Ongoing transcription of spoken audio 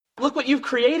Look what you've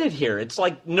created here. It's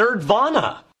like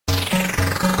Nerdvana.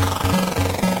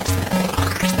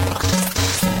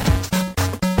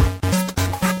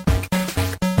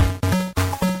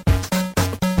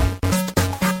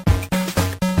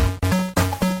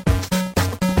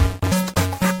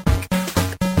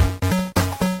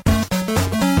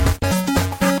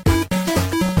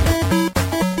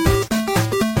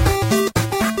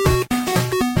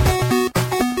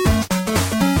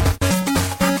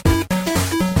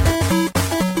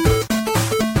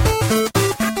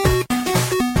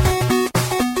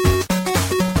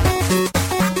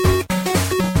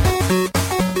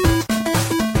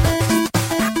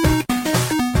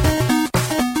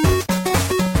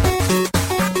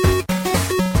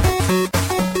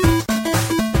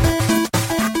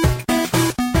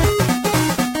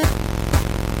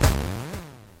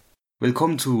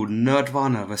 Willkommen zu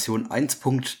Nerdvana Version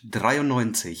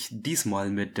 1.93. Diesmal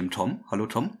mit dem Tom. Hallo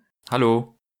Tom.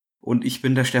 Hallo. Und ich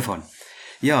bin der Stefan.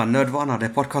 Ja, Nerdvana, der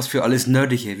Podcast für alles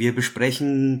Nerdige. Wir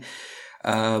besprechen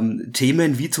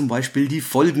Themen wie zum Beispiel die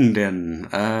folgenden.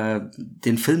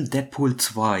 Den Film Deadpool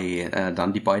 2,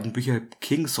 dann die beiden Bücher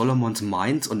King Solomon's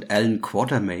Mines und Alan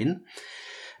Quatermain,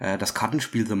 das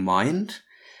Kartenspiel The Mind,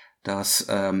 das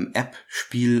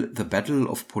App-Spiel The Battle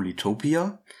of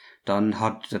Polytopia. Dann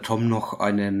hat der Tom noch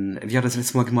einen, wie hat er das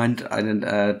letzte Mal gemeint, einen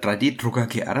 3D-Drucker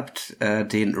geerbt,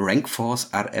 den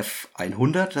Rankforce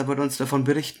RF100, da wird er uns davon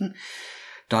berichten.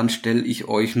 Dann stelle ich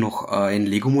euch noch ein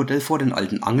Lego-Modell vor, den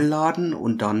alten Angelladen,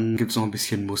 und dann gibt's noch ein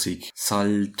bisschen Musik.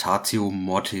 Saltatio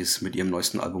Mortis mit ihrem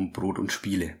neuesten Album Brot und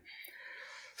Spiele.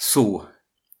 So,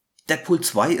 Deadpool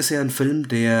 2 ist ja ein Film,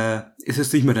 der ist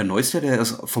jetzt nicht mehr der neueste, der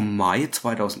ist vom Mai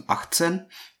 2018.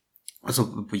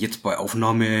 Also jetzt bei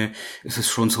Aufnahme ist es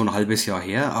schon so ein halbes Jahr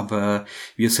her, aber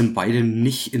wir sind beide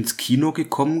nicht ins Kino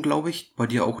gekommen, glaube ich. Bei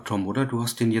dir auch, Tom, oder? Du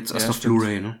hast den jetzt erst auf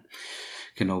Blu-ray, ne?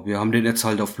 Genau, wir haben den jetzt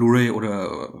halt auf Blu-ray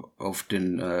oder auf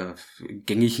den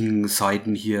gängigen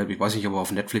Seiten hier, ich weiß nicht, ob er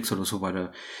auf Netflix oder so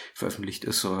weiter veröffentlicht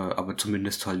ist, aber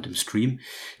zumindest halt im Stream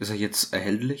ist er jetzt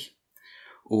erhältlich.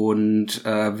 Und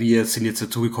wir sind jetzt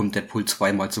dazu gekommen, Deadpool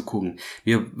 2 mal zu gucken.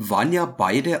 Wir waren ja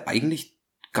beide eigentlich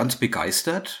ganz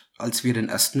begeistert, als wir den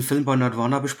ersten Film bei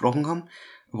Nerdvana besprochen haben.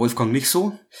 Wolfgang nicht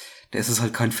so. Der ist es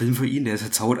halt kein Film für ihn, der ist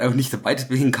jetzt auch nicht dabei,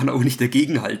 deswegen kann er auch nicht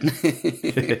dagegenhalten.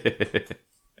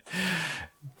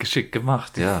 Geschickt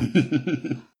gemacht, ja.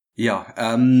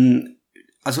 Ja,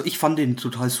 also ich fand den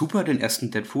total super, den ersten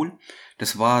Deadpool.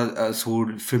 Das war so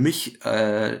für mich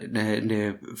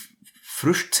eine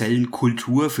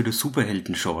Frischzellenkultur für das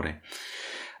Superhelden-Genre.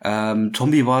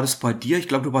 Tom, wie war das bei dir? Ich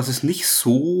glaube, du warst es nicht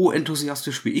so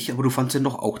enthusiastisch wie ich, aber du fandst den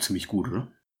doch auch ziemlich gut, oder?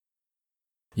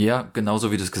 Ja,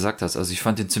 genauso wie du es gesagt hast. Also ich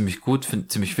fand den ziemlich gut,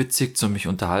 ziemlich witzig, ziemlich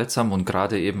unterhaltsam und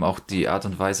gerade eben auch die Art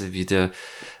und Weise, wie der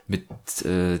mit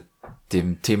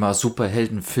dem Thema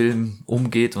Superheldenfilm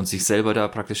umgeht und sich selber da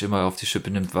praktisch immer auf die Schippe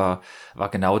nimmt, war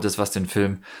genau das, was den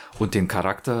Film und den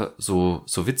Charakter so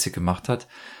witzig gemacht hat.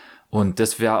 Und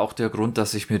das wäre auch der Grund,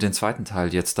 dass ich mir den zweiten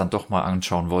Teil jetzt dann doch mal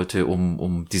anschauen wollte,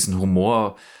 um diesen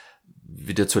Humor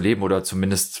wieder zu leben oder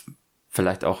zumindest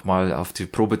vielleicht auch mal auf die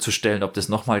Probe zu stellen, ob das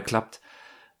nochmal klappt.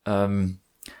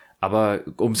 Aber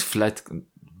um es vielleicht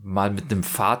mal mit einem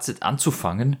Fazit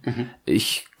anzufangen,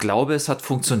 ich glaube, es hat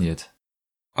funktioniert.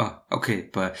 Ah,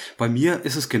 okay. Bei mir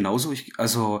ist es genauso.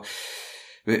 Also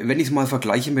wenn ich es mal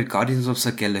vergleiche mit Guardians of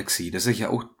the Galaxy, das ist ja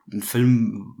auch ein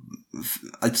Film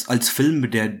als Film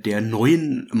mit der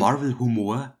neuen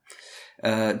Marvel-Humor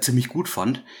ziemlich gut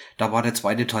fand, da war der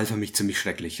zweite Teil für mich ziemlich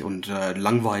schrecklich und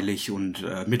langweilig und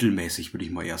mittelmäßig, würde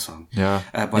ich mal eher sagen. Ja,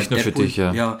 bei nicht nur Deadpool, für dich,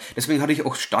 ja. Ja, deswegen hatte ich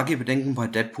auch starke Bedenken bei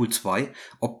Deadpool 2,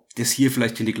 ob das hier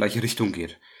vielleicht in die gleiche Richtung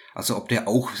geht. Also ob der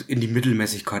auch in die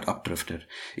Mittelmäßigkeit abdriftet.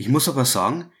 Ich muss aber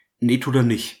sagen, nee, tut er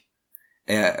nicht.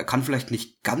 Er kann vielleicht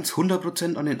nicht ganz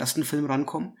 100% an den ersten Film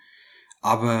rankommen,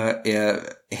 aber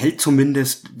er hält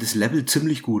zumindest das Level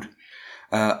ziemlich gut.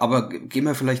 Aber gehen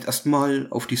wir vielleicht erstmal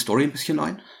auf die Story ein bisschen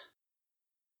ein?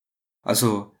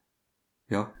 Also,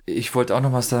 ja. Ich wollte auch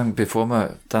noch was sagen, bevor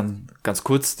wir dann ganz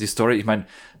kurz die Story, ich meine,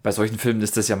 bei solchen Filmen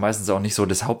ist das ja meistens auch nicht so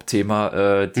das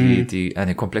Hauptthema, die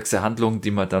eine komplexe Handlung,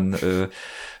 die man dann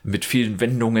mit vielen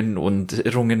Wendungen und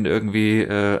Irrungen irgendwie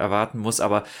erwarten muss,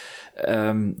 aber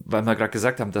weil wir gerade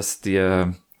gesagt haben, dass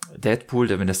der Deadpool,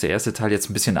 wenn das der erste Teil jetzt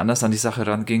ein bisschen anders an die Sache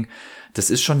ranging, das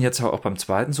ist schon jetzt auch beim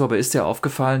zweiten so, aber ist dir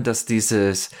aufgefallen, dass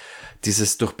dieses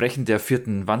Durchbrechen der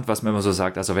vierten Wand, was man immer so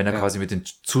sagt, also wenn er quasi mit den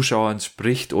Zuschauern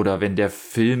spricht oder wenn der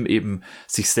Film eben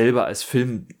sich selber als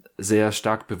Film sehr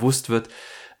stark bewusst wird,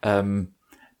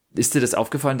 ist dir das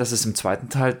aufgefallen, dass es im zweiten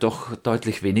Teil doch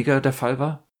deutlich weniger der Fall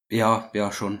war? Ja,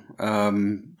 schon.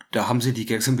 Da haben sie die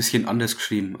Gags ein bisschen anders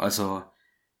geschrieben, also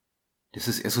Das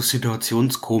ist eher so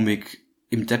Situationskomik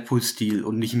im Deadpool-Stil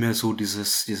und nicht mehr so diese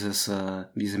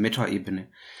Meta-Ebene.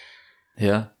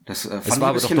 Ja. Das Es fand war ich aber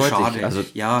ein doch bisschen deutlich. schade. Also,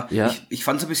 ja, ja. Ich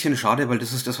fand es ein bisschen schade, weil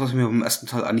das ist das, was mir beim ersten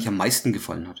Teil eigentlich am meisten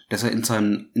gefallen hat. Dass er in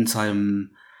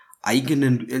seinem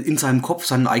Kopf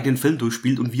seinen eigenen Film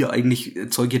durchspielt und wir eigentlich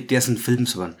Zeuge dessen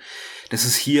Films waren. Das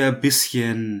ist hier ein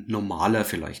bisschen normaler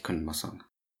vielleicht, könnte man sagen.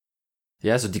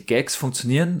 Ja, also die Gags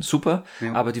funktionieren super,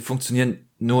 Ja. aber die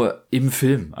funktionieren nur im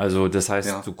Film. Also das heißt,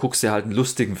 Ja. du guckst dir halt einen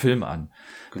lustigen Film an.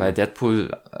 Genau. Bei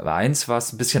Deadpool 1 war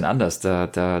es ein bisschen anders. Da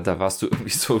warst du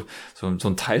irgendwie so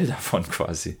ein Teil davon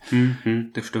quasi.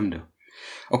 Das stimmt, ja.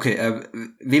 Okay,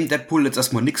 wem Deadpool jetzt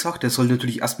erstmal nix sagt, der soll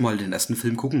natürlich erstmal den ersten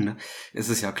Film gucken, ne? Es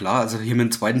ist ja klar, also hier mit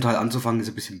dem zweiten Teil anzufangen, ist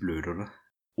ein bisschen blöd, oder?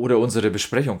 Oder unsere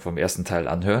Besprechung vom ersten Teil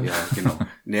anhören. Ja, genau.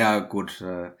 Naja, gut.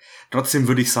 Trotzdem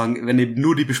würde ich sagen, wenn ihr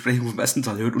nur die Besprechung vom ersten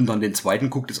Teil hört und dann den zweiten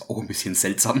guckt, ist auch ein bisschen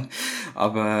seltsam.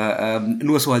 Aber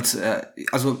nur so als,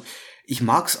 also ich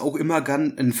mag's auch immer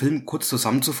gern, einen Film kurz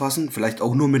zusammenzufassen, vielleicht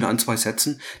auch nur mit 1, 2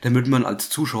 Sätzen, damit man als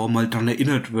Zuschauer mal dran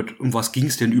erinnert wird, um was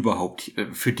ging's denn überhaupt,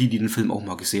 für die den Film auch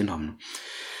mal gesehen haben.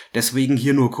 Deswegen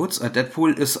hier nur kurz,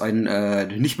 Deadpool ist ein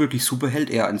nicht wirklich Superheld,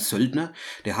 eher ein Söldner,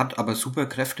 der hat aber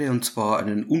Superkräfte und zwar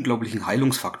einen unglaublichen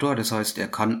Heilungsfaktor, das heißt, er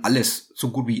kann alles,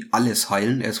 so gut wie alles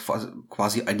heilen, er ist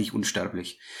quasi eigentlich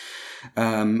unsterblich.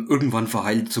 Irgendwann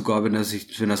verheilt sogar, wenn er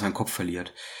seinen Kopf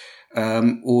verliert.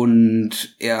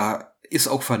 Und er ist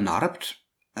auch vernarbt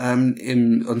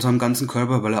in seinem ganzen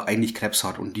Körper, weil er eigentlich Krebs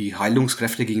hat und die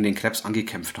Heilungskräfte gegen den Krebs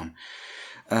angekämpft haben.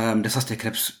 Das heißt, der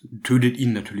Krebs tötet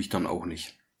ihn natürlich dann auch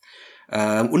nicht.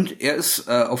 Und er ist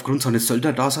aufgrund seines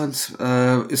Söldnerdaseins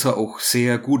ist er auch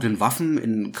sehr gut in Waffen,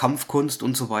 in Kampfkunst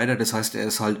und so weiter. Das heißt, er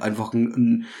ist halt einfach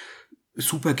ein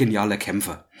super genialer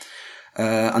Kämpfer.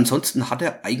 Ansonsten hat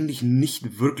er eigentlich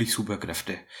nicht wirklich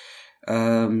Superkräfte.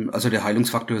 Also der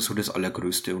Heilungsfaktor ist so das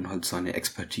Allergrößte und halt seine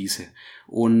Expertise.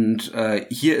 Und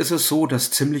hier ist es so,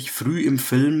 dass ziemlich früh im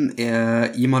Film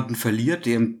er jemanden verliert,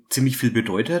 der ihm ziemlich viel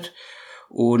bedeutet.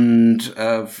 Und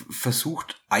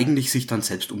versucht eigentlich sich dann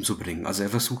selbst umzubringen. Also er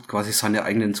versucht quasi seine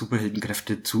eigenen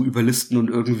Superheldenkräfte zu überlisten und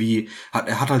irgendwie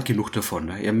er hat halt genug davon.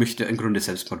 Ne? Er möchte im Grunde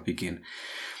Selbstmord begehen.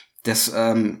 Das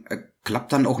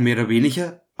klappt dann auch mehr oder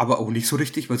weniger, aber auch nicht so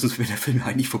richtig, weil sonst wäre der Film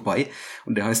eigentlich vorbei.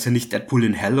 Und der heißt ja nicht Deadpool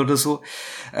in Hell oder so.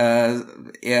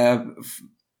 Er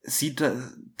sieht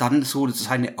dann so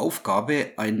seine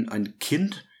Aufgabe, ein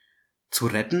Kind zu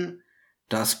retten,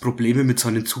 das Probleme mit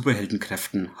seinen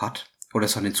Superheldenkräften hat. Oder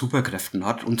seinen Superkräften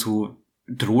hat und so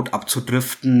droht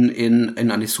abzudriften in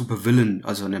eine Supervillain,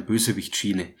 also eine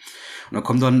Bösewichtschiene. Und da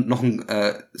kommt dann noch ein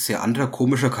sehr anderer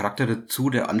komischer Charakter dazu,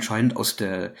 der anscheinend aus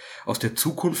der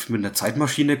Zukunft mit einer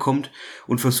Zeitmaschine kommt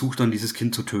und versucht dann dieses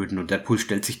Kind zu töten. Und Deadpool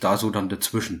stellt sich da so dann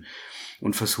dazwischen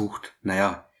und versucht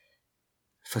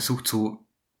so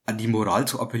an die Moral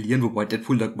zu appellieren, wobei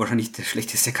Deadpool da wahrscheinlich der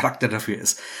schlechteste Charakter dafür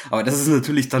ist. Aber das ist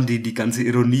natürlich dann die ganze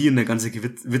Ironie und der ganze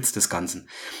Witz des Ganzen.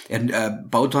 Er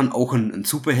baut dann auch ein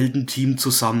Superheldenteam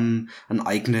zusammen, ein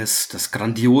eigenes, das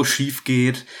grandios schief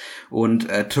geht und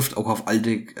trifft auch auf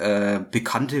alte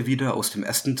Bekannte wieder aus dem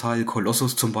ersten Teil,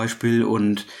 Colossus zum Beispiel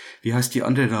und wie heißt die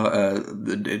andere da,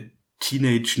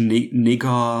 Teenage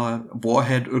Nigger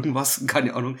Warhead irgendwas,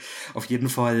 keine Ahnung. Auf jeden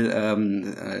Fall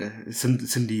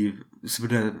sind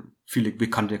wieder viele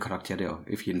bekannte Charaktere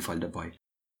auf jeden Fall dabei.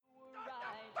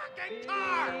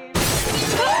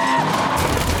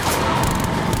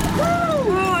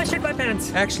 Oh, I shit my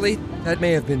pants. Actually, that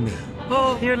may have been me.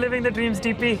 Oh, you're living the dreams,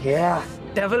 DP. Yeah.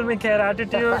 Devil may care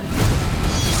attitude.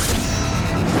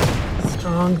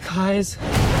 Strong thighs.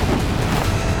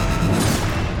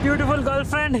 Beautiful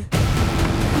girlfriend.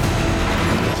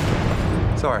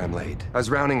 Sorry I'm late. I was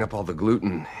rounding up all the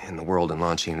gluten in the world and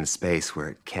launching into space where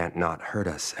it can't not hurt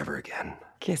us ever again.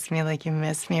 Kiss me like you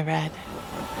miss me, Red.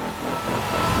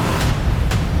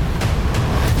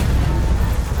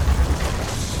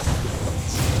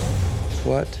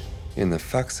 What in the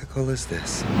fuxicle is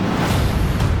this?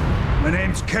 My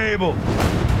name's Cable.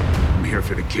 I'm here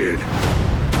for the kid.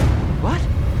 What?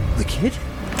 The kid?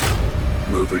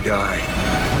 Move or die.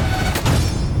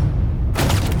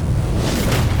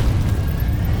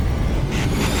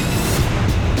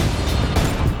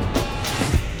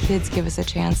 Kids give us a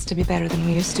chance to be better than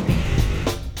we used to be.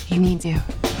 He needs you.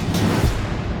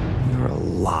 You're a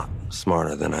lot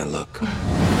smarter than I look.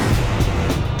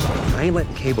 I ain't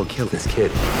letting Cable kill this kid.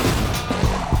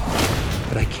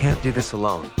 But I can't do this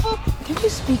alone. Can you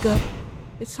speak up?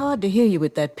 It's hard to hear you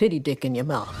with that pity dick in your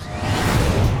mouth.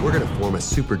 We're gonna form a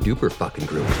super duper fucking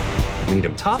group. We need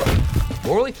them tough,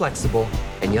 morally flexible,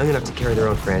 and young enough to carry their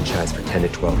own franchise for 10 to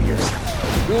 12 years.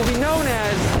 We will be known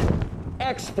as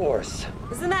X-Force.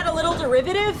 Isn't that a little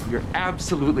derivative? You're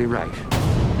absolutely right.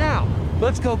 Now,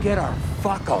 let's go get our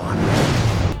fuck on.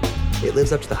 It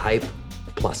lives up to the hype,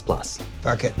 plus plus.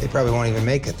 Fuck it, they probably won't even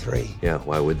make a 3. Yeah,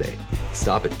 why would they?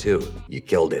 Stop it too. You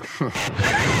killed it.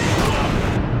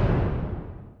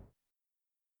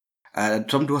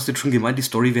 Tom, du hast jetzt schon gemeint, die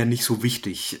Story wäre nicht so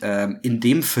wichtig. In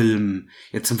dem Film,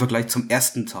 jetzt im Vergleich zum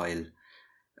ersten Teil,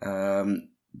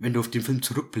 wenn du auf den Film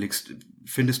zurückblickst,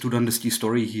 findest du dann, dass die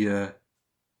Story hier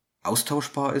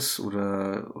austauschbar ist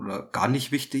oder gar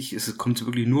nicht wichtig? Kommt es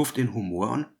wirklich nur auf den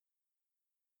Humor an?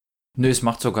 Nö, es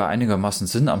macht sogar einigermaßen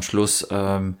Sinn am Schluss,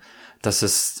 dass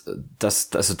es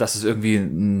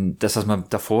irgendwie das, was man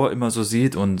davor immer so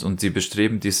sieht und sie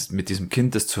bestreben, mit diesem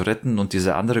Kind das zu retten und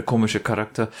dieser andere komische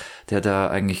Charakter, der da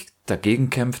eigentlich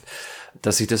dagegen kämpft,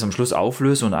 dass sich das am Schluss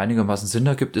auflöst und einigermaßen Sinn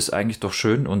ergibt, ist eigentlich doch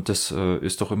schön und das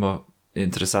ist doch immer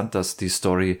interessant, dass die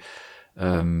Story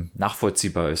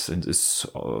nachvollziehbar ist und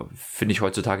ist, finde ich,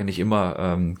 heutzutage nicht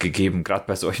immer gegeben, gerade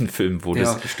bei solchen Filmen, wo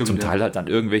das stimmt, zum Teil halt dann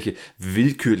irgendwelche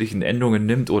willkürlichen Endungen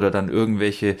nimmt oder dann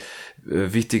irgendwelche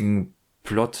wichtigen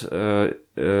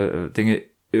Plot-Dinge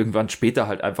irgendwann später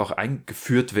halt einfach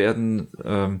eingeführt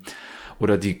werden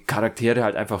oder die Charaktere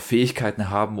halt einfach Fähigkeiten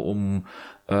haben, um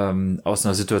aus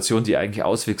einer Situation, die eigentlich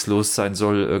auswegslos sein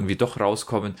soll, irgendwie doch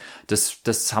rauskommen.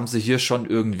 Das haben sie hier schon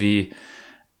irgendwie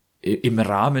im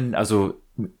Rahmen, also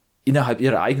innerhalb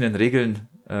ihrer eigenen Regeln,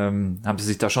 haben sie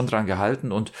sich da schon dran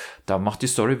gehalten und da macht die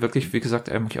Story wirklich, wie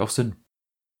gesagt, eigentlich auch Sinn.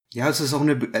 Ja, es ist auch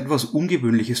eine etwas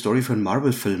ungewöhnliche Story für einen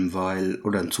Marvel-Film,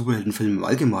 oder einen Superheldenfilm im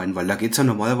Allgemeinen, weil da geht's ja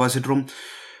normalerweise drum,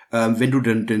 wenn du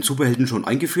den Superhelden schon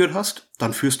eingeführt hast,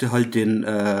 dann führst du halt den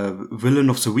Villain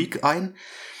of the Week ein,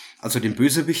 also den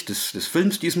Bösewicht des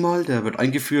Films diesmal, der wird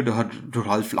eingeführt, der hat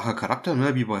total flacher Charakter,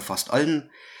 ne, wie bei fast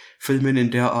allen Filmen in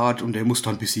der Art und der muss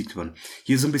dann besiegt werden.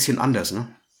 Hier ist es ein bisschen anders,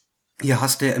 ne? Hier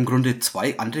hast du im Grunde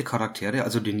 2 andere Charaktere,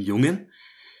 also den Jungen,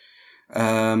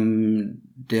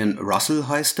 den Russell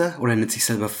heißt er, oder nennt sich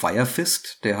selber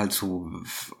Firefist, der halt so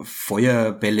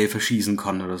Feuerbälle verschießen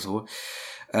kann oder so.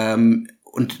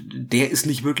 Und der ist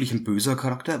nicht wirklich ein böser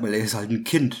Charakter, weil er ist halt ein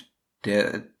Kind,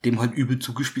 dem halt übel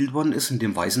zugespielt worden ist in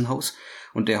dem Waisenhaus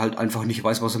und der halt einfach nicht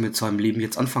weiß, was er mit seinem Leben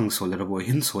jetzt anfangen soll oder wo er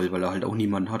hin soll, weil er halt auch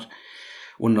niemanden hat.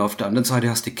 Und auf der anderen Seite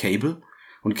hast du Cable.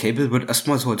 Und Cable wird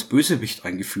erstmal so als Bösewicht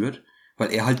eingeführt,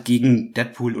 weil er halt gegen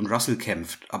Deadpool und Russell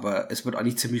kämpft. Aber es wird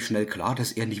eigentlich ziemlich schnell klar,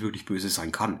 dass er nicht wirklich böse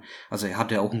sein kann. Also er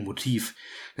hat ja auch ein Motiv.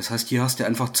 Das heißt, hier hast du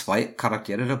einfach 2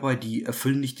 Charaktere dabei, die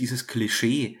erfüllen nicht dieses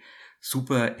Klischee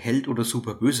super Held oder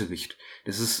super Bösewicht.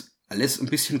 Das ist alles ein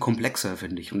bisschen komplexer,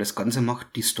 finde ich. Und das Ganze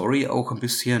macht die Story auch ein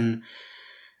bisschen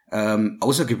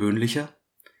außergewöhnlicher.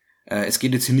 Es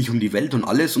geht jetzt hier nicht um die Welt und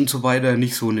alles und so weiter,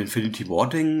 nicht so ein Infinity War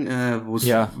Ding, wo es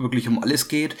wirklich um alles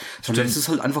geht, sondern es ist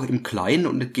halt einfach im Kleinen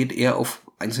und es geht eher auf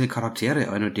einzelne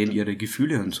Charaktere ein und denen ihre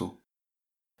Gefühle und so.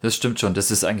 Das stimmt schon. Das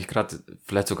ist eigentlich gerade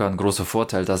vielleicht sogar ein großer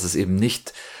Vorteil, dass es eben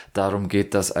nicht darum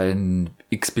geht, dass ein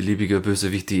x-beliebiger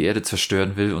Bösewicht die Erde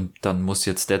zerstören will und dann muss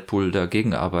jetzt Deadpool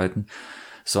dagegen arbeiten,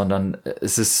 sondern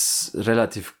es ist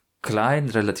relativ klein,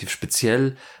 relativ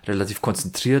speziell, relativ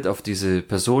konzentriert auf diese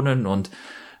Personen und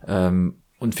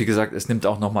wie gesagt, es nimmt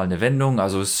auch nochmal eine Wendung,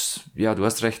 also du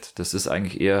hast recht, das ist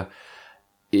eigentlich eher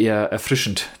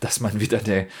erfrischend, dass man wieder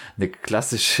eine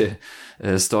klassische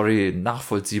Story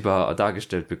nachvollziehbar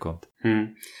dargestellt bekommt.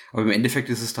 Aber im Endeffekt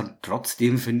ist es dann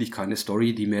trotzdem, finde ich, keine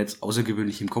Story, die mir jetzt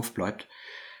außergewöhnlich im Kopf bleibt.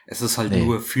 Es ist halt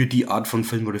nur für die Art von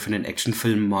Film oder für einen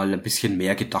Actionfilm mal ein bisschen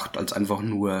mehr gedacht, als einfach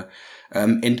nur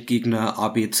Endgegner A,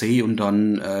 B, C und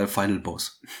dann Final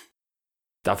Boss.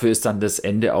 Dafür ist dann das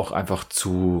Ende auch einfach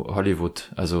zu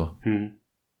Hollywood, also.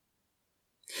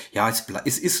 Ja,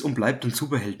 es ist und bleibt ein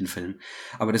Superheldenfilm.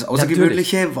 Aber das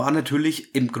Außergewöhnliche war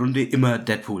natürlich im Grunde immer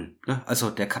Deadpool, ne?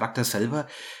 Also der Charakter selber,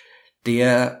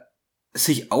 der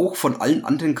sich auch von allen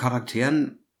anderen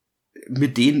Charakteren,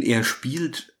 mit denen er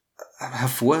spielt,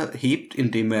 hervorhebt,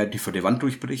 indem er die vierte Wand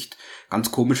durchbricht, ganz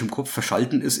komisch im Kopf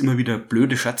verschalten ist, immer wieder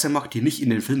blöde Scherze macht, die nicht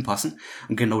in den Film passen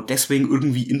und genau deswegen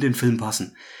irgendwie in den Film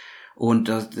passen. Und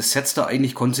das setzt er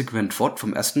eigentlich konsequent fort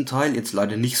vom ersten Teil. Jetzt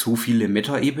leider nicht so viele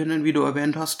Meta-Ebenen, wie du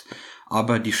erwähnt hast.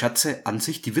 Aber die Scherze an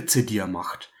sich, die Witze, die er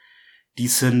macht, die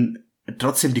sind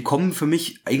trotzdem, die kommen für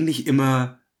mich eigentlich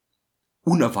immer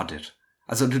unerwartet.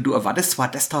 Also du erwartest zwar,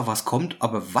 dass da was kommt,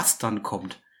 aber was dann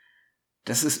kommt,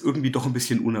 das ist irgendwie doch ein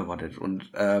bisschen unerwartet.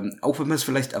 Und auch wenn man es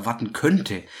vielleicht erwarten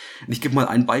könnte. Ich gebe mal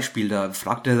ein Beispiel, da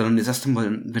fragt er dann das erste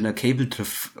Mal, wenn er Cable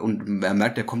trifft und er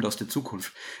merkt, er kommt aus der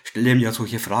Zukunft, stellt er ihm ja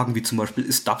solche Fragen wie zum Beispiel,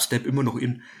 ist Dubstep immer noch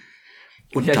in?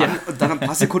 Und dann ein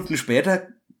paar Sekunden später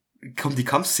kommt die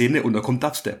Kampfszene und da kommt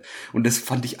Dubstep. Und das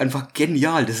fand ich einfach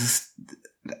genial. Das ist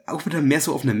auch wieder mehr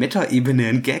so auf einer Meta-Ebene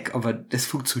ein Gag, aber das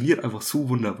funktioniert einfach so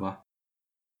wunderbar.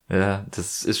 Ja,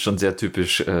 das ist schon sehr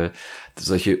typisch,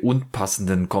 solche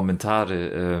unpassenden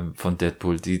Kommentare von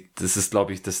Deadpool, das ist,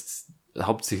 glaube ich, das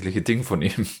hauptsächliche Ding von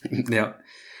ihm. Ja,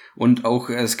 und auch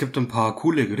es gibt ein paar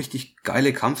coole, richtig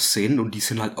geile Kampfszenen und die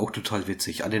sind halt auch total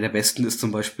witzig. Eine der besten ist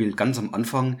zum Beispiel ganz am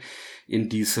Anfang in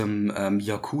diesem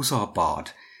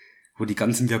Yakuza-Bad, wo die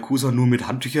ganzen Yakuza nur mit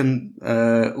Handtüchern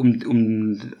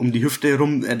um die Hüfte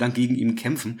herum dann gegen ihn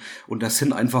kämpfen und das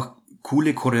sind einfach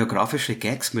coole choreografische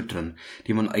Gags mit drin,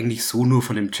 die man eigentlich so nur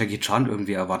von dem Jackie Chan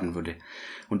irgendwie erwarten würde.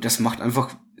 Und das macht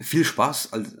einfach viel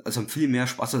Spaß, also viel mehr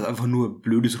Spaß als einfach nur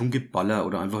blödes Rumgeballer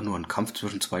oder einfach nur ein Kampf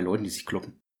zwischen zwei Leuten, die sich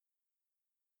kloppen.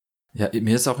 Ja,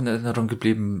 mir ist auch in Erinnerung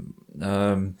geblieben,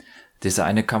 dieser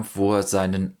eine Kampf, wo er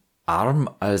seinen Arm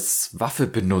als Waffe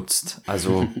benutzt.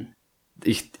 Also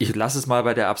ich lasse es mal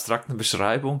bei der abstrakten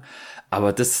Beschreibung,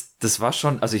 aber das war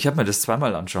schon, also ich habe mir das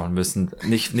zweimal anschauen müssen.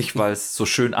 Nicht weil es so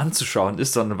schön anzuschauen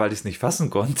ist, sondern weil ich es nicht fassen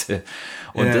konnte.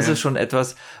 Und das ist schon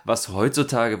etwas, was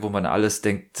heutzutage, wo man alles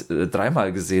denkt,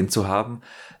 dreimal gesehen zu haben,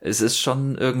 es ist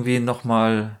schon irgendwie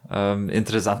nochmal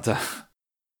interessanter.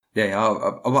 Ja,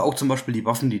 aber auch zum Beispiel die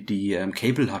Waffen, die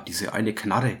Cable hat, diese eine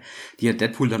Knarre, die ja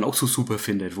Deadpool dann auch so super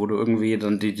findet, wo du irgendwie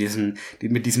dann die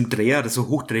mit diesem Dreher das so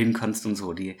hochdrehen kannst und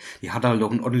so, die hat halt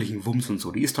auch einen ordentlichen Wumms und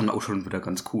so, die ist dann auch schon wieder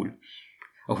ganz cool.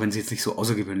 Auch wenn sie jetzt nicht so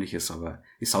außergewöhnlich ist, aber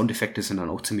die Soundeffekte sind dann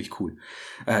auch ziemlich cool.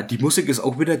 Die Musik ist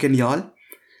auch wieder genial,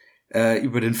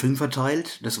 über den Film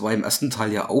verteilt. Das war im ersten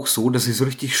Teil ja auch so, dass sie so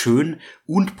richtig schön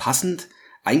und passend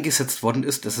eingesetzt worden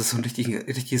ist, dass es so ein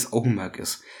richtiges Augenmerk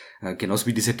ist. Genauso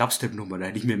wie diese Dubstep-Nummer, da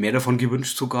hätte ich mir mehr davon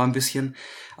gewünscht, sogar ein bisschen.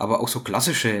 Aber auch so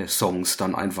klassische Songs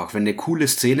dann einfach. Wenn eine coole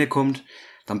Szene kommt,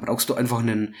 dann brauchst du einfach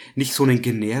nicht so einen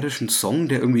generischen Song,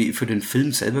 der irgendwie für den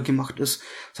Film selber gemacht ist,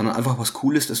 sondern einfach was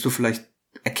Cooles, das du vielleicht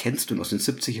erkennst und aus den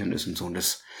 70ern ist und so. Und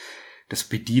das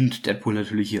bedient Deadpool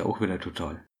natürlich hier auch wieder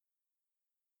total.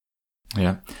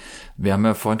 Ja, wir haben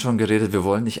ja vorhin schon geredet, wir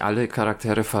wollen nicht alle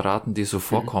Charaktere verraten, die so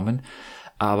vorkommen.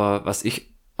 Aber was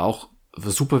ich auch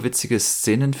super witzige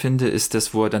Szenen finde, ist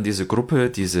das, wo er dann diese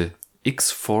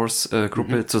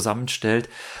X-Force-Gruppe zusammenstellt,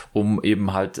 um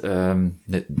eben halt eine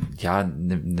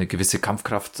gewisse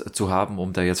Kampfkraft zu haben,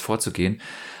 um da jetzt vorzugehen.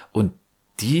 Und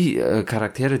die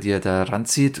Charaktere, die er da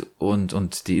ranzieht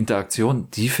und die Interaktion,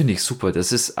 die finde ich super.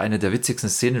 Das ist eine der witzigsten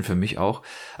Szenen für mich auch.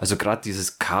 Also gerade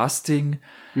dieses Casting,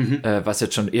 was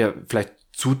jetzt schon eher vielleicht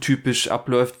zu typisch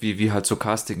abläuft, wie halt so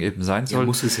Casting eben sein soll. Ja,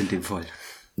 muss es in dem Fall.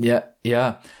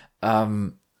 Ja.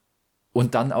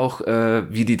 Und dann auch,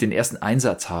 wie die den ersten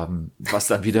Einsatz haben, was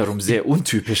dann wiederum sehr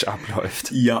untypisch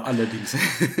abläuft. Ja, allerdings.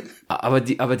 Aber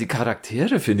die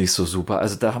Charaktere finde ich so super.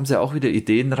 Also da haben sie auch wieder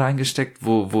Ideen reingesteckt,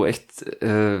 wo echt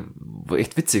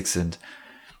witzig sind.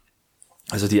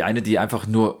 Also die eine, die einfach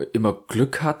nur immer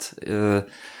Glück hat,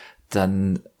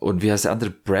 dann, und wie heißt der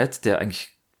andere? Brad, der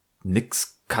eigentlich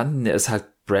nix kann, der ist halt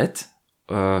Brad.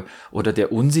 Oder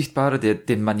der Unsichtbare,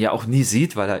 den man ja auch nie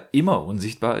sieht, weil er immer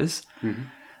unsichtbar ist.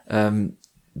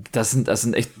 Das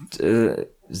sind echt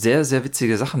sehr, sehr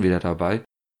witzige Sachen wieder dabei.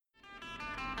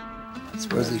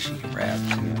 Supposedly she can rap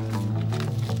too.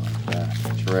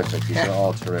 Terrific. These are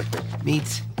all terrific.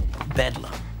 Meets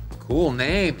Bedlam. Cool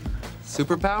name.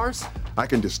 Superpowers? I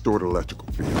can distort electrical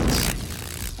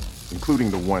fields,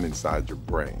 including the one inside your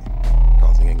brain,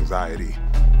 causing anxiety,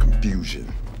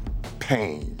 confusion,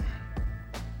 pain.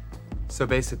 So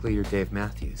basically, you're Dave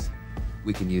Matthews.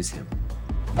 We can use him.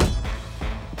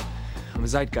 I'm a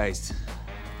Zeitgeist.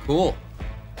 Cool.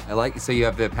 I like it. So you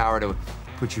have the power to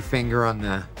put your finger on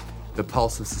the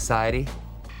pulse of society?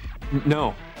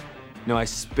 No, I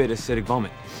spit acidic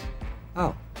vomit.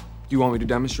 Oh. Do you want me to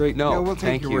demonstrate? No, we'll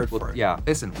take your word for it. Yeah.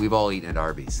 Listen, we've all eaten at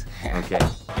Arby's. Okay.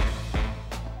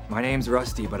 My name's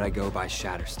Rusty, but I go by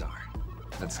Shatterstar.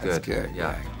 That's good. Yeah.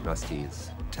 yeah. Rusty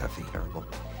is Toughy. terrible.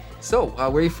 So, where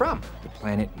are you from? The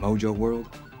planet Mojo World.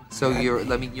 So you're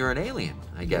an alien,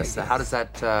 I guess. Yeah, I How guess.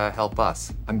 does that help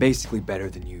us? I'm basically better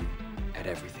than you at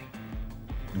everything.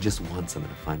 Just once I'm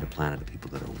gonna find a planet of people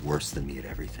that are worse than me at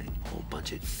everything. A whole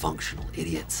bunch of functional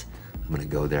idiots. I'm gonna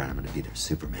go there and I'm gonna be their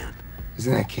Superman.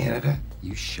 Isn't that Canada?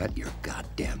 You shut your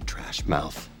goddamn trash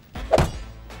mouth.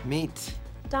 Meet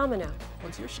Domino.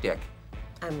 What's your shtick?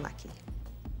 I'm lucky.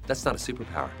 That's not a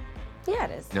superpower. Yeah,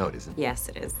 it is. No, it isn't. Yes,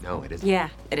 it is. No, it isn't. Yeah,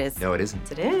 it is. No, it isn't.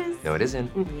 Yes, it is. No, it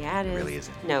isn't. Yeah, it is. really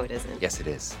isn't. No, it isn't. Yes, it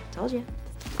is. Told you.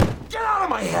 Get out of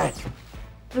my head!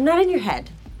 I'm not in your head.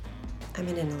 I'm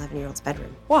in an 11-year-old's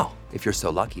bedroom. Wow. If you're so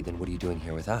lucky, then what are you doing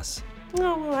here with us?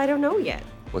 Oh, well, I don't know yet.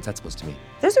 What's that supposed to mean?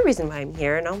 There's a reason why I'm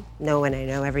here, and I'll know when I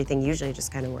know. Everything usually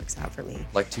just kind of works out for me.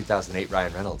 Like 2008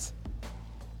 Ryan Reynolds.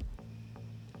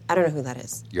 I don't know who that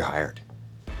is. You're hired.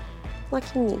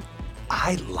 Lucky me.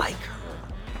 I like her.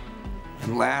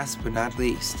 And last but not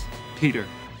least, Peter.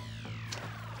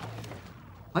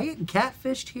 Am I getting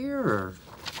catfished here, or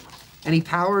any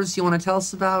powers you want to tell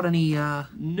us about? Any,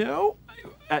 No,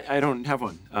 I don't have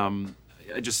one.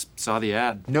 I just saw the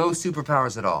ad. No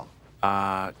superpowers at all?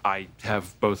 I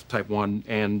have both type 1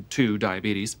 and 2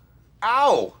 diabetes.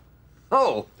 Ow!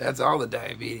 Oh, that's all the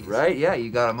diabetes. Right, yeah,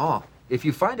 you got them all. If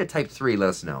you find a type 3, let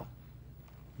us know.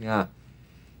 Yeah,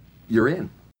 you're in.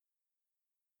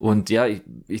 Und ja,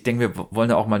 ich denke, wir wollen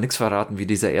ja auch mal nichts verraten, wie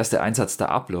dieser erste Einsatz da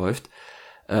abläuft.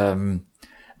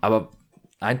 Aber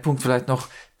ein Punkt vielleicht noch,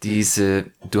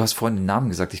 du hast vorhin den Namen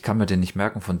gesagt, ich kann mir den nicht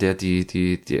merken, von der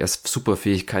die erst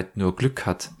Superfähigkeit nur Glück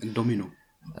hat. Domino.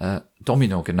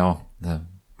 Domino, genau.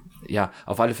 Ja,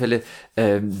 auf alle Fälle,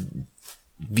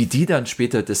 wie die dann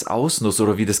später das ausnutzt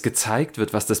oder wie das gezeigt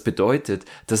wird, was das bedeutet,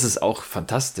 das ist auch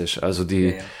fantastisch. Also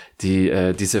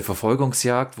diese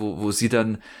Verfolgungsjagd, wo sie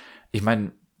dann, ich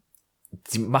meine,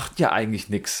 sie macht ja eigentlich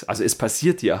nichts. Also es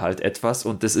passiert ihr halt etwas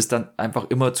und das ist dann einfach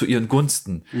immer zu ihren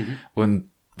Gunsten. Mhm.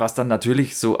 Und was dann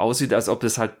natürlich so aussieht, als ob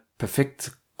das halt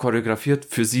perfekt choreografiert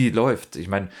für sie läuft. Ich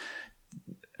meine,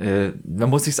 man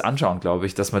muss sich's anschauen, glaube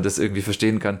ich, dass man das irgendwie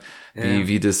verstehen kann,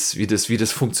 wie das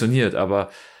funktioniert.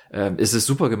 Aber es ist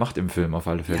super gemacht im Film auf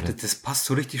alle Fälle. Ja, das passt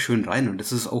so richtig schön rein und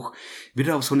das ist auch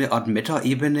wieder auf so eine Art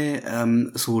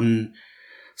Meta-Ebene so ein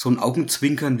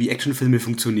Augenzwinkern, wie Actionfilme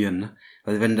funktionieren. Ne?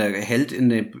 Weil wenn der Held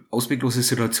in eine ausweglose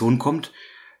Situation kommt,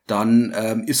 dann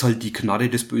ist halt die Knarre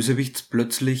des Bösewichts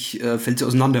plötzlich fällt sie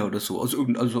auseinander oder so.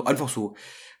 Also einfach so,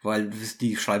 weil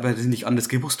die Schreiber das nicht anders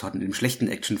gewusst hatten im schlechten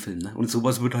Actionfilm. Ne? Und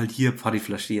sowas wird halt hier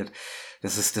pariflaschiert.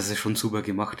 Das ist schon super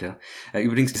gemacht, ja.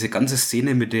 Übrigens, diese ganze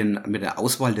Szene mit der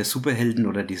Auswahl der Superhelden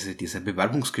oder diese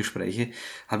Bewerbungsgespräche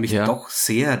hat mich doch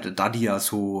sehr, da die ja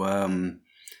so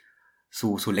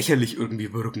lächerlich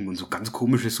irgendwie wirken und so ganz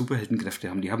komische Superheldenkräfte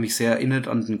haben. Die haben mich sehr erinnert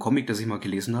an den Comic, das ich mal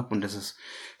gelesen habe und das es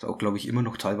auch, glaube ich, immer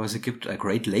noch teilweise gibt.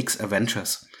 Great Lakes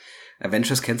Avengers.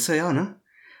 Avengers kennst du ja, ne?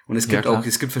 Und es gibt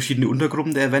es gibt verschiedene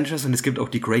Untergruppen der Avengers und es gibt auch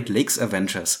die Great Lakes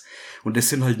Avengers. Und das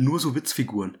sind halt nur so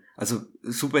Witzfiguren. Also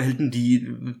Superhelden,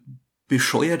 die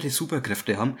bescheuerte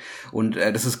Superkräfte haben. Und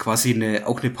das ist quasi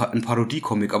ein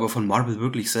Parodie-Comic, aber von Marvel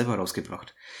wirklich selber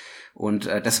rausgebracht. Und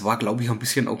das war, glaube ich, ein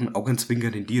bisschen auch ein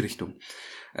Zwinkern in die Richtung.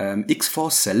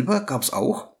 X-Force selber gab's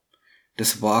auch.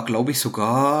 Das war, glaube ich,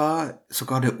 sogar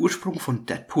der Ursprung von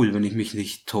Deadpool, wenn ich mich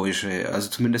nicht täusche. Also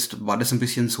zumindest war das ein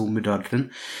bisschen so mit da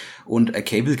drin. Und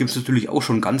Cable gibt's natürlich auch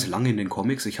schon ganz lange in den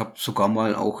Comics. Ich habe sogar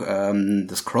mal auch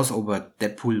das Crossover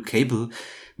Deadpool Cable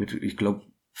mit, ich glaube,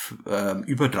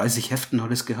 über 30 Heften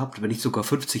hat es gehabt, wenn nicht sogar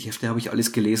 50 Hefte habe ich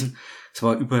alles gelesen. Es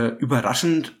war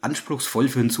überraschend anspruchsvoll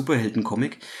für einen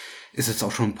Superhelden-Comic. Ist jetzt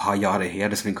auch schon ein paar Jahre her,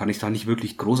 deswegen kann ich da nicht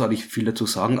wirklich großartig viel dazu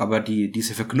sagen, aber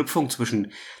diese Verknüpfung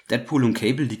zwischen Deadpool und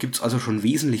Cable, die gibt's also schon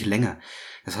wesentlich länger.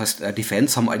 Das heißt, die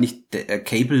Fans haben eigentlich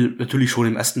Cable natürlich schon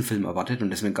im ersten Film erwartet und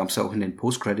deswegen gab's ja auch in den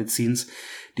Post-Credit-Scenes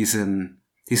diesen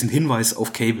Hinweis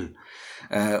auf Cable.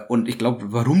 Und ich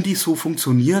glaube, warum die so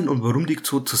funktionieren und warum die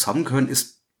so zusammengehören,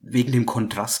 ist wegen dem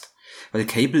Kontrast. Weil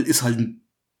Cable ist halt ein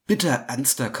bitter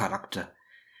ernster Charakter,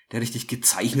 der richtig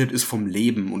gezeichnet ist vom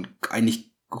Leben und eigentlich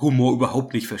Humor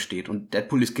überhaupt nicht versteht. Und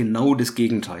Deadpool ist genau das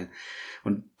Gegenteil.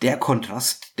 Und der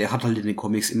Kontrast, der hat halt in den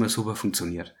Comics immer super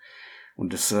funktioniert.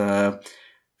 Und das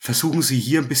versuchen sie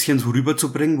hier ein bisschen so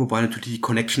rüberzubringen, wobei natürlich die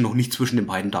Connection noch nicht zwischen den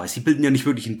beiden da ist. Sie bilden ja nicht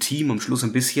wirklich ein Team, am Schluss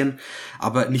ein bisschen,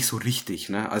 aber nicht so richtig.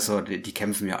 Ne? Also die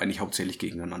kämpfen ja eigentlich hauptsächlich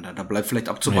gegeneinander. Da bleibt vielleicht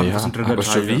abzuwarten, was ein dritter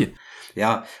Teil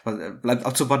bleibt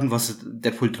abzuwarten, was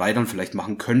Deadpool 3 dann vielleicht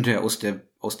machen könnte aus der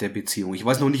Beziehung. Ich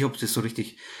weiß noch nicht, ob das so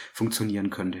richtig funktionieren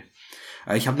könnte.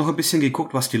 Ich habe noch ein bisschen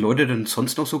geguckt, was die Leute denn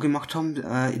sonst noch so gemacht haben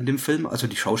in dem Film, also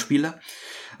die Schauspieler.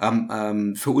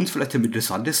 Für uns vielleicht am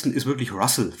interessantesten ist wirklich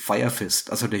Russell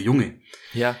Firefist, also der Junge.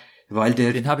 Ja, weil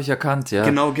den habe ich erkannt, ja.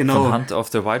 Genau. Von Hunt of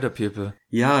the Wilder People.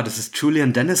 Ja, das ist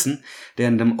Julian Dennison, der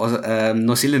in dem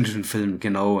neuseeländischen Film,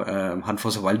 Hunt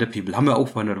for the Wilder People, haben wir auch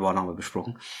bei Nerdwana mal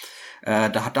besprochen.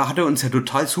 Da hat er uns ja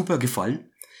total super gefallen.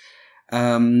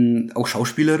 Auch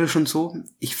schauspielerisch und so.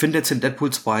 Ich finde jetzt in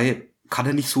Deadpool 2 kann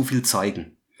er nicht so viel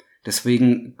zeigen.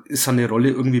 Deswegen ist seine Rolle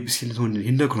irgendwie ein bisschen so in den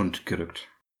Hintergrund gerückt.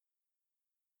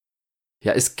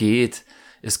 Ja, es geht.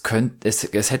 Es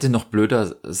hätte noch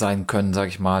blöder sein können, sag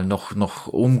ich mal, noch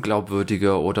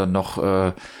unglaubwürdiger oder noch,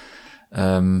 wie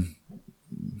soll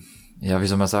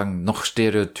man sagen, noch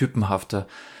stereotypenhafter.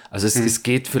 Also es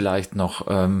geht vielleicht noch.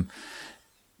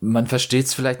 Man versteht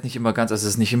es vielleicht nicht immer ganz, also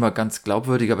es ist nicht immer ganz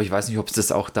glaubwürdig, aber ich weiß nicht, ob es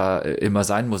das auch da immer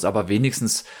sein muss, aber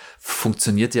wenigstens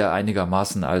funktioniert er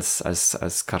einigermaßen als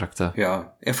Charakter.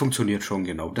 Ja, er funktioniert schon,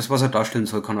 genau. Das, was er darstellen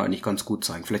soll, kann er eigentlich ganz gut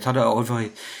sein. Vielleicht hat er auch einfach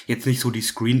jetzt nicht so die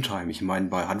Screentime. Ich meine,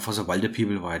 bei Hunt for the Wilder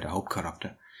People war er der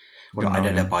Hauptcharakter. Oder genau,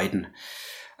 einer der beiden.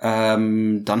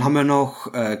 Dann haben wir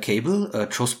noch Cable,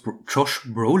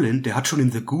 Josh Brolin, der hat schon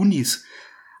in The Goonies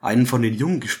einen von den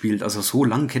Jungen gespielt. Also so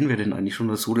lang kennen wir den eigentlich schon,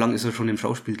 oder so lang ist er schon im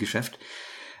Schauspielgeschäft.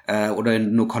 Oder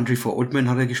in No Country for Old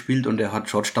Men hat er gespielt und er hat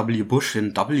George W. Bush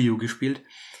in W gespielt.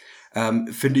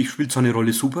 Finde ich, spielt seine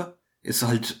Rolle super. Ist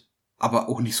halt aber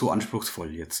auch nicht so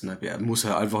anspruchsvoll jetzt. Ne? Er muss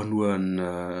ja einfach nur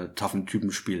einen toughen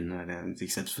Typen spielen, ne? Der in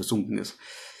sich selbst versunken ist.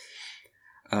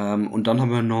 Und dann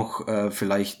haben wir noch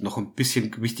vielleicht noch ein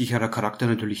bisschen wichtigerer Charakter,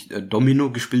 natürlich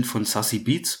Domino, gespielt von Sassy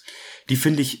Beats. Die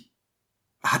finde ich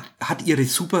hat ihre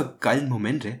super geilen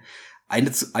Momente.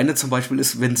 Eine zum Beispiel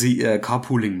ist, wenn sie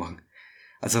Carpooling machen.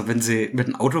 Also wenn sie mit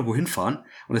einem Auto wohin fahren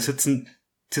und da sitzt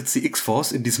die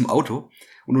X-Force in diesem Auto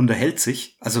und unterhält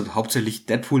sich. Also hauptsächlich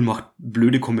Deadpool macht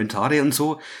blöde Kommentare und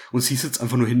so und sie sitzt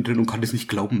einfach nur hinten drin und kann das nicht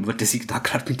glauben, dass sie da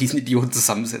gerade mit diesen Idioten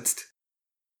zusammensetzt.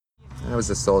 I was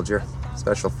a soldier,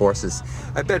 Special Forces.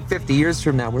 I bet 50 years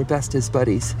from now we're best as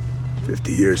buddies.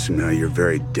 50 years from now, you're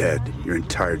very dead. Your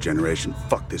entire generation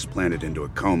fucked this planet into a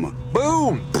coma.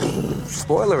 Boom!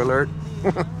 Spoiler alert.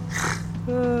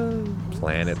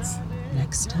 Planets.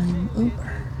 Next time,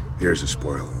 Uber. Here's a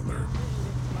spoiler alert.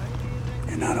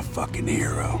 You're not a fucking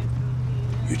hero.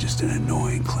 You're just an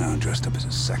annoying clown dressed up as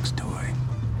a sex toy.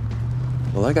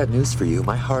 Well, I got news for you.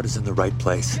 My heart is in the right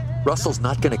place. Russell's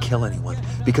not gonna kill anyone.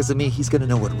 Because of me, he's gonna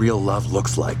know what real love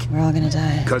looks like. We're all gonna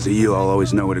die. Because of you, I'll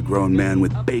always know what a grown man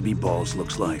with baby balls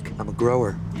looks like. I'm a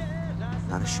grower,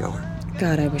 not a shower.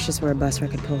 God, I wish this were a bus where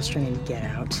I could pull a string and get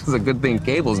out. It's a good thing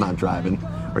Cable's not driving,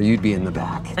 or you'd be in the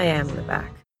back. I am in the back.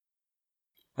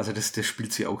 Also das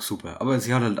spielt sie auch super. Aber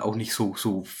sie hat halt auch nicht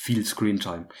so viel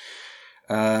Screentime.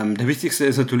 Der wichtigste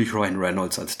ist natürlich Ryan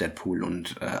Reynolds als Deadpool.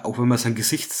 Und auch wenn man sein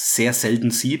Gesicht sehr selten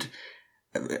sieht,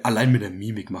 allein mit der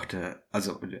Mimik macht er,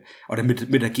 also, oder mit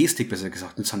der Gestik besser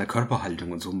gesagt, mit seiner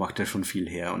Körperhaltung und so macht er schon viel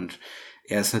her. Und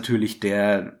er ist natürlich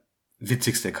der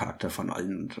witzigste Charakter von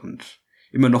allen und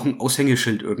immer noch ein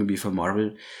Aushängeschild irgendwie für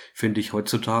Marvel, finde ich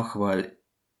heutzutage, weil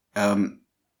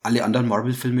alle anderen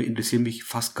Marvel-Filme interessieren mich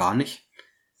fast gar nicht.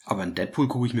 Aber in Deadpool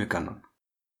gucke ich mir gern an.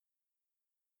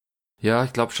 Ja,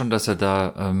 ich glaube schon, dass er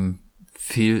da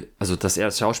dass er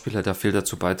als Schauspieler da viel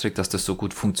dazu beiträgt, dass das so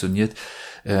gut funktioniert.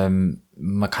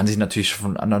 Man kann sich natürlich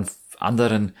von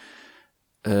anderen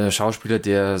Schauspieler,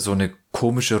 der so eine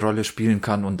komische Rolle spielen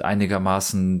kann und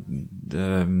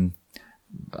einigermaßen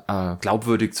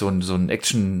glaubwürdig so einen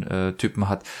Action-Typen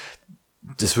hat,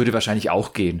 das würde wahrscheinlich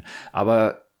auch gehen.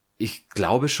 Aber ich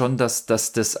glaube schon, dass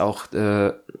das auch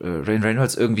Ryan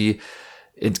Reynolds irgendwie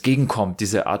entgegenkommt,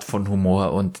 diese Art von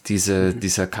Humor und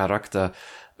dieser Charakter.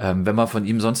 Wenn man von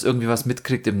ihm sonst irgendwie was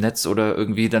mitkriegt im Netz oder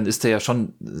irgendwie, dann ist er ja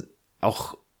schon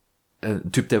auch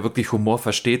ein Typ, der wirklich Humor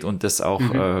versteht und das auch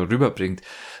rüberbringt.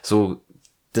 So,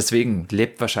 deswegen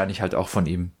lebt wahrscheinlich halt auch von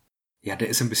ihm. Ja, der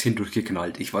ist ein bisschen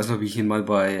durchgeknallt. Ich weiß noch, wie ich ihn mal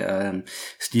bei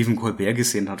Stephen Colbert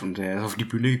gesehen hat und der ist auf die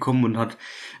Bühne gekommen und hat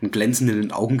ein Glänzen in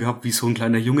den Augen gehabt, wie so ein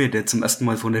kleiner Junge, der zum ersten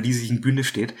Mal vor einer riesigen Bühne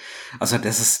steht. Also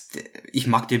ich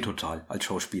mag den total als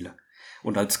Schauspieler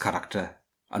und als Charakter,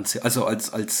 also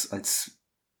als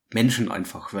Menschen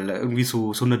einfach, weil er irgendwie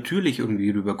so natürlich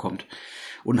irgendwie rüberkommt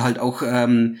und halt auch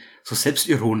so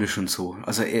selbstironisch und so.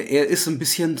 Also er ist ein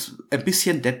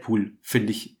bisschen Deadpool,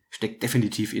 finde ich. Steckt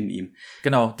definitiv in ihm.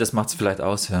 Genau, das macht's vielleicht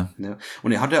aus, ja.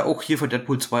 Und er hat ja auch hier für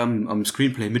Deadpool 2 am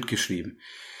Screenplay mitgeschrieben.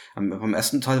 Beim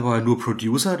ersten Teil war er nur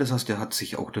Producer, das heißt, er hat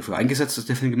sich auch dafür eingesetzt, dass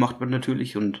der Film gemacht wird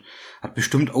natürlich und hat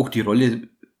bestimmt auch die Rolle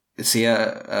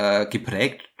sehr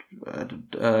geprägt.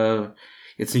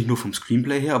 Jetzt nicht nur vom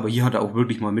Screenplay her, aber hier hat er auch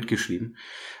wirklich mal mitgeschrieben.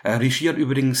 Regie hat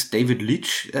übrigens David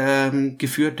Leitch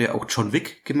geführt, der auch John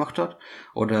Wick gemacht hat.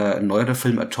 Oder ein neuerer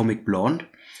Film Atomic Blonde.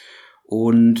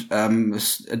 Und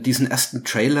diesen ersten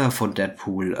Trailer von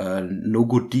Deadpool, No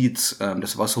Good Deeds,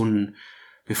 das war so ein,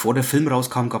 bevor der Film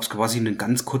rauskam, gab es quasi einen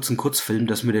ganz kurzen Kurzfilm,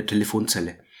 das mit der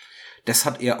Telefonzelle. Das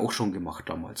hat er auch schon gemacht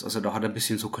damals. Also da hat er ein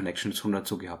bisschen so Connections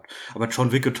dazu gehabt. Aber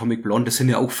John Wick, Atomic Blonde, das sind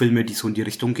ja auch Filme, die so in die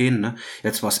Richtung gehen, ne?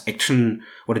 Jetzt was Action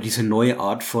oder diese neue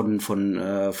Art von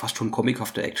fast schon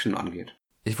comichafter Action angeht.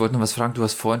 Ich wollte noch was fragen, du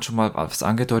hast vorhin schon mal was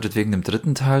angedeutet wegen dem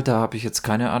dritten Teil, da habe ich jetzt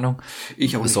keine Ahnung.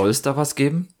 Ich auch nicht. Soll es da was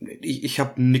geben? Ich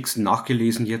habe nichts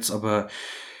nachgelesen jetzt, aber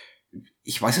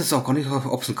ich weiß jetzt auch gar nicht,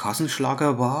 ob es ein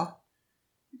Kassenschlager war.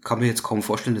 kann mir jetzt kaum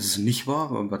vorstellen, dass es nicht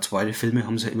war, weil bei zweiten Filmen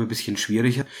haben sie ja immer ein bisschen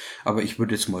schwieriger. Aber ich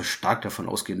würde jetzt mal stark davon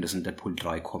ausgehen, dass ein Deadpool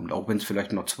 3 kommt, auch wenn es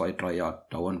vielleicht noch 2-3 Jahre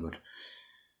dauern wird.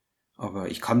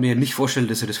 Aber ich kann mir nicht vorstellen,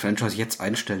 dass sie das Franchise jetzt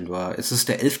einstellen, weil es ist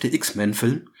der 11.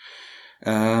 X-Men-Film.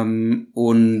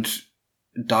 Und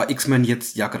da X-Men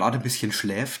jetzt ja gerade ein bisschen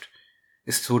schläft,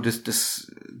 ist so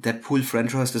das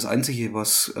Deadpool-Franchise das einzige,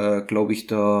 was, glaube ich,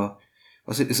 da...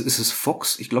 Was ist es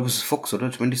Fox? Ich glaube, es ist Fox, oder?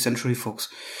 20th Century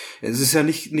Fox. Es ist ja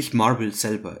nicht Marvel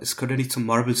selber. Es gehört ja nicht zum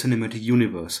Marvel Cinematic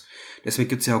Universe. Deswegen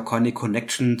gibt's ja auch keine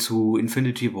Connection zu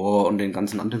Infinity War und den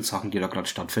ganzen anderen Sachen, die da gerade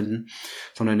stattfinden,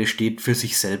 sondern es steht für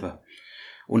sich selber.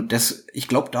 Und ich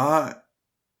glaube, da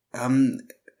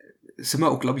sind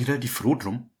wir auch, glaube ich, relativ froh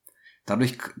drum.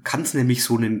 Dadurch kann es nämlich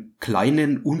so einen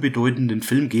kleinen, unbedeutenden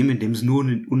Film geben, in dem es nur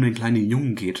um einen kleinen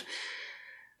Jungen geht,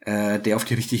 der auf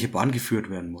die richtige Bahn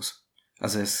geführt werden muss.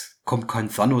 Also es kommt kein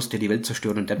Thanos, der die Welt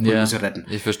zerstört und Deadpool muss er retten.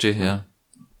 Ich verstehe, ja.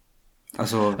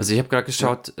 Also ich habe gerade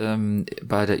geschaut,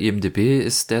 bei der IMDb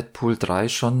ist Deadpool 3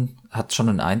 hat schon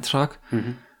einen Eintrag.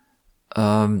 Mhm.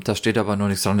 Da steht aber noch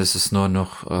nichts dran, es ist nur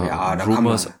noch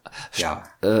Rumors.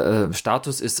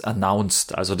 Status ist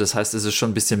announced, also das heißt, es ist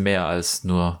schon ein bisschen mehr als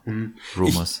nur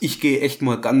Rumors. Ich gehe echt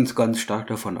mal ganz, ganz stark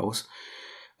davon aus.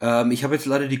 Ich habe jetzt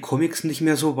leider die Comics nicht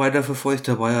mehr so weiterverfolgt,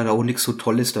 da war ja da auch nichts so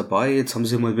Tolles dabei. Jetzt haben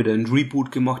sie mal wieder ein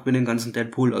Reboot gemacht mit den ganzen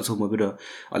Deadpool, also mal wieder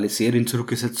alle Serien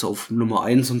zurückgesetzt auf Nummer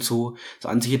 1 und so.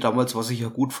 Das Einzige damals, was ich ja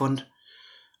gut fand,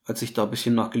 als ich da ein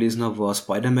bisschen nachgelesen habe, war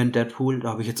Spider-Man Deadpool. Da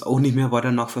habe ich jetzt auch nicht mehr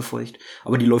weiter nachverfolgt.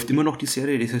 Aber die läuft immer noch, die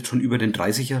Serie, die ist jetzt schon über den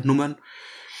 30er Nummern.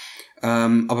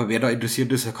 Aber wer da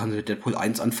interessiert ist, der kann mit Deadpool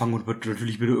 1 anfangen und wird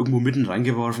natürlich wieder irgendwo mitten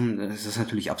reingeworfen. Das ist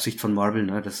natürlich Absicht von Marvel,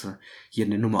 ne, dass hier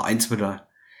eine Nummer 1 wieder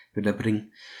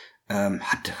bringen.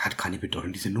 Hat keine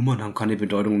Bedeutung. Diese Nummern haben keine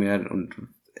Bedeutung mehr und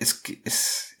es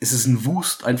ist ein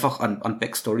Wust einfach an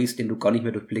Backstories, den du gar nicht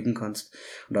mehr durchblicken kannst.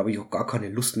 Und da habe ich auch gar keine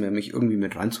Lust mehr, mich irgendwie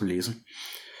mit reinzulesen.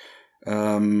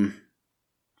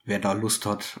 Wer da Lust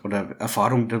hat oder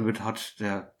Erfahrung damit hat,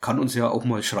 der kann uns ja auch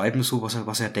mal schreiben, so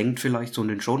was er denkt vielleicht, so in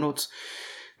den Shownotes.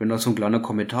 Wenn da so ein kleiner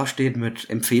Kommentar steht mit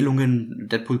Empfehlungen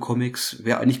Deadpool Comics,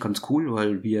 wäre eigentlich ganz cool,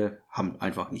 weil wir haben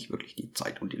einfach nicht wirklich die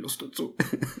Zeit und die Lust dazu.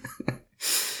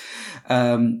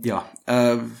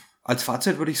 Als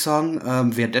Fazit würde ich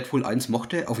sagen, wer Deadpool 1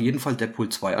 mochte, auf jeden Fall Deadpool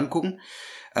 2 angucken.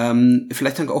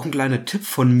 Vielleicht dann auch ein kleiner Tipp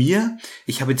von mir.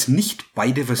 Ich habe jetzt nicht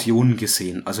beide Versionen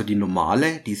gesehen, also die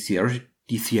normale, die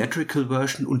Theatrical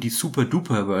Version und die Super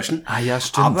Duper Version. Ah ja,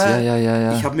 stimmt. Aber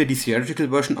ja. ich habe mir die Theatrical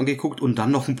Version angeguckt und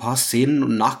dann noch ein paar Szenen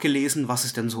und nachgelesen, was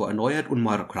es denn so erneuert und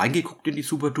mal reingeguckt in die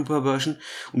Super Duper Version,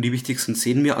 um die wichtigsten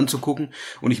Szenen mir anzugucken.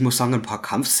 Und ich muss sagen, ein paar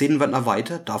Kampfszenen werden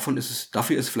erweitert. Dafür ist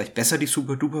es vielleicht besser, die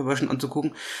Super Duper Version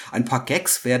anzugucken. Ein paar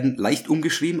Gags werden leicht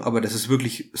umgeschrieben, aber das ist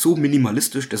wirklich so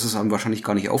minimalistisch, dass es einem wahrscheinlich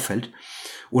gar nicht auffällt.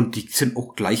 Und die sind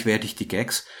auch gleichwertig, die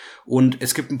Gags. Und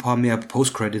es gibt ein paar mehr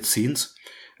Post-Credit-Scenes.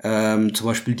 Zum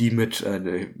Beispiel die mit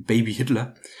Baby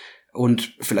Hitler.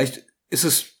 Und vielleicht ist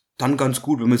es dann ganz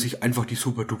gut, wenn man sich einfach die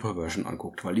Super-Duper-Version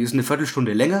anguckt, weil die ist eine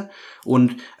Viertelstunde länger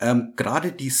und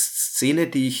gerade die Szene,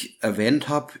 die ich erwähnt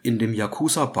habe, in dem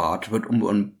Yakuza-Bad, wird um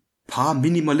ein paar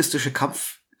minimalistische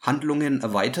Kampfhandlungen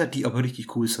erweitert, die aber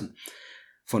richtig cool sind.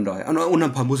 Von daher. Und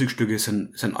ein paar Musikstücke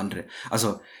sind andere.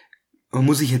 Also man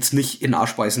muss sich jetzt nicht in den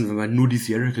Arsch beißen, wenn man nur die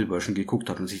Theatrical-Version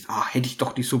geguckt hat und sich, hätte ich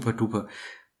doch die Super-Duper.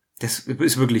 Das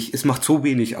ist wirklich, es macht so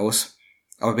wenig aus.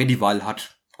 Aber wer die Wahl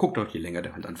hat, guckt euch die Länge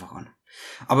halt einfach an.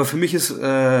 Aber für mich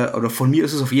von mir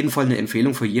ist es auf jeden Fall eine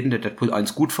Empfehlung für jeden, der Deadpool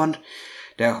 1 gut fand.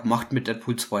 Der macht mit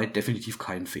Deadpool 2 definitiv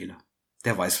keinen Fehler.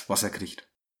 Der weiß, was er kriegt.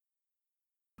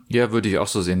 Ja, würde ich auch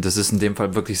so sehen. Das ist in dem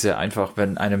Fall wirklich sehr einfach.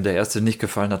 Wenn einem der erste nicht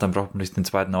gefallen hat, dann braucht man sich den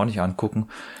zweiten auch nicht angucken.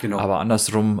 Genau. Aber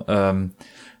andersrum,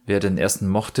 wer den ersten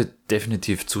mochte,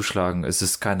 definitiv zuschlagen. Es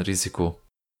ist kein Risiko.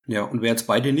 Ja, und wer jetzt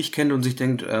beide nicht kennt und sich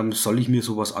denkt, soll ich mir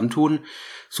sowas antun?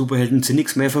 Superhelden sind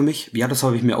nichts mehr für mich. Ja, das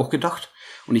habe ich mir auch gedacht.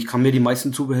 Und ich kann mir die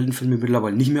meisten Superheldenfilme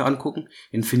mittlerweile nicht mehr angucken.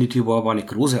 Infinity War war eine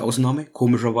große Ausnahme,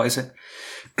 komischerweise.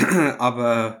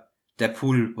 Aber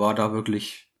Deadpool war da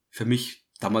wirklich für mich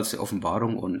damals die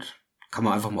Offenbarung und kann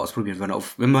man einfach mal ausprobieren,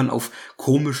 wenn man auf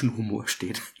komischen Humor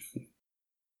steht.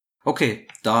 Okay,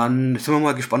 dann sind wir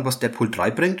mal gespannt, was Deadpool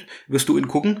 3 bringt. Wirst du ihn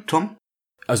gucken, Tom?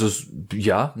 Also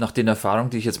ja, nach den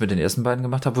Erfahrungen, die ich jetzt mit den ersten beiden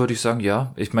gemacht habe, würde ich sagen,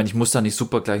 ja. Ich meine, ich muss da nicht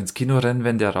super gleich ins Kino rennen,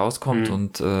 wenn der rauskommt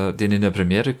und den in der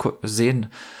Premiere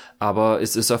sehen. Aber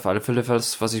es ist auf alle Fälle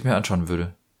was ich mir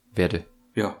anschauen werde.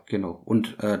 Ja, genau.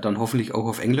 Und dann hoffentlich auch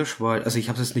auf Englisch, weil, also ich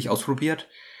habe es jetzt nicht ausprobiert.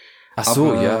 Ach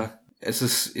so, aber, ja. Es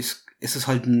ist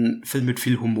halt ein Film mit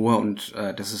viel Humor und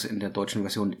das ist in der deutschen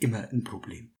Version immer ein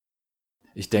Problem.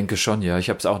 Ich denke schon, ja. Ich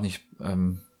habe es auch nicht...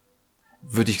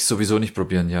 würde ich sowieso nicht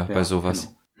probieren, ja, bei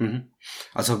sowas. Genau.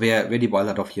 Also wer die Wahl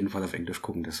hat, auf jeden Fall auf Englisch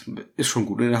gucken, das ist schon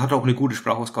gut. Und er hat auch eine gute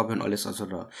Sprachausgabe und alles, also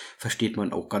da versteht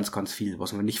man auch ganz, ganz viel,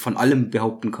 was man nicht von allem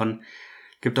behaupten kann.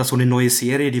 Gibt da so eine neue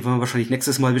Serie, die werden wir wahrscheinlich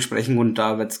nächstes Mal besprechen und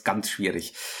da wird's ganz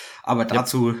schwierig. Aber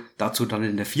dazu dann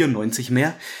in der 94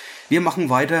 mehr. Wir machen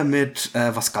weiter mit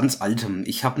was ganz Altem.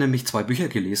 Ich habe nämlich 2 Bücher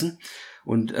gelesen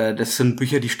und das sind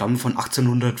Bücher, die stammen von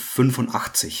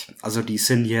 1885. Also die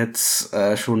sind jetzt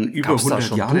schon über Gab's 100 da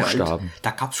schon Jahre Buchstaben? alt. Da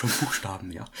gab's schon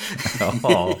Buchstaben, ja.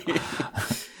 Oh.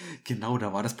 Genau,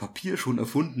 da war das Papier schon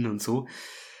erfunden und so.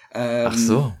 Ach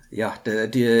so. Ja,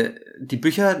 die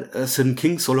Bücher sind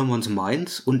King Solomon's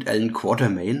Mines und Allan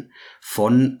Quatermain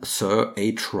von Sir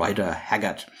H. Rider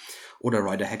Haggard. Oder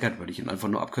Rider Haggard würde ich ihn einfach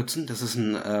nur abkürzen. Das ist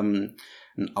ein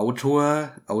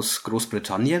Autor aus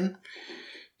Großbritannien,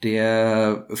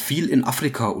 der viel in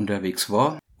Afrika unterwegs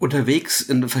war. Unterwegs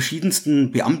in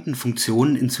verschiedensten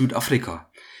Beamtenfunktionen in Südafrika.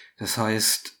 Das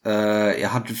heißt,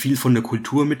 er hat viel von der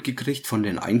Kultur mitgekriegt, von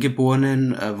den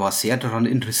Eingeborenen, war sehr daran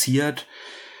interessiert,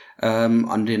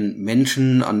 an den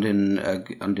Menschen, an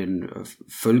den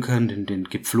Völkern, den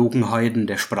Gepflogenheiten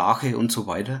der Sprache und so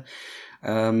weiter.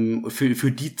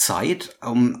 Für die Zeit,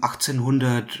 um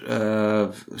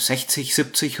 1860,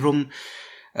 70 rum,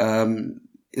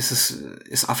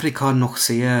 ist Afrika noch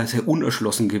sehr, sehr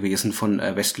unerschlossen gewesen von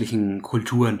westlichen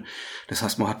Kulturen. Das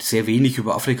heißt, man hat sehr wenig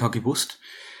über Afrika gewusst.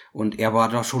 Und er war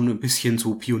da schon ein bisschen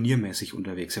so pioniermäßig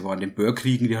unterwegs. Er war in den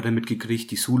Boerkriegen, die hat er mitgekriegt,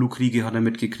 die Zulu-Kriege hat er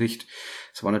mitgekriegt.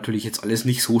 Das war natürlich jetzt alles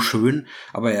nicht so schön,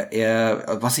 aber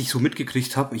was ich so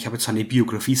mitgekriegt habe, ich habe jetzt seine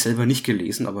Biografie selber nicht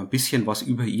gelesen, aber ein bisschen was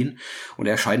über ihn. Und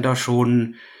er scheint da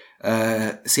schon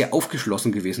sehr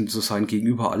aufgeschlossen gewesen zu sein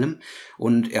gegenüber allem.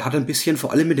 Und er hat ein bisschen,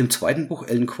 vor allem mit dem zweiten Buch,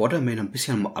 Allan Quatermain, ein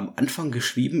bisschen am Anfang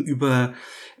geschrieben über,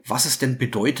 was es denn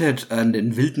bedeutet,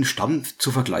 den wilden Stamm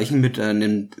zu vergleichen mit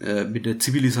der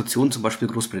Zivilisation zum Beispiel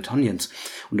Großbritanniens.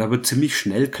 Und da wird ziemlich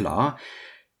schnell klar,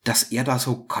 dass er da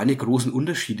so keine großen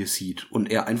Unterschiede sieht. Und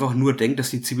er einfach nur denkt,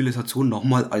 dass die Zivilisation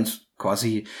nochmal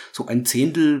quasi so ein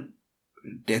Zehntel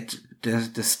des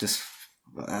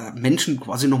Menschen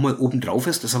quasi nochmal oben drauf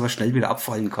ist, das aber schnell wieder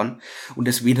abfallen kann und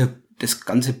das weder das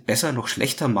Ganze besser noch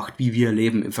schlechter macht, wie wir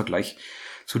leben im Vergleich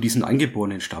zu diesen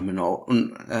eingeborenen Stammen.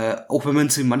 Und auch wenn man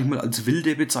sie manchmal als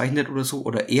Wilde bezeichnet oder so,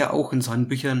 oder er auch in seinen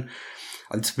Büchern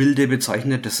als Wilde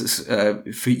bezeichnet, das ist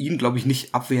für ihn, glaube ich,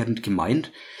 nicht abwertend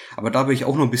gemeint. Aber da will ich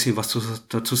auch noch ein bisschen was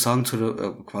dazu sagen, zu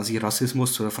der quasi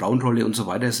Rassismus, zu der Frauenrolle und so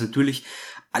weiter. Das ist natürlich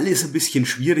alles ein bisschen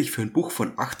schwierig für ein Buch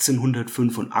von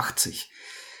 1885.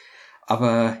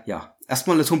 Aber ja,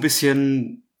 erstmal so ein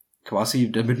bisschen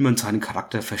quasi, damit man seinen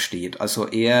Charakter versteht. Also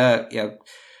er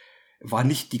war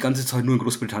nicht die ganze Zeit nur in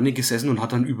Großbritannien gesessen und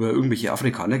hat dann über irgendwelche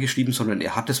Afrikaner geschrieben, sondern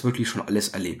er hat das wirklich schon alles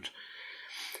erlebt.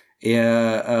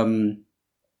 Er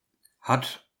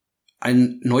hat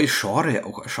ein neues Genre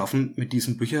auch erschaffen mit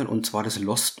diesen Büchern, und zwar das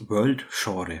Lost World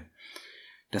Genre.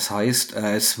 Das heißt,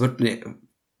 es wird eine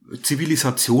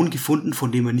Zivilisation gefunden,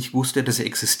 von der man nicht wusste, dass sie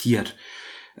existiert.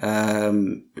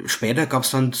 Später gab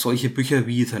es dann solche Bücher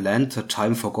wie The Land That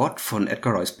Time Forgot von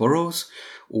Edgar Rice Burroughs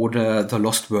oder The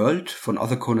Lost World von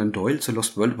Arthur Conan Doyle. The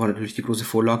Lost World war natürlich die große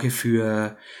Vorlage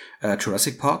für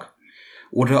Jurassic Park.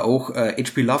 Oder auch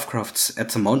H.P. Lovecrafts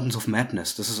At the Mountains of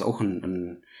Madness. Das ist auch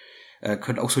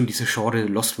gehört auch so in diese Genre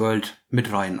Lost World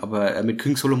mit rein. Aber mit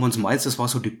King Solomon's Mines, das war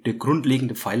so der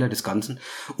grundlegende Pfeiler des Ganzen.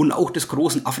 Und auch des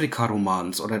großen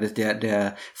Afrika-Romans oder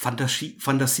der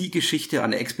Fantasiegeschichte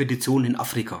einer Expedition in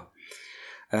Afrika.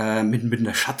 Mit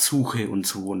einer Schatzsuche und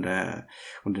so und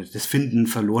das Finden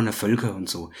verlorener Völker und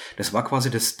so. Das war quasi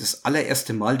das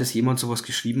allererste Mal, dass jemand sowas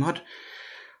geschrieben hat.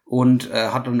 Und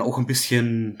hat dann auch ein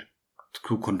bisschen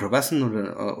zu Kontroversen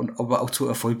und aber auch zu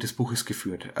Erfolg des Buches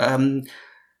geführt.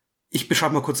 Ich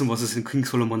beschreibe mal kurz, um was es in King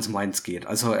Solomon's Mines geht.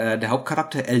 Also der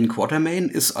Hauptcharakter Allan Quatermain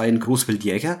ist ein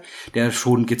Großwildjäger, der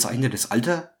schon gezeichnetes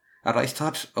Alter erreicht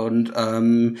hat. Und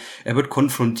er wird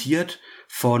konfrontiert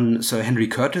von Sir Henry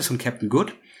Curtis und Captain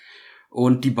Good.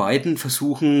 Und die beiden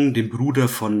versuchen, den Bruder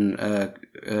von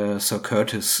Sir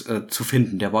Curtis zu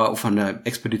finden. Der war auf einer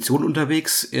Expedition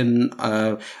unterwegs,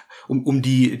 um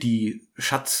die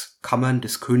Schatzkammern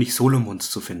des Königs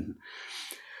Solomons zu finden.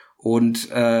 Und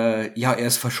er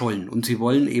ist verschollen. Und sie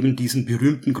wollen eben diesen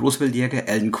berühmten Großwildjäger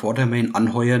Allan Quatermain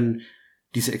anheuern,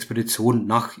 diese Expedition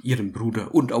nach ihrem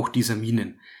Bruder und auch dieser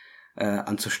Minen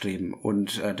anzustreben.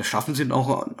 Und das schaffen sie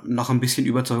auch nach ein bisschen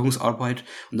Überzeugungsarbeit.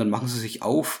 Und dann machen sie sich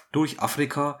auf durch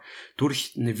Afrika,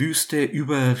 durch eine Wüste,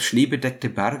 über schneebedeckte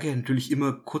Berge, natürlich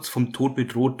immer kurz vom Tod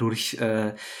bedroht durch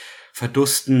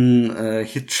Verdursten,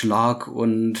 Hitzschlag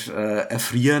und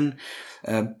Erfrieren,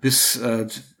 bis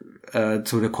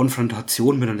zu der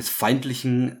Konfrontation mit eines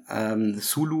feindlichen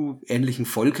Zulu-ähnlichen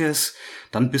Volkes,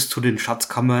 dann bis zu den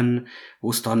Schatzkammern,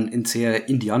 wo es dann in sehr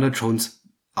Indiana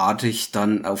Jones-artig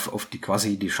dann auf die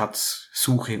quasi die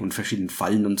Schatzsuche und verschiedenen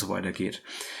Fallen und so weiter geht.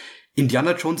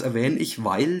 Indiana Jones erwähne ich,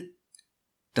 weil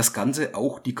das Ganze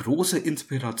auch die große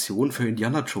Inspiration für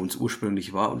Indiana Jones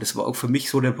ursprünglich war. Und das war auch für mich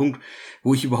so der Punkt,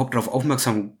 wo ich überhaupt darauf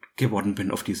aufmerksam geworden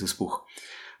bin auf dieses Buch.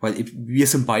 Weil wir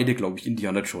sind beide, glaube ich,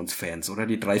 Indiana Jones Fans, oder?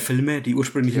 Die 3 Filme, die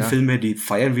ursprünglichen Filme, die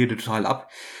feiern wir total ab.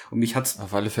 Und mich hat's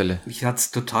auf alle Fälle. Mich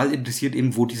hat's total interessiert,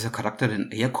 eben wo dieser Charakter denn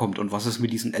herkommt und was es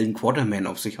mit diesem Alan Quatermain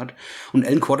auf sich hat. Und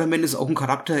Alan Quatermain ist auch ein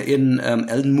Charakter in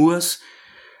Alan Moores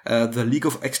The League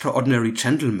of Extraordinary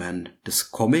Gentlemen,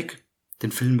 das Comic.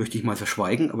 Den Film möchte ich mal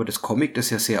verschweigen, aber das Comic, das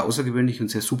ja sehr außergewöhnlich und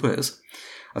sehr super ist.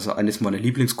 Also eines meiner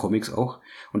Lieblingscomics auch.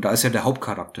 Und da ist ja der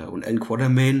Hauptcharakter. Und Alan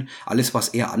Quatermain, alles was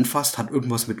er anfasst, hat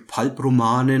irgendwas mit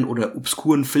Pulp-Romanen oder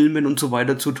obskuren Filmen und so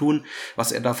weiter zu tun,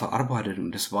 was er da verarbeitet.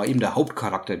 Und das war eben der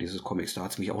Hauptcharakter dieses Comics. Da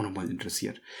hat es mich auch nochmal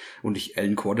interessiert. Und ich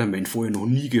Alan Quatermain vorher noch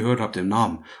nie gehört habe, den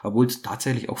Namen. Obwohl es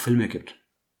tatsächlich auch Filme gibt.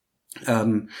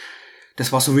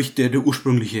 Das war so wirklich der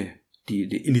ursprüngliche, die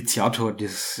Initiator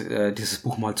dieses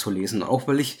Buch mal zu lesen. Auch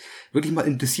weil ich wirklich mal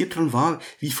interessiert dran war,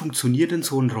 wie funktioniert denn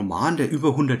so ein Roman, der über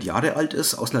 100 Jahre alt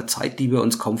ist, aus einer Zeit, die wir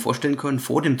uns kaum vorstellen können,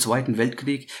 vor dem Ersten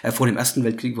Weltkrieg,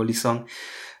 wollte ich sagen,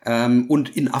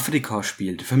 und in Afrika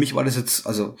spielt. Für mich war das jetzt,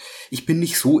 also ich bin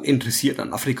nicht so interessiert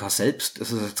an Afrika selbst.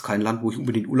 Das ist jetzt kein Land, wo ich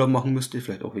unbedingt Urlaub machen müsste,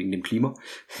 vielleicht auch wegen dem Klima.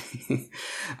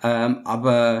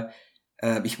 Aber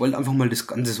ich wollte einfach mal das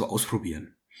Ganze so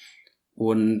ausprobieren.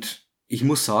 Und ich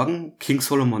muss sagen, King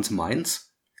Solomon's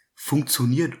Mines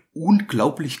funktioniert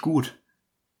unglaublich gut.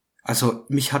 Also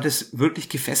mich hat es wirklich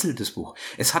gefesselt, das Buch.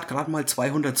 Es hat gerade mal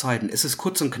 200 Seiten. Es ist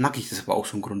kurz und knackig. Das war auch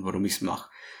so ein Grund, warum ich es mache.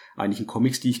 Eigentlich in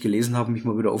Comics, die ich gelesen habe, mich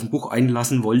mal wieder auf ein Buch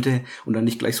einlassen wollte und dann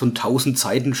nicht gleich so ein 1000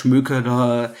 Seiten Schmöker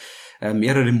da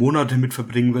mehrere Monate mit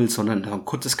verbringen will, sondern ein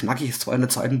kurzes, knackiges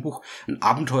 200 Seiten Buch, ein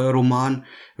Abenteuerroman,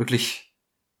 wirklich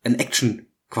ein Action,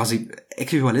 quasi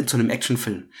äquivalent zu einem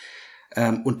Actionfilm.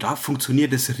 Und da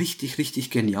funktioniert es richtig,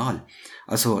 richtig genial.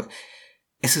 Also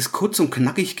es ist kurz und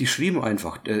knackig geschrieben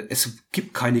einfach. Es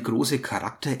gibt keine große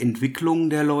Charakterentwicklung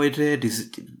der Leute.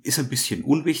 Das ist ein bisschen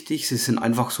unwichtig. Sie sind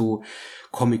einfach so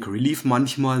Comic Relief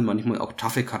manchmal auch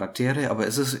taffe Charaktere. Aber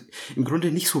es ist im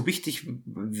Grunde nicht so wichtig,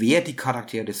 wer die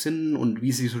Charaktere sind und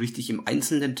wie sie so richtig im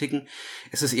Einzelnen ticken.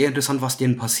 Es ist eher interessant, was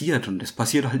denen passiert. Und es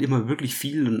passiert halt immer wirklich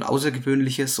viel und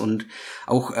Außergewöhnliches und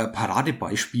auch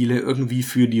Paradebeispiele irgendwie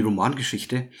für die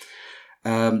Romangeschichte.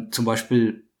 Zum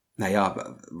Beispiel,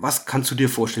 naja, was kannst du dir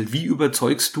vorstellen? Wie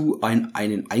überzeugst du einen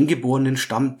eingeborenen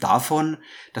Stamm davon,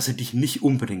 dass sie dich nicht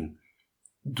umbringen?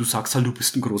 Du sagst halt, du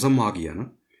bist ein großer Magier,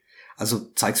 ne?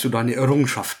 Also zeigst du deine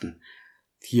Errungenschaften.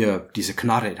 Hier, diese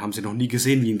Knarre, haben sie noch nie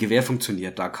gesehen, wie ein Gewehr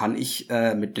funktioniert. Da kann ich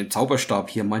mit dem Zauberstab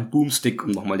hier mein Boomstick,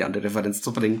 um nochmal die andere Referenz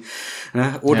zu bringen.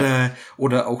 Ne?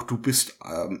 Oder auch du bist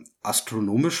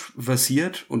astronomisch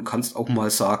versiert und kannst auch mal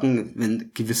sagen,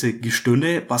 wenn gewisse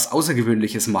Gestirne was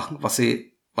Außergewöhnliches machen,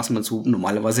 was man so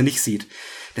normalerweise nicht sieht.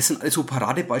 Das sind also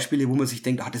Paradebeispiele, wo man sich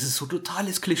denkt, das ist so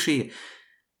totales Klischee.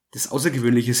 Das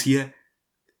Außergewöhnliche ist hier,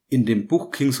 in dem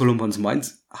Buch King Solomon's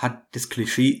Mines hat das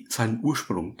Klischee seinen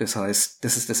Ursprung. Das heißt,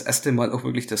 das ist das erste Mal auch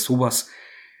wirklich, dass sowas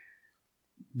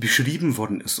beschrieben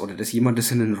worden ist oder dass jemand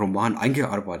das in einen Roman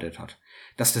eingearbeitet hat.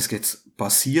 Dass das jetzt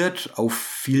basiert auf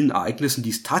vielen Ereignissen,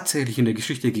 die es tatsächlich in der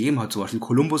Geschichte gegeben hat. Zum Beispiel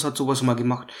Kolumbus hat sowas mal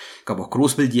gemacht. Gab auch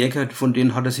Großwildjäger, von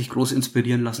denen hat er sich groß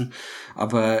inspirieren lassen.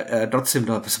 Aber trotzdem,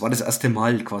 das war das erste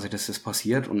Mal quasi, dass das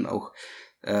passiert. Und auch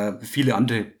viele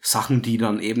andere Sachen, die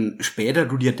dann eben später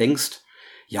du dir denkst,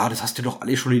 ja, das hast du doch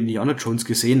alle schon in Indiana Jones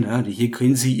gesehen, ne? Hier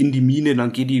gehen sie in die Mine,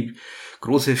 dann geht die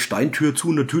große Steintür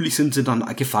zu, natürlich sind sie dann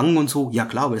gefangen und so. Ja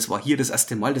klar, aber es war hier das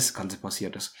erste Mal, dass das Ganze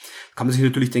passiert ist. Kann man sich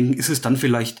natürlich denken, ist es dann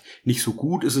vielleicht nicht so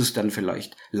gut, ist es dann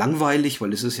vielleicht langweilig, weil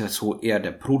das ist ja so eher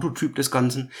der Prototyp des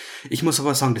Ganzen. Ich muss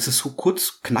aber sagen, das ist so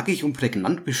kurz, knackig und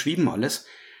prägnant beschrieben alles,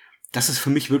 dass es für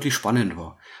mich wirklich spannend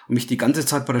war und mich die ganze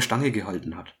Zeit bei der Stange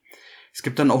gehalten hat. Es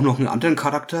gibt dann auch noch einen anderen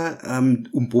Charakter,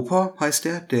 Umbopa heißt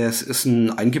der ist ein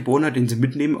Eingeborener, den sie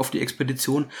mitnehmen auf die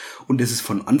Expedition und es ist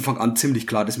von Anfang an ziemlich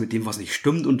klar, dass mit dem was nicht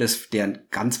stimmt und dass der ein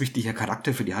ganz wichtiger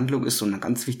Charakter für die Handlung ist und ein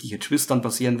ganz wichtiger Twist dann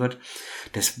passieren wird.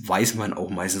 Das weiß man auch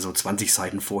meistens so 20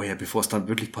 Seiten vorher, bevor es dann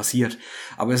wirklich passiert.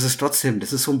 Aber es ist trotzdem,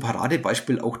 das ist so ein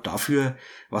Paradebeispiel auch dafür,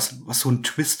 was so ein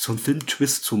Twist, so ein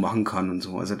Film-Twist zu machen kann und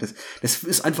so. Also das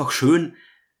ist einfach schön,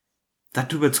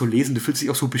 darüber zu lesen. Du fühlst dich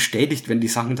auch so bestätigt, wenn die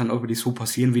Sachen dann auch wirklich so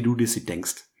passieren, wie du dir sie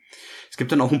denkst. Es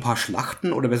gibt dann auch ein paar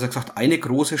Schlachten, oder besser gesagt eine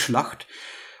große Schlacht.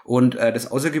 Und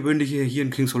das Außergewöhnliche hier in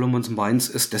King Solomon's Mines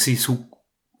ist, dass sie so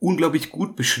unglaublich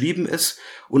gut beschrieben ist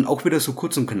und auch wieder so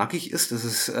kurz und knackig ist, dass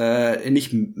es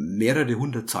nicht mehrere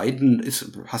 100 Seiten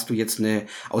ist, hast du jetzt eine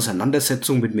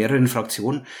Auseinandersetzung mit mehreren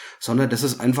Fraktionen, sondern das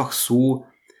ist einfach so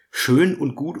schön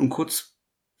und gut und kurz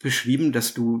beschrieben,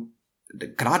 dass du,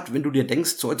 gerade wenn du dir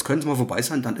denkst, so jetzt könnte es mal vorbei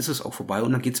sein, dann ist es auch vorbei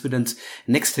und dann geht's wieder ins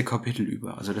nächste Kapitel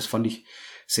über. Also das fand ich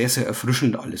sehr, sehr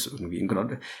erfrischend alles irgendwie. Und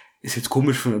gerade ist jetzt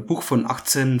komisch für ein Buch von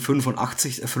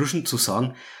 1885 erfrischend zu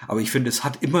sagen, aber ich finde, es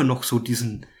hat immer noch so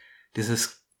das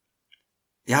ist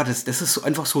so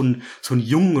einfach so ein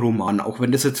jungen Roman, auch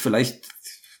wenn das jetzt vielleicht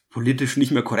politisch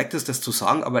nicht mehr korrekt ist, das zu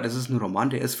sagen, aber das ist ein Roman,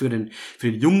 der ist für den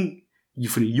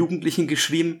Jugendlichen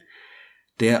geschrieben,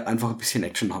 der einfach ein bisschen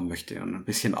Action haben möchte und ein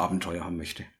bisschen Abenteuer haben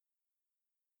möchte.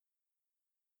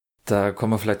 Da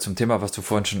kommen wir vielleicht zum Thema, was du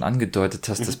vorhin schon angedeutet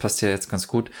hast. Das passt ja jetzt ganz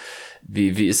gut.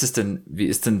 Wie ist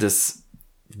denn das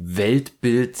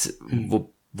Weltbild,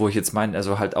 wo ich jetzt meine,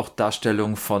 also halt auch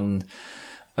Darstellung von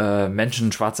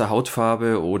Menschen schwarzer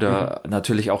Hautfarbe oder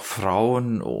natürlich auch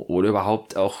Frauen oder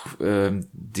überhaupt auch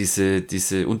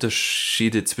diese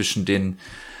Unterschiede zwischen den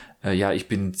ich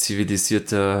bin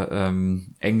zivilisierter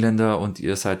Engländer und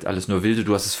ihr seid alles nur Wilde.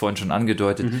 Du hast es vorhin schon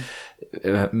angedeutet.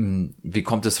 Wie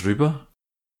kommt das rüber?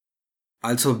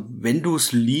 Also, wenn du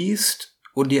es liest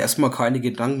und dir erstmal keine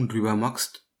Gedanken drüber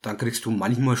machst, dann kriegst du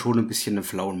manchmal schon ein bisschen einen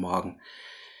flauen Magen.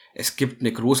 Es gibt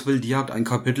eine Großwildjagd, ein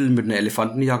Kapitel mit einer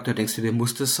Elefantenjagd, da denkst du dir,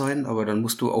 muss das sein, aber dann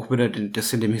musst du auch wieder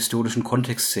das in dem historischen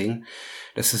Kontext sehen.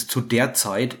 Das ist zu der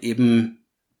Zeit eben,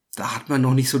 da hat man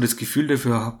noch nicht so das Gefühl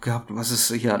dafür gehabt, was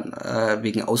es hier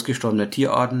wegen ausgestorbener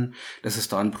Tierarten, dass es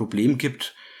da ein Problem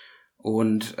gibt.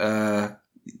 Und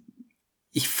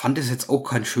ich fand es jetzt auch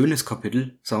kein schönes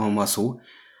Kapitel, sagen wir mal so,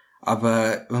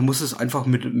 aber man muss es einfach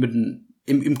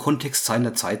im Kontext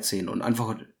seiner Zeit sehen und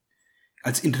einfach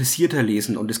als Interessierter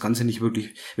lesen und das Ganze nicht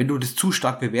wirklich, wenn du das zu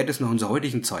stark bewertest nach unserer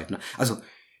heutigen Zeit, ne? Also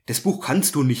das Buch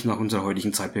kannst du nicht nach unserer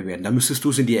heutigen Zeit bewerten, da müsstest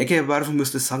du es in die Ecke werfen,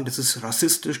 müsstest sagen, das ist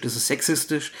rassistisch, das ist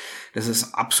sexistisch, das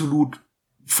ist absolut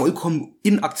vollkommen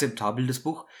inakzeptabel, das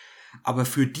Buch, aber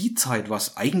für die Zeit war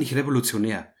es eigentlich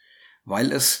revolutionär,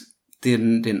 weil es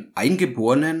den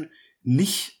Eingeborenen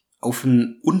nicht auf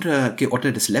ein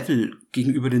untergeordnetes Level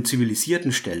gegenüber den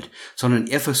Zivilisierten stellt, sondern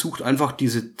er versucht einfach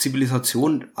diese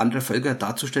Zivilisation anderer Völker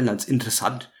darzustellen als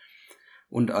interessant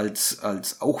und als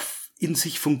auch in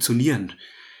sich funktionierend.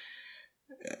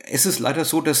 Es ist leider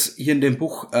so, dass hier in dem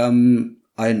Buch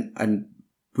ein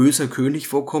böser König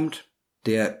vorkommt,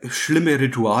 der schlimme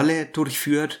Rituale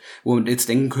durchführt, wo man jetzt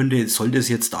denken könnte, soll das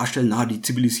jetzt darstellen, die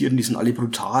Zivilisierten, die sind alle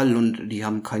brutal und die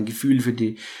haben kein Gefühl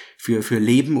für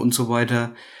Leben und so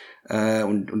weiter,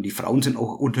 und die Frauen sind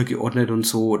auch untergeordnet und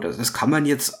so. Das kann man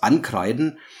jetzt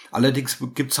ankreiden, allerdings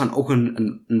gibt's dann auch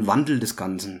einen Wandel des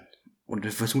Ganzen und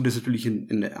wir versuchen das natürlich in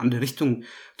eine andere Richtung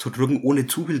zu drücken, ohne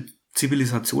zu viel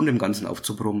Zivilisation dem Ganzen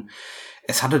aufzubrummen.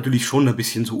 Es hat natürlich schon ein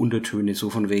bisschen so Untertöne, so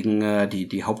von wegen,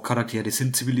 die Hauptcharaktere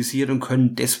sind zivilisiert und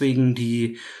können deswegen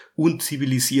die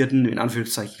unzivilisierten, in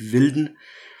Anführungszeichen Wilden,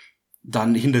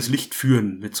 dann hinters Licht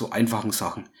führen mit so einfachen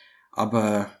Sachen.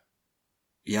 Aber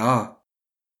ja,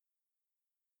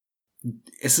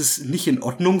 es ist nicht in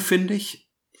Ordnung, finde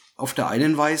ich, auf der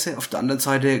einen Weise. Auf der anderen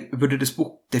Seite würde das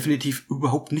Buch definitiv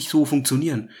überhaupt nicht so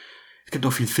funktionieren. Es gibt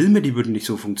auch viele Filme, die würden nicht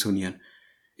so funktionieren.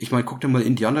 Ich meine, guck dir mal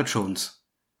Indiana Jones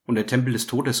und der Tempel des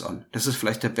Todes an. Das ist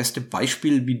vielleicht der beste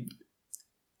Beispiel, wie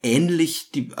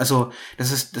ähnlich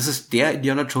das ist der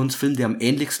Indiana Jones Film, der am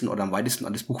ähnlichsten oder am weitesten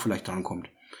an das Buch vielleicht drankommt.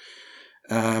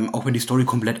 Auch wenn die Story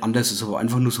komplett anders ist, aber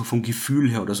einfach nur so vom Gefühl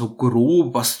her oder so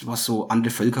grob, was so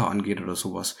andere Völker angeht oder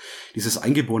sowas. Dieses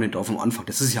eingeborene Dorf am Anfang,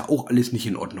 das ist ja auch alles nicht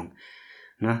in Ordnung.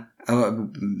 Ne? Aber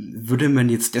würde man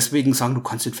jetzt deswegen sagen, du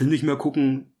kannst den Film nicht mehr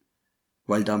gucken,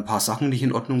 weil da ein paar Sachen nicht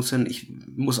in Ordnung sind? Ich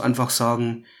muss einfach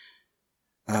sagen,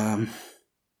 du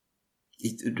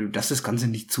darfst das Ganze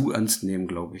nicht zu ernst nehmen,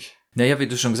 glaube ich. Naja, wie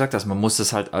du schon gesagt hast, man muss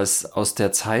das halt aus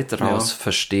der Zeit raus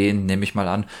verstehen, nehme ich mal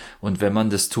an. Und wenn man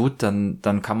das tut, dann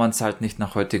kann man es halt nicht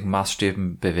nach heutigen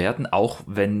Maßstäben bewerten, auch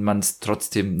wenn man es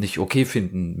trotzdem nicht okay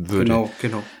finden würde.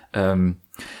 Genau.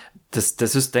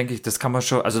 Das ist, denke ich, das kann man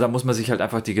schon, also da muss man sich halt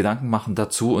einfach die Gedanken machen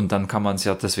dazu und dann kann man es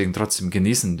ja deswegen trotzdem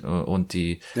genießen und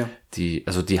die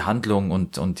Handlung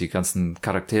und die ganzen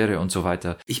Charaktere und so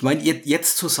weiter. Ich meine,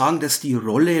 jetzt zu sagen, dass die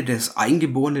Rolle des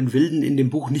eingeborenen Wilden in dem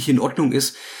Buch nicht in Ordnung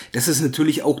ist, das ist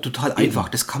natürlich auch total einfach.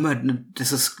 Das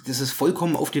ist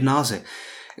vollkommen auf die Nase.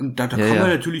 Da kann man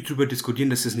natürlich drüber diskutieren,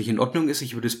 dass das nicht in Ordnung ist.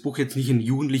 Ich würde das Buch jetzt nicht in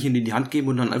Jugendlichen in die Hand geben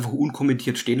und dann einfach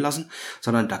unkommentiert stehen lassen,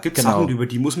 sondern da gibt es Sachen, über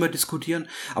die muss man diskutieren.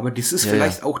 Aber das ist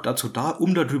vielleicht auch dazu da,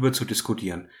 um darüber zu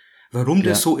diskutieren. Warum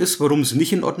das so ist, warum es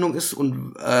nicht in Ordnung ist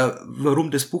und warum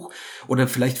das Buch oder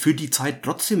vielleicht für die Zeit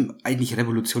trotzdem eigentlich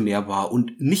revolutionär war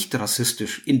und nicht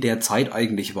rassistisch in der Zeit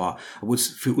eigentlich war. Obwohl es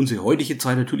für unsere heutige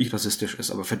Zeit natürlich rassistisch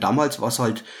ist. Aber für damals war es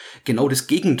halt genau das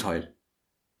Gegenteil,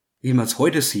 wie man es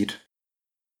heute sieht.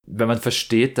 Wenn man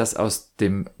versteht, dass aus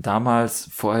dem damals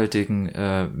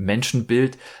vorherigen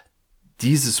Menschenbild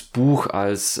dieses Buch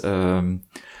als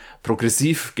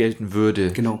progressiv gelten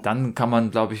würde, dann kann man,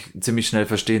 glaube ich, ziemlich schnell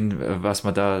verstehen,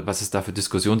 was es da für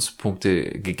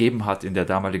Diskussionspunkte gegeben hat in der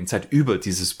damaligen Zeit über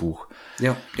dieses Buch.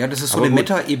 Ja, das ist so eine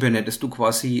Meta-Ebene, dass du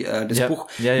quasi das Buch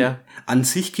an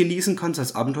sich genießen kannst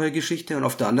als Abenteuergeschichte und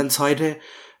auf der anderen Seite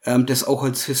das auch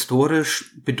als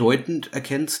historisch bedeutend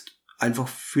erkennst, einfach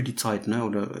für die Zeit, ne?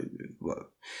 Oder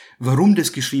warum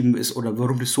das geschrieben ist oder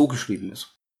warum das so geschrieben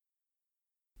ist.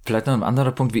 Vielleicht noch ein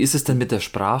anderer Punkt, wie ist es denn mit der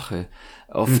Sprache?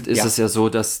 Oft ist es ja so,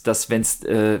 dass wenn es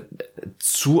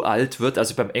zu alt wird,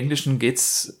 also beim Englischen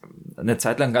geht's eine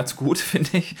Zeit lang ganz gut,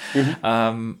 finde ich,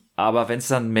 aber wenn es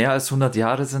dann mehr als 100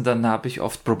 Jahre sind, dann habe ich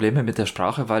oft Probleme mit der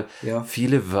Sprache, weil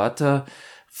viele Wörter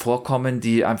vorkommen,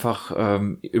 die einfach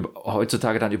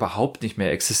heutzutage dann überhaupt nicht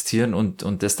mehr existieren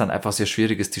und das dann einfach sehr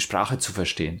schwierig ist, die Sprache zu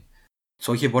verstehen.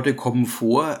 Solche Worte kommen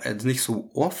vor, nicht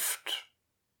so oft.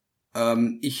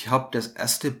 Ich habe das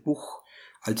erste Buch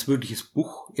als wirkliches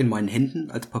Buch in meinen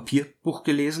Händen, als Papierbuch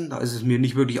gelesen. Da ist es mir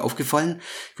nicht wirklich aufgefallen.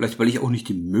 Vielleicht, weil ich auch nicht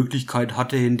die Möglichkeit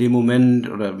hatte in dem Moment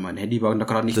oder mein Handy war da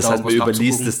gerade nicht da. Das heißt, man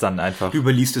überliest es dann einfach.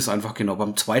 Überliest es einfach, genau.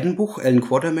 Beim zweiten Buch, Alan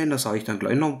Quatermain, da sage ich dann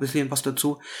gleich noch ein bisschen was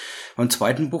dazu. Beim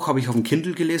zweiten Buch habe ich auf dem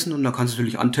Kindle gelesen und da kannst du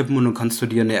natürlich antippen und dann kannst du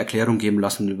dir eine Erklärung geben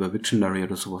lassen über Wiktionary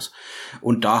oder sowas.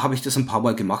 Und da habe ich das ein paar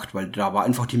Mal gemacht, weil da war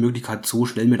einfach die Möglichkeit so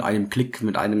schnell mit einem Klick,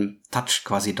 mit einem Touch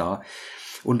quasi da.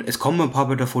 Und es kommen ein paar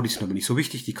Wörter vor, die sind aber nicht so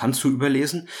wichtig, die kannst du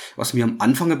überlesen. Was mir am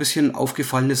Anfang ein bisschen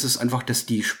aufgefallen ist, ist einfach, dass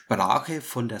die Sprache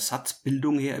von der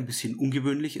Satzbildung her ein bisschen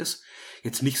ungewöhnlich ist.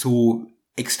 Jetzt nicht so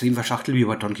extrem verschachtelt wie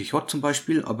bei Don Quixote zum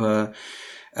Beispiel, aber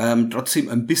trotzdem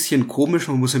ein bisschen komisch,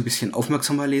 man muss ein bisschen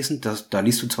aufmerksamer lesen. Da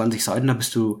liest du 20 Seiten, dann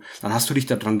hast du dich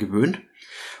daran gewöhnt.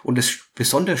 Und das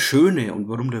besonders Schöne und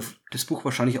warum das Buch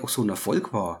wahrscheinlich auch so ein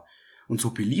Erfolg war und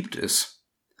so beliebt ist,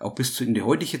 auch bis in die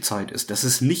heutige Zeit ist, dass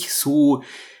es nicht so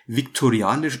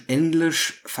viktorianisch,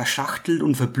 englisch verschachtelt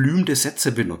und verblümte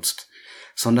Sätze benutzt,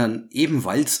 sondern eben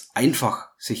weil es einfach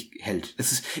sich hält.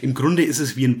 Im Grunde ist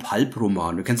es wie ein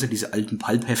Pulp-Roman. Du kennst ja diese alten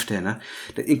Pulp-Hefte, ne?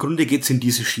 Im Grunde geht's in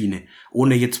diese Schiene,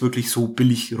 ohne jetzt wirklich so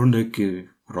billig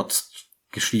runtergerotzt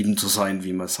geschrieben zu sein,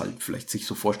 wie man es halt vielleicht sich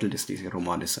so vorstellt, dass diese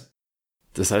Romane sind.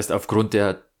 Das heißt, aufgrund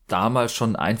der damals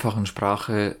schon einfachen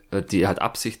Sprache, die halt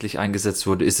absichtlich eingesetzt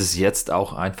wurde, ist es jetzt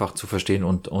auch einfach zu verstehen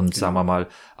und sagen wir mal,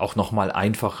 auch nochmal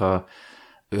einfacher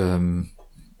zu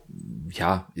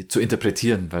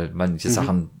interpretieren, weil manche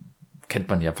Sachen kennt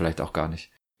man ja vielleicht auch gar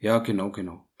nicht. Ja, genau.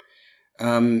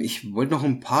 Ich wollte noch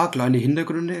ein paar kleine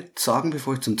Hintergründe sagen,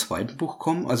 bevor ich zum zweiten Buch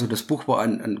komme. Also das Buch war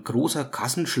ein großer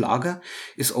Kassenschlager,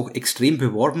 ist auch extrem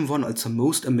beworben worden als the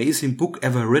most amazing book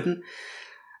ever written.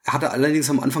 Er hatte allerdings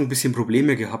am Anfang ein bisschen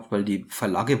Probleme gehabt, weil die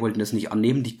Verlage wollten das nicht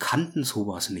annehmen, die kannten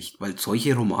sowas nicht, weil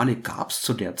solche Romane gab's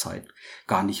zu der Zeit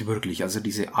gar nicht wirklich, also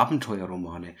diese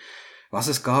Abenteuerromane. Was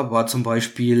es gab, war zum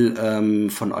Beispiel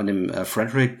von einem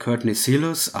Frederick Courtney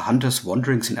Selous, A Hunter's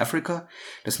Wanderings in Africa,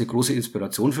 das eine große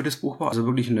Inspiration für das Buch war, also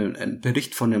wirklich ein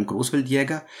Bericht von einem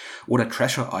Großwildjäger. Oder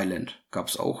Treasure Island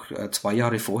gab's auch 2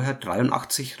 Jahre vorher,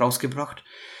 83 rausgebracht.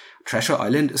 Treasure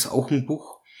Island ist auch ein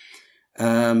Buch,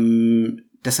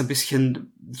 das ein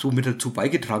bisschen so mit dazu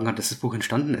beigetragen hat, dass das Buch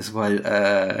entstanden ist, weil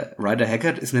Rider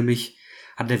Haggard hat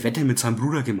eine Wette mit seinem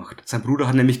Bruder gemacht. Sein Bruder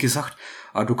hat nämlich gesagt,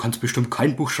 du kannst bestimmt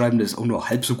kein Buch schreiben, das auch nur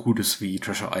halb so gut ist wie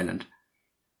Treasure Island.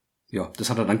 Ja,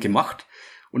 das hat er dann gemacht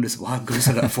und es war ein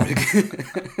größerer Erfolg.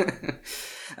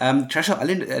 Treasure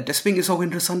Island, deswegen ist auch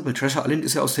interessant, weil Treasure Island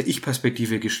ist ja aus der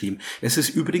Ich-Perspektive geschrieben. Es ist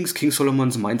übrigens King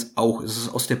Solomon's Mines auch. Es ist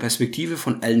aus der Perspektive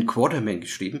von Alan Quatermain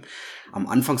geschrieben. Am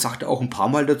Anfang sagt er auch ein paar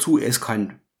Mal dazu, er ist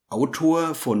kein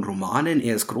Autor von Romanen,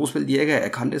 er ist Großwildjäger, er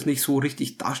kann das nicht so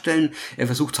richtig darstellen, er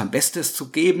versucht sein Bestes zu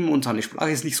geben und seine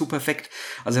Sprache ist nicht so perfekt,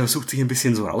 also er versucht sich ein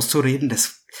bisschen so rauszureden,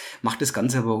 das macht das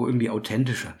Ganze aber auch irgendwie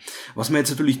authentischer. Was man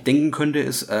jetzt natürlich denken könnte,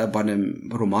 ist, bei einem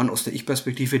Roman aus der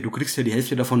Ich-Perspektive, du kriegst ja die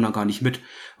Hälfte davon dann gar nicht mit,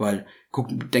 weil,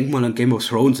 denk mal an Game of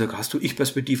Thrones, da hast du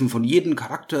Ich-Perspektiven von jedem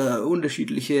Charakter,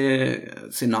 unterschiedliche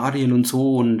Szenarien und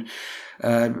so und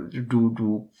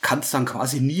du kannst dann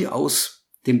quasi nie aus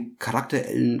dem Charakter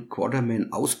Alan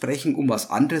Quatermain ausbrechen, um was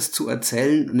anderes zu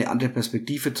erzählen, eine andere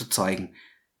Perspektive zu zeigen.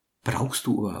 Brauchst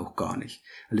du aber auch gar nicht.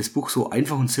 Weil das Buch so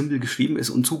einfach und simpel geschrieben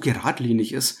ist und so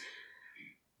geradlinig ist,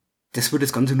 das wird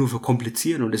das Ganze nur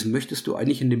verkomplizieren und das möchtest du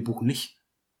eigentlich in dem Buch nicht.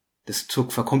 das zu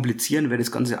verkomplizieren, wäre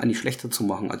das Ganze eigentlich schlechter zu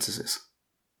machen, als es ist.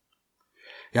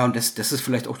 Ja, und das ist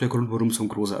vielleicht auch der Grund, warum es so ein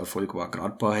großer Erfolg war.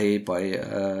 Gerade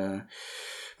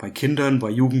bei Kindern, bei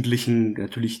Jugendlichen,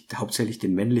 natürlich hauptsächlich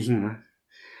den männlichen. Ne?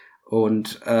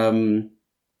 Und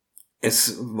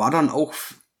es war dann auch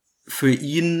für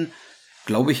ihn,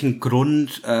 glaube ich, ein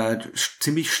Grund,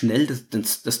 ziemlich schnell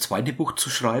das zweite Buch zu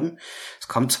schreiben. Es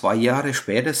kam 2 Jahre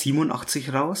später,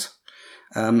 87, raus.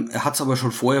 Er hat es aber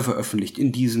schon vorher veröffentlicht.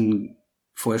 In diesen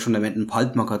vorher schon erwähnten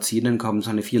Pulp-Magazinen kamen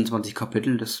seine 24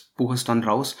 Kapitel des Buches dann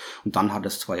raus. Und dann hat er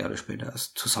es 2 Jahre später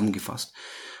erst zusammengefasst.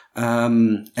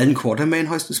 Alan Quatermain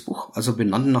heißt das Buch, also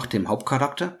benannt nach dem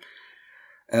Hauptcharakter.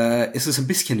 Es ist ein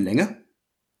bisschen länger,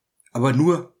 aber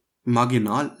nur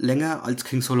marginal länger als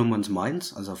King Solomon's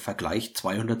Mines, also Vergleich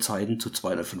 200 Seiten zu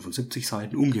 275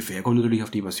 Seiten ungefähr, kommt natürlich auf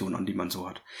die Version an, die man so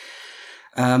hat.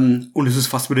 Und es ist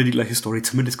fast wieder die gleiche Story,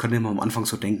 zumindest kann man am Anfang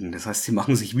so denken. Das heißt, sie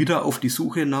machen sich wieder auf die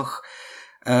Suche nach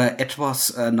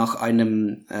nach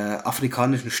einem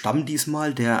afrikanischen Stamm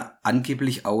diesmal, der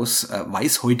angeblich aus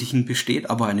Weißhäutigen besteht,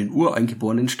 aber einen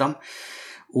ureingeborenen Stamm.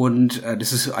 Und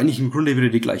das ist eigentlich im Grunde wieder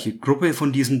die gleiche Gruppe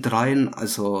von diesen dreien,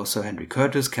 also Sir Henry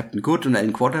Curtis, Captain Good und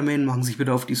Alan Quatermain machen sich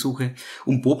wieder auf die Suche.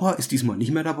 Und Boba ist diesmal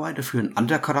nicht mehr dabei, dafür ein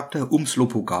anderer Charakter,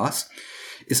 Umslopogaas,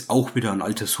 ist auch wieder ein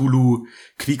alter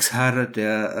Zulu-Kriegsherr,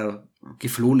 der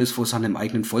geflohen ist vor seinem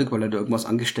eigenen Volk, weil er da irgendwas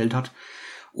angestellt hat.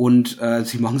 Und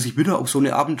sie machen sich wieder auf so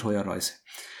eine Abenteuerreise.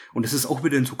 Und es ist auch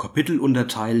wieder in so Kapitel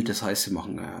unterteilt, das heißt, sie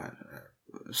machen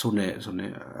so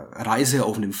eine Reise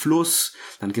auf einem Fluss,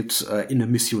 dann gibt's bei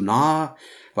einem Missionar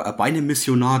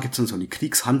gibt's dann so eine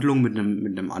Kriegshandlung mit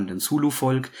einem anderen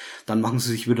Zulu-Volk, dann machen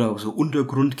sie sich wieder auf so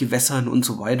Untergrundgewässern und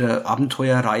so weiter,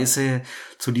 Abenteuerreise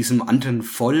zu diesem anderen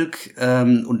Volk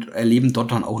und erleben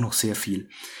dort dann auch noch sehr viel.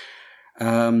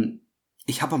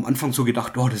 Ich habe am Anfang so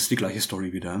gedacht, das ist die gleiche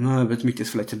Story wieder. Wird mich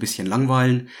das vielleicht ein bisschen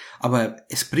langweilen. Aber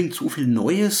es bringt so viel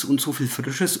Neues und so viel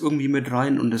Frisches irgendwie mit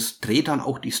rein. Und es dreht dann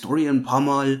auch die Story ein paar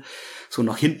Mal so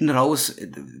nach hinten raus.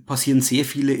 Passieren sehr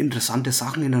viele interessante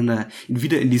Sachen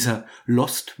wieder in dieser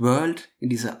Lost World, in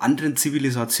dieser anderen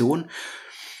Zivilisation,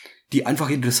 die einfach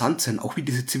interessant sind. Auch wie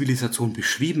diese Zivilisation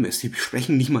beschrieben ist. Die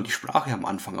besprechen nicht mal die Sprache am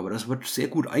Anfang, aber das wird sehr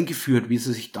gut eingeführt, wie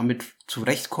sie sich damit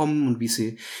zurechtkommen und wie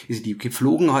sie die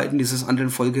Gepflogenheiten dieses anderen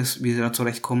Volkes, wie sie da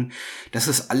zurechtkommen. Das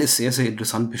ist alles sehr, sehr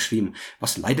interessant beschrieben.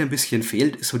 Was leider ein bisschen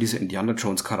fehlt, ist so dieser Indiana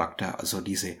Jones Charakter, also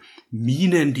diese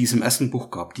Minen, die es im ersten Buch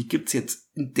gab. Die gibt's jetzt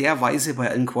in der Weise bei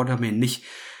Alan Quatermain nicht.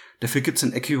 Dafür gibt's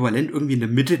ein Äquivalent irgendwie in der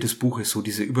Mitte des Buches, so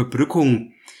diese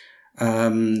Überbrückung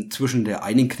zwischen der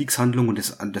einen Kriegshandlung und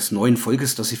des neuen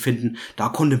Volkes, das sie finden. Da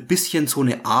kommt ein bisschen so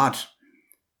eine Art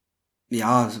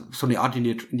Indiana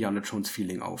Jones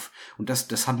Feeling auf. Und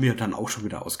das hat mir dann auch schon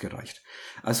wieder ausgereicht.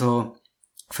 Also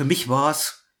für mich war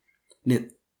es eine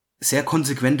sehr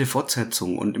konsequente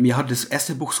Fortsetzung und mir hat das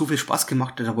erste Buch so viel Spaß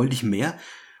gemacht, da wollte ich mehr.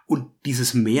 Und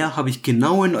dieses mehr habe ich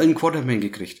genau in Alan Quatermain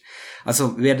gekriegt.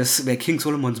 Also wer King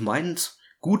Solomon's Mines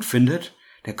gut findet,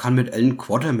 der kann mit Alan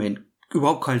Quatermain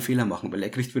überhaupt keinen Fehler machen, weil er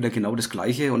kriegt wieder genau das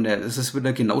Gleiche und es ist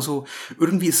wieder genauso,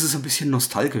 irgendwie ist es ein bisschen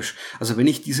nostalgisch. Also wenn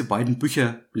ich diese beiden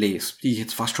Bücher lese, die ich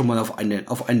jetzt fast schon mal auf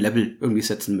ein Level irgendwie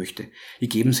setzen möchte, die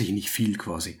geben sich nicht viel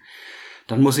quasi,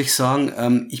 dann muss ich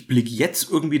sagen, ich blicke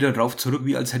jetzt irgendwie darauf zurück,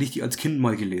 wie als hätte ich die als Kind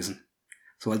mal gelesen.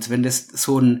 So als wenn das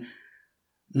so ein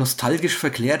nostalgisch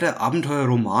verklärter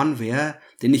Abenteuerroman wäre,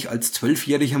 den ich als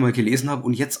 12-Jähriger mal gelesen habe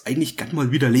und jetzt eigentlich gern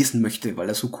mal wieder lesen möchte, weil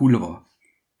er so cool war.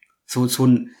 So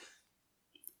ein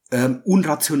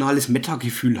unrationales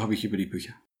Metagefühl habe ich über die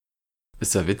Bücher.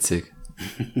 Ist ja witzig.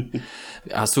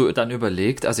 Hast du dann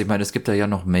überlegt, also ich meine, es gibt ja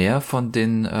noch mehr von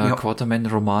den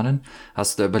Quatermain-Romanen.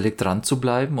 Hast du da überlegt, dran zu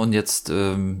bleiben und jetzt,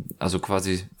 also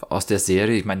quasi aus der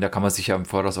Serie, ich meine, da kann man sich ja im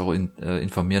Voraus auch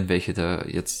informieren, welche da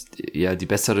jetzt eher die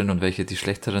besseren und welche die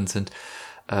schlechteren sind,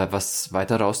 was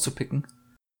weiter rauszupicken?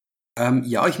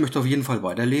 Ja, ich möchte auf jeden Fall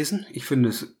weiterlesen. Ich finde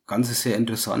das Ganze sehr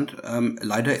interessant.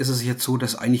 Leider ist es jetzt so,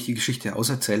 dass eigentlich die Geschichte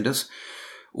auserzählt ist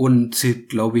und sie,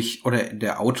 glaube ich, oder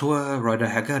der Autor,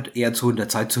 Rider Haggard, eher so in der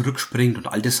Zeit zurückspringt und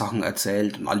alte Sachen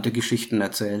erzählt und alte Geschichten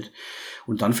erzählt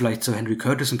und dann vielleicht so Henry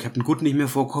Curtis und Captain Good nicht mehr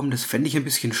vorkommen. Das fände ich ein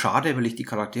bisschen schade, weil ich die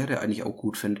Charaktere eigentlich auch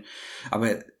gut finde.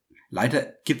 Aber leider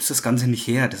gibt's das Ganze nicht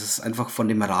her. Das ist einfach von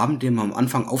dem Rahmen, den man am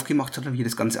Anfang aufgemacht hat und wie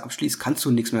das Ganze abschließt, kannst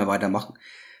du nichts mehr weitermachen.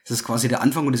 Es ist quasi der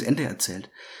Anfang und das Ende erzählt.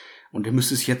 Und du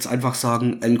müsstest jetzt einfach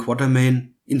sagen, Alan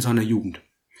Quatermain in seiner Jugend.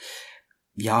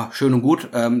 Ja, schön und gut.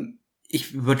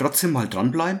 Ich würde trotzdem mal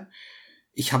dranbleiben.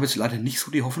 Ich habe jetzt leider nicht so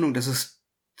die Hoffnung, dass es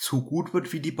zu gut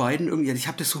wird wie die beiden irgendwie. Ich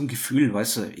habe das so ein Gefühl,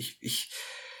 weißt du, ich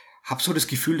habe so das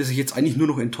Gefühl, dass ich jetzt eigentlich nur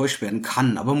noch enttäuscht werden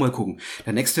kann. Aber mal gucken.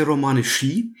 Der nächste Roman ist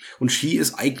She. Und She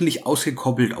ist eigentlich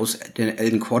ausgekoppelt aus den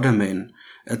Alan Quatermain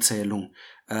Erzählung,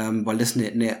 weil das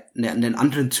einen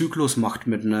anderen Zyklus macht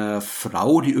mit einer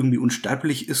Frau, die irgendwie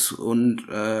unsterblich ist und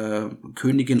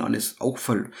Königin eines auch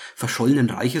verschollenen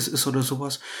Reiches ist oder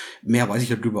sowas. Mehr weiß ich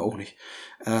darüber auch nicht.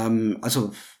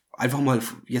 Also einfach mal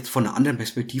jetzt von einer anderen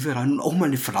Perspektive rein und auch mal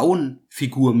eine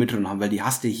Frauenfigur mit drin haben, weil die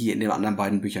hast du hier in den anderen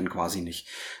beiden Büchern quasi nicht.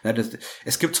 Ja,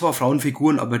 es gibt zwar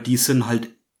Frauenfiguren, aber die sind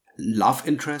halt Love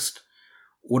Interest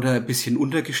oder ein bisschen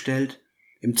untergestellt.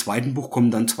 Im zweiten Buch kommen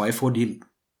dann 2 vor, die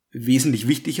wesentlich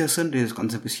wichtiger sind, die das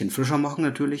Ganze ein bisschen frischer machen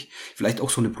natürlich. Vielleicht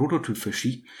auch so eine Prototyp für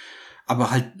She,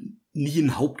 aber halt nie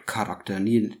ein Hauptcharakter,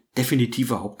 nie ein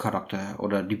definitiver Hauptcharakter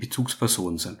oder die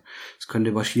Bezugspersonen sind. Das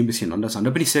könnte bei She ein bisschen anders sein. Da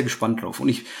bin ich sehr gespannt drauf. Und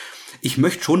ich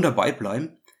möchte schon dabei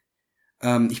bleiben.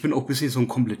 Ich bin auch ein bisschen so ein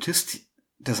Komplettist.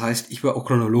 Das heißt, ich will auch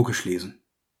chronologisch lesen.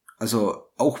 Also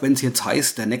auch wenn es jetzt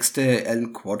heißt, der nächste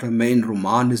Alan Quatermain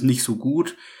Roman ist nicht so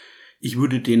gut, ich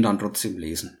würde den dann trotzdem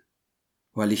lesen.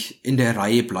 Weil ich in der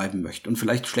Reihe bleiben möchte. Und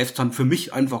vielleicht schläft es dann für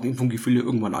mich einfach vom Gefühl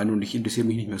irgendwann ein und ich interessiere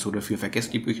mich nicht mehr so dafür,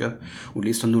 vergesse die Bücher und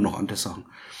lese dann nur noch andere Sachen.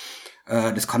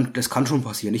 Das kann schon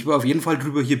passieren. Ich will auf jeden Fall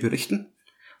drüber hier berichten.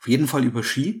 Auf jeden Fall über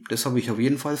She, das habe ich auf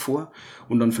jeden Fall vor.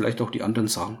 Und dann vielleicht auch die anderen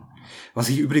Sachen. Was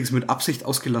ich übrigens mit Absicht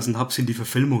ausgelassen habe, sind die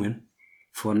Verfilmungen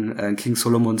von King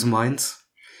Solomon's Mines.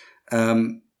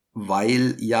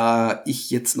 Weil ja ich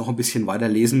jetzt noch ein bisschen weiter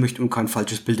lesen möchte und kein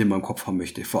falsches Bild in meinem Kopf haben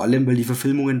möchte. Vor allem, weil die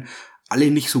Verfilmungen alle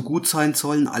nicht so gut sein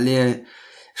sollen, alle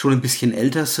schon ein bisschen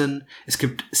älter sind. Es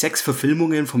gibt 6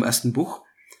 Verfilmungen vom ersten Buch.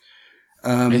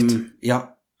 Echt?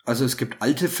 Ja, also es gibt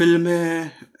alte Filme,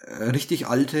 richtig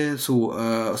alte, so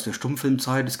aus der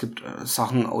Stummfilmzeit. Es gibt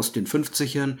Sachen aus den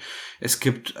 50ern. Es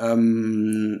gibt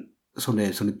so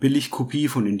eine Billigkopie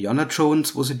von Indiana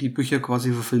Jones, wo sie die Bücher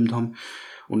quasi verfilmt haben.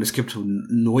 Und es gibt so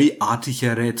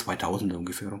neuartigere, 2000er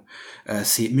ungefähr,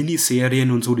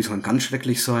 Miniserien und so, die sollen ganz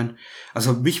schrecklich sein.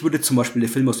 Also mich würde zum Beispiel der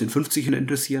Film aus den 50ern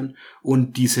interessieren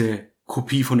und diese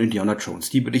Kopie von Indiana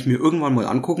Jones. Die würde ich mir irgendwann mal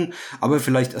angucken, aber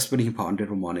vielleicht erst, wenn ich ein paar andere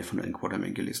Romane von Alan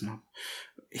Quatermain gelesen habe.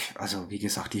 Also wie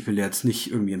gesagt, ich will jetzt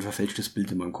nicht irgendwie ein verfälschtes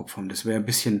Bild in meinem Kopf haben. Das wäre ein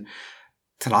bisschen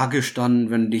tragisch dann,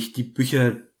 wenn ich die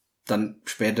Bücher dann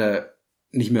später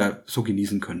nicht mehr so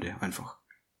genießen könnte, einfach.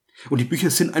 Und die Bücher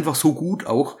sind einfach so gut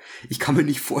auch, ich kann mir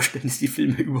nicht vorstellen, dass die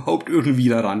Filme überhaupt irgendwie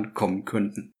da rankommen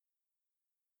könnten.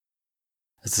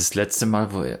 Das letzte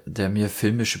Mal, wo der mir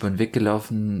filmisch über den Weg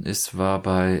gelaufen ist, war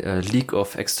bei League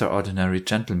of Extraordinary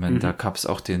Gentlemen. Da gab es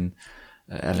auch den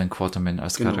Alan Quatermain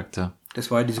als Charakter.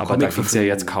 Das war ja diese aber da ging es ja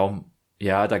jetzt kaum,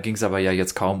 da ging es aber ja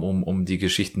jetzt kaum um die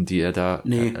Geschichten, die er da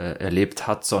erlebt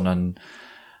hat, sondern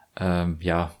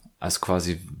als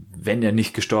quasi, wenn er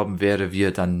nicht gestorben wäre, wie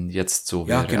er dann jetzt so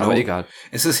wäre. Genau. Aber egal.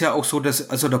 Es ist ja auch so,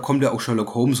 dass, also da kommt ja auch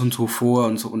Sherlock Holmes und so vor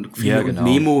und so und viele und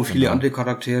Nemo, viele andere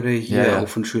Charaktere hier auch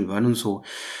von Jules Verne und so.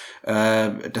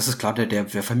 Das ist klar, der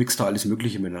vermixt da alles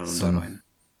Mögliche miteinander so rein.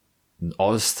 Ein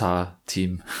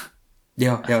All-Star-Team.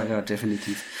 Ja,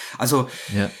 definitiv. Also,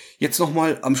 jetzt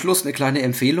nochmal am Schluss eine kleine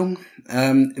Empfehlung.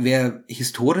 Wer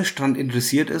historisch dran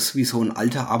interessiert ist, wie so ein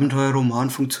alter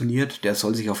Abenteuerroman funktioniert, der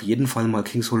soll sich auf jeden Fall mal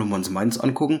King Solomon's Mines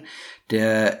angucken.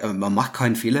 Man macht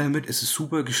keinen Fehler damit, es ist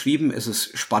super geschrieben, es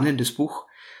ist ein spannendes Buch,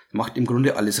 macht im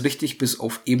Grunde alles richtig, bis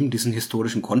auf eben diesen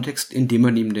historischen Kontext, in dem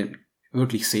man ihm den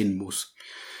wirklich sehen muss.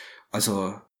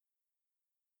 Also,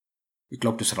 ich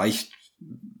glaube, das reicht,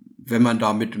 wenn man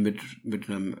da mit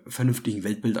einem vernünftigen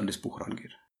Weltbild an das Buch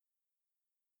rangeht.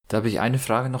 Da habe ich eine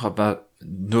Frage noch, aber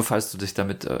nur falls du dich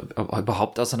damit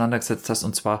überhaupt auseinandergesetzt hast,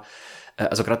 und zwar,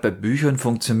 also gerade bei Büchern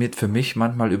funktioniert für mich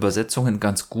manchmal Übersetzungen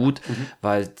ganz gut,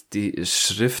 weil die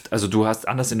Schrift, also du hast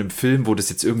anders in einem Film, wo das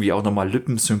jetzt irgendwie auch nochmal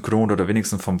lippensynchron oder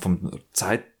wenigstens vom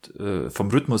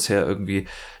Rhythmus her irgendwie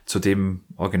zu dem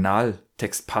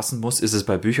Originaltext passen muss, ist es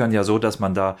bei Büchern ja so, dass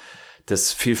man da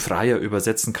das viel freier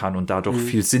übersetzen kann und dadurch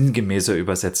viel sinngemäßer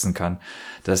übersetzen kann.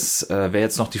 Das wäre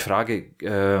jetzt noch die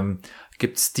Frage,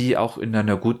 gibt's die auch in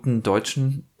einer guten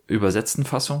deutschen übersetzten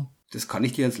Fassung? Das kann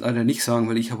ich dir jetzt leider nicht sagen,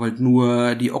 weil ich habe halt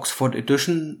nur die Oxford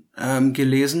Edition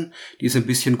gelesen. Die ist ein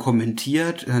bisschen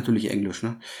kommentiert, natürlich Englisch,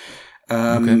 ne?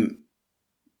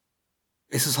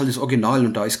 Es ist halt das Original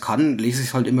und da ich es kann, lese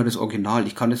ich halt immer das Original.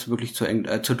 Ich kann jetzt wirklich zur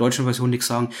deutschen Version nichts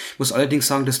sagen. Ich muss allerdings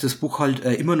sagen, dass das Buch halt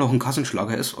immer noch ein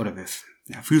Kassenschlager ist, oder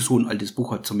für so ein altes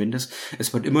Buch halt zumindest.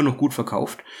 Es wird immer noch gut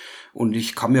verkauft und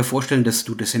ich kann mir vorstellen, dass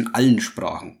du das in allen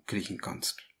Sprachen kriegen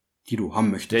kannst, die du haben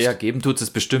möchtest. Ja, geben tut es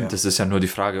bestimmt. Ja. Das ist ja nur die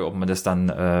Frage, ob man das dann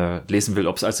lesen will,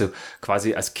 ob es also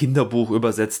quasi als Kinderbuch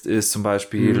übersetzt ist zum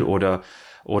Beispiel oder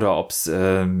ob es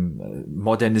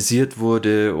modernisiert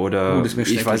wurde oder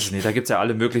ich weiß es nicht. Da gibt's ja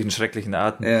alle möglichen schrecklichen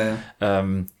Arten. Ja.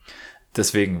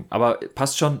 Deswegen, aber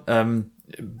passt schon.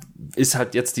 ist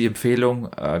halt jetzt die Empfehlung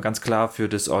ganz klar für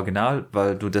das Original,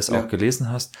 weil du das auch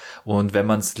gelesen hast. Und wenn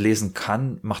man es lesen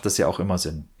kann, macht das ja auch immer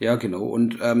Sinn. Ja, genau.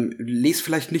 Und lest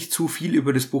vielleicht nicht zu viel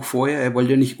über das Buch vorher. Er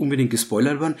wollte ja nicht unbedingt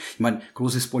gespoilert werden. Ich meine,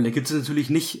 große Spoiler gibt es natürlich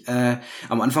nicht.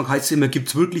 Am Anfang heißt es immer,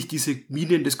 gibt's wirklich diese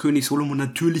Minen des Königs Solomon?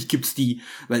 Natürlich gibt's die.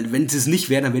 Weil wenn es nicht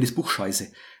wäre, dann wäre das Buch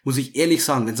scheiße. Muss ich ehrlich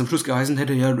sagen, wenn es am Schluss geheißen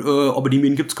hätte, ja, aber die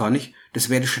Minen gibt's gar nicht. Das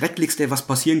wäre das Schrecklichste, was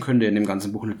passieren könnte in dem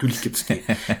ganzen Buch. Natürlich gibt's die.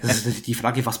 Das ist die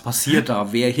Frage, was passiert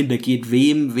da? Wer hintergeht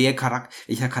wem?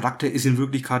 Welcher Charakter ist in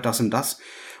Wirklichkeit das und das?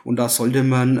 Und da sollte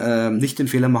man nicht den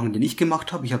Fehler machen, den ich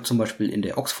gemacht habe. Ich habe zum Beispiel in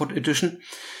der Oxford Edition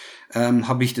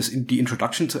habe ich die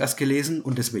Introduction zuerst gelesen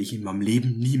und das werde ich in meinem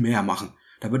Leben nie mehr machen.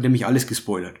 Da wird nämlich alles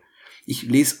gespoilert. Ich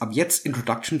lese ab jetzt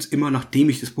Introductions immer, nachdem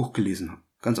ich das Buch gelesen habe.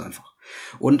 Ganz einfach.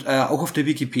 Und auch auf der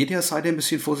Wikipedia-Seite ein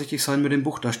bisschen vorsichtig sein mit dem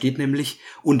Buch. Da steht nämlich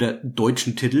unter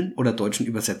deutschen Titeln oder deutschen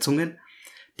Übersetzungen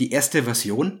die erste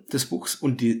Version des Buchs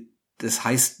und das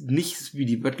heißt nicht wie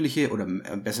die wörtliche oder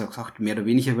besser gesagt mehr oder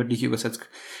weniger wörtliche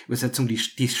Übersetzung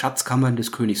die Schatzkammern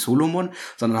des Königs Solomon,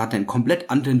 sondern hat einen komplett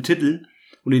anderen Titel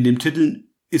und in dem Titel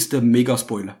ist der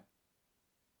Mega-Spoiler.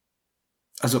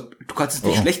 Also du kannst es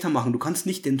nicht schlechter machen. Du kannst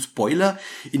nicht den Spoiler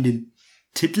in den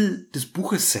Titel des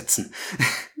Buches setzen.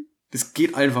 Das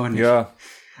geht einfach nicht. Ja.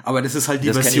 Aber das ist halt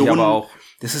die Version.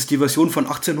 Das ist die Version von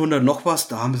 1800 noch was.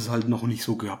 Da haben sie es halt noch nicht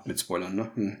so gehabt mit Spoilern,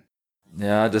 ne?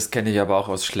 Ja, das kenne ich aber auch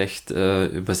aus schlecht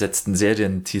übersetzten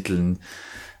Serientiteln.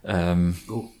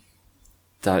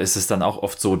 Da ist es dann auch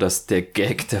oft so, dass der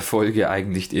Gag der Folge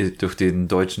eigentlich durch den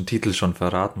deutschen Titel schon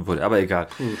verraten wurde. Aber egal.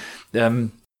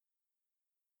 Sollen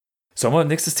wir ein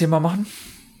nächstes Thema machen?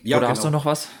 Ja, oder genau. Hast du noch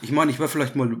was? Ich meine, ich werde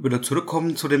vielleicht mal wieder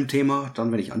zurückkommen zu dem Thema,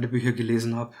 dann, wenn ich andere Bücher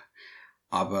gelesen habe.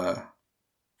 Aber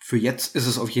für jetzt ist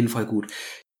es auf jeden Fall gut.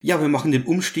 Ja, wir machen den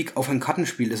Umstieg auf ein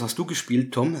Kartenspiel. Das hast du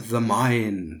gespielt, Tom. The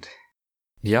Mind.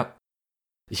 Ja.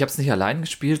 Ich habe es nicht allein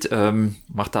gespielt.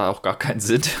 Macht da auch gar keinen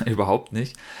Sinn. Überhaupt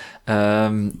nicht.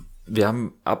 Wir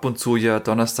haben ab und zu ja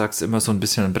donnerstags immer so ein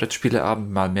bisschen einen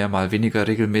Brettspieleabend, mal mehr, mal weniger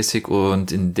regelmäßig.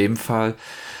 Und in dem Fall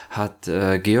hat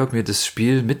Georg mir das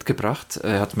Spiel mitgebracht.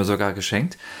 Er hat mir sogar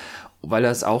geschenkt, weil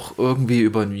er es auch irgendwie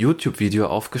über ein YouTube-Video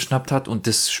aufgeschnappt hat und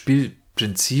das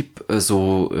Spielprinzip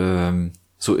so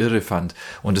irre fand.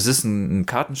 Und es ist ein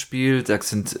Kartenspiel, da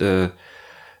sind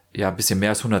ein bisschen mehr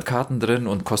als 100 Karten drin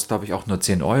und kostet, glaube ich, auch nur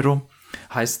 10 Euro.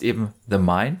 Heißt eben The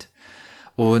Mind.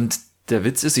 Und der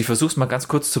Witz ist, ich versuche es mal ganz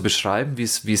kurz zu beschreiben,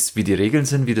 wie die Regeln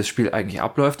sind, wie das Spiel eigentlich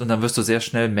abläuft und dann wirst du sehr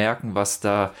schnell merken, was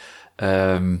da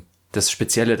das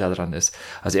Spezielle daran ist.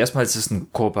 Also erstmal ist es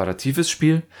ein kooperatives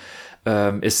Spiel.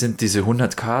 Es sind diese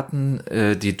 100 Karten,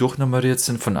 die durchnummeriert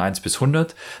sind von 1 bis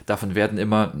 100. Davon werden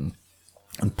immer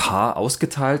ein paar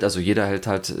ausgeteilt. Also jeder hält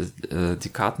halt die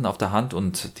Karten auf der Hand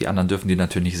und die anderen dürfen die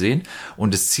natürlich nicht sehen.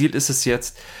 Und das Ziel ist es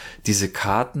jetzt, diese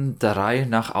Karten der Reihe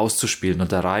nach auszuspielen.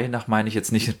 Und der Reihe nach meine ich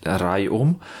jetzt nicht der Reihe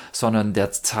um, sondern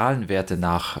der Zahlenwerte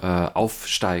nach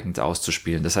aufsteigend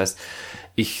auszuspielen. Das heißt,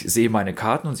 ich sehe meine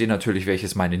Karten und sehe natürlich,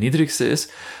 welches meine niedrigste ist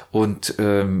und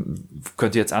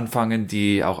könnte jetzt anfangen,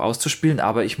 die auch auszuspielen,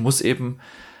 aber ich muss eben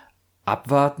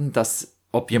abwarten, dass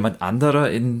ob jemand anderer,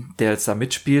 der jetzt da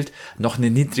mitspielt, noch eine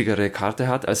niedrigere Karte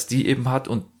hat, als die eben hat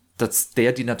und dass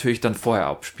der die natürlich dann vorher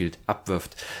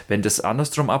abwirft. Wenn das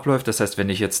andersrum abläuft, das heißt, wenn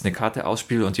ich jetzt eine Karte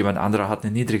ausspiele und jemand anderer hat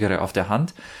eine niedrigere auf der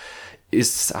Hand,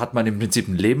 hat man im Prinzip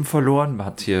ein Leben verloren. Man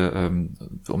hat hier,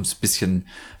 um es ein bisschen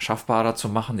schaffbarer zu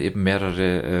machen, eben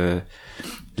mehrere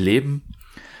Leben.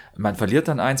 Man verliert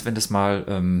dann eins, wenn das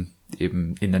mal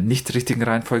eben in einer nicht richtigen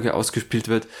Reihenfolge ausgespielt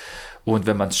wird. Und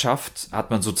wenn man es schafft, hat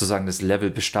man sozusagen das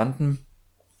Level bestanden.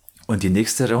 Und die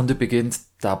nächste Runde beginnt,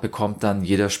 da bekommt dann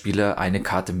jeder Spieler eine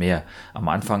Karte mehr. Am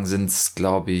Anfang sind es,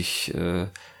 glaube ich,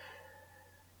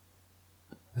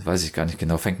 weiß ich gar nicht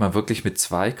genau, fängt man wirklich mit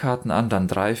 2 Karten an, dann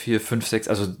 3, 4, 5, 6,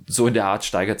 also so in der Art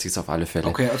steigert sich es auf alle Fälle.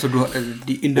 Okay, also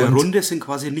in der Runde sind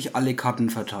quasi nicht alle Karten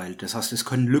verteilt. Das heißt, es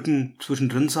können Lücken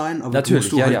zwischendrin sein, aber natürlich,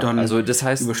 musst du halt dann also das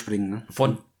heißt, überspringen. Ne?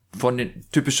 Von der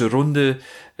typischen Runde,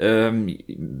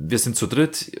 wir sind zu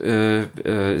dritt,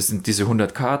 es sind diese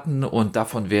 100 Karten und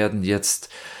davon werden jetzt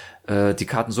die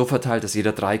Karten so verteilt, dass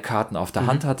jeder 3 Karten auf der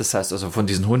Hand hat. Das heißt also, von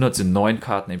diesen 100 sind 9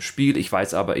 Karten im Spiel. Ich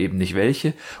weiß aber eben nicht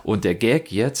welche. Und der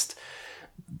Gag jetzt,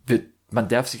 man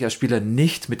darf sich als Spieler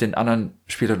nicht mit den anderen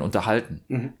Spielern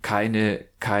unterhalten.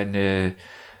 Keine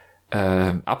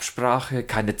Absprache,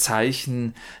 keine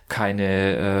Zeichen,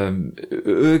 keine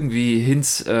irgendwie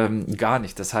Hints, gar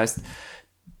nicht. Das heißt,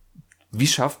 wie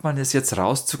schafft man es jetzt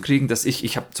rauszukriegen, dass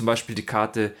ich habe zum Beispiel die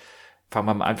Karte, fangen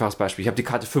wir mal ein einfaches Beispiel, ich habe die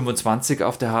Karte 25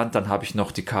 auf der Hand, dann habe ich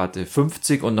noch die Karte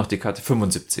 50 und noch die Karte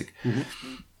 75.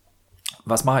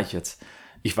 Was mache ich jetzt?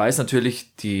 Ich weiß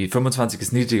natürlich, die 25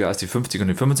 ist niedriger als die 50 und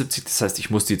die 75, das heißt, ich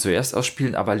muss die zuerst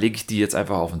ausspielen, aber lege ich die jetzt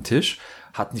einfach auf den Tisch?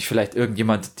 Hat nicht vielleicht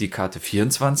irgendjemand die Karte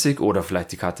 24 oder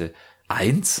vielleicht die Karte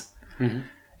 1?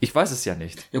 Ich weiß es ja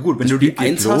nicht. Ja gut, wenn du die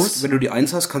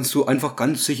 1 hast, kannst du einfach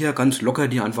ganz sicher, ganz locker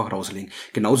die einfach rauslegen.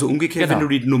 Genauso umgekehrt, Genau. wenn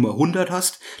du die Nummer 100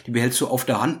 hast, die behältst du auf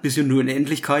der Hand, bis du in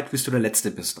Endlichkeit, bis du der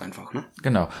Letzte bist einfach, ne?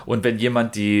 Genau. Und wenn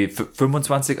jemand die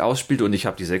 25 ausspielt und ich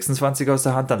habe die 26 aus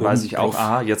der Hand, dann weiß ich auch,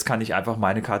 aha, jetzt kann ich einfach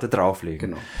meine Karte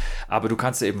drauflegen. Genau. Aber du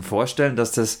kannst dir eben vorstellen,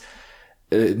 dass das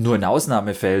nur in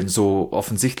Ausnahmefällen so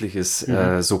offensichtlich ist,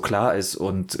 so klar ist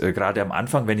und gerade am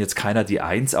Anfang, wenn jetzt keiner die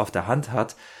 1 auf der Hand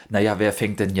hat, naja, wer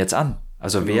fängt denn jetzt an?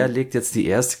 Also wer legt jetzt die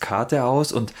erste Karte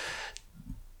aus und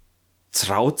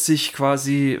traut sich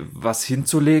quasi was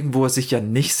hinzulegen, wo er sich ja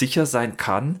nicht sicher sein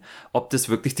kann, ob das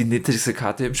wirklich die niedrigste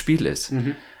Karte im Spiel ist.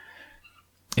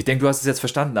 Ich denke, du hast es jetzt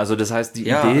verstanden. Also das heißt, die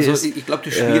Idee ist... Ich glaube,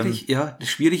 das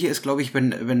Schwierige ist, glaube ich,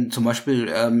 wenn zum Beispiel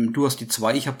du hast die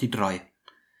 2, ich habe die 3.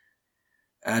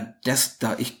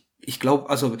 Ich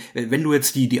glaube, also wenn du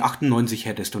jetzt die 98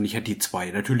 hättest und ich hätte die 2,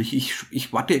 natürlich,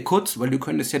 ich warte kurz, weil du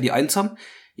könntest ja die 1 haben.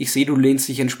 Ich sehe, du lehnst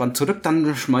dich entspannt zurück,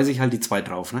 dann schmeiße ich halt die 2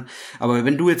 drauf, ne? Aber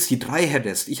wenn du jetzt die 3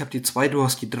 hättest, ich habe die 2, du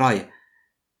hast die 3,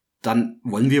 dann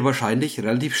wollen wir wahrscheinlich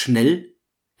relativ schnell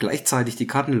gleichzeitig die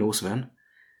Karten loswerden.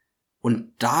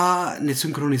 Und da eine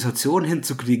Synchronisation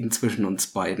hinzukriegen zwischen uns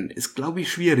beiden, ist, glaube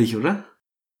ich, schwierig, oder?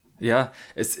 Ja,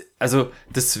 also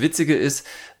das Witzige ist,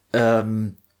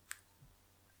 wenn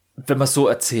man es so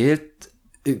erzählt,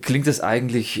 klingt es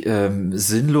eigentlich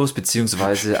sinnlos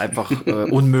beziehungsweise einfach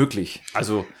unmöglich.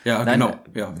 Also ja, nein, genau.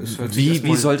 Ja,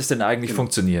 wie soll das denn eigentlich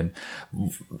funktionieren?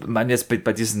 Ich meine jetzt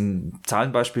bei diesen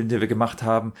Zahlenbeispielen, die wir gemacht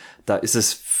haben, da ist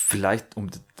es vielleicht,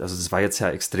 also das war jetzt ja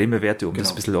extreme Werte, das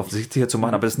ein bisschen offensichtlicher zu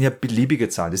machen, aber das sind ja beliebige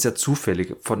Zahlen, das ist ja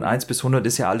zufällig. Von 1 bis 100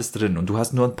 ist ja alles drin und du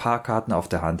hast nur ein paar Karten auf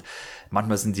der Hand.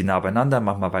 Manchmal sind die nah beieinander,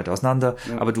 manchmal weit auseinander,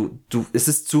 aber es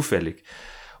ist zufällig.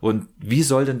 Und wie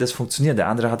soll denn das funktionieren? Der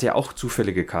andere hat ja auch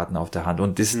zufällige Karten auf der Hand.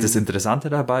 Und das Interessante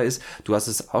dabei ist, du hast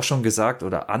es auch schon gesagt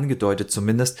oder angedeutet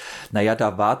zumindest, naja,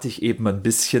 da warte ich eben ein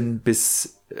bisschen,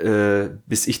 bis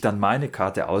ich dann meine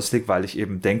Karte auslege, weil ich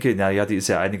eben denke, naja, die ist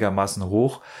ja einigermaßen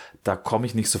hoch, da komme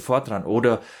ich nicht sofort dran.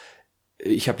 Oder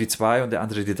ich habe die 2 und der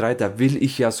andere die 3, da will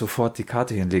ich ja sofort die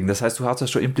Karte hinlegen. Das heißt, du hast ja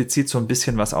schon implizit so ein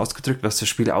bisschen was ausgedrückt, was das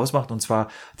Spiel ausmacht, und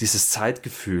zwar dieses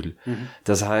Zeitgefühl.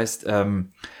 Das heißt,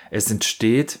 es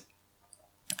entsteht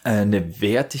eine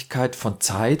Wertigkeit von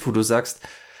Zeit, wo du sagst,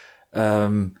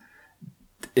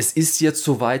 es ist jetzt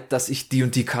soweit, dass ich die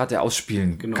und die Karte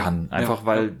ausspielen kann. Einfach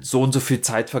weil so und so viel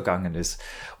Zeit vergangen ist.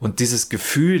 Und dieses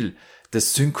Gefühl,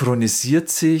 das synchronisiert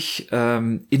sich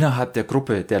innerhalb der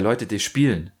Gruppe der Leute, die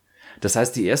spielen. Das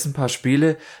heißt, die ersten paar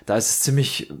Spiele, da ist es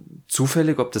ziemlich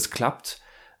zufällig, ob das klappt.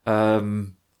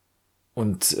 Manchmal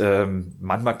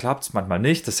klappt's, manchmal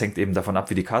nicht. Das hängt eben davon ab,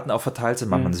 wie die Karten auch verteilt sind.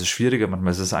 Manchmal ist es schwieriger,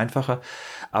 manchmal ist es einfacher.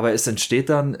 Aber es entsteht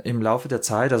dann im Laufe der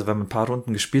Zeit, also wenn man ein paar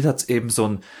Runden gespielt hat, eben so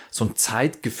ein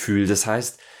Zeitgefühl. Das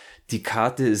heißt, die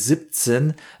Karte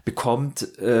 17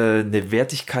 bekommt eine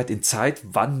Wertigkeit in Zeit,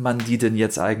 wann man die denn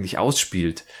jetzt eigentlich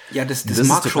ausspielt. Ja, das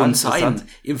mag schon sein.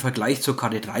 Im Vergleich zur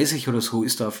Karte 30 oder so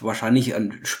ist da wahrscheinlich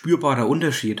ein spürbarer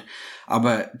Unterschied.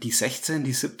 Aber die 16,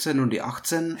 die 17 und die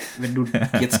 18, wenn du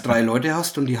jetzt 3 Leute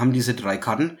hast und die haben diese 3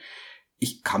 Karten,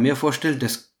 ich kann mir vorstellen,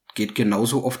 das geht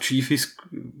genauso oft schief, wie es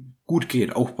gut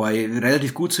geht, auch bei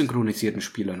relativ gut synchronisierten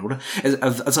Spielern, oder?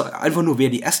 Also einfach nur, wer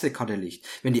die erste Karte legt.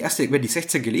 Wenn die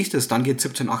 16 gelegt ist, dann geht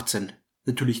 17, 18.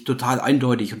 Natürlich total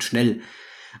eindeutig und schnell.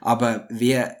 Aber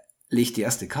wer legt die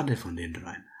erste Karte von den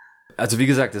dreien? Also wie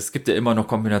gesagt, es gibt ja immer noch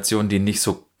Kombinationen, die nicht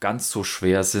so ganz so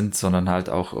schwer sind, sondern halt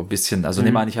auch ein bisschen, also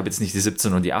nehmen wir an, ich habe jetzt nicht die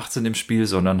 17 und die 18 im Spiel,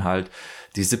 sondern halt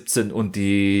die 17 und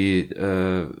die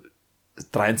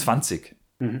 23.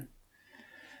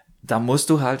 Da musst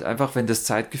du halt einfach, wenn das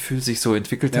Zeitgefühl sich so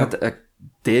entwickelt hat,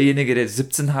 derjenige, der die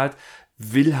 17 hat,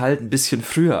 will halt ein bisschen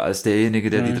früher als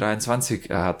derjenige, der die 23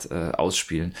 hat,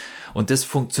 ausspielen. Und das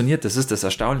funktioniert, das ist das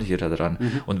Erstaunliche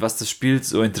daran. Und was das Spiel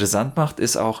so interessant macht,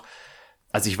 ist auch,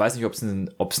 also ich weiß nicht, ob es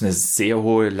eine sehr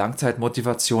hohe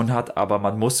Langzeitmotivation hat, aber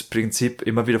man muss im Prinzip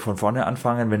immer wieder von vorne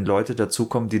anfangen, wenn Leute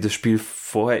dazukommen, die das Spiel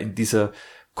vorher in dieser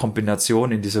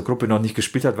Kombination, in dieser Gruppe noch nicht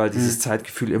gespielt hat, weil dieses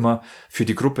Zeitgefühl immer für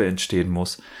die Gruppe entstehen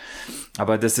muss.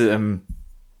 Aber das wirklich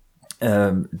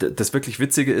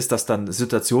Witzige ist, dass dann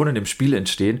Situationen im Spiel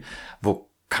entstehen, wo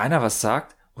keiner was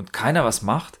sagt und keiner was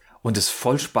macht und es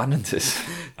voll spannend ist.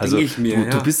 Also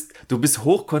du bist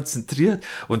hoch konzentriert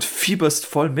und fieberst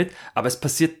voll mit, aber es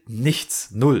passiert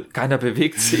nichts, null. Keiner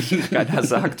bewegt sich, keiner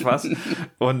sagt was.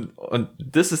 Und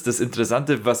das ist das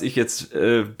Interessante, was ich jetzt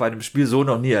bei dem Spiel so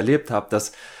noch nie erlebt habe,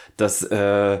 dass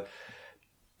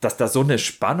dass da so eine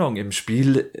Spannung im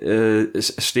Spiel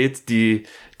steht, die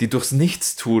durchs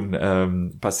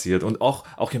Nichtstun passiert. Und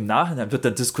auch im Nachhinein wird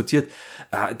dann diskutiert,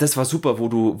 das war super,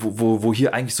 wo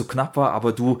hier eigentlich so knapp war,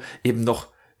 aber du eben noch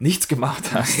nichts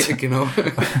gemacht hast. Ja, genau.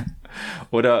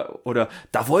 Oder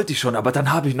da wollte ich schon, aber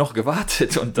dann habe ich noch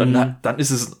gewartet und dann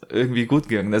ist es irgendwie gut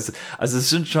gegangen. Also es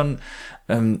sind schon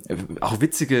auch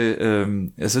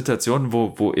witzige Situationen,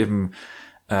 wo eben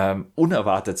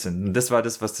unerwartet sind. Und das war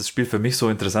das, was das Spiel für mich so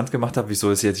interessant gemacht hat, wieso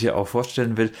ich es jetzt hier auch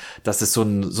vorstellen will, dass es so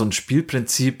ein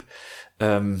Spielprinzip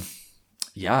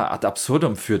ad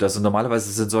absurdum führt. Also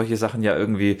normalerweise sind solche Sachen ja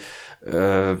irgendwie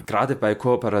gerade bei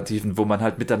Kooperativen, wo man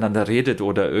halt miteinander redet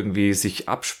oder irgendwie sich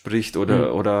abspricht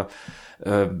oder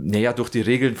durch die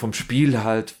Regeln vom Spiel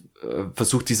halt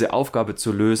versucht, diese Aufgabe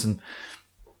zu lösen.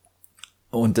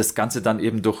 Und das Ganze dann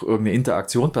eben durch irgendeine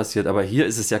Interaktion passiert. Aber hier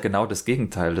ist es ja genau das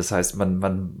Gegenteil. Das heißt, man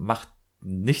macht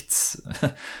nichts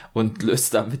und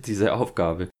löst damit diese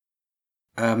Aufgabe.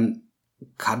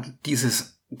 Kann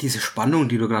diese Spannung,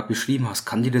 die du gerade beschrieben hast,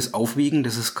 kann die das aufwiegen,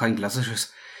 dass es kein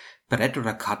klassisches Brett-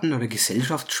 oder Karten- oder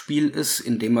Gesellschaftsspiel ist,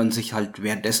 in dem man sich halt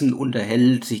währenddessen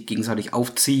unterhält, sich gegenseitig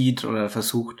aufzieht oder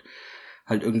versucht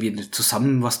halt irgendwie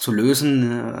zusammen was zu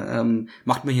lösen?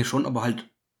 Macht man hier schon, aber halt,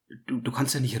 du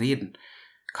kannst ja nicht reden.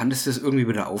 Kann das irgendwie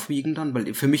wieder aufwiegen dann?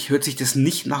 Weil für mich hört sich das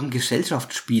nicht nach einem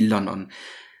Gesellschaftsspiel dann an.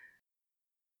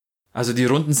 Also die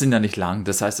Runden sind ja nicht lang.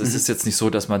 Das heißt, es ist jetzt nicht so,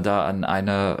 dass man da an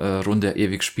einer Runde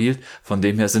ewig spielt. Von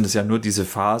dem her sind es ja nur diese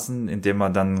Phasen, in denen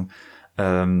man dann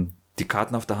die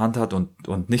Karten auf der Hand hat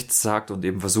und nichts sagt und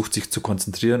eben versucht, sich zu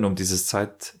konzentrieren, um diese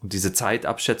Zeit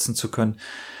abschätzen zu können.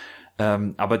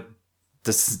 Aber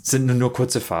das sind nur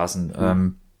kurze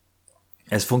Phasen.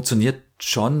 Es funktioniert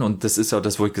schon und das ist ja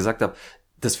das, wo ich gesagt habe,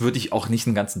 das würde ich auch nicht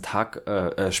den ganzen Tag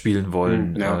spielen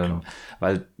wollen,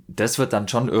 weil das wird dann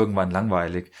schon irgendwann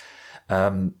langweilig.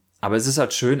 Aber es ist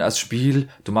halt schön als Spiel,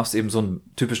 du machst eben so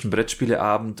einen typischen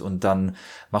Brettspieleabend und dann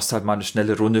machst halt mal eine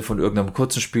schnelle Runde von irgendeinem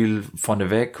kurzen Spiel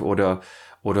vorneweg oder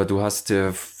du hast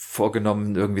dir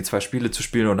vorgenommen, irgendwie 2 Spiele zu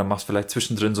spielen und dann machst vielleicht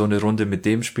zwischendrin so eine Runde mit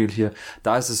dem Spiel hier.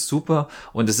 Da ist es super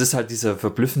und es ist halt dieser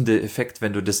verblüffende Effekt,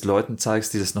 wenn du das Leuten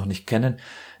zeigst, die das noch nicht kennen,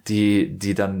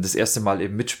 die dann das erste Mal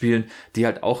eben mitspielen, die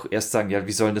halt auch erst sagen, ja,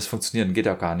 wie soll das funktionieren? Geht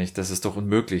ja gar nicht, das ist doch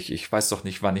unmöglich. Ich weiß doch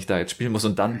nicht, wann ich da jetzt spielen muss.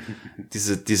 Und dann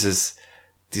diese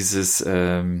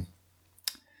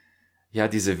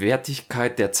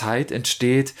Wertigkeit der Zeit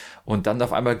entsteht und dann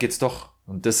auf einmal geht's doch.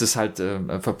 Und das ist halt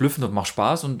verblüffend und macht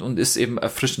Spaß und ist eben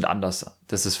erfrischend anders.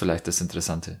 Das ist vielleicht das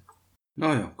Interessante.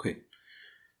 Naja, okay.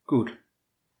 Gut.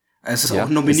 Es ist auch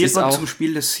nominiert worden zum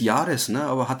Spiel des Jahres, ne?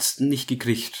 Aber hat es nicht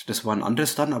gekriegt. Das war ein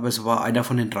anderes dann, aber es war einer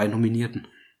von den 3 Nominierten.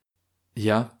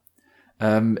 Ja.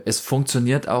 Es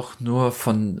funktioniert auch nur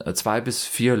von 2 bis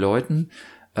 4 Leuten.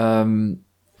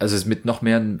 Also mit noch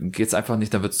mehr geht's einfach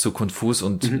nicht, dann wird's zu konfus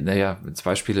und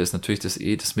 2 Spiele ist natürlich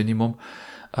das Minimum.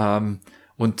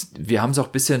 Und wir haben es auch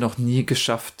bisher noch nie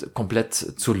geschafft, komplett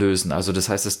zu lösen. Also das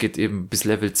heißt, es geht eben bis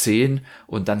Level 10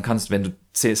 und dann kannst, wenn du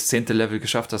das 10. Level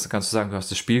geschafft hast, dann kannst du sagen, du hast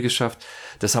das Spiel geschafft.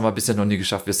 Das haben wir bisher noch nie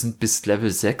geschafft. Wir sind bis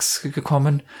Level 6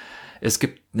 gekommen. Es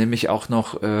gibt nämlich auch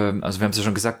noch, also wir haben es ja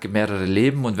schon gesagt, mehrere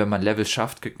Leben und wenn man Level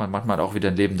schafft, kriegt man manchmal auch wieder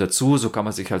ein Leben dazu. So kann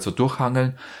man sich halt so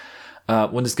durchhangeln.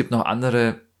 Und es gibt noch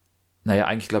andere,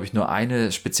 eigentlich glaube ich nur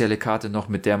eine spezielle Karte noch,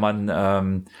 mit der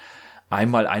man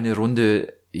einmal eine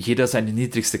Runde jeder seine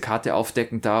niedrigste Karte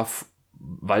aufdecken darf,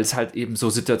 weil es halt eben so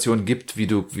Situationen gibt, wie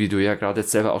du ja gerade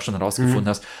jetzt selber auch schon rausgefunden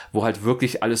hast, wo halt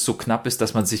wirklich alles so knapp ist,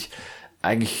 dass man sich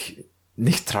eigentlich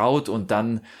nicht traut und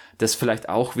dann das vielleicht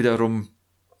auch wiederum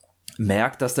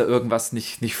merkt, dass da irgendwas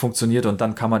nicht funktioniert und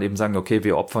dann kann man eben sagen, okay,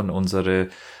 wir opfern unsere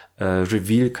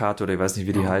Reveal-Karte oder ich weiß nicht,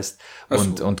 wie die heißt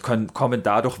und kommen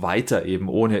dadurch weiter eben,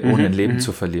 ohne ein Leben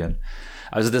zu verlieren.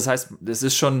 Also das heißt, es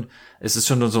ist schon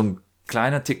nur so ein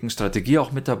kleiner Ticken Strategie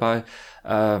auch mit dabei.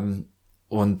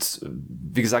 Und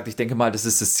wie gesagt, ich denke mal, das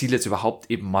ist das Ziel, jetzt überhaupt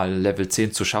eben mal Level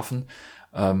 10 zu schaffen.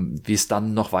 Wie es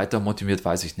dann noch weiter motiviert,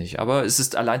 weiß ich nicht. Aber es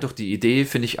ist allein durch die Idee,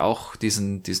 finde ich auch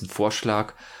diesen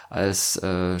Vorschlag als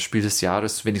Spiel des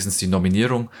Jahres, wenigstens die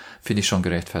Nominierung, finde ich schon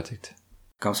gerechtfertigt.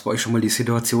 Gab es bei euch schon mal die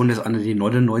Situation, dass einer die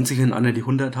 99 und einer die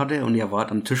 100 hatte und ihr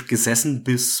wart am Tisch gesessen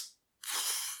bis,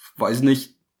 weiß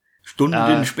nicht,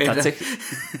 Stunden später?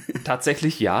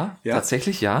 Tatsächlich ja.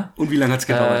 Tatsächlich ja. Und wie lange hat's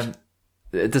gedauert?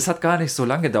 Das hat gar nicht so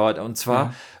lange gedauert. Und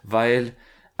zwar, weil,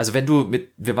 also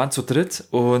wir waren zu dritt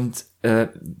und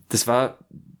das war,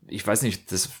 ich weiß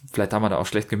nicht, vielleicht haben wir da auch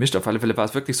schlecht gemischt. Auf alle Fälle war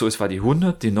es wirklich so, es war die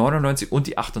 100, die 99 und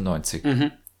die 98.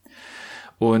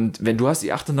 Und wenn du hast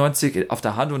die 98 auf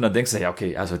der Hand und dann denkst du, ja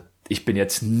okay, also ich bin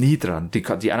jetzt nie dran.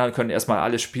 Die anderen können erstmal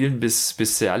alle spielen, bis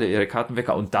sie alle ihre Karten weg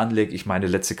haben und dann lege ich meine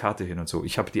letzte Karte hin und so.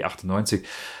 Ich habe die 98,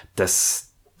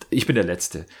 ich bin der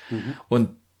Letzte.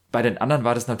 Und bei den anderen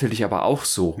war das natürlich aber auch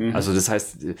so. Also das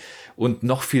heißt, und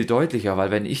noch viel deutlicher, weil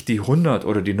wenn ich die 100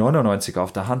 oder die 99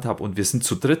 auf der Hand habe und wir sind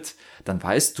zu dritt, dann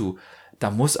weißt du,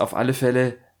 da muss auf alle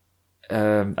Fälle,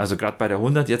 also gerade bei der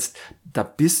 100 jetzt, da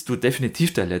bist du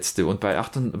definitiv der Letzte. Und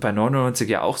bei 99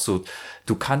 ja auch so.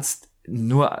 Du kannst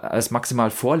nur als maximal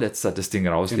Vorletzter das Ding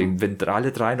rauslegen. Genau. Wenn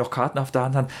alle drei noch Karten auf der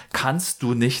Hand haben, kannst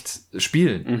du nicht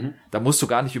spielen. Da musst du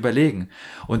gar nicht überlegen.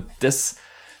 Und das,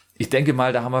 ich denke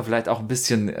mal, da haben wir vielleicht auch ein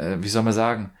bisschen, wie soll man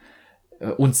sagen,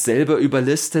 uns selber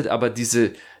überlistet, aber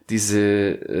diese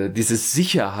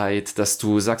Sicherheit, dass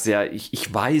du sagst, ja,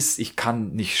 ich weiß, ich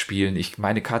kann nicht spielen,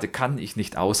 meine Karte kann ich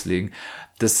nicht auslegen,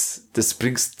 das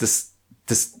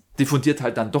diffundiert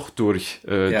halt dann doch durch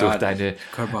deine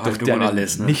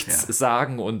alles, ne? Nichts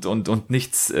sagen und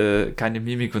nichts, keine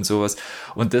Mimik und sowas.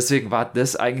 Und deswegen war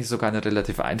das eigentlich sogar eine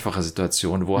relativ einfache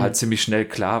Situation, wo halt ziemlich schnell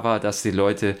klar war, dass die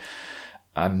Leute,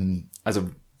 also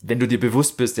wenn du dir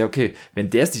bewusst bist, ja okay, wenn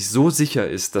der sich so sicher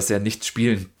ist, dass er nicht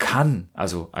spielen kann,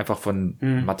 also einfach von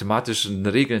mathematischen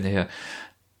Regeln her,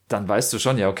 dann weißt du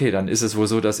schon, ja okay, dann ist es wohl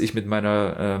so, dass ich mit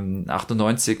meiner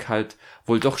 98 halt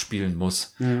wohl doch spielen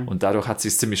muss. Und dadurch hat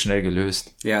sich's ziemlich schnell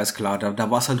gelöst. Ja, ist klar. Da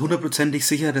war es halt 100%ig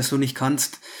sicher, dass du nicht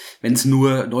kannst. Wenn es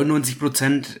nur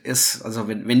 99% ist, also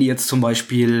wenn ihr jetzt zum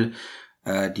Beispiel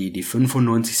die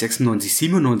 95, 96,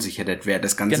 97 hättet, wäre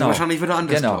das Ganze wahrscheinlich wieder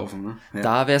anders gelaufen. Ne? Ja.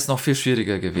 Da wäre es noch viel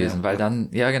schwieriger gewesen, weil dann,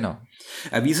 genau.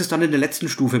 Wie ist es dann in der letzten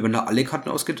Stufe, wenn da alle Karten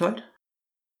ausgeteilt?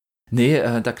 Nee,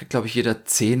 da kriegt, glaube ich, jeder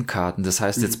 10 Karten. Das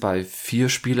heißt, jetzt bei 4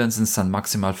 Spielern sind es dann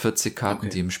maximal 40 Karten,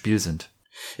 die im Spiel sind.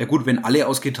 Ja gut, wenn alle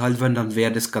ausgeteilt werden, dann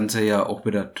wäre das Ganze ja auch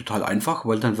wieder total einfach,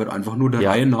 weil dann wird einfach nur der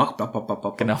Reihe nach.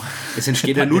 Genau. Es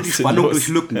entsteht ja nur die Spannung durch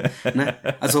Lücken. Ne?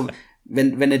 Also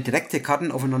wenn eine direkte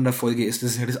Kartenaufeinanderfolge ist,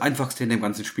 das ist ja das Einfachste in dem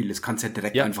ganzen Spiel. Das kannst du ja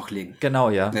direkt einfach legen. Genau,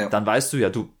 ja. Dann weißt du ja,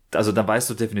 dann weißt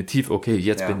du definitiv, okay,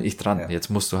 jetzt bin ich dran. Ja. Jetzt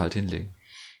musst du halt hinlegen.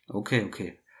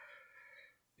 Okay.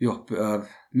 Ja,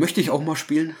 möchte ich auch mal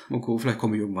spielen. Okay, vielleicht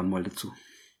komme ich irgendwann mal dazu.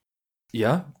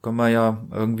 Ja, können wir ja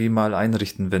irgendwie mal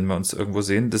einrichten, wenn wir uns irgendwo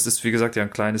sehen. Das ist, wie gesagt, ja ein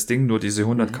kleines Ding, nur diese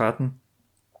 100 Karten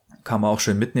kann man auch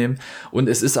schön mitnehmen. Und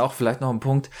es ist auch vielleicht noch ein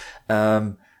Punkt,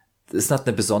 es hat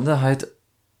eine Besonderheit,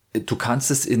 du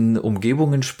kannst es in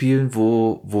Umgebungen spielen,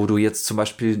 wo du jetzt zum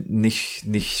Beispiel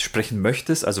nicht sprechen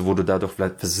möchtest, also wo du dadurch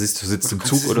vielleicht, du sitzt im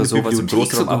Zug oder sowas, im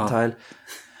Großraumabteil.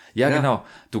 Ja, genau.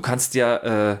 Du kannst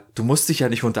du musst dich ja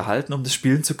nicht unterhalten, um das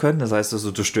spielen zu können. Das heißt also,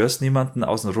 du störst niemanden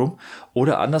außenrum.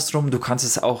 Oder andersrum, du kannst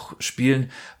es auch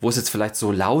spielen, wo es jetzt vielleicht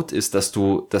so laut ist, dass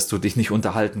du dich nicht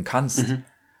unterhalten kannst.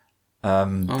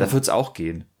 Da wird's auch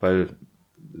gehen, weil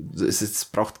es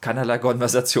braucht keinerlei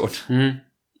Konversation.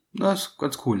 Das ist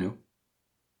ganz cool, ja.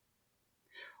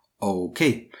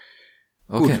 Okay.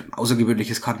 Gut,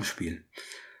 außergewöhnliches Kartenspiel.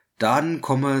 Dann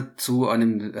kommen wir zu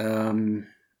einem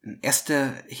in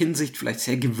erster Hinsicht vielleicht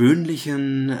sehr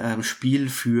gewöhnlichen Spiel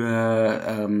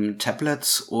für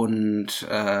Tablets und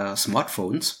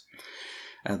Smartphones.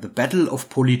 The Battle of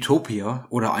Polytopia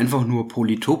oder einfach nur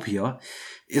Polytopia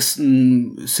ist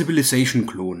ein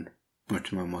Civilization-Klon,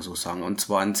 möchte man mal so sagen. Und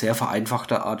zwar in sehr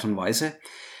vereinfachter Art und Weise.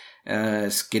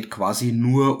 Es geht quasi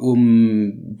nur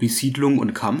um Besiedlung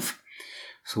und Kampf.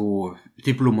 So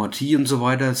Diplomatie und so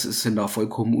weiter, sind da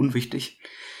vollkommen unwichtig.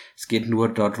 Es geht nur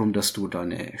darum, dass du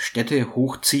deine Städte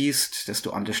hochziehst, dass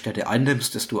du andere Städte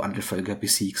einnimmst, dass du andere Völker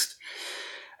besiegst.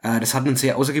 Das hat einen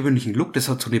sehr außergewöhnlichen Look, das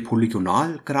hat so eine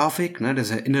Polygonalgrafik, ne? Das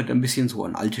erinnert ein bisschen so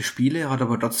an alte Spiele, hat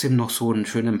aber trotzdem noch so einen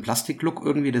schönen Plastiklook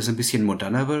irgendwie, das ein bisschen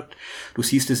moderner wirkt. Du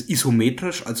siehst es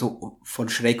isometrisch, also von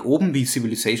schräg oben, wie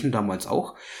Civilization damals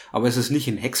auch, aber es ist nicht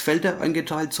in Hexfelder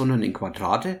eingeteilt, sondern in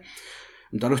Quadrate.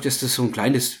 Und dadurch, dass das so ein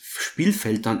kleines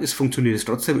Spielfeld dann ist, funktioniert es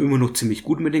trotzdem immer noch ziemlich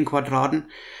gut mit den Quadraten.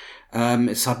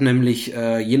 Es hat nämlich,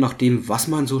 je nachdem, was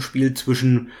man so spielt,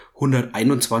 zwischen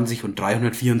 121 und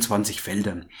 324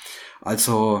 Feldern.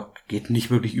 Also geht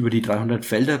nicht wirklich über die 300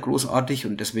 Felder großartig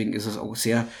und deswegen ist es auch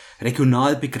sehr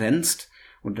regional begrenzt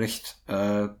und recht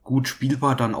gut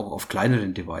spielbar dann auch auf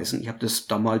kleineren Devices. Ich habe das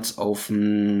damals auf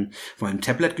meinem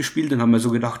Tablet gespielt und habe mir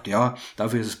so gedacht, ja,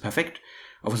 dafür ist es perfekt.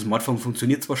 Auf dem Smartphone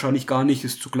funktioniert es wahrscheinlich gar nicht,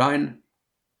 ist zu klein.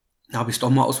 Da habe ich es doch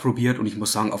mal ausprobiert und ich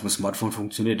muss sagen, auf dem Smartphone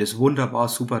funktioniert es wunderbar,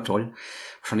 super toll.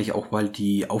 Wahrscheinlich auch, weil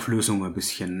die Auflösung ein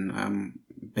bisschen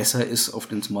besser ist auf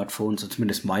den Smartphones,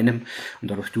 zumindest meinem,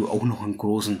 und dadurch du auch noch einen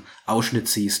großen Ausschnitt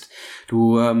siehst.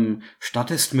 Du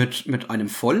startest mit einem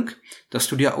Volk, das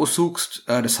du dir aussuchst.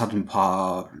 Das hat ein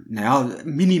paar,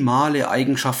 minimale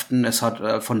Eigenschaften. Es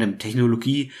hat von dem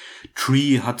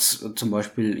Technologie-Tree hat's zum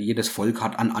Beispiel, jedes Volk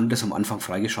hat an anderes am Anfang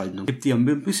freigeschalten und gibt dir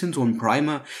ein bisschen so einen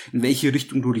Primer, in welche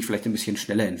Richtung du dich vielleicht ein bisschen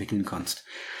schneller entwickeln kannst.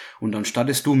 Und dann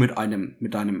startest du mit einer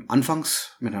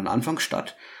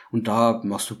Anfangsstadt und da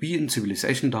machst du wie in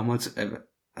Civilization damals,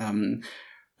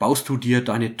 baust du dir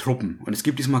deine Truppen. Und es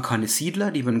gibt diesmal keine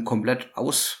Siedler, die werden komplett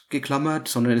ausgeklammert,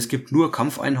 sondern es gibt nur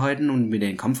Kampfeinheiten und mit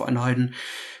den Kampfeinheiten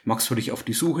machst du dich auf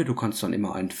die Suche. Du kannst dann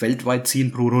immer ein Feld weit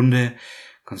ziehen pro Runde,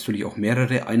 kannst du dich auch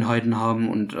mehrere Einheiten haben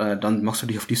und dann machst du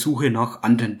dich auf die Suche nach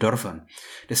anderen Dörfern.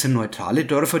 Das sind neutrale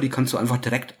Dörfer, die kannst du einfach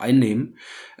direkt einnehmen.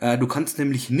 Du kannst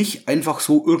nämlich nicht einfach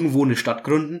so irgendwo eine Stadt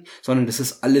gründen, sondern das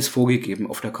ist alles vorgegeben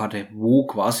auf der Karte, wo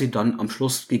quasi dann am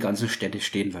Schluss die ganzen Städte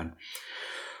stehen werden.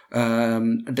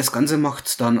 Das Ganze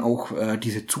macht dann auch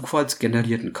diese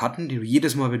zufallsgenerierten Karten, die du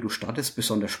jedes Mal, wenn du startest,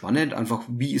 besonders spannend. Einfach,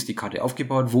 wie ist die Karte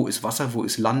aufgebaut, wo ist Wasser, wo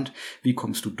ist Land, wie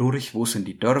kommst du durch, wo sind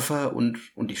die Dörfer und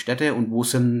die Städte und wo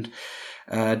sind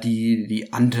die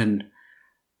anderen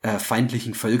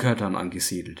feindlichen Völker dann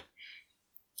angesiedelt.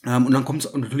 Und dann kommt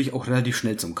es natürlich auch relativ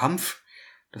schnell zum Kampf.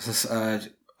 Das ist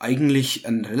eigentlich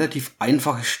ein relativ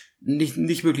einfaches,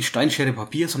 nicht wirklich Steinschere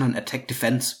Papier, sondern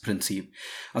Attack-Defense-Prinzip.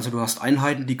 Also du hast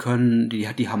Einheiten,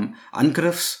 die haben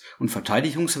Angriffs- und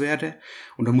Verteidigungswerte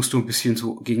und da musst du ein bisschen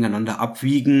so gegeneinander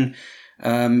abwiegen,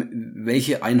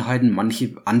 welche Einheiten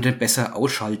manche andere besser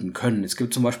ausschalten können. Es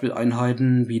gibt zum Beispiel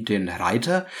Einheiten wie den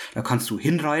Reiter, da kannst du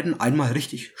hinreiten, einmal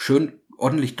richtig schön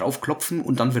ordentlich draufklopfen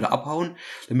und dann wieder abhauen,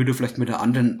 damit du vielleicht mit der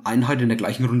anderen Einheit in der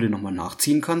gleichen Runde nochmal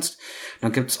nachziehen kannst.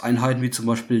 Dann gibt es Einheiten wie zum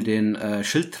Beispiel den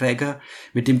Schildträger,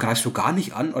 mit dem greifst du gar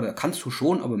nicht an, oder kannst du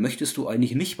schon, aber möchtest du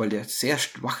eigentlich nicht, weil der sehr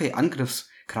schwache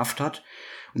Angriffskraft hat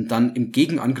und dann im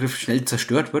Gegenangriff schnell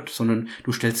zerstört wird, sondern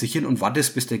du stellst dich hin und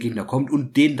wartest, bis der Gegner kommt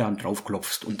und den dann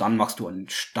draufklopfst und dann machst du einen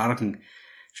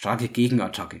starke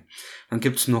Gegenattacke. Dann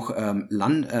gibt's noch also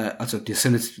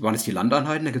waren jetzt die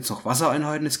Landeinheiten, da gibt's noch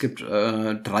Wassereinheiten, es gibt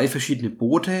 3 verschiedene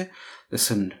Boote, das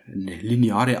sind eine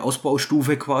lineare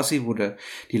Ausbaustufe quasi, wo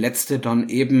die letzte dann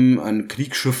eben ein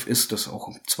Kriegsschiff ist, das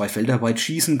auch 2 Felder weit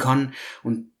schießen kann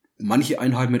und manche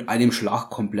Einheit mit einem Schlag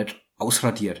komplett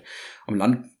ausradiert. Am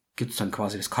Land gibt's dann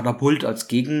quasi das Katapult als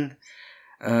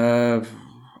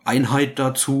Einheit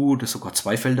dazu, das sogar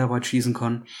 2 Felder weit schießen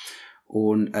kann.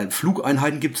 Und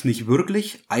Flugeinheiten gibt's nicht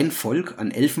wirklich. Ein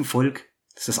Elfenvolk,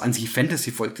 das ist das einzige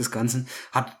Fantasy-Volk des Ganzen,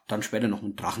 hat dann später noch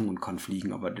einen Drachen und kann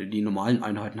fliegen, aber die normalen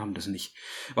Einheiten haben das nicht.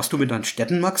 Was du mit deinen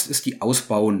Städten machst, ist die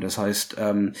ausbauen. Das heißt,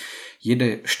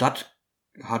 jede Stadt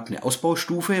hat eine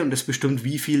Ausbaustufe und das bestimmt,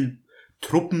 wie viel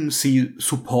Truppen sie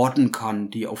supporten kann,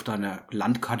 die auf deiner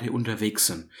Landkarte unterwegs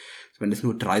sind. Wenn es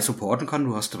nur 3 supporten kann,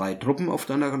 du hast 3 Truppen auf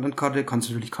deiner Landkarte, kannst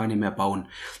du natürlich keine mehr bauen.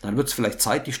 Dann wird es vielleicht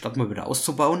Zeit, die Stadt mal wieder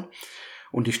auszubauen.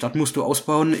 Und die Stadt musst du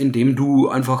ausbauen, indem du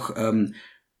einfach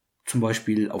zum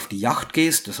Beispiel auf die Yacht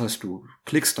gehst. Das heißt, du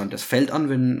klickst dann das Feld an,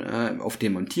 wenn auf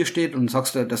dem ein Tier steht und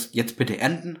sagst das jetzt bitte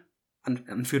ernten,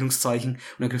 Anführungszeichen. Und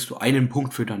dann kriegst du 1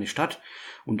 Punkt für deine Stadt.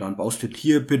 Und dann baust du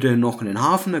hier bitte noch einen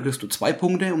Hafen, da kriegst du 2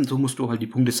 Punkte. Und so musst du halt die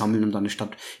Punkte sammeln, um deine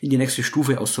Stadt in die nächste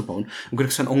Stufe auszubauen. Und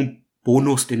kriegst dann auch einen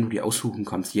Bonus, den du dir aussuchen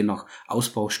kannst, je nach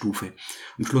Ausbaustufe.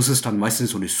 Am Schluss ist dann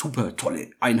meistens so eine super tolle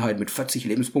Einheit mit 40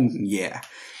 Lebenspunkten, yeah.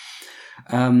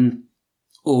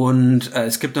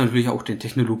 Es gibt natürlich auch den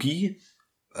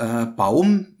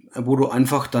Technologiebaum, wo du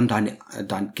einfach dann dein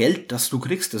Geld, das du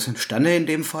kriegst, das sind Sterne in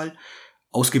dem Fall,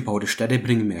 ausgebaute Städte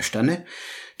bringen mehr Sterne,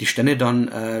 die Sterne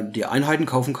dann die Einheiten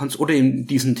kaufen kannst oder in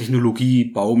diesen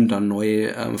Technologiebaum dann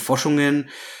neue Forschungen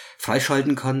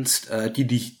freischalten kannst, die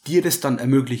dir das dann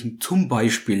ermöglichen, zum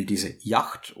Beispiel diese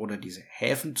Yacht oder diese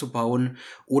Häfen zu bauen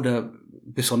oder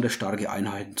besonders starke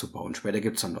Einheiten zu bauen. Später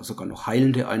gibt's dann sogar noch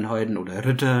heilende Einheiten oder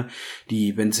Ritter,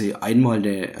 die, wenn sie einmal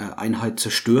eine Einheit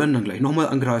zerstören, dann gleich nochmal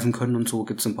angreifen können und so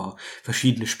gibt's ein paar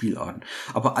verschiedene Spielarten.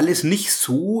 Aber alles nicht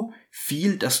so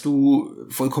viel, dass du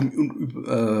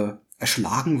vollkommen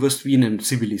erschlagen wirst wie in einem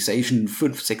Civilization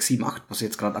 5, 6, 7, 8, was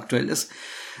jetzt gerade aktuell ist,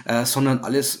 sondern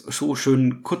alles so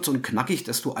schön kurz und knackig,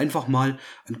 dass du einfach mal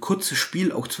ein kurzes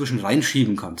Spiel auch zwischen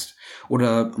reinschieben kannst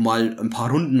oder mal ein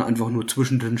paar Runden einfach nur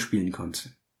zwischendrin spielen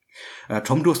kannst.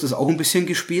 Tom, du hast das auch ein bisschen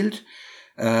gespielt.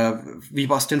 Wie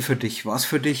war es denn für dich? War es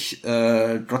für dich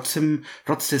trotz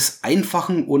des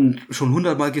einfachen und schon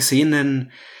 100-mal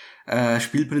gesehenen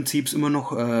Spielprinzips immer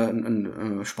noch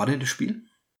ein spannendes Spiel?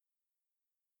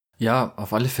 Ja,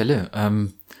 auf alle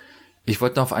Fälle. Ich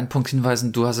wollte noch auf einen Punkt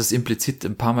hinweisen, du hast es implizit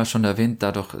ein paar Mal schon erwähnt,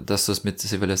 dadurch, dass du es mit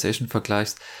Civilization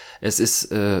vergleichst. Es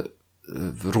ist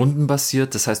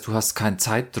rundenbasiert, das heißt, du hast keinen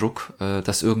Zeitdruck,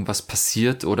 dass irgendwas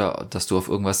passiert oder dass du auf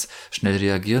irgendwas schnell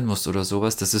reagieren musst oder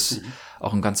sowas. Das ist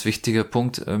auch ein ganz wichtiger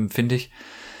Punkt, finde ich.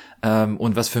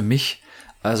 Und was für mich,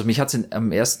 also mich hat es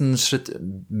am ersten Schritt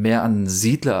mehr an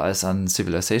Siedler als an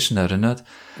Civilization erinnert,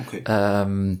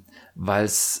 weil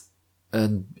es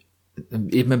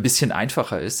eben ein bisschen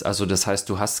einfacher ist. Also das heißt,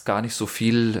 du hast gar nicht so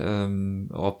viel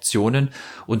Optionen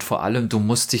und vor allem, du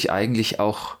musst dich eigentlich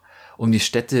auch um die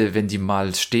Städte, wenn die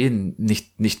mal stehen,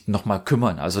 nicht nochmal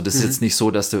kümmern. Also das ist jetzt nicht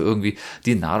so, dass da irgendwie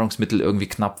die Nahrungsmittel irgendwie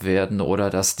knapp werden oder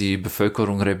dass die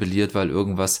Bevölkerung rebelliert, weil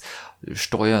irgendwas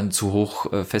Steuern zu hoch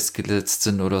festgesetzt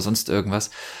sind oder sonst irgendwas,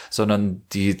 sondern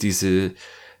diese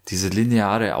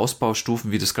lineare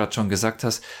Ausbaustufen, wie du es gerade schon gesagt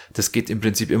hast, das geht im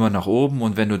Prinzip immer nach oben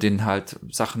und wenn du den halt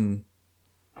Sachen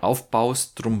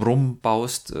aufbaust, drumrum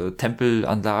baust,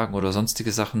 Tempelanlagen oder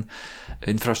sonstige Sachen,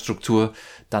 Infrastruktur,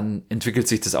 dann entwickelt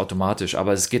sich das automatisch.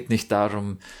 Aber es geht nicht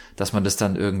darum, dass man das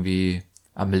dann irgendwie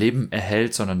am Leben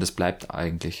erhält, sondern das bleibt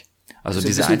eigentlich. Also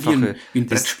diese einfache... Wie ein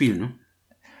Brettspiel, ne?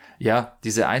 Ja,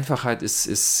 diese Einfachheit ist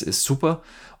super.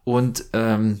 Und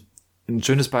ein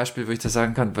schönes Beispiel, wo ich das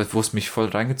sagen kann, wo es mich voll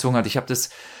reingezogen hat. Ich habe das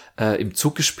im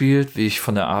Zug gespielt, wie ich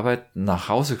von der Arbeit nach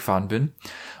Hause gefahren bin.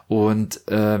 Und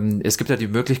es gibt ja die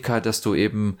Möglichkeit, dass du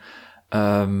eben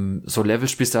so Level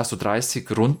spielst, da hast du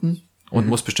 30 Runden und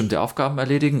musst bestimmte Aufgaben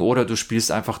erledigen, oder du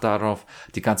spielst einfach darauf,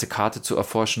 die ganze Karte zu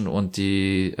erforschen und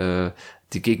die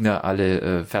Gegner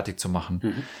alle fertig zu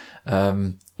machen.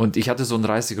 Und ich hatte so ein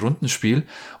 30-Runden-Spiel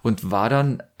und war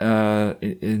dann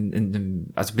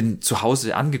also bin zu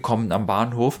Hause angekommen am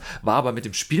Bahnhof, war aber mit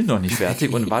dem Spiel noch nicht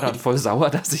fertig und war dann voll sauer,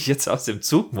 dass ich jetzt aus dem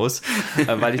Zug muss,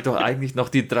 weil ich doch eigentlich noch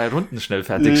die 3 Runden schnell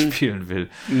fertig spielen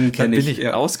will. Dann bin ich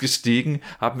ausgestiegen,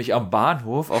 habe mich am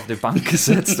Bahnhof auf eine Bank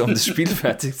gesetzt, um das Spiel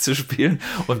fertig zu spielen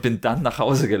und bin dann nach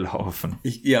Hause gelaufen.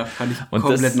 Kann ich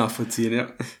komplett nachvollziehen, ja.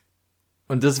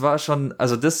 Und das war schon,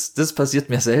 also das passiert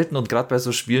mir selten und gerade bei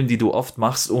so Spielen, die du oft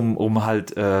machst, um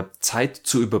halt Zeit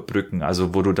zu überbrücken,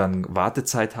 also wo du dann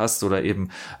Wartezeit hast oder eben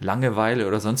Langeweile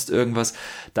oder sonst irgendwas,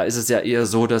 da ist es ja eher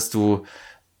so, dass du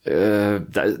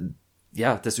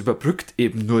das überbrückt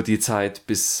eben nur die Zeit,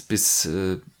 bis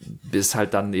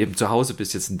halt dann eben zu Hause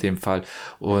bist jetzt in dem Fall.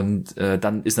 Und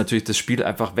dann ist natürlich das Spiel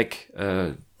einfach weg,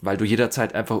 weil du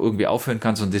jederzeit einfach irgendwie aufhören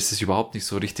kannst und das sich überhaupt nicht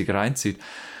so richtig reinzieht.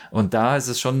 Und da ist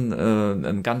es schon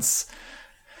ein ganz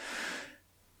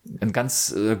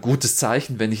gutes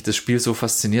Zeichen, wenn dich das Spiel so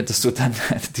fasziniert, dass du dann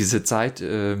diese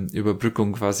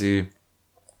Zeitüberbrückung quasi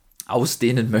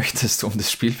ausdehnen möchtest, um das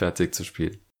Spiel fertig zu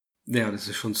spielen. Ja, das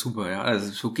ist schon super, ja.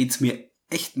 Also so geht's mir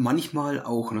echt manchmal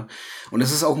auch, ne? Und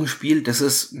das ist auch ein Spiel, das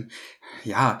ist,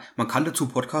 ja, man kann dazu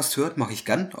Podcasts hören, mache ich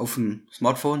gern auf dem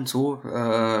Smartphone, so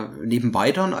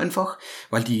nebenbei dann einfach,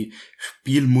 weil die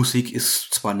Spielmusik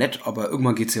ist zwar nett, aber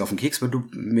irgendwann geht's dir auf den Keks, wenn du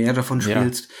mehr davon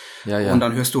spielst. Ja. Und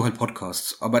dann hörst du halt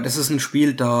Podcasts. Aber das ist ein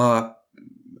Spiel, da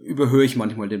überhöre ich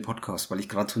manchmal den Podcast, weil ich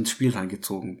gerade so ins Spiel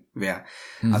reingezogen wäre.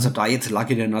 Also da jetzt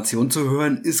Lage der Nation zu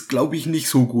hören, ist, glaube ich, nicht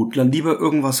so gut. Dann lieber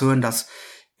irgendwas hören, das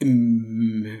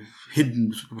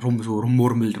hinten so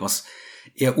rummurmelt, was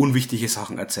eher unwichtige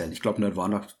Sachen erzählen. Ich glaube,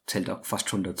 Nerdwana zählt da fast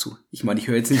schon dazu. Ich meine, ich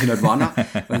höre jetzt nicht Nerdwana,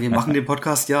 weil wir machen den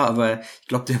Podcast ja, aber ich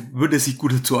glaube, der würde sich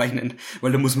gut dazu eignen,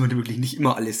 weil da muss man wirklich nicht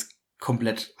immer alles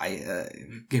komplett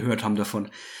gehört haben davon.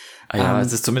 Ja,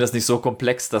 es ist zumindest nicht so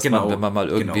komplex, dass man, wenn man mal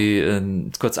irgendwie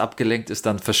kurz abgelenkt ist,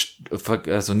 dann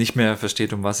also nicht mehr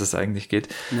versteht, um was es eigentlich geht.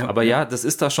 Ja, aber ja, das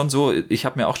ist da schon so. Ich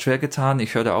habe mir auch schwer getan.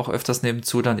 Ich höre da auch öfters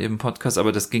nebenzu dann eben Podcasts,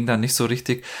 aber das ging dann nicht so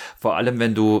richtig. Vor allem,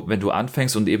 wenn du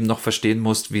anfängst und eben noch verstehen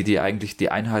musst, wie die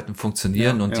Einheiten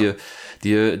funktionieren und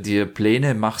dir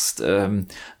Pläne machst,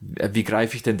 wie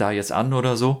greife ich denn da jetzt an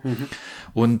oder so.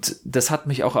 Und das hat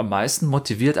mich auch am meisten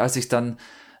motiviert, als ich dann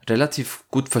relativ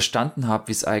gut verstanden habe,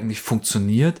 wie es eigentlich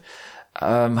funktioniert,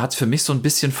 hat für mich so ein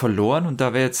bisschen verloren. Und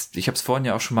da wäre jetzt, ich habe es vorhin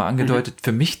ja auch schon mal angedeutet,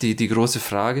 für mich die große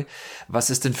Frage, was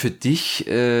ist denn für dich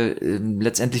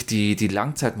letztendlich die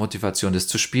Langzeitmotivation, das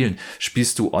zu spielen?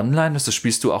 Spielst du online, also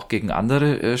spielst du auch gegen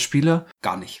andere Spieler?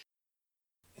 Gar nicht.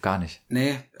 Gar nicht?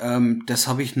 Nee, das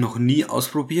habe ich noch nie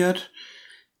ausprobiert.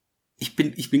 Ich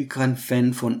bin kein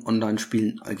Fan von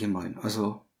Online-Spielen allgemein,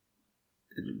 also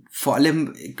vor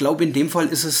allem, ich glaube, in dem Fall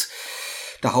ist es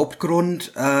der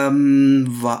Hauptgrund,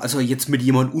 war also jetzt mit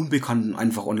jemandem Unbekannten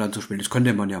einfach online zu spielen. Das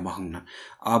könnte man ja machen, ne?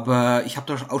 Aber ich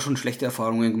habe da auch schon schlechte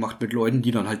Erfahrungen gemacht mit Leuten,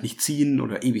 die dann halt nicht ziehen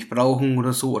oder ewig brauchen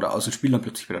oder so oder aus dem Spiel dann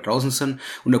plötzlich wieder draußen sind.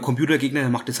 Und der Computergegner, der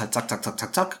macht das halt zack, zack, zack,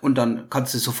 zack, zack und dann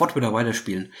kannst du sofort wieder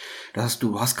weiterspielen. Das heißt,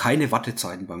 du hast keine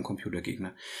Wartezeiten beim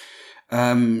Computergegner.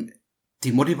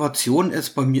 Die Motivation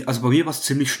ist bei mir war es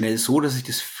ziemlich schnell so, dass ich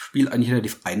das Spiel eigentlich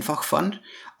relativ einfach fand,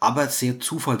 aber sehr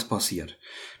zufallsbasiert.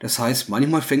 Das heißt,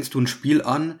 manchmal fängst du ein Spiel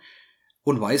an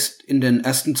und weißt in den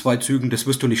ersten 2 Zügen, das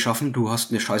wirst du nicht schaffen, du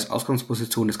hast eine scheiß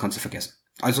Ausgangsposition, das kannst du vergessen.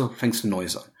 Also fängst du ein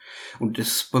neues an. Und das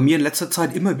ist bei mir in letzter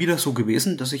Zeit immer wieder so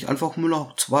gewesen, dass ich einfach nur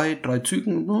nach 2, 3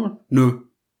 Zügen,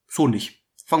 so nicht.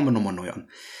 Fangen wir nochmal neu an.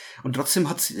 Und trotzdem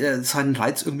hat seinen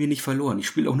Reiz irgendwie nicht verloren. Ich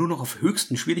spiele auch nur noch auf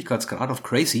höchsten Schwierigkeitsgrad, auf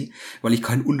Crazy, weil ich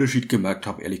keinen Unterschied gemerkt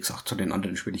habe, ehrlich gesagt, zu den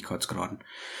anderen Schwierigkeitsgraden.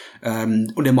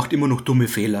 Und er macht immer noch dumme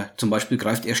Fehler. Zum Beispiel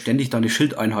greift er ständig deine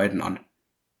Schildeinheiten an.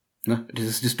 Ne? Das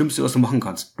ist das Dümmste, was du machen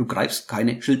kannst. Du greifst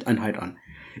keine Schildeinheit an.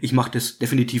 Ich mache das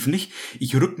definitiv nicht.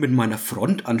 Ich rück mit meiner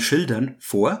Front an Schildern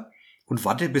vor und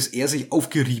warte, bis er sich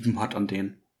aufgerieben hat an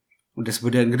denen. Und das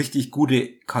würde eine richtig gute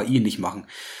KI nicht machen.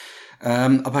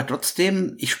 Aber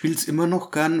trotzdem, ich spiele es immer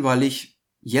noch gern, weil ich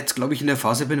jetzt, glaube ich, in der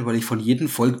Phase bin, weil ich von jedem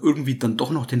Volk irgendwie dann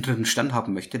doch noch den 3. Stern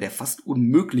haben möchte, der fast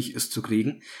unmöglich ist zu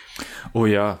kriegen. Oh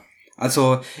ja.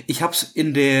 Also, ich hab's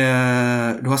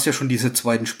du hast ja schon diese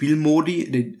zweiten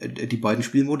Spielmodi, die beiden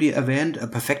Spielmodi erwähnt,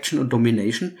 Perfection und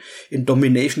Domination. In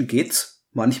Domination geht's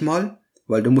manchmal,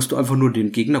 weil da musst du einfach nur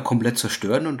den Gegner komplett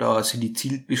zerstören und da sind die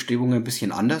Zielbestrebungen ein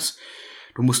bisschen anders.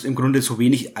 Du musst im Grunde so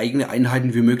wenig eigene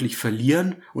Einheiten wie möglich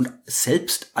verlieren und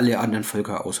selbst alle anderen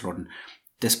Völker ausrotten.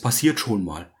 Das passiert schon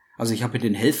mal. Also ich habe in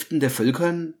den Hälften der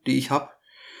Völkern, die ich habe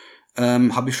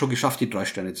ich schon geschafft, die 3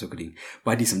 Sterne zu kriegen.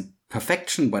 Bei diesem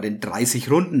Perfection, bei den 30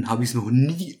 Runden, habe ich es noch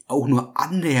nie auch nur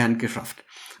annähernd geschafft,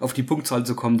 auf die Punktzahl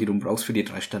zu kommen, die du brauchst für die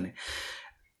 3 Sterne.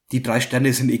 Die 3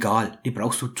 Sterne sind egal, die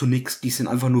brauchst du zu nix, die sind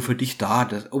einfach nur für dich da,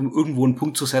 um irgendwo einen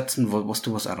Punkt zu setzen, was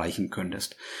du erreichen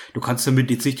könntest. Du kannst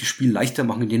damit jetzt nicht das Spiel leichter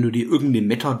machen, indem du dir irgendein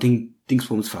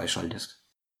Meta-Dingsbums freischaltest.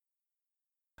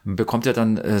 Man bekommt ja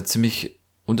dann ziemlich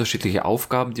unterschiedliche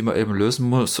Aufgaben, die man eben lösen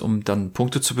muss, um dann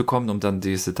Punkte zu bekommen, um dann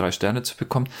diese 3 Sterne zu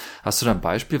bekommen. Hast du da ein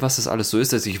Beispiel, was das alles so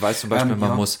ist? Also ich weiß zum Beispiel,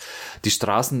 man muss die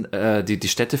Straßen, die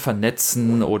Städte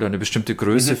vernetzen oder eine bestimmte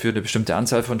Größe für eine bestimmte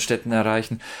Anzahl von Städten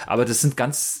erreichen. Aber das sind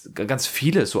ganz, ganz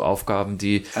viele so Aufgaben,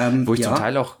 wo ich zum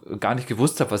Teil auch gar nicht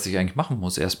gewusst habe, was ich eigentlich machen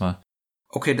muss erstmal.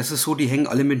 Okay, das ist so, die hängen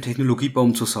alle mit dem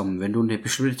Technologiebaum zusammen. Wenn du eine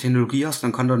bestimmte Technologie hast,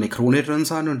 dann kann da eine Krone drin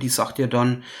sein und die sagt dir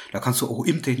dann, da kannst du auch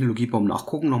im Technologiebaum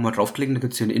nachgucken, nochmal draufklicken, da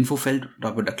gibt's hier ein Infofeld,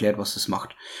 da wird erklärt, was das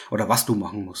macht oder was du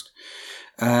machen musst.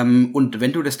 Und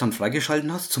wenn du das dann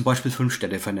freigeschalten hast, zum Beispiel 5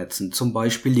 Städte vernetzen, zum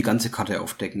Beispiel die ganze Karte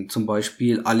aufdecken, zum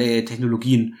Beispiel alle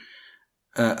Technologien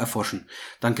erforschen,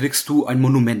 dann kriegst du ein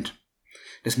Monument.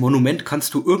 Das Monument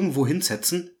kannst du irgendwo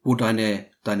hinsetzen, wo deine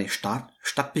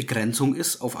Stadtbegrenzung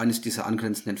ist auf eines dieser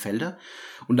angrenzenden Felder.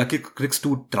 Und da kriegst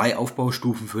du 3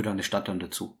 Aufbaustufen für deine Stadt dann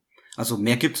dazu. Also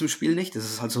mehr gibt's im Spiel nicht. Das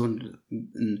ist also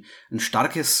ein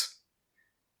starkes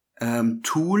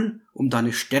Tool, um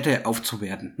deine Städte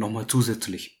aufzuwerten. Nochmal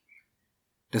zusätzlich.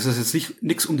 Das ist jetzt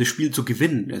nichts, um das Spiel zu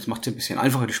gewinnen. Es macht es ein bisschen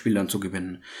einfacher, das Spiel dann zu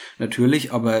gewinnen.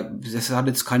 Natürlich, aber das hat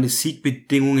jetzt keine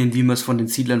Siegbedingungen, wie man es von den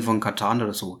Siedlern von Catan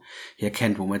oder so her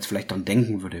kennt, wo man jetzt vielleicht dann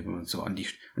denken würde, wenn man so an die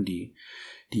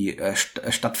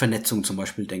Stadtvernetzung zum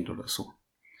Beispiel denkt oder so.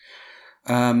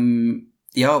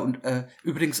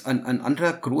 Übrigens ein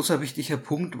anderer großer wichtiger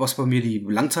Punkt, was bei mir die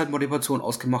Langzeitmotivation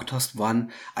ausgemacht hast,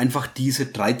 waren einfach diese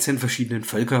 13 verschiedenen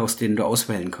Völker, aus denen du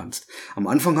auswählen kannst. Am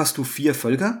Anfang hast du 4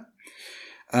 Völker,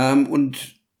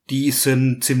 und die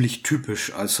sind ziemlich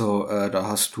typisch. Also da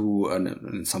hast du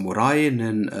einen Samurai,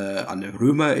 einen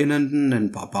RömerInnen,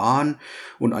 einen Barbaren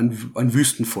und ein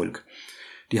Wüstenvolk.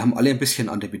 Die haben alle ein bisschen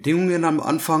andere Bedingungen am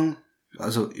Anfang.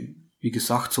 Also wie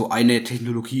gesagt, so eine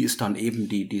Technologie ist dann eben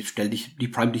die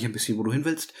primet dich ein bisschen, wo du hin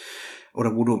willst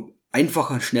oder wo du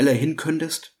einfacher, schneller hin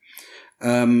könntest.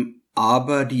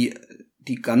 Aber die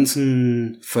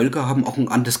ganzen Völker haben auch ein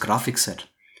anderes Grafikset.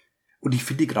 Und ich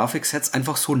finde die Grafiksets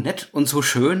einfach so nett und so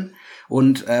schön.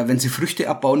 Und wenn sie Früchte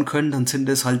abbauen können, dann sind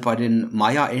es halt bei den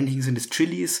Maya-ähnlichen sind es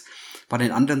Chilis. Bei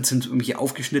den anderen sind es irgendwelche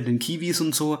aufgeschnittenen Kiwis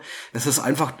und so. Das ist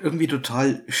einfach irgendwie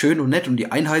total schön und nett. Und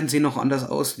die Einheiten sehen auch anders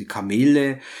aus. Die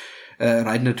Kamele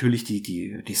reiten natürlich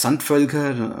die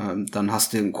Sandvölker. Dann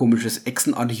hast du ein komisches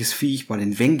echsenartiges Viech bei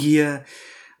den Vengir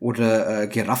oder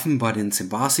Giraffen bei den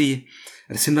Simbasi.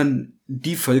 Das sind dann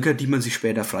die Völker, die man sich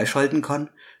später freischalten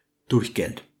kann durch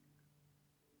Geld.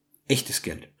 Echtes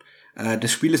Geld.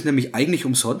 Das Spiel ist nämlich eigentlich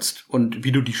umsonst und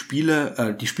wie du die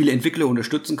Spieleentwickler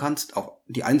unterstützen kannst, auch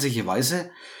die einzige Weise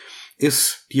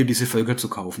ist, dir diese Völker zu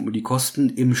kaufen. Und die kosten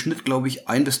im Schnitt, glaube ich,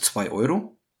 1 bis 2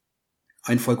 Euro.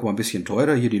 Ein Volk war ein bisschen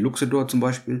teurer, hier die Luxemburg zum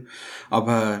Beispiel,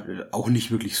 aber auch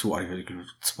nicht wirklich so,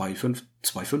 2,50,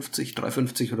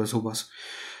 3,50 oder sowas.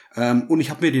 Und ich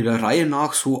habe mir die der Reihe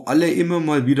nach so alle immer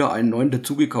mal wieder einen neuen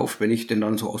dazu gekauft, wenn ich den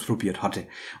dann so ausprobiert hatte.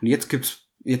 Und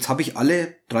jetzt habe ich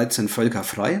alle 13 Völker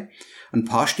frei, Ein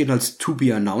paar stehen als To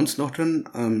Be Announced noch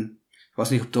drin. Ich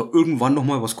weiß nicht, ob da irgendwann noch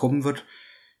mal was kommen wird.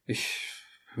 Ich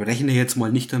rechne jetzt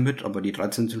mal nicht damit, aber die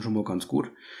 13 sind schon mal ganz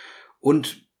gut.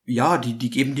 Und ja, die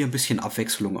geben dir ein bisschen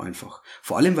Abwechslung einfach.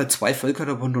 Vor allem, weil 2 Völker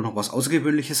davon noch was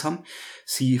Außergewöhnliches haben.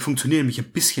 Sie funktionieren nämlich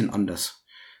ein bisschen anders.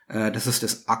 Das ist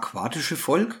das aquatische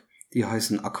Volk. Die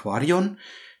heißen Aquarion.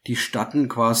 Die starten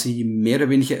quasi mehr oder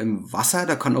weniger im Wasser.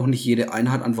 Da kann auch nicht jede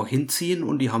Einheit einfach hinziehen.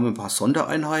 Und die haben ein paar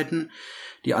Sondereinheiten,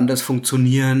 die anders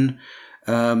funktionieren.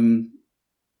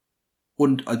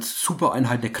 Und als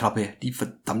Supereinheit eine Krabbe, die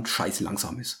verdammt scheiße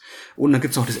langsam ist. Und dann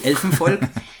gibt's noch das Elfenvolk.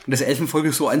 Und das Elfenvolk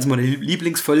ist so eins meiner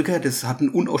Lieblingsvölker. Das hat einen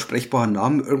unaussprechbaren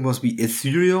Namen, irgendwas wie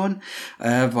Ethereon,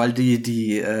 weil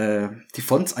die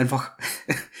Fonts einfach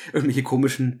irgendwelche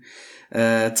komischen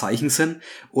Zeichen sind.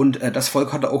 Und das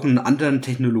Volk hat auch einen anderen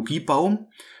Technologiebaum.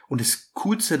 Und das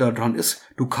Coolste daran ist,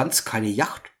 du kannst keine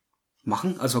Yacht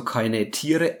machen, also keine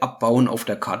Tiere abbauen auf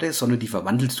der Karte, sondern die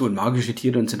verwandelst du in magische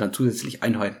Tiere und sind dann zusätzlich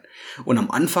Einheiten. Und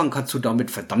am Anfang kannst du damit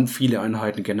verdammt viele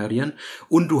Einheiten generieren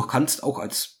und du kannst auch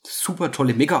als super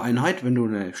tolle Mega-Einheit, wenn du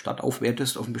eine Stadt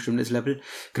aufwertest auf ein bestimmtes Level,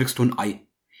 kriegst du ein Ei.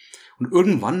 Und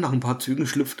irgendwann, nach ein paar Zügen,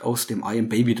 schlüpft aus dem Ei ein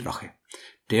Babydrache.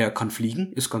 Der kann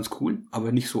fliegen, ist ganz cool,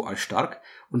 aber nicht so als stark.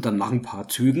 Und dann nach ein paar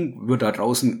Zügen wird da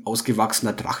draußen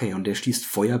ausgewachsener Drache und der schießt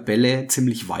Feuerbälle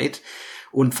ziemlich weit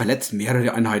und verletzt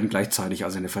mehrere Einheiten gleichzeitig,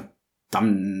 also eine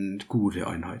verdammt gute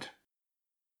Einheit.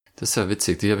 Das ist ja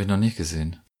witzig, die habe ich noch nicht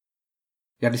gesehen.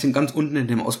 Ja, die sind ganz unten in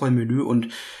dem Auswahlmenü und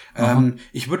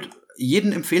ich würde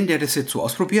jeden empfehlen, der das jetzt so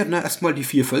ausprobiert, erstmal die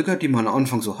 4 Völker, die man am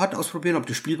Anfang so hat, ausprobieren, ob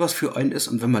das Spiel was für einen ist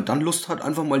und wenn man dann Lust hat,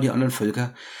 einfach mal die anderen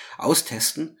Völker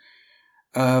austesten,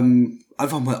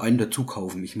 einfach mal einen dazu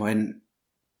kaufen. Ich meine,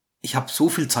 ich habe so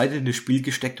viel Zeit in das Spiel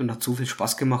gesteckt und hat so viel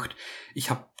Spaß gemacht, ich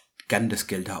habe gern das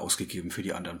Geld da ausgegeben für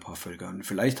die anderen paar Völker. Und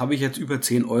vielleicht habe ich jetzt über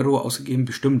 10 Euro ausgegeben,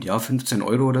 bestimmt, ja, 15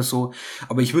 Euro oder so.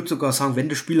 Aber ich würde sogar sagen, wenn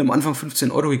das Spiel am Anfang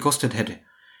 15 Euro gekostet hätte,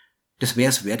 das wäre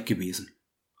es wert gewesen.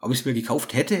 Ob ich es mir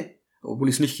gekauft hätte, obwohl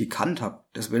ich es nicht gekannt habe,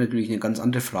 das wäre natürlich eine ganz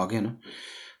andere Frage. Ne?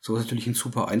 So ist natürlich ein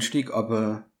super Einstieg,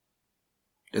 aber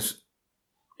es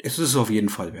ist es auf jeden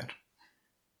Fall wert.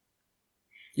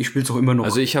 Ich spiele es auch immer noch,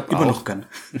 also ich habe noch gern.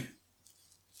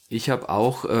 Ich habe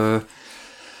auch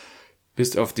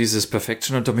bis auf dieses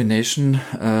Perfection und Domination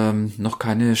noch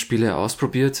keine Spiele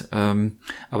ausprobiert,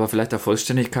 aber vielleicht der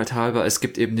Vollständigkeit halber, es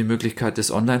gibt eben die Möglichkeit, das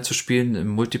online zu spielen im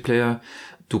Multiplayer.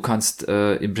 Du kannst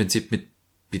im Prinzip mit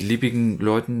beliebigen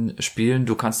Leuten spielen,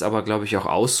 du kannst aber, glaube ich, auch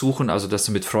aussuchen, also dass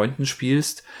du mit Freunden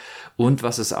spielst. Und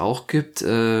was es auch gibt,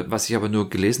 was ich aber nur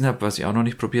gelesen habe, was ich auch noch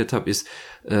nicht probiert habe, ist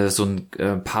so ein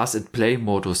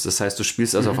Pass-and-Play-Modus. Das heißt, du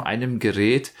spielst also auf einem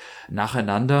Gerät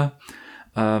nacheinander,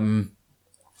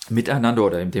 miteinander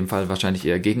oder in dem Fall wahrscheinlich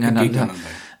eher gegeneinander.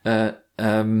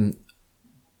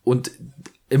 Und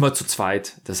immer zu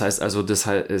zweit. Das heißt also,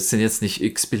 es sind jetzt nicht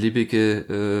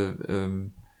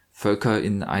x-beliebige Völker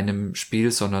in einem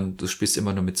Spiel, sondern du spielst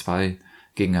immer nur mit 2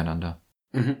 gegeneinander.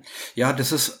 Mhm. Ja,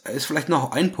 das ist vielleicht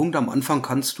noch ein Punkt. Am Anfang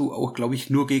kannst du auch, glaube ich,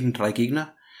 nur gegen 3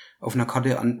 Gegner auf einer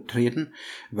Karte antreten,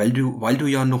 weil du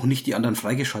ja noch nicht die anderen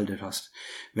freigeschaltet hast.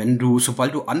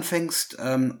 Sobald du anfängst,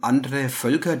 andere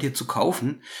Völker dir zu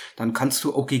kaufen, dann kannst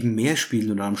du auch gegen mehr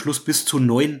spielen und am Schluss bis zu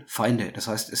 9 Feinde. Das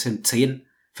heißt, es sind 10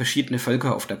 verschiedene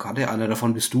Völker auf der Karte, einer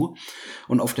davon bist du.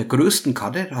 Und auf der größten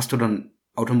Karte hast du dann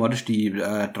automatisch die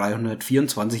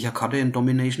 324er Karte in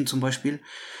Domination zum Beispiel,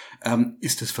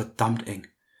 ist es verdammt eng.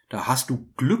 Da hast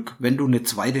du Glück, wenn du eine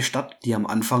zweite Stadt, die am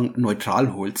Anfang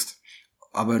neutral holst,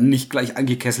 aber nicht gleich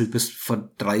angekesselt bist von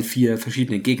 3, 4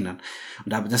 verschiedenen Gegnern.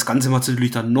 Und das Ganze macht es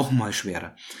natürlich dann noch mal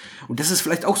schwerer. Und das ist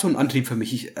vielleicht auch so ein Antrieb für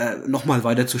mich, noch mal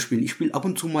weiter zu spielen. Ich spiele ab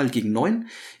und zu mal gegen 9,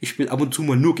 ich spiele ab und zu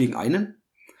mal nur gegen einen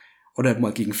oder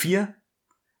mal gegen 4.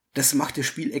 Das macht das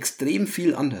Spiel extrem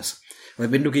viel anders.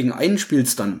 Weil wenn du gegen einen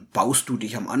spielst, dann baust du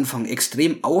dich am Anfang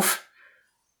extrem auf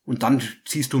und dann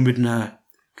ziehst du mit einer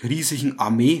riesigen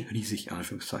Armee, riesig in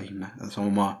Anführungszeichen, ne? Also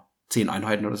sagen wir mal 10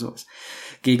 Einheiten oder sowas,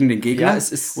 gegen den Gegner.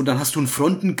 Ja, und dann hast du einen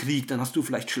Frontenkrieg, dann hast du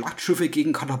vielleicht Schlachtschiffe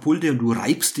gegen Katapulte und du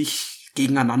reibst dich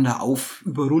gegeneinander auf,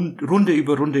 über Runde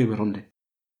über Runde über Runde.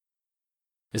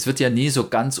 Es wird ja nie so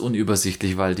ganz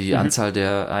unübersichtlich, weil die Anzahl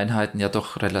der Einheiten ja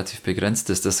doch relativ begrenzt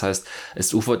ist. Das heißt,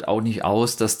 es ufert auch nicht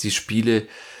aus, dass die Spiele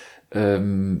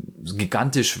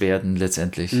gigantisch werden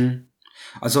letztendlich.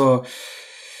 Also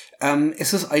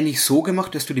es ist eigentlich so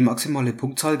gemacht, dass du die maximale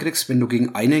Punktzahl kriegst, wenn du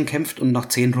gegen einen kämpfst und nach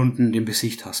 10 Runden den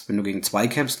besiegt hast. Wenn du gegen 2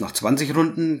 kämpfst, nach 20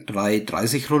 Runden, 3,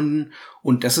 30 Runden.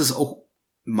 Und das ist auch,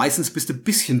 meistens bist du ein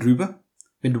bisschen drüber.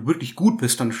 Wenn du wirklich gut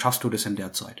bist, dann schaffst du das in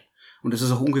der Zeit. Und das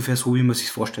ist auch ungefähr so, wie man sich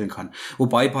vorstellen kann.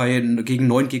 Wobei gegen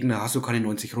 9 Gegner hast du keine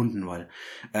 90 Runden, weil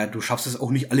du schaffst es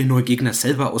auch nicht, alle 9 Gegner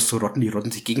selber auszurotten, die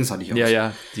rotten sich gegenseitig aus.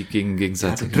 Ja, die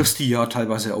gegenseitig. Ja, du triffst die ja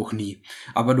teilweise auch nie.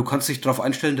 Aber du kannst dich darauf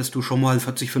einstellen, dass du schon mal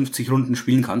 40, 50 Runden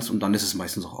spielen kannst und dann ist es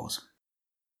meistens auch aus.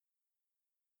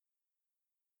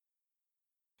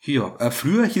 Hier,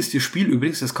 früher hieß das Spiel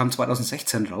übrigens, das kam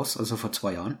 2016 raus, also vor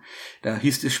 2 Jahren, da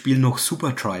hieß das Spiel noch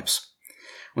Super Tribes.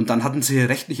 Und dann hatten sie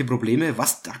rechtliche Probleme.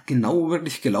 Was da genau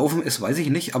wirklich gelaufen ist, weiß ich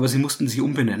nicht, aber sie mussten sich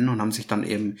umbenennen und haben sich dann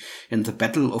eben in The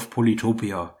Battle of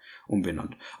Polytopia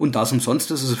umbenannt. Und da es umsonst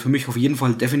ist, ist es für mich auf jeden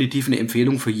Fall definitiv eine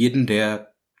Empfehlung für jeden,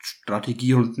 der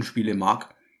Strategierundenspiele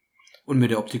mag und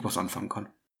mit der Optik was anfangen kann.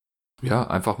 Ja,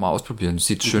 einfach mal ausprobieren.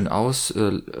 Sieht schön aus,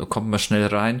 kommt man schnell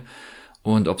rein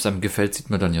und ob es einem gefällt, sieht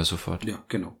man dann ja sofort. Ja,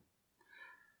 genau.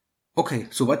 Okay,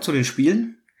 soweit zu den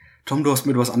Spielen. Tom, du hast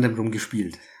mit was anderem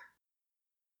rumgespielt.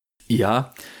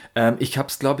 Ja, ich habe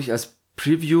es, glaube ich, als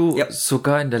Preview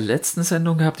sogar in der letzten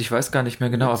Sendung gehabt. Ich weiß gar nicht mehr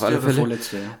genau. Auf alle Fälle.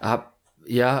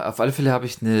 Auf alle Fälle habe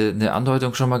ich eine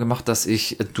Andeutung schon mal gemacht, dass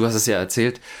ich, du hast es ja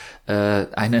erzählt,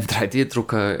 einen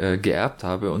 3D-Drucker geerbt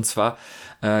habe. Und zwar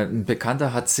ein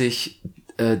Bekannter hat sich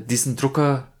diesen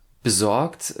Drucker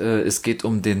besorgt. Es geht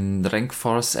um den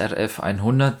Rankforce RF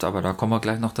 100, aber da kommen wir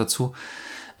gleich noch dazu.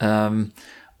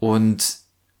 Und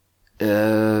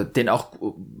den auch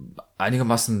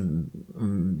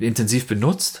einigermaßen intensiv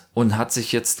benutzt und hat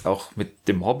sich jetzt auch mit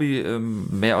dem Hobby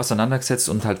mehr auseinandergesetzt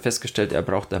und halt festgestellt, er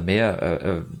braucht da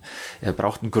mehr, er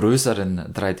braucht einen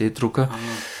größeren 3D-Drucker.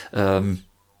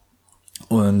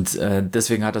 Und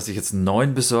deswegen hat er sich jetzt einen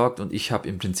neuen besorgt und ich habe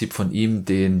im Prinzip von ihm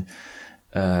den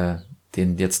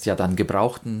jetzt ja dann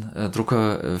gebrauchten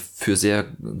Drucker für sehr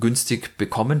günstig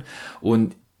bekommen.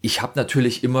 Und ich habe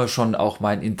natürlich immer schon auch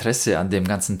mein Interesse an dem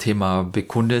ganzen Thema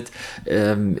bekundet,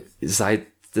 seit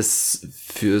das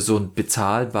für so einen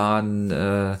bezahlbaren,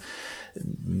 also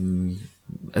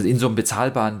in so einem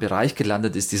bezahlbaren Bereich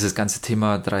gelandet ist, dieses ganze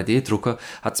Thema 3D-Drucker,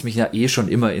 hat es mich ja schon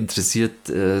immer interessiert,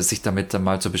 sich damit dann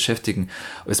mal zu beschäftigen.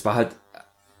 Es war halt,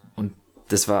 und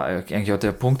das war eigentlich auch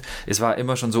der Punkt, es war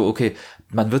immer schon so, okay,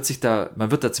 man wird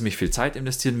da ziemlich viel Zeit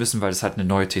investieren müssen, weil es halt eine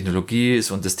neue Technologie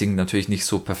ist und das Ding natürlich nicht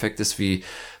so perfekt ist wie,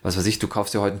 was weiß ich, du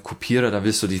kaufst dir heute einen Kopierer, da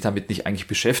willst du dich damit nicht eigentlich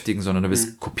beschäftigen, sondern du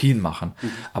willst Kopien machen.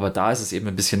 Aber da ist es eben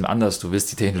ein bisschen anders. Du willst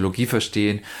die Technologie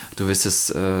verstehen, du willst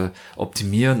es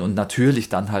optimieren und natürlich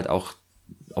dann halt auch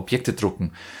Objekte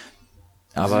drucken.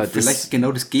 Aber also vielleicht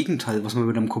genau das Gegenteil, was man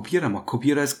mit einem Kopierer macht.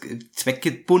 Kopierer ist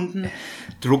zweckgebunden,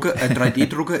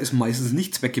 3D-Drucker ist meistens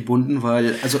nicht zweckgebunden,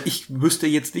 weil, also ich wüsste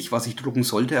jetzt nicht, was ich drucken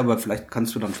sollte, aber vielleicht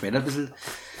kannst du dann später ein bisschen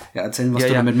erzählen, was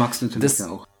du damit magst, natürlich ja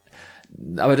auch.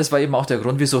 Aber das war eben auch der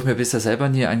Grund, wieso ich mir bisher selber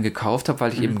nie einen gekauft habe,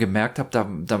 weil ich eben gemerkt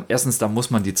habe, erstens, da muss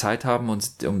man die Zeit haben, um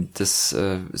das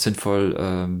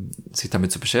sinnvoll sich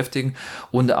damit zu beschäftigen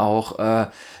und auch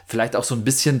vielleicht auch so ein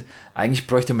bisschen, eigentlich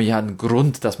bräuchte man ja einen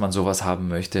Grund, dass man sowas haben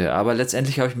möchte. Aber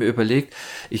letztendlich habe ich mir überlegt,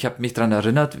 ich habe mich daran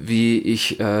erinnert, wie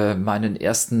ich meinen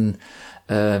ersten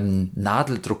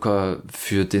Nadeldrucker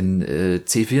für den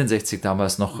C64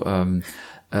 damals noch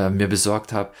mir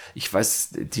besorgt habe. Ich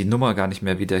weiß die Nummer gar nicht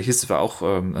mehr, wie der hieß. Es war auch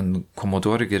ein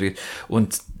Commodore-Gerät.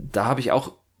 Und da habe ich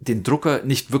auch den Drucker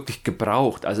nicht wirklich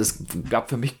gebraucht. Also es gab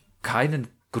für mich keinen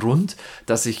Grund,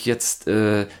 dass ich jetzt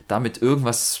damit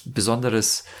irgendwas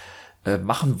Besonderes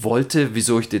machen wollte,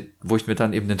 wo ich mir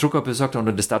dann eben den Drucker besorgt habe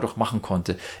und das dadurch machen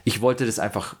konnte. Ich wollte das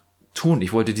einfach tun.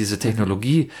 Ich wollte diese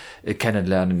Technologie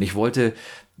kennenlernen. Ich wollte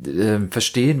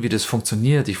verstehen, wie das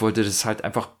funktioniert. Ich wollte das halt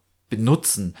einfach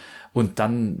benutzen. Und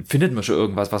dann findet man schon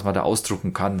irgendwas, was man da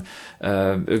ausdrucken kann.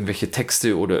 Irgendwelche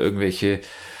Texte oder irgendwelche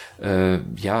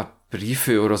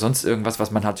Briefe oder sonst irgendwas,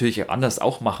 was man natürlich anders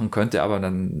auch machen könnte, aber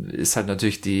dann ist halt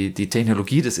natürlich die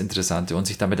Technologie das Interessante und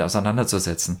sich damit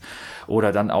auseinanderzusetzen.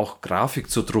 Oder dann auch Grafik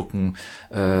zu drucken,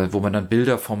 wo man dann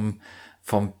Bilder vom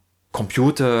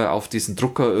Computer auf diesen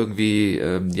Drucker irgendwie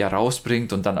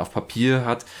rausbringt und dann auf Papier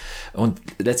hat. Und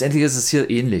letztendlich ist es hier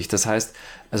ähnlich. Das heißt,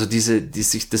 also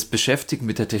sich das Beschäftigen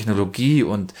mit der Technologie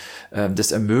und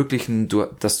das Ermöglichen,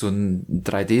 dass du ein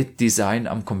 3D-Design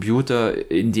am Computer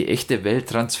in die echte Welt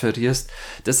transferierst,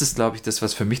 das ist, glaube ich, das,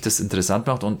 was für mich das interessant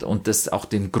macht und das auch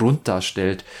den Grund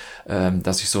darstellt,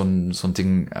 dass ich so ein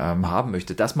Ding haben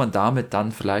möchte. Dass man damit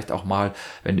dann vielleicht auch mal,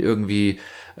 wenn irgendwie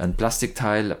ein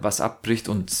Plastikteil was abbricht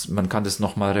und man kann das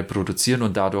nochmal reproduzieren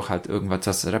und dadurch halt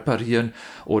irgendwas reparieren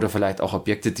oder vielleicht auch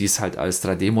Objekte, die es halt als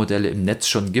 3D-Modelle im Netz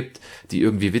schon gibt, die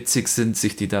irgendwie witzig sind,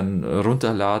 sich die dann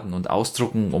runterladen und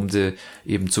ausdrucken, um sie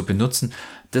eben zu benutzen.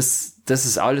 Das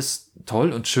ist alles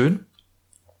toll und schön,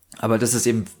 aber das ist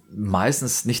eben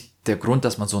meistens nicht der Grund,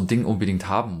 dass man so ein Ding unbedingt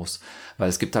haben muss, weil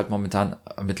es gibt halt momentan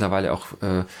mittlerweile auch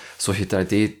solche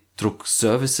 3D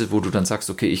Druckservice, wo du dann sagst,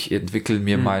 okay, ich entwickle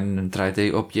mir mein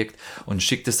 3D-Objekt und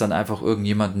schicke das dann einfach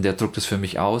irgendjemanden, der druckt es für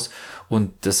mich aus.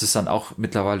 Und das ist dann auch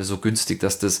mittlerweile so günstig,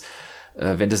 dass das,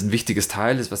 wenn das ein wichtiges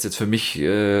Teil ist, was jetzt für mich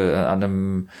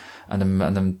an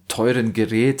einem teuren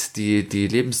Gerät die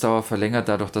Lebensdauer verlängert,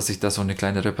 dadurch, dass ich da so eine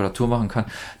kleine Reparatur machen kann,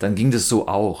 dann ging das so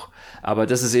auch. Aber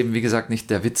das ist eben, wie gesagt, nicht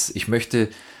der Witz. Ich möchte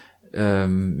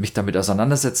mich damit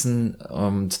auseinandersetzen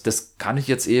und das kann ich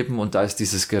jetzt eben, und da ist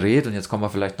dieses Gerät, und jetzt kommen wir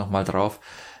vielleicht nochmal drauf,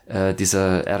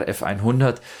 dieser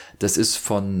RF100, das ist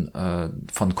von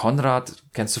Konrad,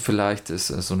 kennst du vielleicht, ist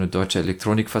so eine deutsche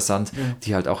Elektronikversand,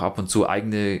 die halt auch ab und zu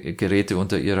eigene Geräte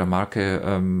unter ihrer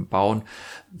Marke bauen.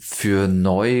 Für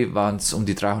neu waren es um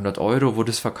die 300 €, wo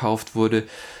das verkauft wurde.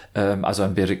 Also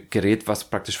ein Gerät, was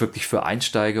praktisch wirklich für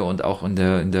Einsteiger und auch in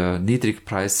der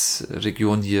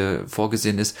Niedrigpreisregion hier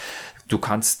vorgesehen ist. Du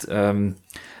kannst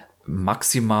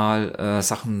maximal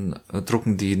Sachen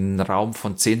drucken, die einen Raum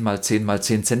von 10 mal 10 mal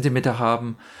 10 Zentimeter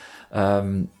haben.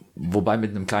 Wobei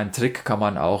mit einem kleinen Trick kann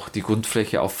man auch die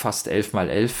Grundfläche auf fast 11 mal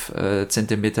 11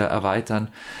 Zentimeter erweitern.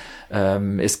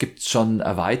 Es gibt schon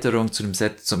Erweiterungen zu dem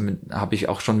Set, habe ich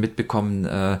auch schon mitbekommen,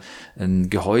 ein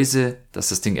Gehäuse, dass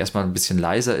das Ding erstmal ein bisschen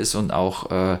leiser ist und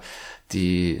auch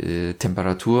die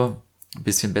Temperatur ein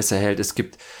bisschen besser hält. Es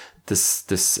gibt das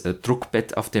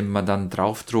Druckbett, auf dem man dann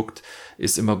drauf druckt,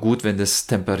 ist immer gut, wenn das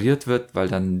temperiert wird, weil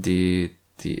dann dieser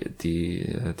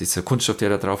Kunststoff,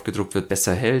 der da drauf gedruckt wird,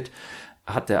 besser hält.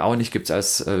 Hat der auch nicht, gibt's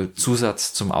als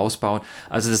Zusatz zum Ausbauen.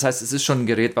 Also das heißt, es ist schon ein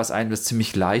Gerät, was einem das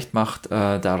ziemlich leicht macht,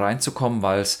 da reinzukommen,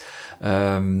 weil es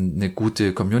eine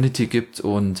gute Community gibt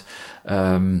und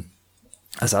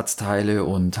Ersatzteile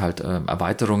und halt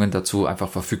Erweiterungen dazu einfach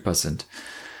verfügbar sind.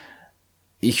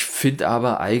 Ich finde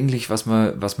aber eigentlich, was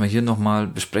wir hier nochmal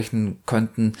besprechen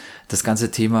könnten, das ganze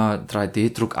Thema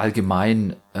 3D-Druck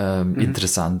allgemein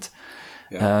interessant.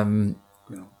 Ja.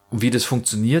 Wie das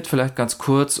funktioniert, vielleicht ganz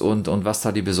kurz und was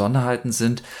da die Besonderheiten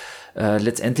sind.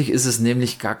 Letztendlich ist es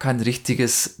nämlich gar kein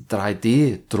richtiges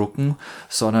 3D-Drucken,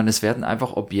 sondern es werden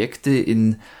einfach Objekte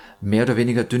in mehr oder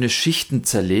weniger dünne Schichten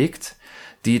zerlegt,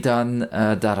 die dann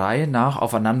der Reihe nach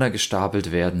aufeinander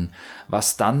gestapelt werden,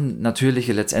 was dann natürlich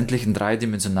letztendlich ein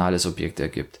dreidimensionales Objekt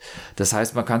ergibt. Das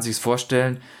heißt, man kann sich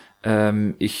vorstellen,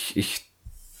 ich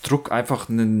druck einfach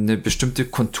eine bestimmte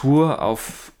Kontur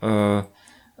auf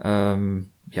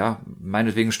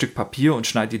meinetwegen ein Stück Papier und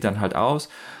schneide die dann halt aus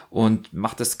und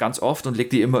mache das ganz oft und lege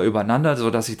die immer übereinander, so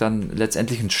dass ich dann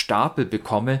letztendlich einen Stapel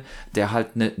bekomme, der halt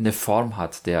eine Form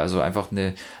hat, der also einfach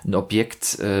ein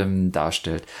Objekt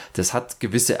darstellt. Das hat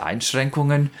gewisse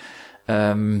Einschränkungen.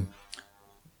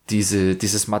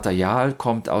 Dieses Material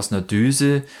kommt aus einer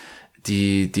Düse,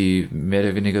 die mehr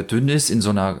oder weniger dünn ist, in so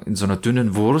einer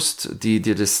dünnen Wurst, die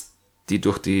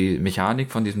durch die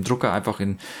Mechanik von diesem Drucker einfach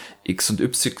in X- und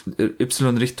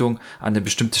Y-Richtung an eine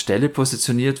bestimmte Stelle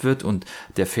positioniert wird und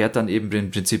der fährt dann eben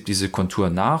im Prinzip diese Kontur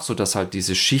nach, sodass halt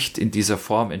diese Schicht in dieser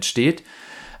Form entsteht.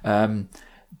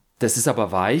 Das ist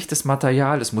aber weich, das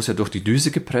Material, das muss ja durch die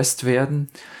Düse gepresst werden.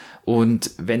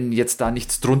 Und wenn jetzt da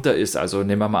nichts drunter ist, also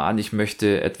nehmen wir mal an, ich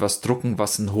möchte etwas drucken,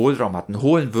 was einen Hohlraum hat, einen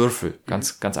hohlen Würfel,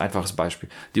 ganz einfaches Beispiel.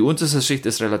 Die unterste Schicht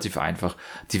ist relativ einfach.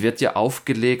 Die wird ja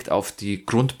aufgelegt auf die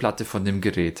Grundplatte von dem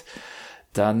Gerät.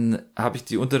 Dann habe ich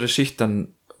die untere Schicht, dann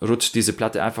rutscht diese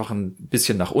Platte einfach ein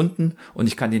bisschen nach unten und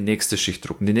ich kann die nächste Schicht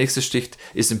drucken. Die nächste Schicht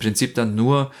ist im Prinzip dann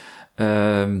nur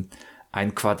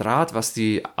ein Quadrat, was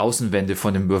die Außenwände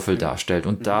von dem Würfel darstellt.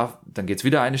 Und dann geht's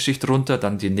wieder eine Schicht runter,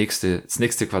 dann das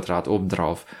nächste Quadrat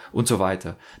obendrauf und so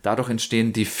weiter. Dadurch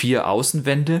entstehen die 4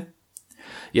 Außenwände.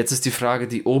 Jetzt ist die Frage,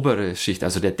 die obere Schicht,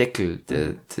 also der Deckel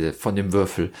von dem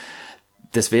Würfel.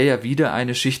 Das wäre ja wieder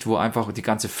eine Schicht, wo einfach die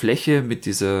ganze Fläche mit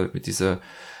diesem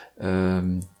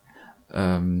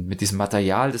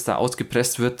Material, das da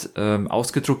ausgepresst wird,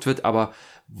 ausgedruckt wird, aber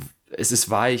es ist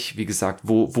weich, wie gesagt,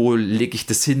 wo lege ich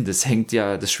das hin? Das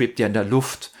schwebt ja in der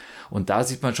Luft. Und da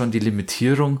sieht man schon die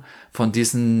Limitierung von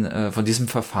diesem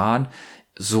Verfahren.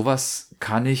 Sowas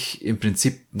kann ich im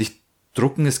Prinzip nicht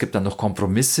drucken. Es gibt dann noch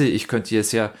Kompromisse. Ich könnte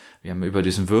jetzt wir haben über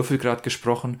diesen Würfel gerade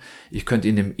gesprochen, ich könnte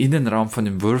in dem Innenraum von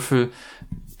dem Würfel,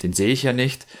 den sehe ich ja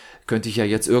nicht, könnte ich ja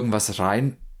jetzt irgendwas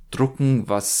reindrucken,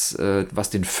 was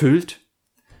den füllt.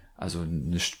 Also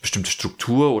eine bestimmte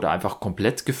Struktur oder einfach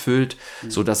komplett gefüllt,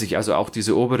 so dass ich also auch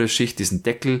diese obere Schicht, diesen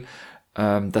Deckel,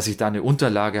 dass ich da eine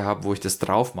Unterlage habe, wo ich das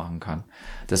drauf machen kann.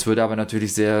 Das würde aber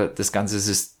natürlich das Ganze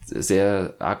ist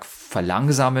sehr arg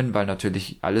verlangsamen, weil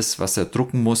natürlich alles, was er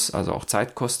drucken muss, also auch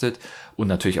Zeit kostet und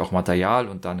natürlich auch Material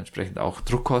und dann entsprechend auch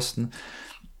Druckkosten.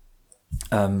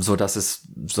 so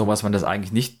dass man das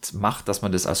eigentlich nicht macht, dass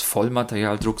man das als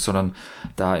Vollmaterial druckt, sondern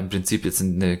da im Prinzip jetzt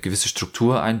eine gewisse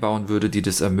Struktur einbauen würde, die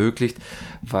das ermöglicht,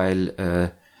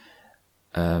 weil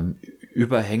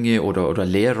Überhänge oder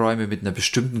Leerräume mit einer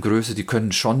bestimmten Größe, die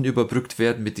können schon überbrückt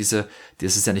werden mit das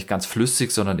ist ja nicht ganz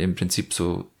flüssig, sondern im Prinzip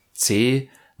so zäh,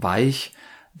 weich.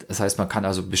 Das heißt, man kann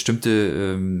also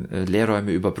bestimmte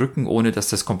Leerräume überbrücken, ohne dass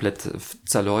das komplett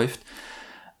zerläuft.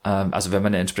 Also wenn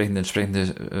man eine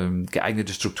entsprechende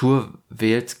geeignete Struktur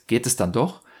wählt, geht es dann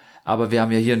doch. Aber wir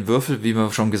haben ja hier einen Würfel, wie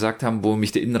wir schon gesagt haben, wo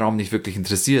mich der Innenraum nicht wirklich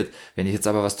interessiert. Wenn ich jetzt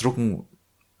aber was drucken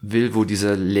will, wo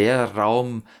dieser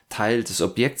Leerraum Teil des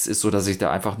Objekts ist, so dass ich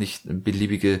da einfach nicht eine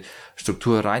beliebige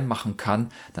Struktur reinmachen kann,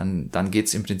 dann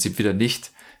geht's im Prinzip wieder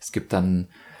nicht. Es gibt dann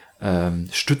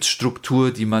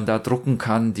Stützstruktur, die man da drucken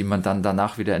kann, die man dann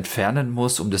danach wieder entfernen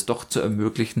muss, um das doch zu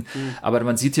ermöglichen. Aber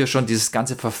man sieht hier schon, dieses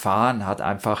ganze Verfahren hat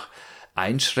einfach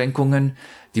Einschränkungen,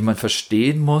 die man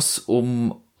verstehen muss,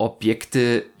 um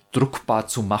Objekte druckbar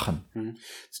zu machen.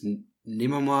 Jetzt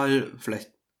nehmen wir mal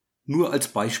vielleicht nur als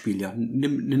Beispiel, ja,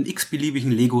 nimm einen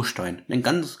x-beliebigen Lego-Stein, einen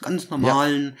ganz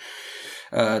normalen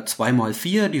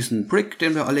 2x4, diesen Brick,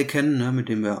 den wir alle kennen, ne, mit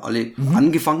dem wir alle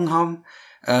angefangen haben.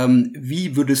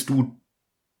 Wie würdest du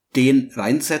den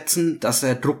reinsetzen, dass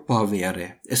er druckbar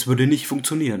wäre? Es würde nicht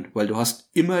funktionieren, weil du hast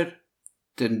immer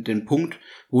den Punkt,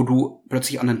 wo du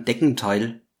plötzlich an ein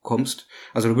Deckenteil kommst.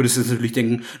 Also du würdest jetzt natürlich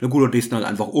denken, na gut, du drehst ihn halt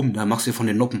einfach um, dann machst du von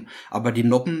den Noppen. Aber die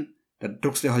Noppen, da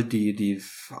druckst du halt die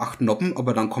 8 Noppen,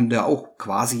 aber dann kommt ja auch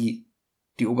quasi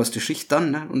die oberste Schicht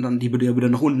dann, ne? Und dann die würde ja wieder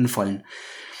nach unten fallen.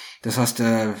 Das heißt,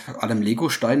 an einem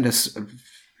Lego-Stein, das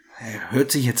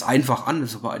hört sich jetzt einfach an,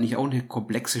 das ist aber eigentlich auch eine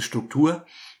komplexe Struktur.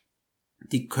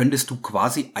 Die könntest du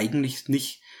quasi eigentlich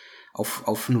nicht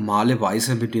auf normale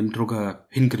Weise mit dem Drucker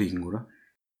hinkriegen, oder?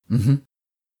 Mhm.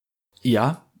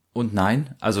 Ja und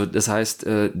nein. Also das heißt,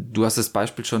 du hast das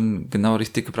Beispiel schon genau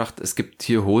richtig gebracht. Es gibt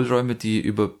hier Hohlräume, die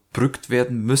überbrückt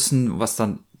werden müssen, was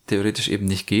dann theoretisch eben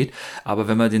nicht geht. Aber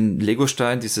wenn man den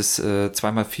Lego-Stein, dieses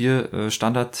 2x4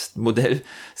 Standardmodell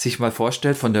sich mal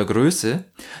vorstellt von der Größe,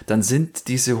 dann sind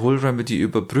diese Hohlräume, die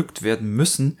überbrückt werden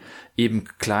müssen, eben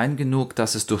klein genug,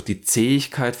 dass es durch die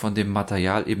Zähigkeit von dem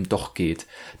Material eben doch geht.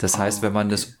 Das heißt, wenn man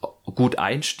das gut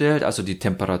einstellt, also die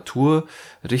Temperatur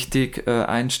richtig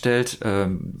einstellt,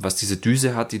 was diese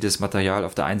Düse hat, die das Material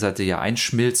auf der einen Seite ja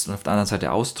einschmilzt und auf der anderen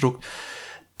Seite ausdruckt,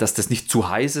 dass das nicht zu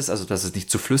heiß ist, also dass es nicht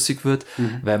zu flüssig wird.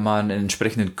 Wenn man einen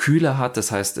entsprechenden Kühler hat,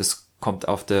 das heißt, es kommt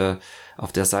auf der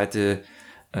Seite,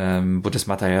 wo das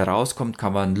Material rauskommt,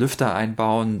 kann man einen Lüfter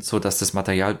einbauen, so dass das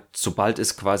Material, sobald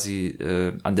es quasi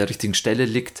an der richtigen Stelle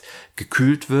liegt,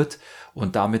 gekühlt wird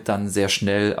und damit dann sehr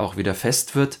schnell auch wieder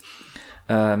fest wird.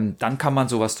 Dann kann man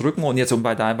sowas drücken und jetzt, um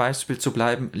bei deinem Beispiel zu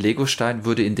bleiben, Legostein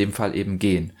würde in dem Fall eben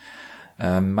gehen.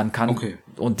 Man kann,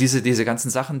 und diese ganzen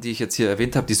Sachen, die ich jetzt hier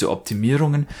erwähnt habe, diese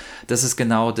Optimierungen, das ist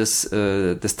genau das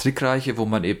Trickreiche, wo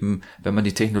man eben, wenn man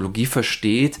die Technologie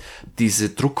versteht, diese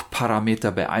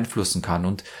Druckparameter beeinflussen kann.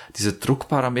 Und diese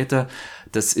Druckparameter,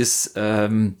 das ist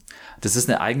eine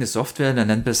eigene Software, da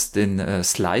nennt man es den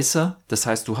Slicer. Das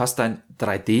heißt, du hast ein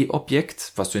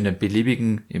 3D-Objekt, was du in einem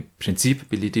im Prinzip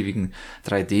beliebigen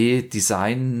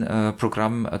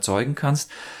 3D-Design-Programm erzeugen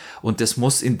kannst. Und das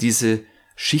muss in diese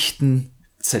Schichten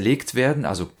zerlegt werden,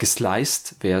 also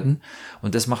gesliced werden.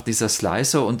 Und das macht dieser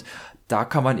Slicer und da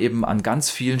kann man eben an ganz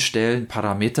vielen Stellen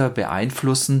Parameter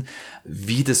beeinflussen,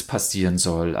 wie das passieren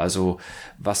soll. Also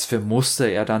was für Muster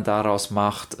er dann daraus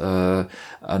macht,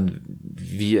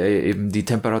 wie er eben die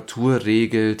Temperatur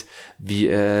regelt, wie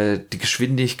er die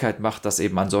Geschwindigkeit macht, dass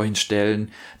eben an solchen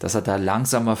Stellen, dass er da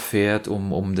langsamer fährt,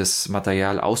 um das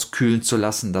Material auskühlen zu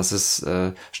lassen, dass es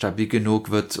stabil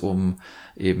genug wird, um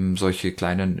eben solche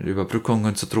kleinen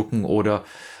Überbrückungen zu drucken oder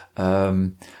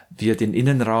wie er den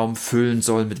Innenraum füllen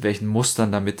soll, mit welchen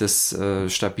Mustern, damit es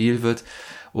stabil wird.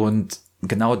 Und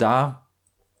genau da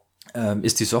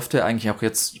ist die Software eigentlich auch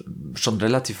jetzt schon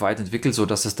relativ weit entwickelt, so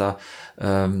dass es da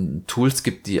Tools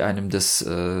gibt, die einem das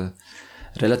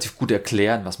relativ gut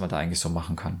erklären, was man da eigentlich so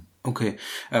machen kann. Okay.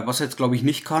 Was er jetzt, glaube ich,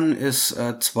 nicht kann, ist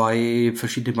 2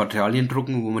 verschiedene Materialien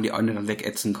drucken, wo man die eine dann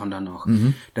wegätzen kann danach.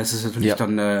 Das ist natürlich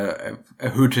dann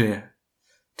erhöhte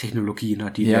Technologie,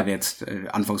 ne, die der jetzt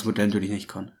Anfangsmodell natürlich nicht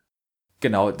kann.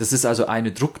 Genau, das ist also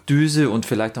eine Druckdüse und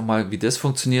vielleicht nochmal, wie das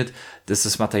funktioniert.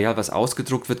 Das Material, was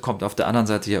ausgedruckt wird, kommt auf der anderen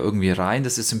Seite ja irgendwie rein.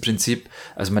 Das ist im Prinzip,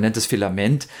 also man nennt das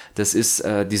Filament, das ist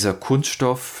dieser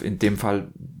Kunststoff, in dem Fall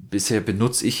bisher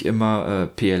benutze ich immer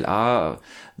PLA,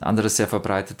 ein anderes sehr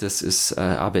verbreitetes ist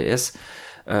ABS.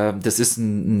 Das ist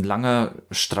ein langer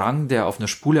Strang, der auf einer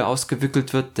Spule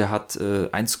ausgewickelt wird, der hat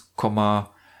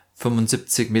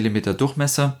 1,75 Millimeter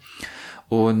Durchmesser.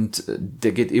 und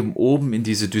der geht eben oben in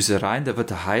diese Düse rein, da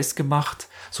wird er heiß gemacht,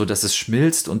 so dass es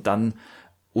schmilzt und dann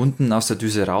unten aus der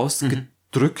Düse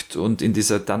rausgedrückt und in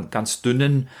dieser dann ganz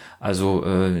dünnen, also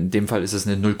in dem Fall ist es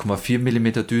eine 0,4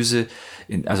 Millimeter Düse,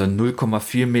 also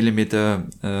 0,4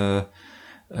 Millimeter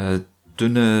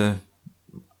dünne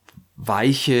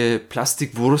weiche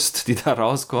Plastikwurst, die da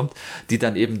rauskommt, die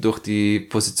dann eben durch die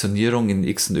Positionierung in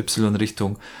X- und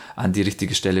Y-Richtung an die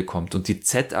richtige Stelle kommt. Und die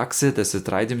Z-Achse, das ist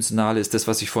dreidimensionale, ist das,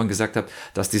 was ich vorhin gesagt habe,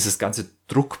 dass dieses ganze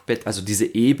Druckbett, also diese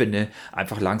Ebene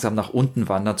einfach langsam nach unten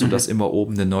wandert, sodass immer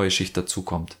oben eine neue Schicht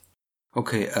dazukommt.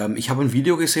 Okay, ich habe ein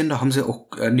Video gesehen, da haben sie auch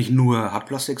nicht nur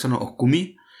Hartplastik, sondern auch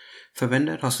Gummi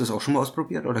verwendet. Hast du das auch schon mal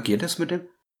ausprobiert oder geht das mit dem?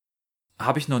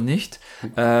 Habe ich noch nicht.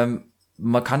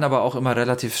 Man kann aber auch immer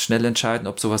relativ schnell entscheiden,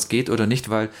 ob sowas geht oder nicht,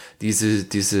 weil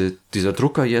dieser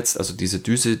Drucker jetzt, also diese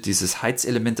Düse, dieses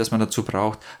Heizelement, das man dazu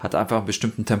braucht, hat einfach einen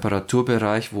bestimmten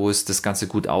Temperaturbereich, wo es das Ganze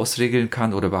gut ausregeln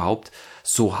kann oder überhaupt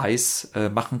so heiß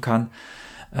machen kann.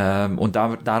 Und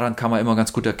daran kann man immer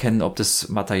ganz gut erkennen, ob das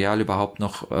Material überhaupt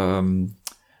noch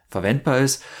verwendbar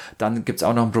ist. Dann gibt's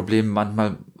auch noch ein Problem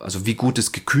manchmal, also wie gut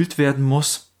es gekühlt werden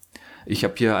muss. Ich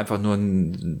habe hier einfach nur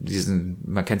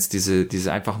man kennt's,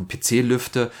 diese einfachen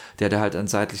PC-Lüfter, der da halt dann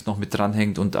seitlich noch mit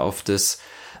dranhängt und auf das,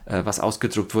 was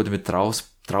ausgedruckt wurde, mit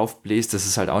drauf bläst. Das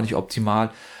ist halt auch nicht optimal.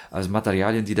 Also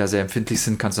Materialien, die da sehr empfindlich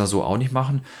sind, kannst du da so auch nicht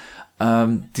machen.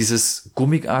 Dieses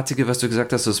Gummiartige, was du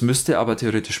gesagt hast, das müsste aber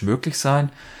theoretisch möglich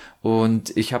sein.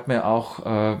 Und ich habe mir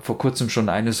auch vor kurzem schon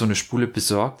so eine Spule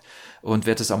besorgt und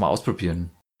werde das auch mal ausprobieren.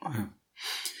 Okay.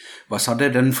 Was hat er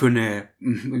denn für eine,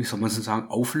 wie soll man so sagen,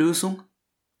 Auflösung?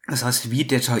 Das heißt, wie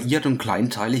detailliert und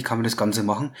kleinteilig kann man das Ganze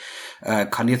machen?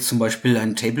 Kann jetzt zum Beispiel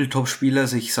ein Tabletop-Spieler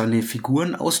sich seine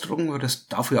Figuren ausdrucken? Würde das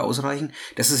dafür ausreichen?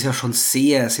 Das ist ja schon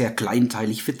sehr, sehr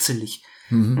kleinteilig, fitzelig.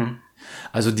 Mhm.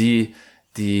 Also die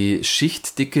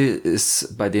Schichtdicke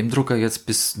ist bei dem Drucker jetzt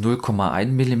bis 0,1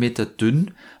 Millimeter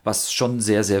dünn, was schon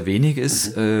sehr, sehr wenig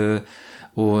ist.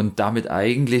 Und damit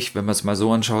eigentlich, wenn man es mal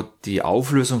so anschaut, die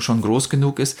Auflösung schon groß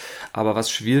genug ist. Aber was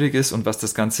schwierig ist und was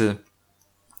das Ganze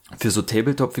für so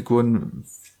Tabletop-Figuren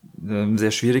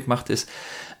sehr schwierig macht, ist,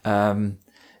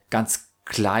 ganz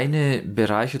kleine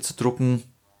Bereiche zu drucken,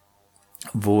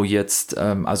 wo jetzt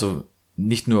also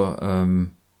nicht nur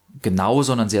genau,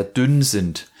 sondern sehr dünn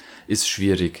sind, ist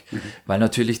schwierig, weil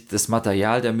natürlich das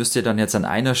Material, der müsste dann jetzt an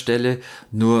einer Stelle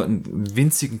nur einen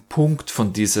winzigen Punkt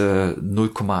von dieser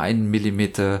 0,1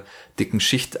 Millimeter dicken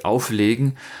Schicht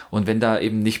auflegen und wenn da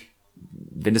eben nicht,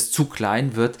 wenn es zu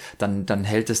klein wird, dann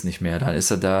hält es nicht mehr, dann ist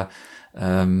er da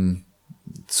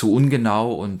zu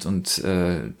ungenau und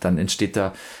dann entsteht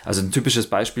da, also ein typisches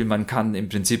Beispiel, man kann im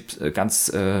Prinzip ganz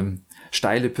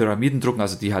steile Pyramiden drucken,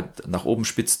 also die halt nach oben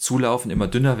spitz zulaufen, immer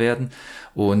dünner werden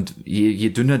und je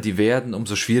dünner die werden,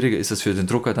 umso schwieriger ist es für den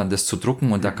Drucker dann das zu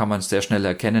drucken und da kann man sehr schnell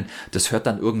erkennen, das hört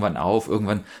dann irgendwann auf,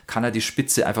 irgendwann kann er die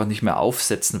Spitze einfach nicht mehr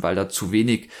aufsetzen, weil da zu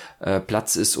wenig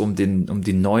Platz ist, um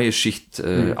die neue Schicht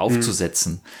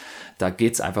aufzusetzen. Da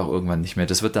geht's einfach irgendwann nicht mehr,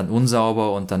 das wird dann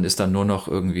unsauber und dann ist dann nur noch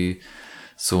irgendwie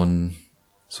so eine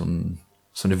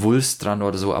Wulst dran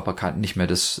oder so, aber nicht mehr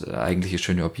das eigentliche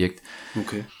schöne Objekt.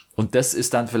 Okay. Und das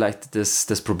ist dann vielleicht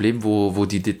das Problem, wo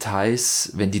die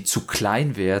Details, wenn die zu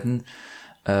klein werden,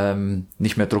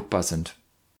 nicht mehr druckbar sind.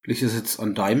 Liegt es jetzt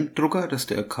an deinem Drucker, dass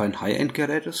der kein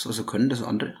High-End-Gerät ist? Also können das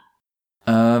andere?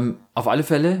 Auf alle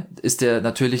Fälle ist der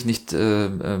natürlich nicht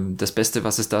das Beste,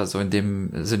 was es da so in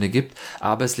dem Sinne gibt,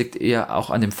 aber es liegt eher auch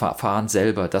an dem Verfahren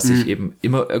selber, dass ich eben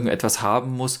immer irgendetwas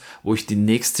haben muss, wo ich die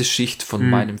nächste Schicht von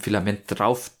meinem Filament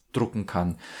draufdrucken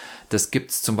kann. Das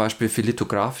gibt's zum Beispiel für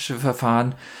lithografische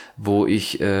Verfahren, wo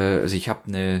ich habe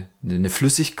eine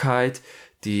Flüssigkeit,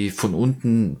 die von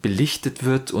unten belichtet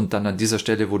wird und dann an dieser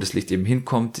Stelle, wo das Licht eben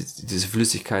hinkommt, diese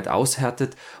Flüssigkeit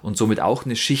aushärtet und somit auch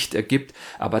eine Schicht ergibt.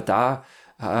 Aber da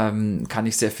kann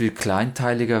ich sehr viel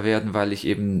kleinteiliger werden, weil ich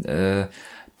eben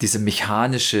das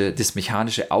mechanische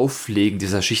Auflegen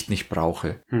dieser Schicht nicht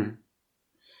brauche.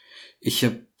 Ich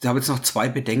habe jetzt noch 2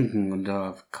 Bedenken und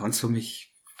da kannst du mich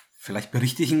vielleicht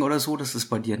berichtigen oder so, dass es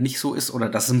bei dir nicht so ist oder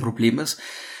dass es ein Problem ist.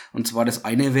 Und zwar das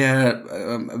eine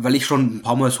wäre, weil ich schon ein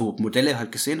paar Mal so Modelle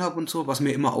halt gesehen habe und so, was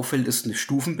mir immer auffällt, ist eine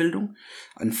Stufenbildung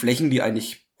an Flächen, die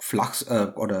eigentlich flach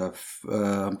oder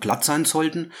glatt sein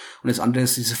sollten. Und das andere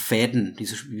ist diese Fäden,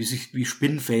 wie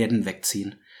Spinnfäden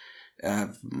wegziehen.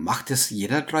 Macht das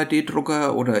jeder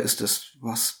 3D-Drucker oder ist das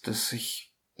was, das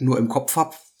ich nur im Kopf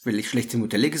habe, weil ich schlechte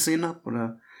Modelle gesehen habe?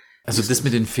 Oder also das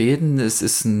mit den Fäden, es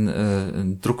ist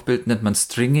ein Druckbild, nennt man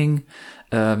Stringing.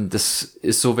 Das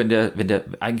ist so, wenn der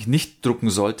eigentlich nicht drucken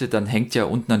sollte, dann hängt ja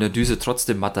unten an der Düse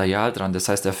trotzdem Material dran. Das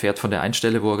heißt, er fährt von der einen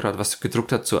Stelle, wo er gerade was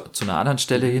gedruckt hat, zu einer anderen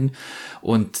Stelle hin.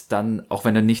 Und dann, auch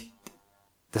wenn er nicht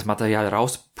das Material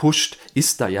rauspusht,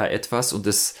 ist da ja etwas und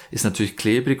das ist natürlich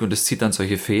klebrig und es zieht dann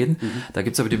solche Fäden. Da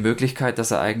gibt's aber die Möglichkeit,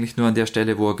 dass er eigentlich nur an der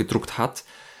Stelle, wo er gedruckt hat,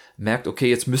 merkt, okay,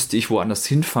 jetzt müsste ich woanders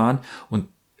hinfahren und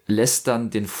lässt dann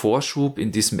den Vorschub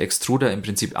in diesem Extruder im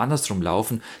Prinzip andersrum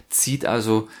laufen, zieht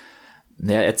also,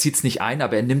 er zieht es nicht ein,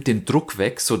 aber er nimmt den Druck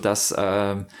weg, sodass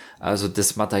also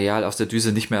das Material aus der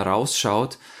Düse nicht mehr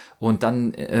rausschaut. Und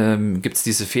dann gibt's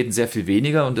diese Fäden sehr viel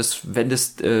weniger und wenn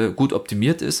das gut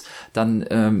optimiert ist, dann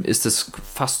ist es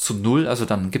fast zu null, also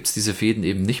dann gibt's diese Fäden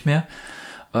eben nicht mehr.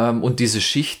 Und diese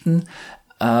Schichten,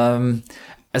 also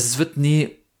es wird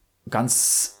nie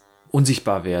ganz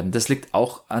unsichtbar werden. Das liegt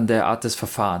auch an der Art des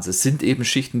Verfahrens. Es sind eben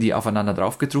Schichten, die aufeinander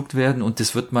draufgedruckt werden und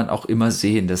das wird man auch immer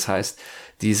sehen. Das heißt,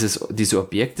 diese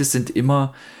Objekte sind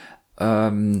immer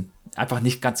einfach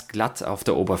nicht ganz glatt auf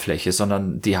der Oberfläche,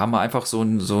 sondern die haben einfach diese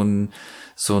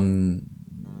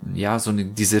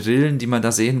Rillen, die man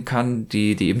da sehen kann,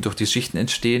 die eben durch die Schichten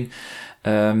entstehen,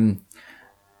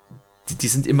 die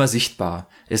sind immer sichtbar.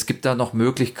 Es gibt da noch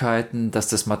Möglichkeiten, dass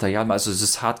das Material, also es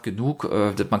ist hart genug,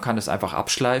 man kann es einfach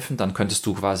abschleifen, dann könntest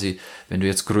du quasi, wenn du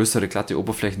jetzt größere, glatte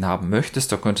Oberflächen haben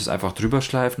möchtest, da könntest du es einfach drüber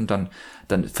schleifen, dann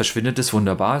verschwindet es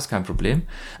wunderbar, ist kein Problem.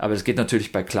 Aber es geht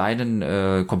natürlich bei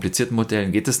kleinen, komplizierten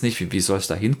Modellen geht es nicht, wie soll es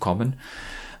da hinkommen?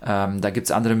 Da gibt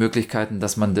es andere Möglichkeiten,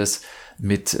 dass man das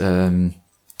mit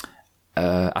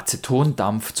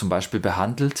Acetondampf zum Beispiel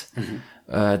behandelt.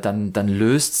 Dann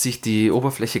löst sich die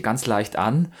Oberfläche ganz leicht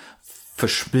an,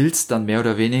 verschmilzt dann mehr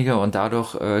oder weniger und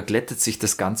dadurch glättet sich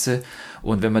das Ganze.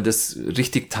 Und wenn man das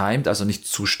richtig timet, also nicht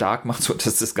zu stark macht, so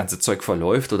dass das ganze Zeug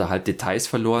verläuft oder halt Details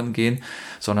verloren gehen,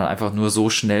 sondern einfach nur so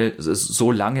schnell,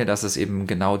 so lange, dass es eben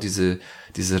genau diese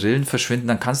Rillen verschwinden,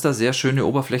 dann kannst du da sehr schöne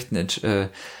Oberflächen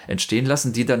entstehen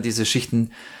lassen, die dann diese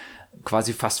Schichten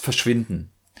quasi fast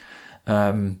verschwinden.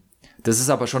 Das ist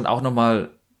aber schon auch nochmal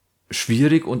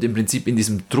schwierig und im Prinzip in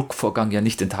diesem Druckvorgang ja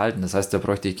nicht enthalten. Das heißt, da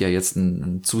bräuchte ich ja jetzt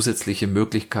eine zusätzliche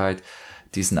Möglichkeit,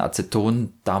 diesen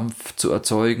Acetondampf zu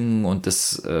erzeugen und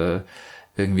das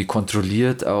irgendwie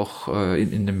kontrolliert auch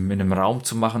in einem Raum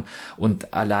zu machen.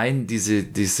 Und allein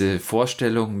diese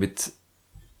Vorstellung mit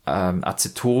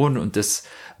Aceton und das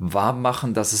warm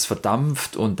machen, dass es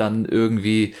verdampft und dann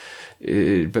irgendwie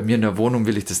bei mir in der Wohnung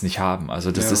will ich das nicht haben.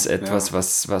 Also das ist etwas,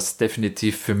 was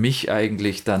definitiv für mich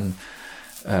eigentlich dann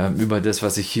über das,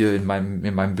 was ich hier in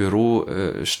meinem Büro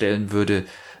stellen würde,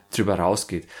 drüber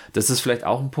rausgeht. Das ist vielleicht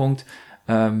auch ein Punkt.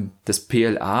 Das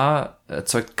PLA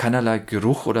erzeugt keinerlei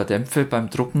Geruch oder Dämpfe beim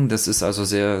Drucken. Das ist also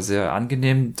sehr, sehr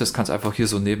angenehm. Das kannst du einfach hier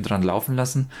so nebendran laufen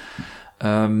lassen.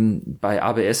 Bei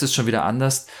ABS ist schon wieder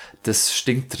anders. Das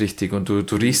stinkt richtig und du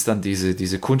riechst dann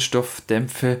diese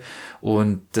Kunststoffdämpfe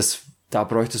und da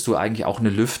bräuchtest du eigentlich auch eine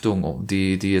Lüftung,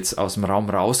 die jetzt aus dem Raum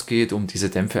rausgeht, um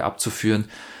diese Dämpfe abzuführen.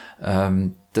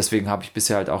 Deswegen habe ich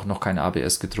bisher halt auch noch kein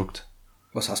ABS gedruckt.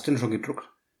 Was hast du denn schon gedruckt?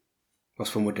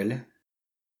 Was für Modelle?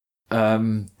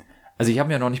 Also ich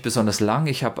habe ja noch nicht besonders lang.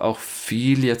 Ich habe auch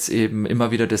viel jetzt eben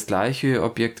immer wieder das gleiche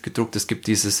Objekt gedruckt. Es gibt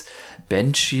dieses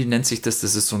Banshee, nennt sich das.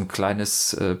 Das ist so ein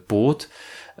kleines Boot.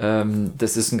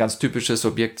 Das ist ein ganz typisches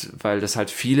Objekt, weil das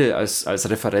halt viele als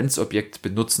Referenzobjekt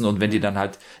benutzen und wenn die dann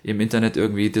halt im Internet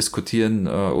irgendwie diskutieren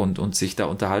und sich da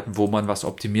unterhalten, wo man was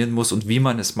optimieren muss und wie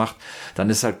man es macht, dann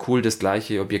ist halt cool, das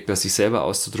gleiche Objekt bei sich selber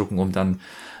auszudrucken, um dann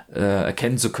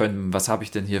erkennen zu können, was habe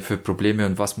ich denn hier für Probleme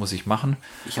und was muss ich machen.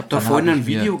 Ich habe da vorhin ein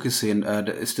Video gesehen, da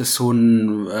ist das so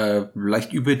ein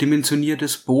leicht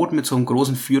überdimensioniertes Boot mit so einem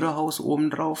großen Führerhaus oben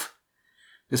drauf.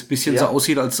 Das bisschen so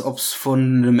aussieht, als ob es von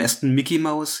einem ersten Mickey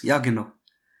Mouse, ja genau.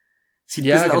 Sieht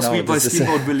ein bisschen aus wie bei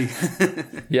Steamboat Willie.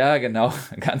 Ja, genau,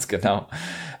 ganz genau.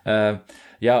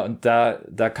 Ja, und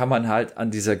da kann man halt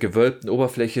an dieser gewölbten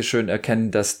Oberfläche schön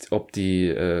erkennen, dass ob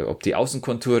die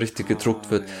Außenkontur richtig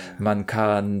gedruckt wird. Ja. Man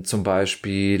kann zum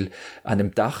Beispiel an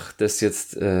einem Dach, das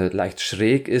jetzt leicht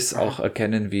schräg ist, auch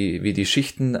erkennen, wie die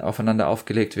Schichten aufeinander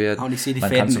aufgelegt werden. Und ich sehe die man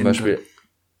Fäden kann zum Beispiel drin.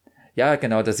 Ja,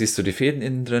 genau, da siehst du die Fäden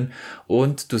innen drin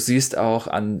und du siehst auch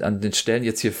an den Stellen,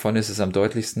 jetzt hier vorne ist es am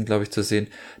deutlichsten, glaube ich, zu sehen,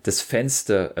 das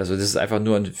Fenster, also das ist einfach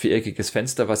nur ein viereckiges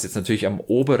Fenster, was jetzt natürlich am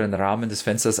oberen Rahmen des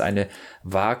Fensters eine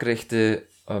waagrechte,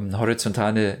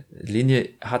 horizontale Linie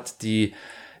hat, die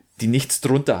nichts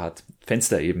drunter hat.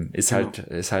 Fenster eben, ist halt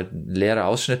ein leerer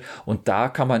Ausschnitt und da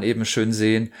kann man eben schön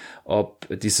sehen, ob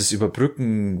dieses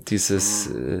Überbrücken dieses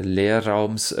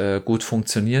Leerraums gut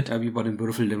funktioniert. Ja, wie bei dem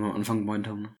Würfel, den wir am Anfang gemeint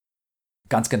haben.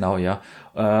 Ganz genau, ja.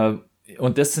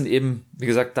 Und das sind eben, wie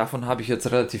gesagt, davon habe ich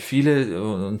jetzt relativ viele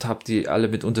und habe die alle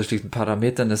mit unterschiedlichen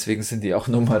Parametern, deswegen sind die auch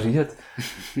nummeriert.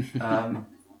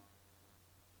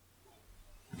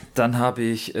 Dann habe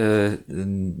ich,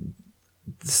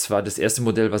 das war das erste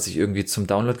Modell, was ich irgendwie zum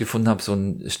Download gefunden habe, so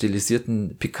einen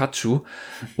stilisierten Pikachu.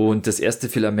 Und das erste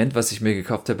Filament, was ich mir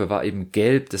gekauft habe, war eben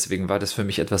gelb. Deswegen war das für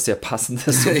mich etwas sehr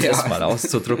Passendes, um das mal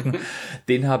auszudrucken.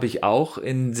 Den habe ich auch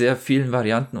in sehr vielen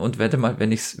Varianten. Und warte mal,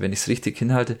 wenn ich's richtig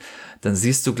hinhalte, dann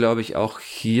siehst du, glaube ich, auch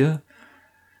hier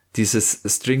dieses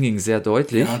Stringing sehr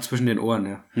deutlich. Ja, zwischen den Ohren,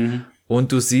 ja. Mhm.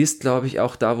 Und du siehst, glaube ich,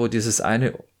 auch da, wo dieses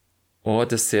eine Ohr,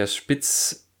 das sehr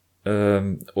spitz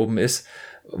oben ist,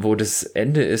 wo das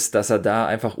Ende ist, dass er da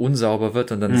einfach unsauber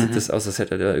wird und dann sieht es aus, als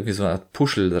hätte er da irgendwie so eine Art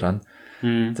Puschel dran.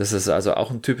 Das ist also auch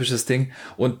ein typisches Ding.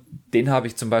 Und den habe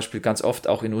ich zum Beispiel ganz oft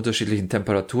auch in unterschiedlichen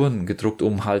Temperaturen gedruckt,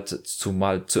 um halt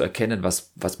mal zu erkennen,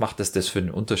 was macht das für einen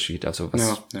Unterschied? Also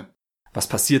was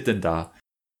passiert denn da?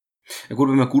 Ja gut,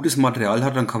 wenn man gutes Material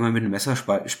hat, dann kann man mit dem Messer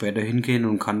später hingehen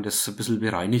und kann das ein bisschen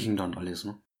bereinigen dann alles,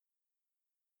 ne?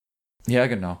 Ja,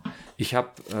 genau. Ich habe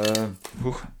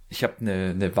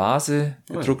eine Vase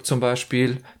gedruckt zum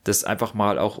Beispiel, das einfach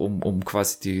mal auch, um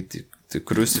quasi die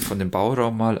Größe von dem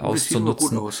Bauraum mal auszunutzen.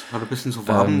 Sieht gut aus. Hat ein bisschen so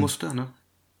Wabenmuster, ne?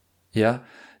 Ja,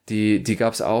 die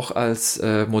gab es auch als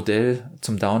Modell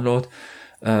zum Download.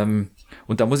 Und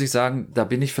da muss ich sagen, da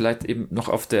bin ich vielleicht eben noch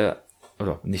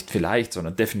oder nicht vielleicht,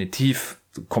 sondern definitiv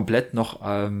komplett noch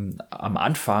am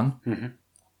Anfang.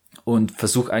 Und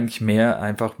versuche eigentlich mehr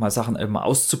einfach mal Sachen immer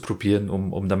auszuprobieren,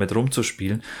 um damit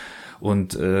rumzuspielen und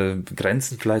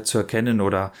Grenzen vielleicht zu erkennen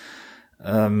oder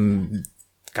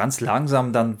ganz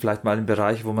langsam dann vielleicht mal im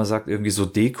Bereich, wo man sagt, irgendwie so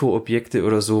Deko-Objekte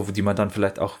oder so, die man dann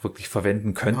vielleicht auch wirklich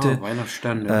verwenden könnte.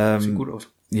 Weihnachtsstern, ja, sieht gut aus.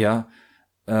 Ja,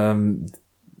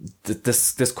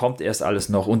 das kommt erst alles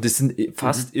noch und es sind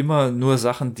fast immer nur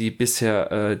Sachen, die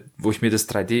bisher, wo ich mir das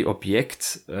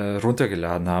 3D-Objekt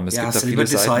runtergeladen habe. Es gibt da viele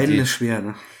Design Seiten, ist schwer,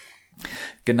 ne?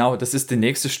 Genau, das ist die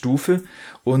nächste Stufe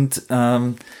und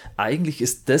eigentlich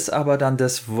ist das aber dann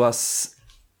das, was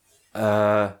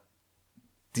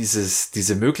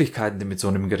diese Möglichkeiten, die mit so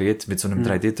einem Gerät, mit so einem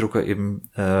 3D-Drucker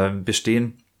eben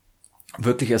bestehen,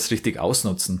 wirklich erst richtig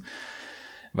ausnutzen.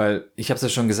 Weil, ich habe es ja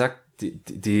schon gesagt,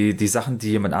 die Sachen, die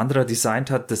jemand anderer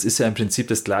designt hat, das ist ja im Prinzip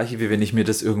das Gleiche, wie wenn ich mir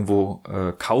das irgendwo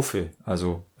kaufe.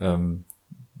 Also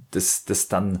das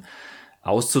dann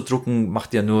auszudrucken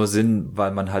macht ja nur Sinn, weil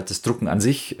man halt das Drucken an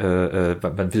sich,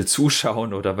 man will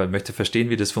zuschauen oder man möchte verstehen,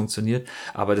 wie das funktioniert,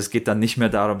 aber das geht dann nicht mehr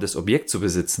darum, das Objekt zu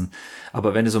besitzen.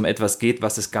 Aber wenn es um etwas geht,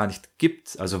 was es gar nicht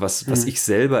gibt, also was ich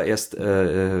selber erst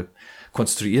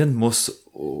konstruieren muss,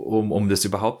 um das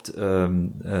überhaupt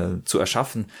zu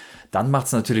erschaffen, dann macht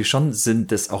es natürlich schon Sinn,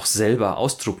 das auch selber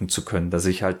ausdrucken zu können, dass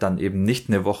ich halt dann eben nicht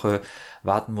eine Woche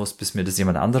warten muss, bis mir das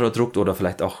jemand anderer druckt oder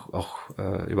vielleicht auch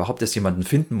überhaupt erst jemanden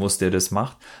finden muss, der das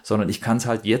macht, sondern ich kann es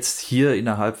halt jetzt hier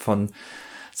innerhalb von,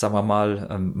 sagen wir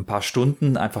mal, ein paar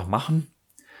Stunden einfach machen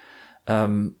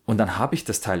und dann habe ich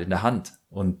das Teil in der Hand.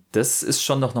 Und das ist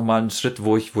schon noch mal ein Schritt,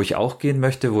 wo ich auch gehen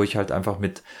möchte, wo ich halt einfach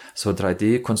mit so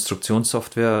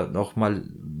 3D-Konstruktionssoftware noch mal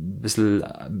ein bisschen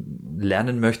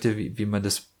lernen möchte, wie man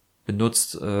das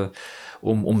benutzt,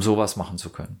 um sowas machen zu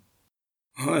können.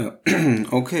 Ah ja,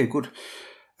 okay, gut.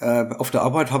 Auf der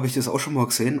Arbeit habe ich das auch schon mal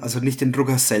gesehen. Also nicht den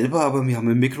Drucker selber, aber wir haben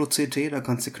ein Mikro-CT, da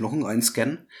kannst du Knochen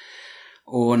einscannen.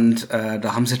 Und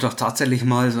da haben sie doch tatsächlich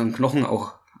mal so einen Knochen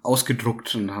auch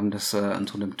ausgedruckt und haben das an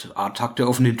so einem Tag der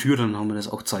offenen Tür, dann haben wir das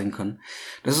auch zeigen können.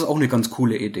 Das ist auch eine ganz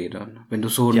coole Idee dann. Wenn du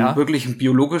so wirklich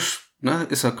biologisch, ne,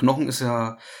 Knochen ist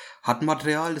ja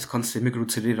Hartmaterial, das kannst du im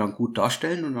Mikro-CD dann gut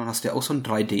darstellen und dann hast du auch so ein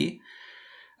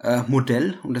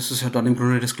 3D-Modell und das ist ja dann im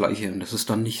Grunde das Gleiche und das ist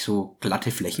dann nicht so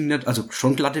glatte Flächen, nicht, also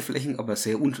schon glatte Flächen, aber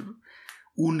sehr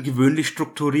ungewöhnlich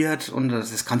strukturiert und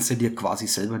das kannst du dir quasi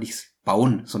selber nicht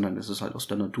bauen, sondern das ist halt aus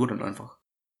der Natur dann einfach.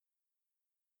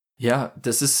 Ja,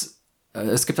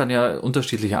 es gibt dann ja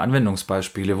unterschiedliche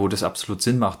Anwendungsbeispiele, wo das absolut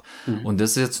Sinn macht. Und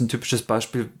das ist jetzt ein typisches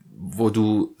Beispiel, wo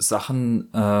du Sachen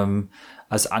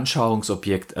als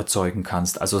Anschauungsobjekt erzeugen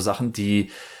kannst. Also Sachen, die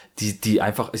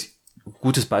einfach,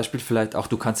 gutes Beispiel vielleicht auch,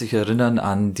 du kannst dich erinnern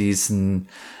an diesen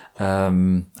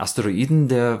Asteroiden,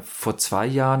 der vor 2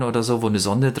 Jahren oder so, wo eine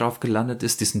Sonde drauf gelandet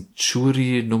ist, diesen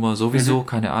Chury-Nummer sowieso,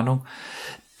 keine Ahnung,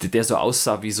 der so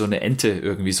aussah wie so eine Ente,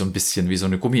 irgendwie so ein bisschen, wie so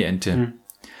eine Gummiente.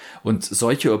 Und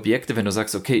solche Objekte, wenn du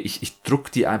sagst, okay, ich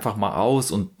druck die einfach mal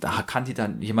aus und da kann die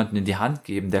dann jemanden in die Hand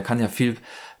geben, der kann ja viel,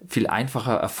 viel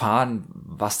einfacher erfahren,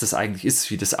 was das eigentlich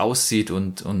ist, wie das aussieht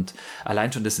und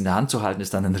allein schon das in der Hand zu halten,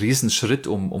 ist dann ein Riesenschritt,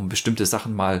 um bestimmte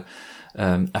Sachen mal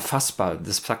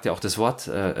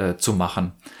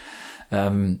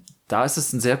da ist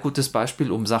es ein sehr gutes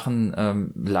Beispiel, um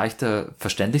Sachen leichter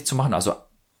verständlich zu machen,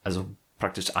 also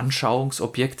praktisch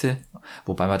Anschauungsobjekte,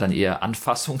 wobei man dann eher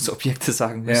Anfassungsobjekte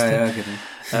sagen müsste.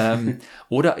 Ja, genau.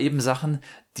 Oder eben Sachen,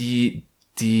 die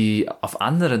auf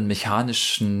anderen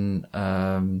mechanischen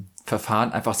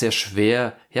Verfahren einfach sehr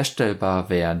schwer herstellbar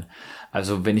wären.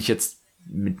 Also wenn ich jetzt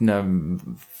mit einer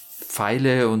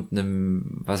Pfeile und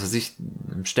einem, was weiß ich,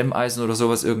 einem Stemmeisen oder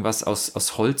sowas irgendwas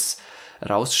aus Holz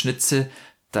rausschnitze,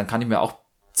 dann kann ich mir auch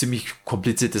ziemlich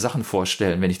komplizierte Sachen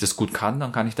vorstellen. Wenn ich das gut kann,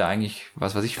 dann kann ich da eigentlich,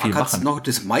 was weiß ich, viel machen. Man kann noch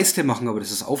das meiste machen, aber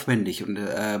das ist aufwendig. Und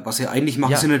was sie eigentlich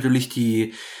machen, sind natürlich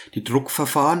die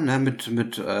Druckverfahren, ne,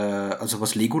 also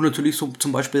was Lego natürlich so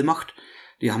zum Beispiel macht.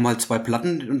 Die haben halt 2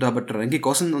 Platten und da wird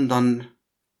reingegossen und dann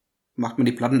macht man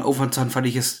die Platten auf und dann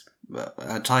fertiges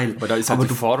Teil. Aber da ist halt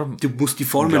die Form. Du musst die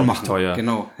Formen machen. Teuer.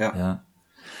 Genau, ja.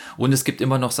 Und es gibt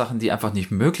immer noch Sachen, die einfach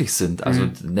nicht möglich sind. Also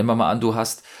nehmen wir mal an, du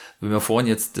hast, wie wir vorhin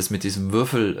jetzt das mit diesem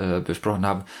Würfel besprochen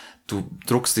haben, du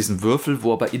druckst diesen Würfel,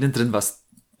 wo aber innen drin was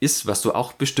ist, was du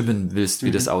auch bestimmen willst,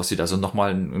 wie das aussieht. Also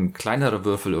nochmal ein kleinerer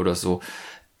Würfel oder so.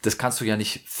 Das kannst du ja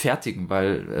nicht fertigen,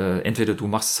 weil entweder du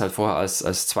machst es halt vorher als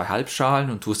 2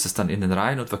 Halbschalen und tust es dann innen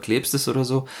rein und verklebst es oder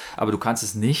so, aber du kannst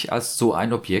es nicht als so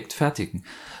ein Objekt fertigen.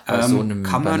 Bei so einem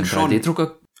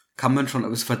 3D-Drucker kann man schon,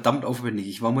 aber es ist verdammt aufwendig.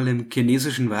 Ich war mal im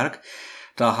chinesischen Werk,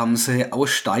 da haben sie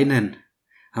aus Steinen,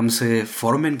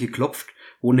 Formen geklopft,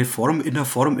 wo eine Form in der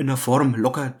Form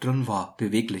locker drin war,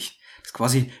 beweglich. Das ist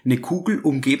quasi eine Kugel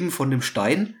umgeben von dem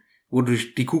Stein, wo du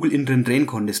die Kugel innen drin drehen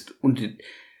konntest und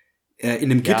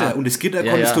in einem Gitter, und das Gitter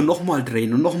konntest du nochmal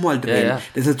drehen und nochmal drehen. Ja.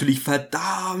 Das ist natürlich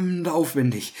verdammt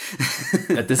aufwendig.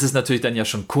 Ja, das ist natürlich dann ja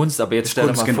schon Kunst, aber jetzt stell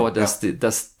dir mal vor, dass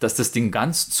das Ding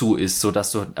ganz zu ist, so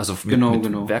dass du also mit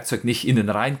Werkzeug nicht innen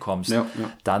reinkommst.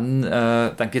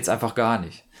 Dann geht's einfach gar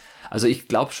nicht. Also ich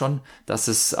glaube schon, dass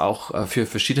es auch für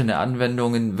verschiedene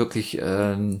Anwendungen wirklich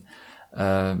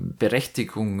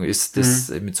Berechtigung ist, das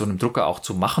mit so einem Drucker auch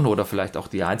zu machen oder vielleicht auch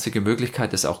die einzige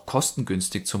Möglichkeit, das auch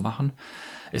kostengünstig zu machen.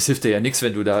 Es hilft dir ja nichts,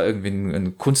 wenn du da irgendwie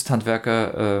einen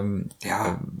Kunsthandwerker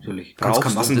natürlich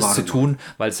brauchst, um das zu tun,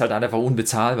 weil es halt einfach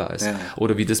unbezahlbar ist. Ja.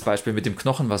 Oder wie das Beispiel mit dem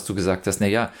Knochen, was du gesagt hast.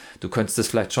 Naja, du könntest das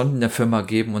vielleicht schon einer Firma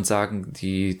geben und sagen,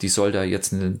 die soll da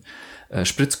jetzt eine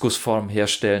Spritzgussform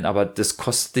herstellen, aber das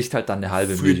kostet dich halt dann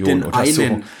 1,5 Million oder so.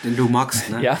 Den du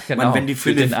magst, ne? Ja, genau.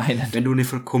 Wenn du eine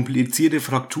komplizierte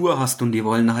Fraktur hast und die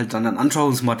wollen halt dann ein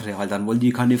Anschauungsmaterial, dann wollen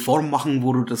die keine Form machen,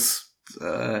 wo du das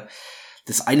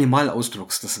eine Mal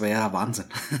ausdruckst. Das wäre ja Wahnsinn.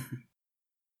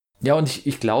 Ja, und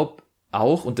ich glaube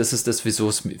auch, und das ist das, wieso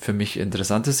es für mich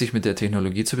interessant ist, sich mit der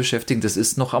Technologie zu beschäftigen, das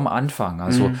ist noch am Anfang.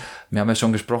 Also wir haben ja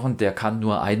schon gesprochen, der kann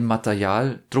nur ein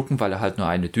Material drucken, weil er halt nur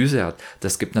eine Düse hat.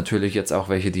 Das gibt natürlich jetzt auch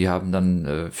welche, die haben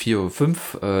dann 4 oder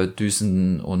 5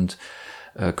 Düsen und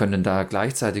können da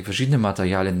gleichzeitig verschiedene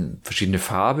Materialien, verschiedene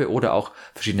Farbe oder auch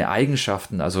verschiedene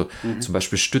Eigenschaften, also zum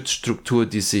Beispiel Stützstruktur,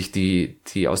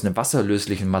 die aus einem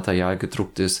wasserlöslichen Material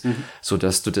gedruckt ist, so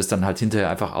dass du das dann halt hinterher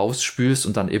einfach ausspülst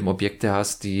und dann eben Objekte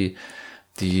hast, die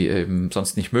eben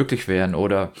sonst nicht möglich wären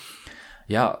oder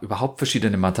ja, überhaupt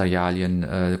verschiedene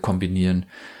Materialien kombinieren.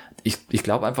 Ich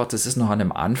glaube einfach, das ist noch an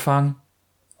einem Anfang,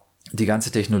 die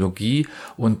ganze Technologie,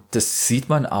 und das sieht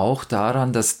man auch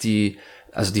daran, dass die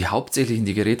hauptsächlichen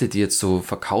Geräte, die jetzt so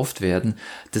verkauft werden,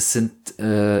 das sind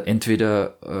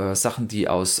entweder Sachen, die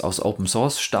aus Open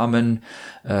Source stammen,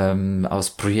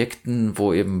 aus Projekten,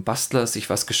 wo eben Bastler sich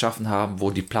was geschaffen haben,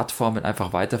 wo die Plattformen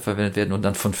einfach weiterverwendet werden und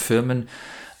dann von Firmen,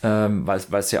 weil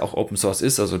es ja auch Open Source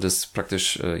ist, also das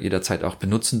praktisch jederzeit auch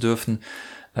benutzen dürfen,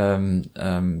 dann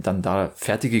da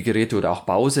fertige Geräte oder auch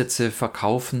Bausätze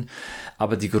verkaufen.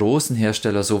 Aber die großen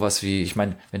Hersteller, sowas wie, ich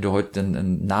meine, wenn du heute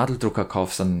einen Nadeldrucker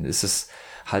kaufst, dann ist es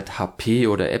halt HP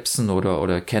oder Epson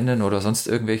oder Canon oder sonst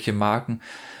irgendwelche Marken.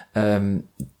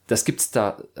 Das gibt's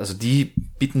da, also die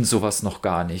bieten sowas noch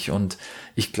gar nicht. Und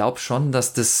ich glaube schon,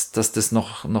 dass das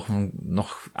noch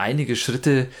einige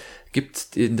Schritte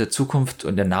gibt in der Zukunft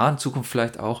und in der nahen Zukunft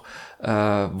vielleicht auch,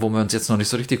 wo wir uns jetzt noch nicht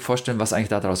so richtig vorstellen, was eigentlich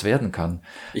daraus werden kann.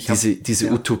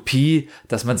 Diese Utopie,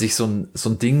 dass man sich so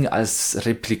ein Ding als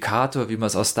Replikator, wie man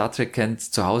es aus Star Trek kennt,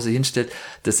 zu Hause hinstellt,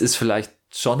 das ist vielleicht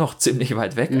schon noch ziemlich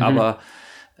weit weg, aber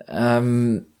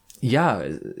ja,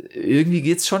 irgendwie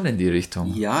geht's schon in die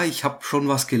Richtung. Ja, ich habe schon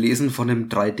was gelesen von einem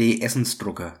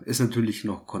 3D-Essensdrucker. Ist natürlich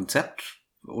noch Konzept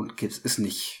und ist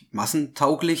nicht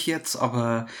massentauglich jetzt,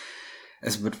 aber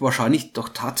es wird wahrscheinlich doch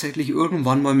tatsächlich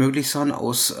irgendwann mal möglich sein,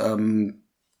 aus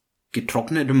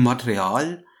getrocknetem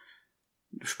Material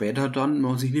später dann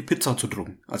mal sich eine Pizza zu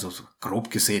drucken. Also so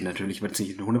grob gesehen natürlich, wird es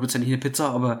nicht 100% eine Pizza,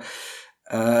 aber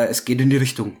es geht in die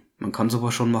Richtung. Man kann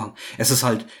sowas schon machen. Es ist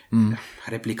halt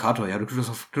Replikator, ja. Du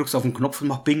drückst auf den Knopf und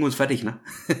mach Bing und ist fertig, ne?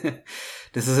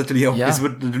 Das ist natürlich auch, das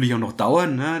wird natürlich auch noch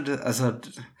dauern, ne? Also,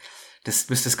 bis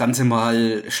das Ganze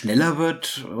mal schneller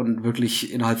wird und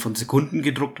wirklich innerhalb von Sekunden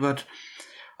gedruckt wird.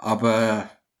 Aber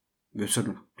wir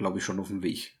sind, glaube ich, schon auf dem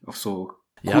Weg. Auf so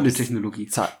coole Technologie.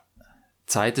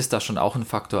 Zeit ist da schon auch ein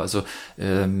Faktor. Also,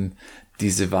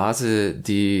 diese Vase,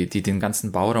 die den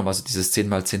ganzen Bauraum, also dieses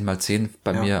 10x10x10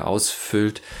 bei mir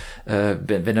ausfüllt,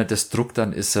 wenn er das druckt,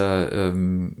 dann ist er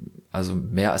also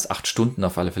mehr als 8 Stunden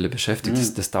auf alle Fälle beschäftigt.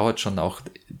 Das dauert schon auch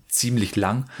ziemlich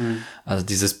lang. Also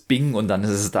dieses Bing und dann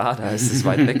ist es da ist es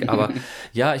weit weg. Aber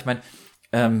ja, ich meine,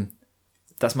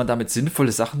 dass man damit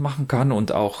sinnvolle Sachen machen kann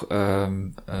und auch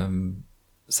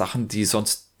Sachen, die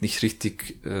sonst nicht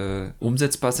richtig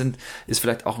umsetzbar sind, ist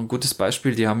vielleicht auch ein gutes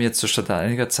Beispiel. Die haben jetzt so schon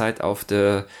einiger Zeit auf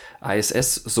der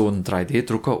ISS so einen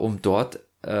 3D-Drucker, um dort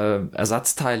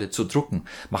Ersatzteile zu drucken.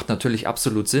 Macht natürlich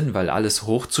absolut Sinn, weil alles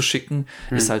hochzuschicken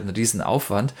ist halt ein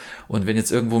Riesenaufwand. Und wenn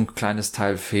jetzt irgendwo ein kleines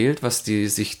Teil fehlt, was die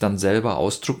sich dann selber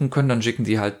ausdrucken können, dann schicken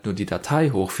die halt nur die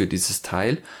Datei hoch für dieses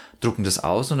Teil, drucken das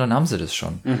aus und dann haben sie das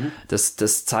schon. Das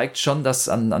zeigt schon, dass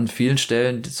an vielen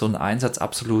Stellen so ein Einsatz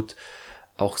absolut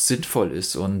auch sinnvoll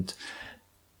ist, und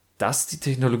dass die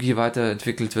Technologie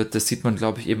weiterentwickelt wird, das sieht man,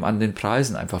 glaube ich, eben an den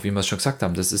Preisen einfach, wie wir es schon gesagt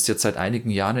haben. Das ist jetzt seit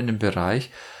einigen Jahren in dem Bereich,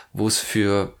 wo es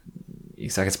für,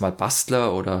 ich sage jetzt mal,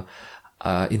 Bastler oder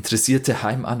interessierte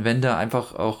Heimanwender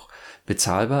einfach auch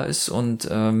bezahlbar ist, und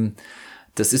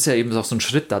das ist ja eben auch so ein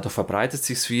Schritt, dadurch verbreitet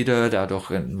sich's wieder, dadurch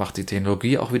macht die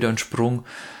Technologie auch wieder einen Sprung.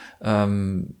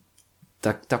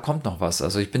 Da kommt noch was.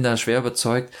 Also ich bin da schwer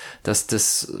überzeugt, dass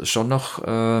das schon noch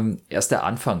erst der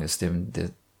Anfang ist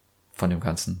von dem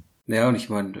Ganzen. Ja, und ich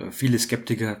meine, viele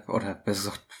Skeptiker, oder besser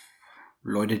gesagt,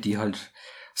 Leute, die halt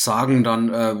sagen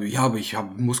dann, aber ich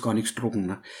muss gar nichts drucken.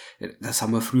 Ne? Das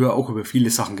haben wir früher auch über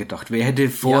viele Sachen gedacht. Wer hätte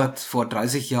vor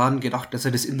 30 Jahren gedacht, dass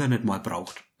er das Internet mal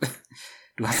braucht?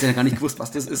 Du hast ja gar nicht gewusst,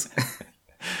 was das ist.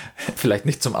 Vielleicht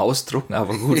nicht zum Ausdrucken,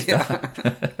 aber gut. Ja.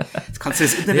 Jetzt kannst du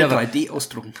das Internet 3D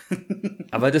ausdrucken.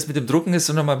 Aber das mit dem Drucken ist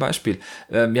so nochmal ein Beispiel.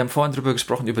 Wir haben vorhin drüber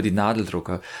gesprochen, über die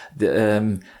Nadeldrucker.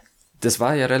 Das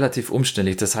war ja relativ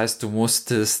umständlich. Das heißt, du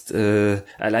musstest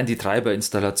allein die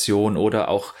Treiberinstallation oder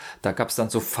auch, da gab es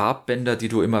dann so Farbbänder, die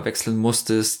du immer wechseln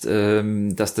musstest,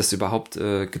 dass das überhaupt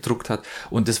gedruckt hat.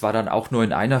 Und das war dann auch nur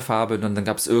in einer Farbe. Und dann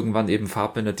gab es irgendwann eben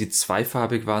Farbbänder, die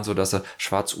zweifarbig waren, so dass er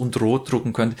schwarz und rot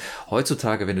drucken könnte.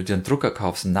 Heutzutage, wenn du dir einen Drucker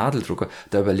kaufst, einen Nadeldrucker,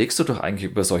 da überlegst du doch eigentlich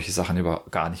über solche Sachen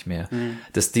gar nicht mehr.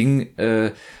 Das Ding,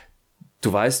 du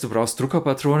weißt, du brauchst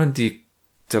Druckerpatronen,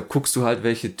 da guckst du halt,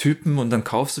 welche Typen, und dann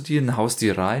kaufst du die und haust die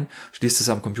rein, schließt es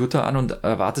am Computer an und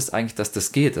erwartest eigentlich, dass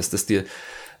das geht, dass das dir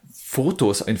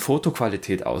Fotos in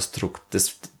Fotoqualität ausdruckt.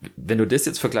 Wenn du das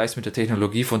jetzt vergleichst mit der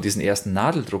Technologie von diesen ersten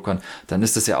Nadeldruckern, dann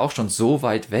ist das ja auch schon so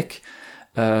weit weg,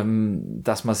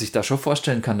 dass man sich da schon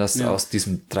vorstellen kann, dass aus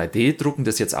diesem 3D-Drucken,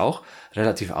 das jetzt auch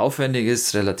relativ aufwendig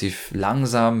ist, relativ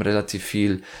langsam, relativ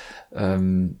viel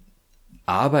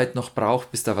Arbeit noch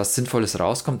braucht, bis da was Sinnvolles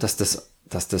rauskommt, dass das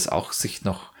auch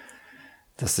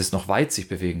dass das noch weit sich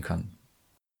bewegen kann.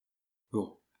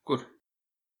 Jo, gut.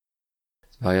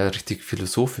 Das war ja richtig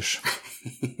philosophisch.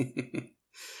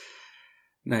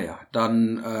 Naja,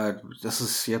 dann, das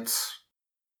ist jetzt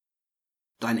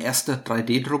dein erster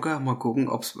 3D-Drucker. Mal gucken,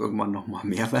 ob es irgendwann noch mal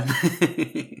mehr werden.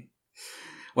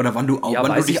 Oder wann du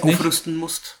dich aufrüsten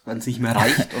musst, wenn es nicht mehr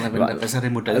reicht, oder wenn der bessere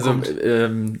Modell kommt.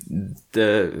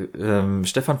 Der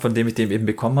Stefan, von dem ich den eben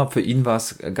bekommen habe, für ihn war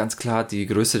es ganz klar die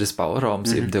Größe des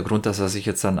Bauraums eben der Grund, dass er sich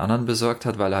jetzt einen anderen besorgt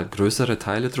hat, weil er halt größere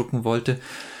Teile drucken wollte.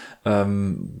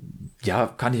 Ja,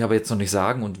 kann ich aber jetzt noch nicht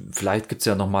sagen, und vielleicht gibt's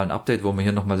ja nochmal ein Update, wo wir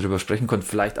hier nochmal drüber sprechen können.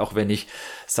 Vielleicht auch, wenn ich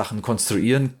Sachen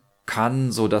konstruieren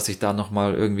kann, so dass ich da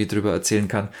nochmal irgendwie drüber erzählen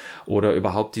kann oder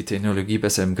überhaupt die Technologie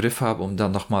besser im Griff habe, um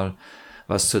dann nochmal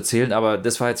was zu erzählen. Aber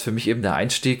das war jetzt für mich eben der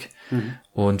Einstieg,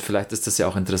 und vielleicht ist das ja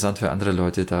auch interessant für andere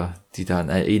Leute die da in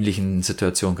einer ähnlichen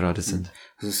Situation gerade sind.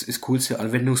 Also das coolste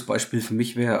Anwendungsbeispiel für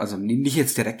mich wäre, also nicht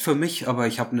jetzt direkt für mich, aber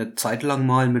ich habe eine Zeit lang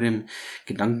mal mit dem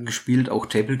Gedanken gespielt, auch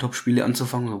Tabletop-Spiele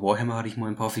anzufangen. Warhammer hatte ich mal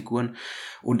ein paar Figuren.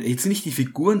 Und jetzt nicht die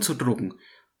Figuren zu drucken,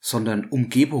 sondern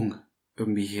Umgebung,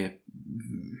 irgendwelche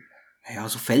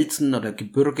so Felsen oder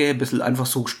Gebirge, ein bisschen einfach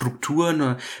so Strukturen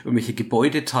oder irgendwelche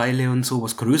Gebäudeteile und so,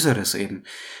 was Größeres eben.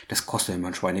 Das kostet immer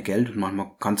ein Schweinegeld, und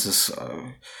manchmal kannst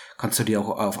du dir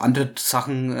auch auf andere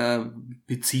Sachen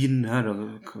beziehen. Ja,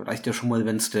 da reicht ja schon mal,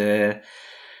 wenn du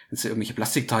irgendwelche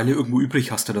Plastikteile irgendwo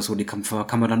übrig hast oder so, die kann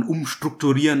man dann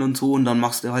umstrukturieren und so, und dann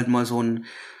machst du halt mal so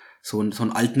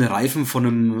einen alten Reifen von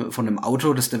einem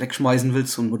Auto, das du wegschmeißen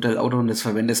willst, so ein Modellauto, und das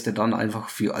verwendest du dann einfach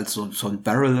als so ein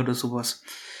Barrel oder sowas.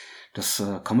 Das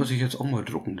kann man sich jetzt auch mal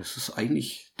drucken. Das ist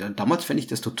eigentlich, damals fände ich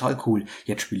das total cool.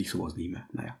 Jetzt spiele ich sowas nie mehr.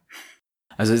 Naja.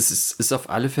 Also es ist auf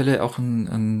alle Fälle auch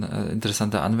ein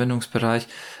interessanter Anwendungsbereich.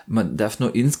 Man darf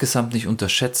nur insgesamt nicht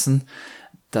unterschätzen,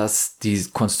 dass die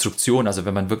Konstruktion, also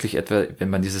wenn man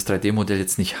dieses 3D-Modell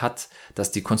jetzt nicht hat,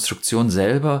 dass die Konstruktion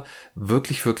selber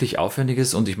wirklich, wirklich aufwendig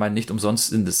ist. Und ich meine, nicht umsonst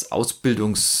sind es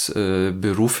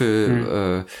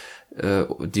Ausbildungsberufe,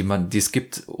 die es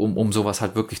gibt, um sowas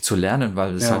halt wirklich zu lernen,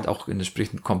 weil es halt auch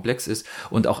entsprechend komplex ist.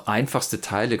 Und auch einfachste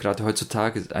Teile, gerade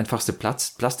heutzutage, einfachste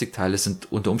Plastikteile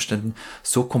sind unter Umständen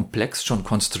so komplex schon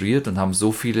konstruiert und haben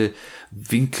so viele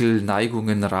Winkel,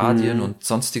 Neigungen, Radien und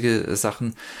sonstige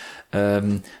Sachen,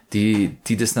 die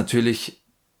das natürlich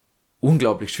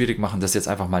unglaublich schwierig machen, das jetzt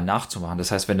einfach mal nachzumachen.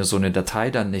 Das heißt, wenn du so eine Datei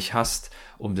dann nicht hast,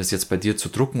 um das jetzt bei dir zu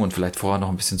drucken und vielleicht vorher noch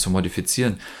ein bisschen zu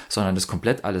modifizieren, sondern das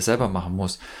komplett alles selber machen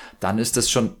musst, dann ist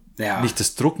das schon nicht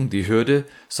das Drucken die Hürde,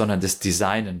 sondern das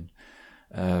Designen.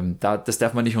 Das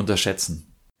darf man nicht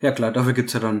unterschätzen. Ja klar, dafür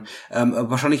gibt's ja dann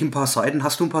wahrscheinlich ein paar Seiten.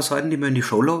 Hast du ein paar Seiten, die man in die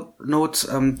Shownotes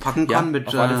packen kann? Mit,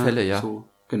 auf alle Fälle, ja. So,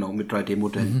 genau, mit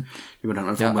 3D-Modellen, die man dann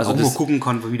einfach mal gucken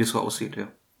kann, wie das so aussieht.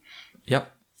 Ja.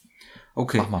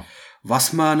 Okay. Mach mal.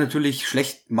 Was man natürlich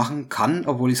schlecht machen kann,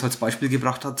 obwohl ich es als Beispiel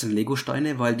gebracht habe, sind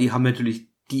Lego-Steine, weil die haben natürlich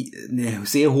eine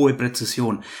sehr hohe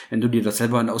Präzision. Wenn du dir das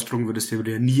selber ausdrucken würdest, der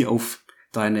würde ja nie auf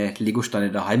deine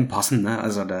Lego-Steine daheim passen, ne?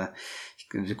 Also du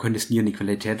könntest nie an die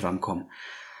Qualität rankommen.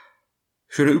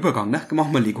 Schöner Übergang, ne?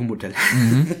 Machen wir ein Lego-Modell.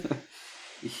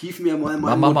 Ich hief mir mal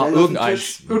Modell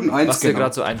irgendeins, was dir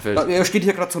gerade so einfällt. Er steht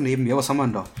hier gerade so neben mir. Was haben wir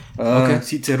denn da? Okay.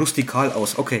 Sieht sehr rustikal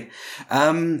aus. Okay.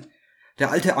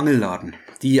 Der alte Angelladen.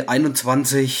 Die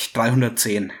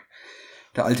 21310.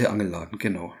 Der alte Angelladen,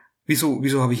 genau. Wieso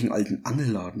habe ich einen alten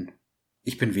Angelladen?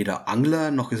 Ich bin weder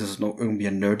Angler, noch ist es noch irgendwie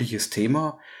ein nerdiges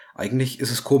Thema. Eigentlich ist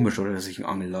es komisch, oder, dass ich einen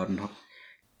Angelladen habe.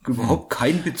 Überhaupt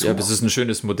kein Bezug. Ja, aber es ist ein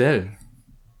schönes Modell.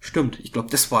 Stimmt, ich glaube,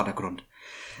 das war der Grund.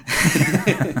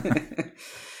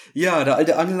 Ja, der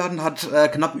alte Angelladen hat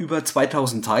knapp über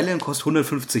 2000 Teile und kostet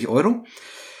 150 €.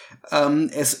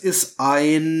 Es ist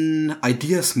ein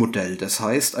Ideas-Modell, das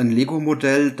heißt ein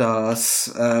Lego-Modell,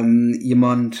 das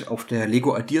jemand auf der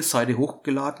Lego Ideas-Seite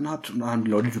hochgeladen hat und da haben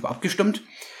die Leute drüber abgestimmt.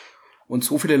 Und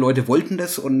so viele Leute wollten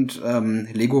das und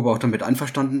Lego war auch damit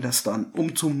einverstanden, das dann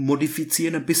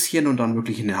umzumodifizieren ein bisschen und dann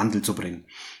wirklich in den Handel zu bringen.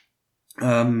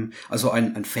 Also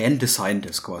ein Fan-Design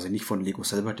das quasi, nicht von Lego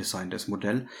selber designt das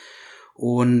Modell.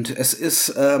 Und es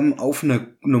ist auf einer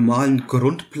normalen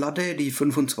Grundplatte, die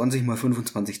 25 x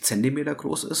 25 Zentimeter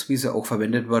groß ist, wie sie auch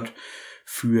verwendet wird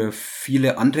für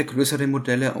viele andere größere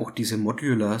Modelle, auch diese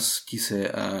Modulars,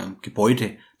 diese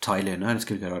Gebäudeteile, ne? Das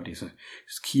gibt ja da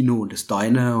das Kino und das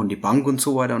Diner und die Bank und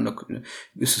so weiter, und da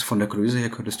ist es von der Größe her,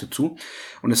 gehört es dazu.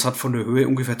 Und es hat von der Höhe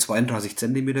ungefähr 32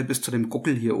 Zentimeter bis zu dem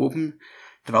Gockel hier oben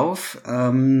drauf,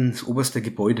 das oberste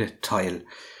Gebäudeteil.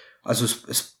 Also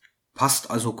es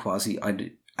passt also quasi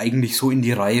eigentlich so in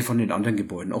die Reihe von den anderen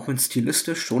Gebäuden, auch wenn es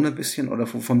stilistisch schon ein bisschen oder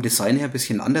vom Design her ein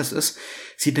bisschen anders ist.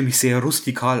 Sieht nämlich sehr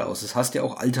rustikal aus. Das heißt ja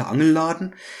auch alter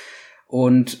Angelladen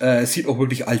und es sieht auch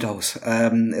wirklich alt aus.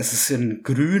 Es ist in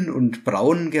grün und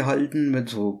braun gehalten mit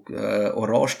so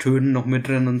Orangetönen noch mit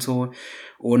drin und so,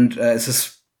 und es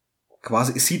ist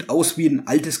quasi, es sieht aus wie ein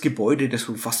altes Gebäude, das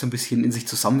so fast ein bisschen in sich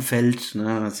zusammenfällt, ne?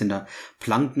 Da sind da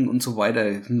Planken und so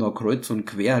weiter, sind da kreuz und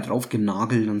quer drauf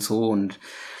genagelt und so, und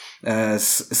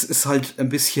es ist halt ein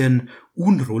bisschen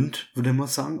unrund, würde man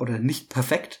sagen, oder nicht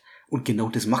perfekt, und genau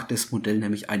das macht das Modell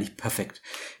nämlich eigentlich perfekt.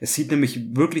 Es sieht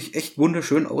nämlich wirklich echt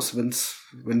wunderschön aus,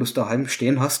 wenn du es daheim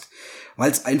stehen hast,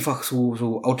 weil es einfach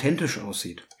so authentisch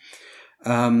aussieht.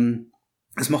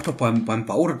 Es macht auch beim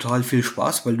Bau total viel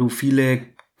Spaß, weil du viele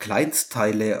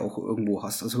Kleinstteile auch irgendwo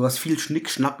hast. Also du hast viel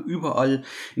Schnickschnack überall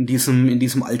in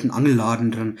diesem alten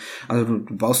Angelladen drin. Also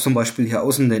du baust zum Beispiel hier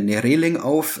außen eine Reling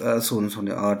auf, so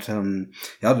eine Art, da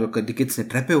geht's eine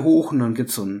Treppe hoch und dann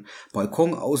gibt's so einen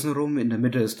Balkon außenrum. In der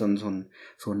Mitte ist dann so ein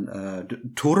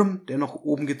Turm, der nach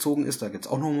oben gezogen ist. Da gibt's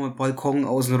auch noch mal einen Balkon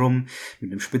außenrum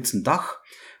mit einem spitzen Dach.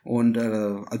 Und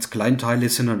als Kleinteile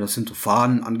sind so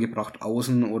Fahnen angebracht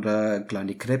außen oder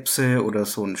kleine Krebse oder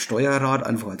so ein Steuerrad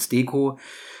einfach als Deko.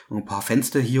 Und ein paar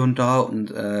Fenster hier und da, und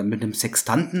mit einem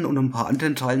Sextanten und ein paar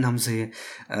anderen Teilen haben sie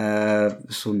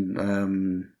so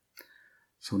ein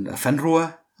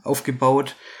Fernrohr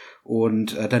aufgebaut.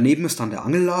 Und daneben ist dann der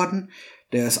Angelladen.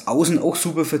 Der ist außen auch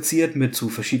super verziert mit so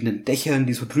verschiedenen Dächern,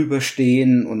 die so drüber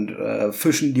stehen, und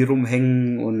Fischen, die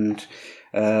rumhängen, und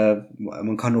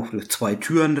man kann auch durch 2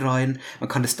 Türen rein. Man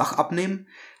kann das Dach abnehmen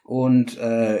Und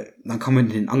dann kann man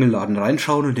in den Angelladen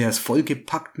reinschauen und der ist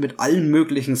vollgepackt mit allen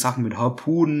möglichen Sachen, mit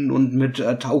Harpunen und mit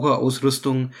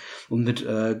Taucherausrüstung und mit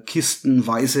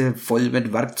Kistenweise voll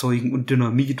mit Werkzeugen und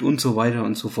Dynamit und so weiter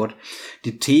und so fort.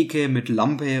 Die Theke mit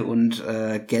Lampe und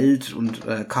Geld und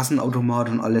Kassenautomat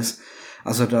und alles.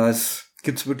 Also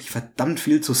gibt's wirklich verdammt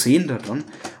viel zu sehen daran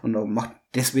und macht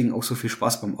deswegen auch so viel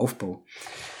Spaß beim Aufbau.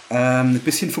 Ein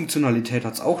bisschen Funktionalität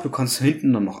hat's auch. Du kannst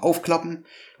hinten dann noch aufklappen,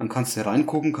 dann kannst du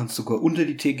reingucken, kannst sogar unter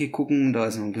die Theke gucken, da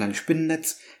ist noch ein kleines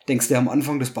Spinnennetz. Denkst du am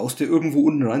Anfang, das baust du irgendwo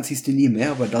unten rein, siehst du nie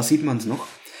mehr, aber da sieht man's noch.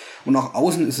 Und auch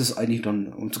außen ist es eigentlich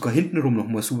dann, und sogar hintenrum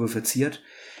nochmal super verziert.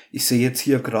 Ich sehe jetzt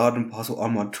hier gerade ein paar so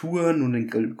Armaturen und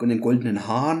den goldenen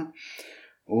Hahn,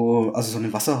 also so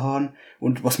einen Wasserhahn.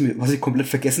 Und was ich komplett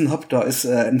vergessen habe, da ist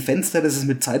ein Fenster, das ist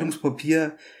mit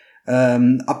Zeitungspapier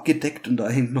abgedeckt und da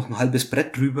hängt noch ein halbes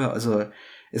Brett drüber, also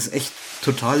ist echt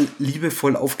total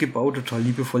liebevoll aufgebaut, total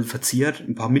liebevoll verziert.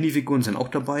 Ein paar Minifiguren sind auch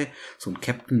dabei, so ein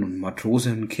Captain und ein Matrose,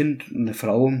 ein Kind, eine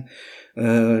Frau,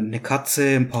 eine Katze,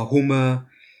 ein paar Hummer,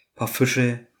 ein paar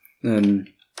Fische, so ein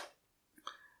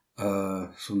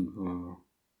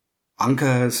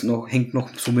Anker hängt noch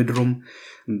so mit rum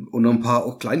und ein paar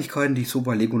auch Kleinigkeiten, die ich so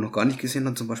bei Lego noch gar nicht gesehen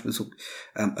habe, zum Beispiel so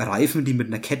Reifen, die mit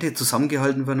einer Kette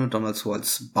zusammengehalten werden und dann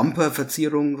als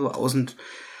Bumper-Verzierung so außen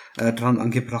dran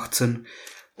angebracht sind.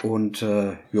 Und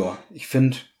ich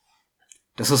finde,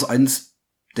 das ist eins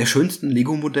der schönsten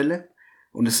Lego-Modelle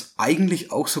und ist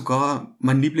eigentlich auch sogar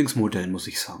mein Lieblingsmodell, muss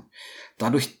ich sagen.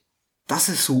 Dadurch, dass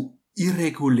es so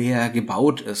irregulär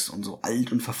gebaut ist und so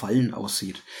alt und verfallen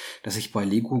aussieht, dass ich bei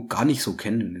Lego gar nicht so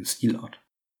kenne in den Stilart.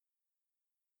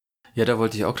 Ja, da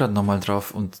wollte ich auch gerade nochmal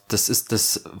drauf und das ist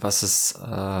das, was es,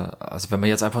 also wenn man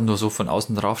jetzt einfach nur so von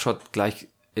außen drauf schaut, gleich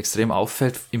extrem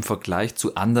auffällt im Vergleich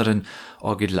zu anderen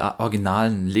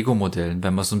originalen Lego-Modellen.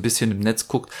 Wenn man so ein bisschen im Netz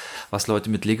guckt, was Leute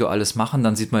mit Lego alles machen,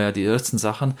 dann sieht man ja die ersten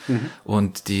Sachen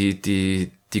und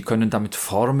die können damit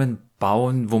Formen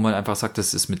bauen, wo man einfach sagt,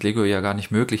 das ist mit Lego ja gar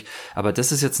nicht möglich. Aber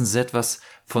das ist jetzt ein Set, was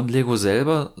von Lego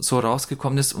selber so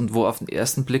rausgekommen ist und wo auf den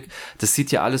ersten Blick, das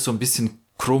sieht ja alles so ein bisschen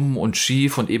krumm und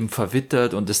schief und eben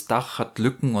verwittert und das Dach hat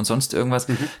Lücken und sonst irgendwas.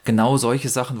 Genau solche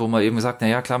Sachen, wo man eben sagt, na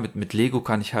ja, klar, mit Lego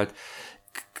kann ich halt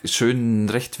schön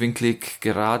rechtwinklig,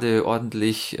 gerade,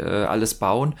 ordentlich alles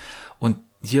bauen. Und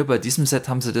hier bei diesem Set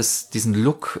haben sie diesen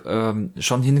Look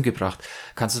schon hingebracht.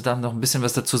 Kannst du da noch ein bisschen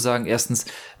was dazu sagen? Erstens,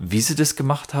 wie sie das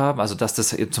gemacht haben, also dass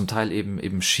das eben zum Teil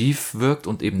eben schief wirkt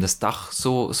und eben das Dach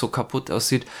so kaputt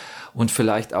aussieht und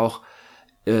vielleicht auch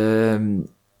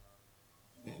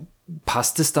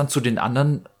passt es dann zu den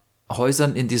anderen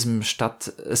Häusern in diesem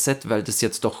Stadtset, weil das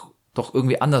jetzt doch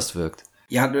irgendwie anders wirkt?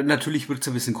 Ja, natürlich wird's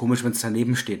ein bisschen komisch, wenn es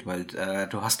daneben steht, weil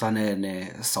du hast da eine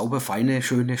sauber, feine,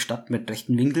 schöne Stadt mit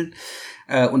rechten Winkeln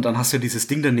und dann hast du dieses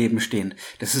Ding daneben stehen.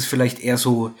 Das ist vielleicht eher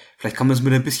so, vielleicht kann man es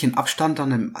mit ein bisschen Abstand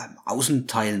dann im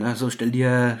Außenteil, ne? So stell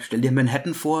dir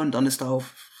Manhattan vor und dann ist da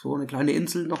auf so eine kleine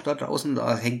Insel noch da draußen,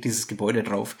 da hängt dieses Gebäude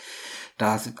drauf.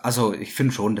 Also ich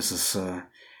finde schon, das ist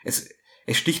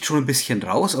es sticht schon ein bisschen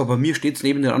raus, aber mir steht's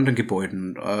neben den anderen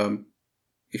Gebäuden.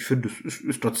 Ich finde, es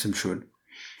ist trotzdem schön.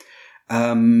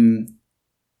 Diesen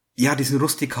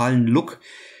rustikalen Look.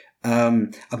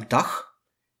 Am Dach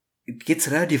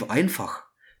geht's relativ einfach.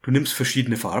 Du nimmst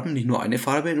verschiedene Farben, nicht nur eine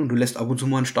Farbe, und du lässt ab und zu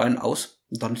mal einen Stein aus.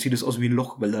 Und dann sieht es aus wie ein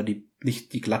Loch, weil da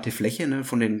nicht die glatte Fläche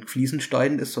von den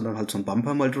Fliesensteinen ist, sondern halt so ein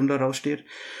Bumper mal drunter raussteht.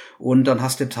 Und dann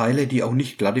hast du Teile, die auch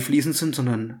nicht glatte Fliesen sind,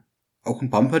 sondern auch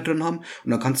einen Bumper drin haben. Und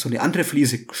dann kannst du eine andere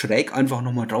Fliese schräg einfach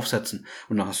nochmal draufsetzen.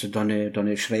 Und dann hast du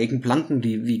deine schrägen Planken,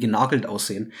 die wie genagelt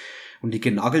aussehen. Und die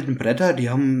genagelten Bretter,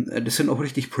 das sind auch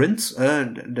richtig Prints.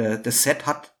 Das Set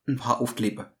hat ein paar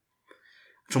Aufkleber.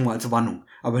 Schon mal als Warnung.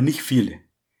 Aber nicht viele.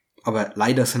 Aber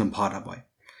leider sind ein paar dabei.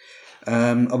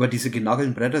 Aber diese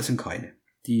genagelten Bretter sind keine.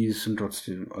 Die sind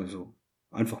trotzdem, also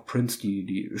einfach Prints,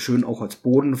 die schön auch als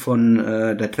Boden von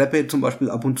der Treppe zum Beispiel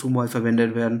ab und zu mal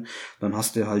verwendet werden. Dann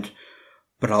hast du halt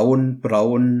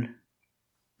braun,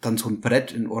 dann so ein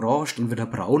Brett in Orange und wieder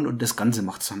braun und das Ganze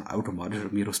macht es dann automatisch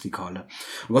irgendwie rustikaler.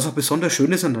 Und was auch besonders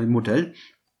schön ist an dem Modell,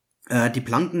 die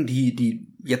Planken, die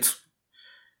jetzt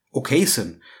okay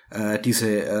sind,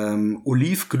 diese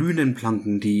olivgrünen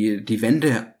Planken, die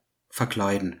Wände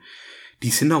verkleiden, die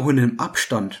sind auch in einem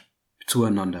Abstand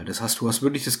zueinander. Das heißt, du hast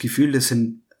wirklich das Gefühl, das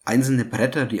sind einzelne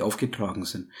Bretter, die aufgetragen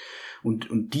sind. Und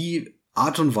die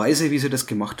Art und Weise, wie sie das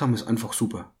gemacht haben, ist einfach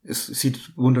super. Es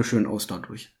sieht wunderschön aus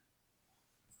dadurch.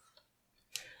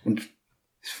 Und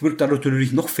es wird dadurch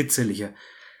natürlich noch fitzeliger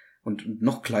und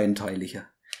noch kleinteiliger.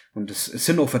 Und es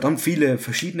sind auch verdammt viele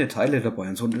verschiedene Teile dabei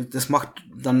und so. Und das macht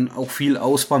dann auch viel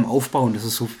aus beim Aufbauen, dass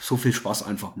es so viel Spaß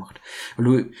einfach macht. Weil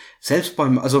du selbst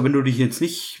wenn du dich jetzt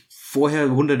nicht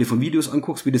vorher hunderte von Videos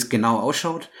anguckst, wie das genau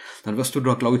ausschaut, dann wirst du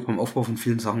da, glaube ich, beim Aufbau von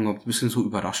vielen Sachen ein bisschen so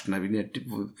überrascht, ne?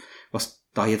 Was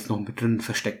da jetzt noch mit drin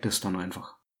versteckt ist dann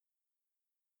einfach.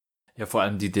 Ja, vor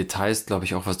allem die Details, glaube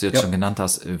ich, auch, was du jetzt schon genannt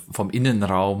hast, vom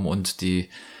Innenraum und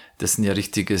das sind ja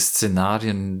richtige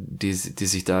Szenarien, die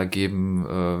sich da ergeben,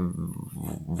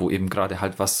 wo eben gerade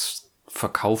halt was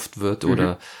verkauft wird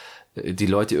oder die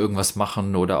Leute irgendwas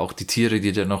machen oder auch die Tiere,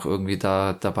 die dann noch irgendwie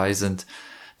da dabei sind.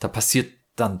 Da passiert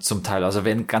dann zum Teil, also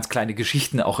werden ganz kleine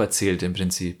Geschichten auch erzählt im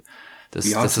Prinzip. Das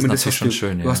ist natürlich schon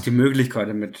schön. Du hast die Möglichkeit,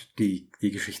 damit die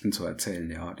Geschichten zu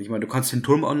erzählen, ja. Ich meine, du kannst den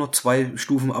Turm auch noch 2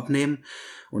 Stufen abnehmen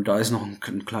und da ist noch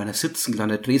ein kleiner Sitz, ein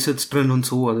kleiner Drehsitz drin und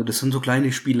so. Also das sind so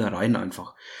kleine Spielereien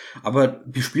einfach. Aber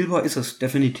bespielbar ist es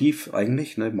definitiv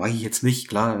eigentlich. Ne? Mache ich jetzt nicht,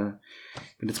 klar.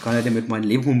 Ich bin jetzt keiner, der mit meinen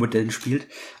Lego-Modellen spielt.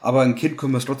 Aber ein Kind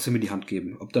können wir es trotzdem in die Hand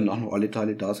geben. Ob danach noch alle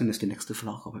Teile da sind, ist die nächste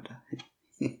Frage. Aber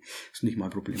ist nicht mein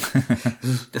Problem.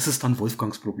 Das ist dann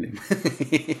Wolfgangs Problem.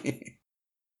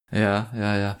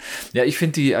 Ja, ich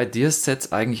finde die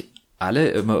Ideasets eigentlich alle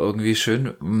immer irgendwie schön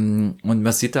und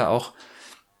man sieht da auch,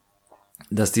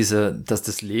 dass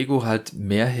das Lego halt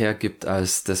mehr hergibt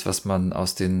als das, was man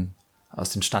aus den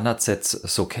Standardsets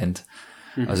so kennt.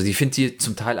 Also ich finde die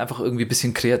zum Teil einfach irgendwie ein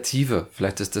bisschen kreativer.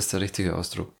 Vielleicht ist das der richtige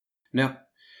Ausdruck. Ja,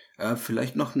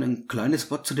 vielleicht noch ein kleines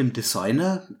Wort zu dem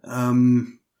Designer.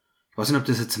 Ich weiß nicht, ob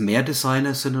das jetzt mehr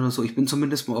Designer sind oder so. Ich bin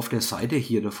zumindest mal auf der Seite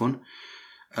hier davon.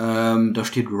 Da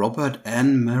steht Robert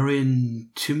Ann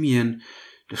Marion Timian.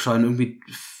 Das scheinen irgendwie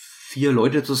 4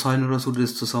 Leute zu sein oder so, die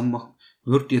das zusammen machen.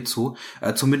 Wirkt jetzt so.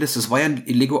 Zumindest, das war ja ein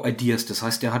Lego Ideas. Das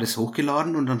heißt, der hat es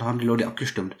hochgeladen und dann haben die Leute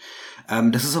abgestimmt.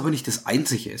 Das ist aber nicht das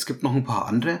Einzige. Es gibt noch ein paar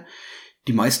andere.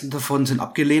 Die meisten davon sind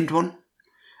abgelehnt worden.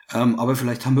 Aber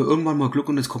vielleicht haben wir irgendwann mal Glück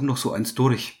und es kommt noch so eins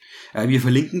durch. Wir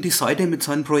verlinken die Seite mit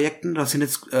seinen Projekten. Da sind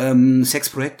jetzt 6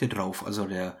 Projekte drauf. Also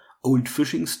der Old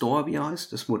Fishing Store, wie er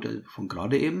heißt, das Modell von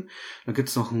gerade eben. Dann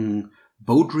gibt's noch einen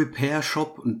Boat Repair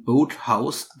Shop, ein Boat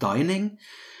House Dining,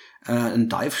 ein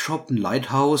Dive Shop, ein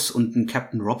Lighthouse und ein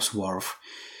Captain Rob's Wharf.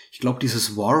 Ich glaube,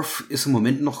 dieses Wharf ist im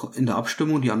Moment noch in der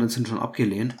Abstimmung, die anderen sind schon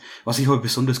abgelehnt. Was ich aber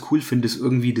besonders cool finde, ist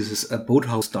irgendwie dieses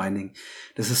Boathouse Dining.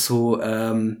 Das ist so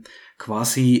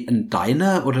quasi ein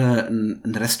Diner oder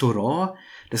ein Restaurant,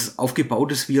 das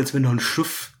aufgebaut ist, wie als wenn da ein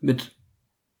Schiff mit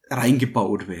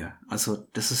reingebaut wäre. Also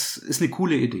das ist eine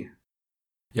coole Idee.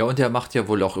 Ja, und er macht ja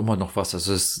wohl auch immer noch was.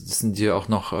 Also es sind ja auch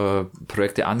noch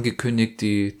Projekte angekündigt,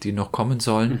 die noch kommen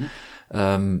sollen.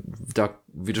 Da,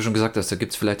 wie du schon gesagt hast, da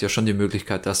gibt's vielleicht ja schon die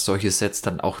Möglichkeit, dass solche Sets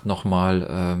dann auch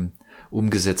nochmal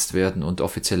umgesetzt werden und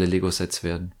offizielle Lego-Sets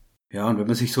werden. Ja, und wenn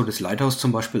man sich so das Lighthouse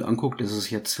zum Beispiel anguckt, ist es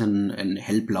jetzt in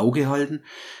hellblau gehalten,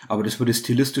 aber das würde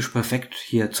stilistisch perfekt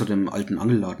hier zu dem alten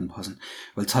Angelladen passen,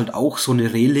 weil es halt auch so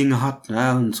eine Reling hat,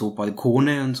 ne, und so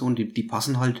Balkone und so, und die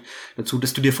passen halt dazu,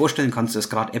 dass du dir vorstellen kannst, dass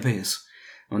gerade Ebbe ist.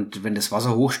 Und wenn das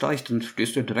Wasser hochsteigt, dann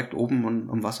stehst du direkt oben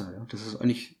am Wasser. Ja. Das ist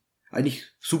eigentlich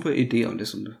super Idee und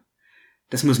dass man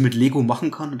es mit Lego machen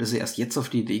kann und dass sie erst jetzt auf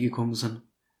die Idee gekommen sind,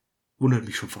 wundert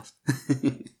mich schon fast.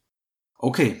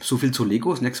 Okay, so viel zu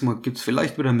Lego. Das nächste Mal gibt's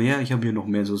vielleicht wieder mehr. Ich habe hier noch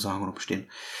mehr so Sachen rumstehen.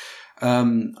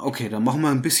 Okay, dann machen wir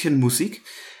ein bisschen Musik.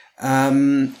 Ich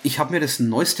habe mir das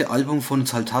neueste Album von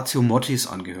Saltatio Mortis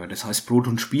angehört. Das heißt Brot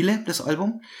und Spiele, das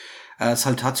Album.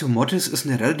 Saltatio Mortis ist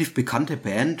eine relativ bekannte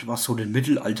Band, was so den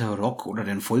Mittelalter-Rock oder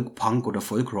den Folk-Punk oder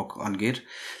Folk-Rock angeht.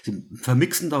 Sie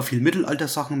vermixen da viel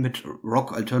Mittelalter-Sachen mit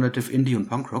Rock, Alternative, Indie und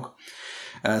Punk-Rock.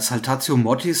 Saltatio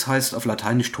Mortis heißt auf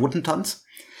Lateinisch Totentanz.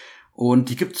 Und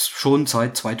die gibt's schon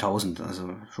seit 2000,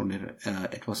 also schon eine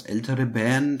etwas ältere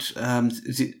Band.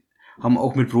 Sie haben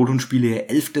auch mit Brot und Spiele ihr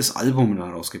 11. Album da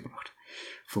rausgebracht,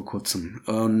 vor kurzem.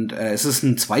 Und es ist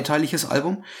ein zweiteiliges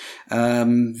Album.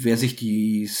 Wer sich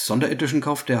die Sonderedition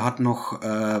kauft, der hat noch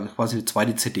quasi eine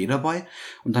zweite CD dabei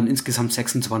und dann insgesamt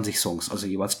 26 Songs, also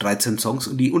jeweils 13 Songs.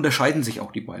 Und die unterscheiden sich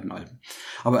auch, die beiden Alben.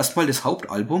 Aber erstmal das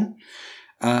Hauptalbum,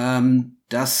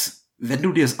 das, wenn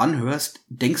du dir es anhörst,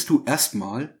 denkst du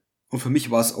erstmal, und für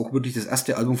mich war es auch wirklich das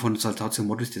erste Album von Saltatio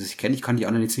Mortis, das ich kenne. Ich kann die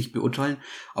anderen jetzt nicht beurteilen,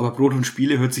 aber Brot und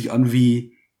Spiele hört sich an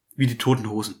wie die Toten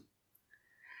Hosen.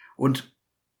 Und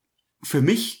für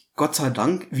mich, Gott sei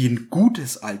Dank, wie ein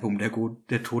gutes Album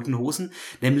der Toten Hosen,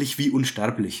 nämlich wie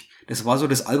Unsterblich. Das war so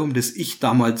das Album, das ich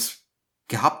damals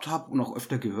gehabt habe und auch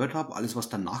öfter gehört habe. Alles, was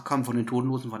danach kam von den Toten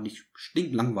Hosen, fand ich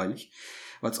stinklangweilig,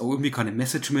 weil es auch irgendwie keine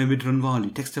Message mehr mit drin war.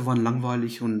 Die Texte waren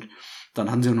langweilig und dann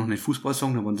hatten sie auch noch einen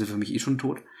Fußballsong, da waren sie für mich eh schon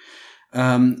tot.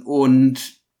 Und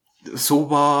so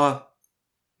war,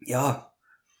 ja,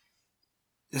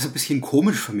 das ist ein bisschen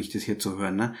komisch für mich, das hier zu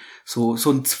hören, ne? So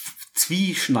ein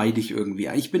zwieschneidig irgendwie.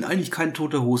 Ich bin eigentlich kein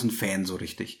Tote Hosen-Fan so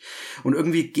richtig. Und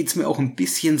irgendwie geht's mir auch ein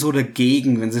bisschen so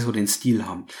dagegen, wenn sie so den Stil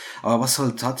haben. Aber was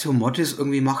Saltatio Mortis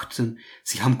irgendwie macht, sind,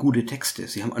 sie haben gute Texte,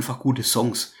 sie haben einfach gute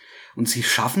Songs. Und sie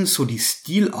schaffen so die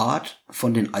Stilart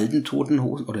von den alten Toten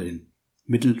Hosen oder den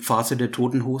Mittelphase der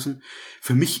Toten Hosen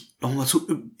für mich nochmal so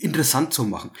interessant zu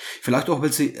machen. Vielleicht auch,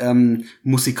 weil sie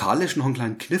musikalisch noch einen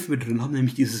kleinen Kniff mit drin haben,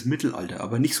 nämlich dieses Mittelalter.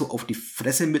 Aber nicht so auf die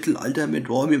Fresse Mittelalter mit,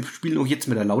 wir spielen auch jetzt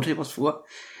mit der Laute was vor.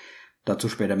 Dazu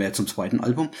später mehr zum zweiten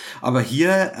Album. Aber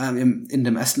hier in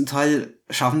dem ersten Teil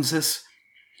schaffen sie es,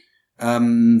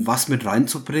 was mit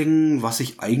reinzubringen, was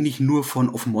ich eigentlich nur von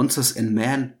Of Monsters and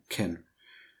Men kenne.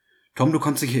 Tom, du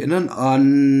kannst dich erinnern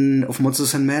an Of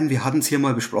Monsters and Men, wir hatten es hier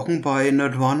mal besprochen bei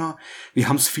Nerdwana. Wir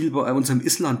haben es viel bei unserem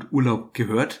Island-Urlaub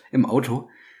gehört, im Auto.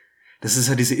 Das ist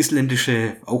ja diese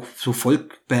isländische, auch so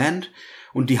Folkband.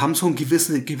 Und die haben so eine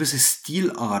gewisse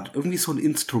Stilart. Irgendwie so ein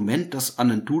Instrument, das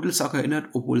an einen Dudelsack erinnert,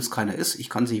 obwohl es keiner ist. Ich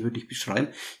kann es nicht wirklich beschreiben.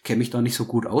 Ich kenne mich da nicht so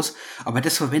gut aus. Aber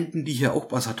das verwenden die hier auch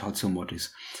bei Saltatio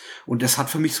Mortis. Und das hat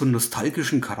für mich so einen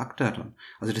nostalgischen Charakter dann.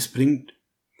 Also es bringt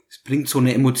so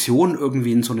eine Emotion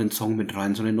irgendwie in so einen Song mit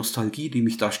rein, so eine Nostalgie, die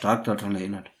mich da stark daran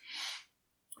erinnert.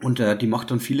 Und die macht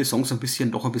dann viele Songs ein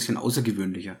bisschen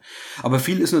außergewöhnlicher. Aber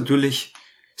viel sind natürlich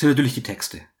die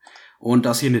Texte. Und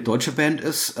da es hier eine deutsche Band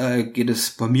ist, geht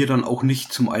es bei mir dann auch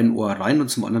nicht zum einen Ohr rein und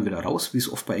zum anderen wieder raus, wie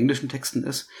es oft bei englischen Texten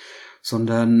ist,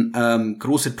 sondern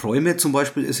Große Träume zum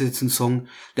Beispiel ist jetzt ein Song,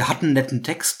 der hat einen netten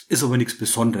Text, ist aber nichts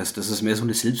Besonderes. Das ist mehr so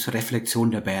eine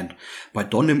Selbstreflexion der Band. Bei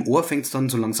Don im Ohr fängt es dann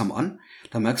so langsam an.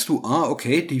 Da merkst du,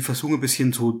 okay, die versuchen ein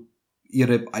bisschen so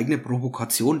ihre eigene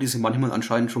Provokation, die sie manchmal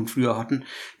anscheinend schon früher hatten,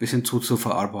 ein bisschen so zu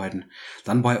verarbeiten.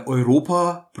 Dann bei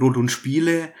Europa, Brot und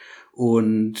Spiele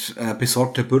und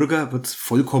Besorgter Bürger wird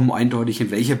vollkommen eindeutig,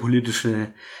 in welcher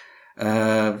politische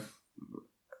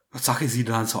Sache sie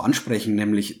da so ansprechen,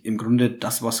 nämlich im Grunde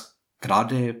das, was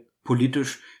gerade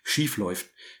politisch schief läuft.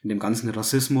 In dem ganzen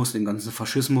Rassismus, dem ganzen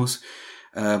Faschismus,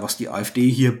 was die AfD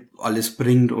hier alles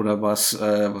bringt oder was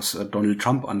Donald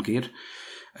Trump angeht,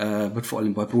 wird vor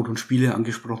allem bei Brot und Spiele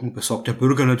angesprochen. Besorgter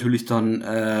Bürger natürlich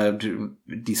dann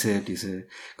diese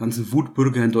ganzen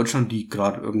Wutbürger in Deutschland, die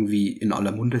gerade irgendwie in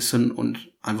aller Munde sind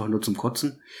und einfach nur zum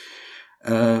Kotzen.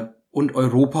 Und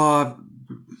Europa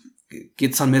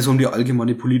geht's dann mehr so um die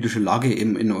allgemeine politische Lage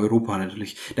eben in Europa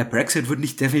natürlich. Der Brexit wird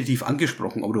nicht definitiv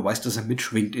angesprochen, aber du weißt, dass er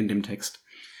mitschwingt in dem Text.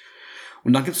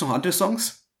 Und dann gibt's noch andere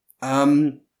Songs.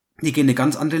 Die gehen eine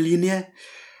ganz andere Linie.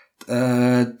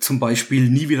 Zum Beispiel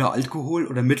Nie wieder Alkohol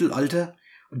oder Mittelalter.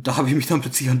 Und da habe ich mich dann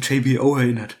plötzlich an JBO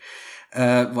erinnert.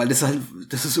 Weil das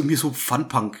ist irgendwie so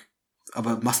Funpunk.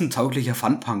 Aber massentauglicher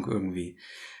Funpunk irgendwie.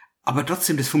 Aber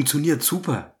trotzdem, das funktioniert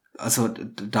super. Also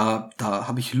da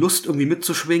habe ich Lust irgendwie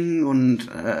mitzuschwingen und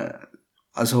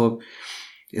also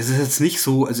es ist jetzt nicht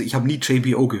so, also ich habe nie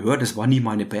JBO gehört, das war nie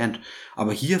meine Band,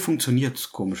 aber hier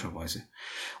funktioniert's komischerweise.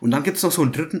 Und dann gibt's noch so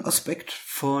einen dritten Aspekt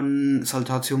von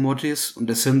Saltatio Mortis und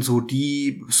das sind so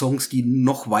die Songs, die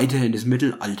noch weiter in das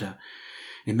Mittelalter,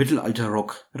 in den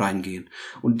Mittelalter-Rock reingehen.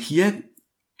 Und hier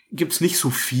gibt's nicht so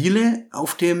viele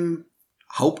auf dem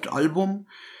Hauptalbum,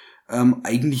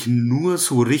 eigentlich nur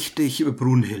so richtig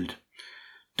Brunhild.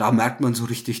 Da merkt man so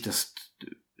richtig, dass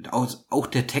auch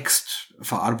der Text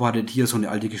verarbeitet hier so eine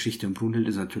alte Geschichte. Und Brunhild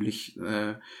ist natürlich,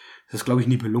 das ist glaube ich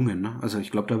Nibelungen, ne? Also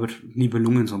ich glaube, da wird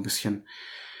Nibelungen so ein bisschen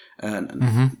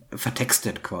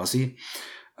vertextet quasi.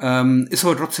 Ist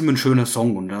aber trotzdem ein schöner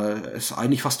Song und da ist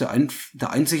eigentlich fast der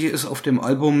einzige ist auf dem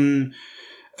Album,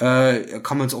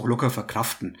 kann man es auch locker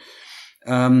verkraften.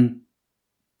 Dann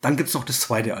gibt's noch das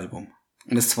zweite Album.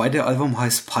 Und das zweite Album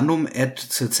heißt Pannum et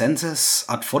Circenses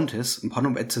ad Fontes. Und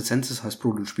Pannum et Circenses heißt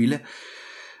Brot und Spiele.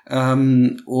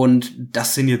 Und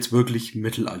das sind jetzt wirklich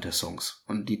Mittelalter-Songs.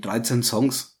 Und die 13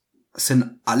 Songs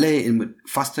sind alle in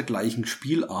fast der gleichen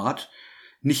Spielart.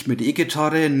 Nicht mit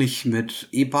E-Gitarre, nicht mit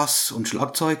E-Bass und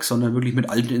Schlagzeug, sondern wirklich mit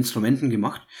alten Instrumenten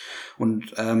gemacht.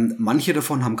 Und manche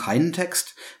davon haben keinen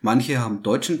Text, manche haben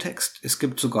deutschen Text. Es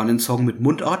gibt sogar einen Song mit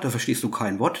Mundart, da verstehst du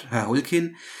kein Wort. Herr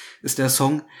Holkin ist der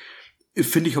Song.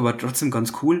 Finde ich aber trotzdem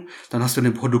ganz cool. Dann hast du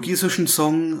einen portugiesischen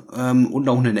Song und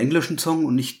auch einen englischen Song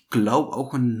und ich glaube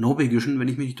auch einen norwegischen, wenn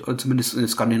ich mich nicht, zumindest eine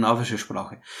skandinavische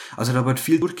Sprache. Also da wird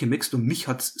viel durchgemixt und mich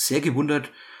hat's sehr gewundert,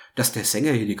 dass der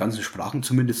Sänger hier die ganzen Sprachen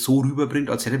zumindest so rüberbringt,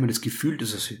 als hätte man das Gefühl,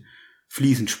 dass er sie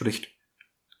fließend spricht.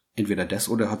 Entweder das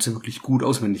oder er hat sie wirklich gut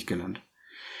auswendig gelernt.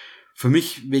 Für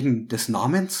mich wegen des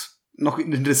Namens noch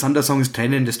ein interessanter Song ist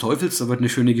Tränen des Teufels, da wird eine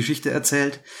schöne Geschichte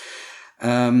erzählt.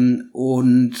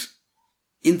 Und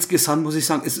insgesamt muss ich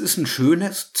sagen, es ist ein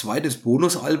schönes zweites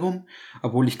Bonusalbum.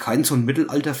 Obwohl ich kein so ein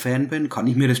Mittelalter-Fan bin, kann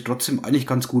ich mir das trotzdem eigentlich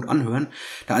ganz gut anhören.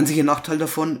 Der einzige Nachteil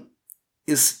davon,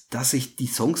 ist, dass sich die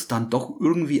Songs dann doch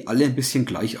irgendwie alle ein bisschen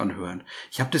gleich anhören.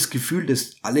 Ich habe das Gefühl,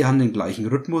 dass alle haben den gleichen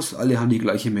Rhythmus, alle haben die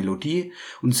gleiche Melodie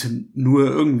und sind nur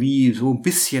irgendwie so ein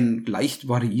bisschen leicht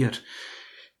variiert.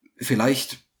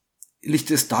 Vielleicht liegt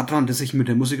es daran, dass ich mit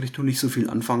der Musikrichtung nicht so viel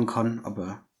anfangen kann,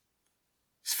 aber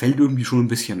es fällt irgendwie schon ein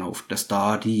bisschen auf, dass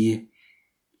da der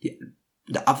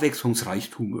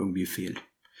Abwechslungsreichtum irgendwie fehlt.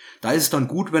 Da ist es dann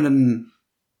gut, wenn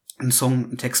ein Song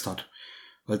einen Text hat.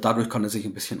 Weil dadurch kann er sich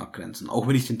ein bisschen abgrenzen. Auch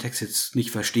wenn ich den Text jetzt nicht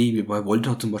verstehe, wie bei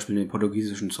Volta zum Beispiel den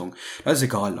portugiesischen Song. Das ist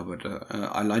egal, aber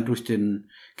allein durch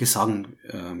den Gesang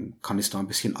kann ich es da ein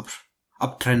bisschen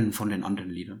abtrennen von den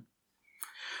anderen Liedern.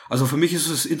 Also für mich ist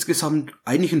es insgesamt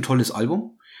eigentlich ein tolles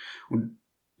Album. Und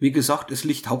wie gesagt, es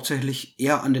liegt hauptsächlich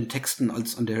eher an den Texten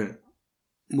als an der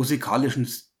musikalischen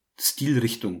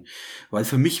Stilrichtung. Weil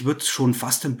für mich wird's schon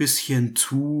fast ein bisschen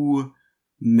zu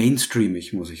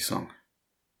mainstreamig, muss ich sagen.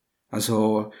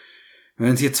 Also, wenn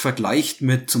man es jetzt vergleicht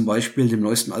mit zum Beispiel dem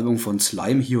neuesten Album von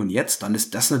Slime, Hier und Jetzt, dann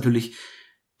ist das natürlich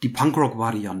die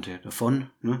Punkrock-Variante davon,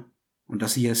 ne? Und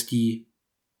das hier ist die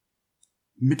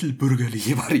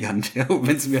mittelbürgerliche Variante.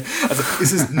 Also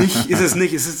ist es nicht.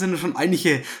 Es sind schon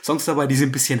einige Songs dabei, die so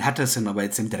ein bisschen härter sind, aber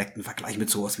jetzt im direkten Vergleich mit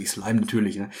sowas wie Slime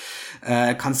natürlich, ne?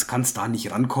 Kannst da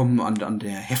nicht rankommen an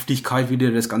der Heftigkeit, wie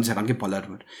dir das Ganze rangeballert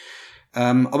wird.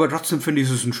 Aber trotzdem finde ich,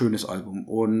 es ist ein schönes Album.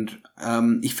 Und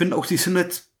ich finde auch, sie sind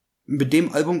jetzt mit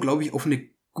dem Album, glaube ich, auf eine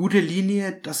gute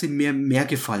Linie, dass sie mir mehr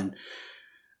gefallen.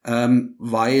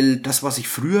 Weil das, was ich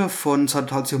früher von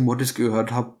Saltatio Mortis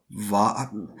gehört habe,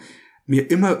 war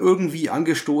mir immer irgendwie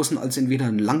angestoßen als entweder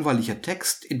ein langweiliger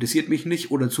Text, interessiert mich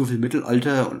nicht, oder zu viel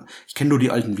Mittelalter. Und ich kenne nur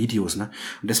die alten Videos, ne?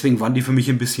 Und deswegen waren die für mich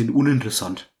ein bisschen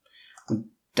uninteressant.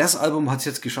 Und das Album hat es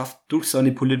jetzt geschafft, durch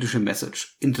seine politische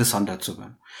Message interessanter zu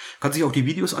werden. Kann sich auch die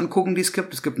Videos angucken, die es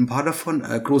gibt. Es gibt ein paar davon.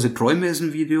 Große Träume ist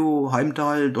ein Video,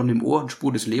 Heimdall, Don im Ohr und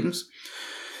Spur des Lebens.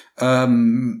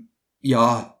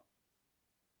 Ja,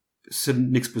 es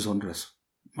sind nichts Besonderes.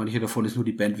 Manche davon ist nur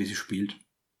die Band, wie sie spielt.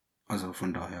 Also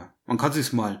von daher, man kann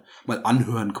sich's mal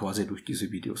anhören quasi durch diese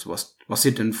Videos, was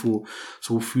sie denn so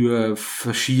für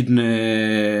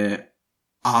verschiedene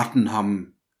Arten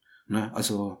haben, ne?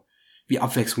 Also wie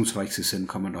abwechslungsreich sie sind,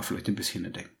 kann man da vielleicht ein bisschen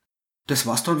entdecken. Das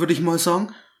war's dann, würde ich mal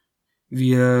sagen.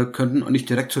 Wir könnten eigentlich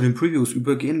direkt zu den Previews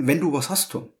übergehen, wenn du was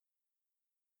hast, Tom.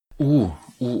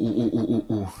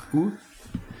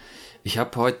 Ich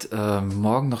habe heute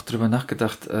Morgen noch drüber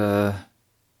nachgedacht.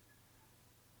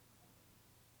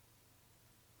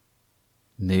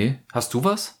 Nee, hast du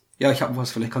was? Ja, ich habe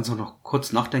was, vielleicht kannst du noch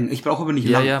kurz nachdenken. Ich brauche aber nicht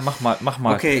lange. Ja, mach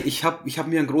mal. Okay, ich hab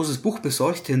mir ein großes Buch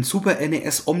besorgt, den Super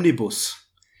NES Omnibus.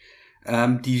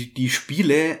 Die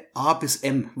Spiele A bis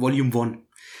M, Volume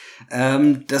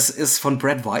 1. Das ist von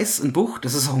Brad Weiss ein Buch.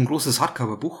 Das ist auch ein großes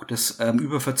Hardcover-Buch, das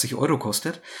über 40 €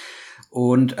 kostet.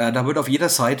 Und da wird auf jeder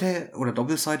Seite oder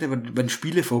Doppelseite werden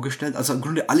Spiele vorgestellt. Also im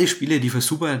Grunde alle Spiele, die für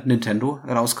Super Nintendo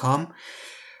rauskamen.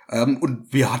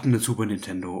 Und wir hatten eine Super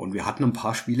Nintendo und wir hatten ein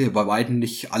paar Spiele, bei weitem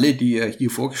nicht alle, die hier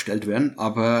vorgestellt werden,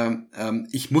 aber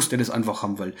ich musste das einfach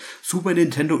haben, weil Super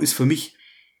Nintendo ist für mich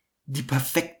die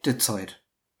perfekte Zeit,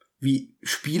 wie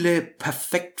Spiele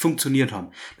perfekt funktioniert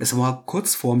haben. Das war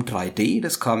kurz vorm 3D,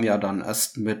 das kam ja dann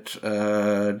erst mit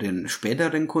den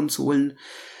späteren Konsolen,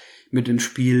 mit dem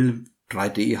Spiel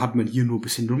 3D hat man hier nur ein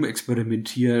bisschen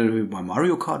rumexperimentiert, wie bei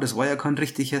Mario Kart, das war ja kein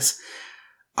richtiges,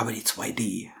 aber die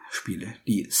 2D-Spiele,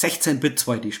 die 16-Bit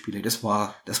 2D-Spiele, das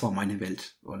war meine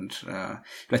Welt. Und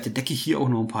vielleicht entdecke ich hier auch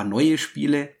noch ein paar neue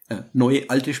Spiele,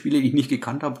 alte Spiele, die ich nicht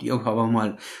gekannt habe, die ich auch aber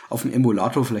mal auf dem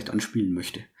Emulator vielleicht anspielen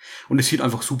möchte. Und es sieht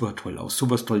einfach super toll aus,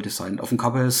 super toll designt. Auf dem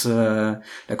Cover ist der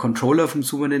Controller vom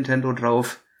Super Nintendo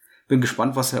drauf. Bin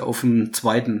gespannt, was er auf dem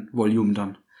zweiten Volume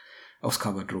dann aufs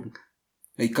Cover drucken.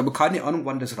 Ich habe keine Ahnung,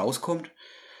 wann das rauskommt.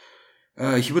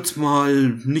 Ich würde es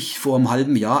mal nicht vor einem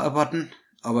halben Jahr erwarten.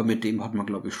 Aber mit dem hat man,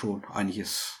 glaube ich, schon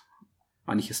einiges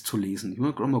zu lesen. Ich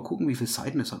muss gerade mal gucken, wie viele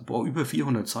Seiten es hat. Boah, über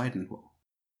 400 Seiten. Wow.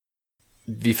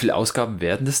 Wie viele Ausgaben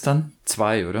werden das dann?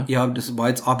 2, oder? Ja, das war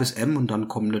jetzt A bis M und dann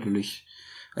kommen natürlich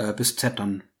bis Z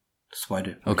dann das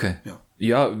zweite. Okay.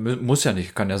 Ja, muss ja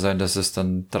nicht. Kann ja sein, dass es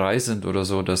dann 3 sind oder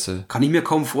so. Kann ich mir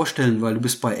kaum vorstellen, weil du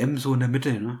bist bei M so in der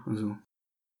Mitte, ne? Also.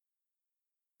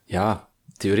 Ja,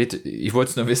 theoretisch. Ich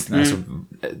wollte es nur wissen. Also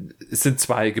es sind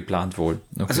 2 geplant wohl.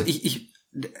 Okay. Also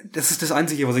das ist das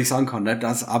Einzige, was ich sagen kann, ne?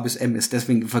 Dass A bis M ist.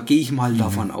 Deswegen vergehe ich mal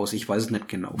davon aus. Ich weiß es nicht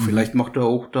genau. Vielleicht macht er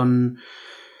auch dann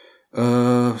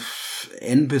N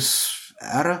bis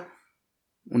R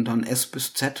und dann S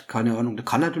bis Z. Keine Ahnung. Das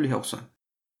kann natürlich auch sein.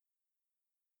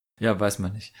 Ja, weiß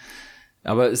man nicht.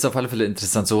 Aber ist auf alle Fälle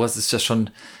interessant. Sowas ist ja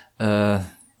schon,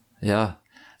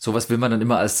 sowas will man dann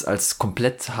immer als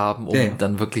komplett haben, um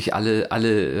dann wirklich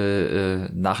alle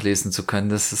nachlesen zu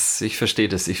können. Ich verstehe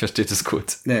das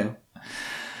gut.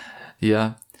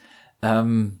 Ja.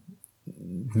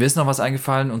 Mir ist noch was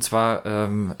eingefallen, und zwar,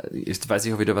 weiß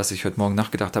ich auch wieder, was ich heute Morgen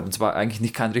nachgedacht habe, und zwar eigentlich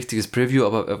nicht kein richtiges Preview,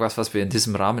 aber irgendwas, was wir in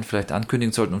diesem Rahmen vielleicht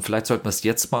ankündigen sollten, und vielleicht sollten wir es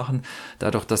jetzt machen,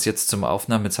 dadurch, dass jetzt zum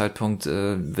Aufnahmezeitpunkt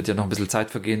wird ja noch ein bisschen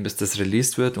Zeit vergehen, bis das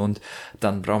released wird, und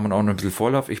dann braucht man auch noch ein bisschen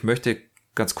Vorlauf. Ich möchte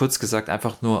ganz kurz gesagt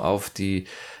einfach nur auf die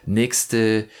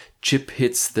nächste Chip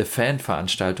Hits the Fan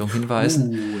Veranstaltung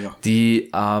hinweisen, die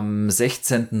am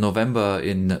 16. November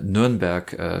in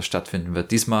Nürnberg stattfinden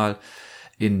wird. Diesmal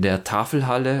in der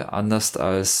Tafelhalle, anders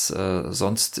als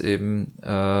sonst eben,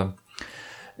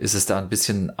 ist es da ein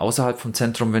bisschen außerhalb vom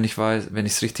Zentrum, wenn ich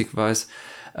es richtig weiß.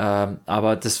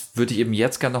 Aber das würde ich eben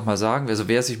jetzt gerne nochmal sagen. Also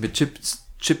wer sich mit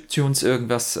Chiptunes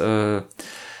irgendwas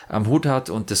am Hut hat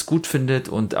und das gut findet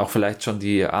und auch vielleicht schon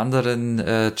die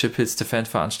anderen Chip Hits the Fan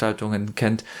Veranstaltungen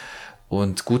kennt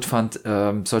und gut fand,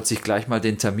 sollte sich gleich mal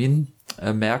den Termin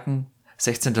merken.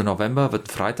 16. November wird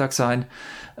ein Freitag sein,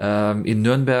 in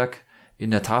Nürnberg,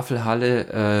 in der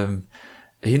Tafelhalle,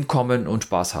 hinkommen und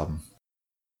Spaß haben.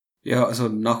 Ja, also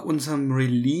nach unserem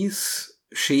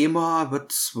Release-Schema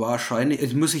wird's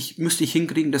wahrscheinlich, müsste ich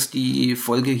hinkriegen, dass die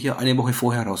Folge hier eine Woche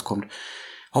vorher rauskommt.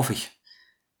 Hoffe ich.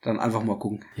 Dann einfach mal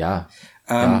gucken. Ja.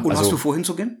 Und also, hast du vor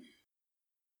hinzugehen?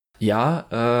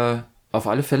 Ja, auf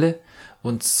alle Fälle.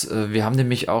 Und wir haben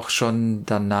nämlich auch schon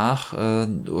danach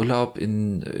Urlaub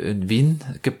in Wien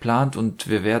geplant, und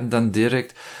wir werden dann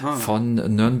direkt von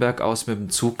Nürnberg aus mit dem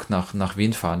Zug nach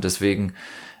Wien fahren. Deswegen,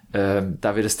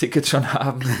 da wir das Ticket schon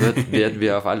haben, werden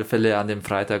wir auf alle Fälle an dem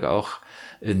Freitag auch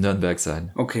in Nürnberg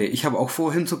sein. Okay, ich habe auch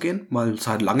vor hinzugehen, mal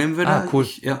seit langem wieder. Cool.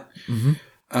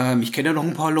 Ich kenne ja noch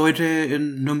ein paar Leute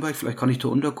in Nürnberg, vielleicht kann ich da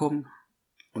unterkommen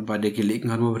und bei der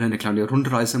Gelegenheit mal wieder eine kleine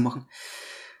Rundreise machen.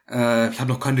 Ich habe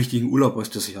noch keinen richtigen Urlaub aus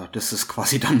das Jahr. Das ist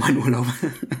quasi dann mein Urlaub.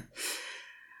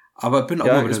 Aber bin auch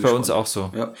mal wieder ist bei uns auch so.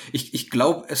 Ja, ich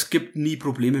glaube, es gibt nie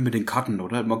Probleme mit den Karten,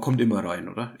 oder? Man kommt immer rein,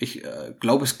 oder? Ich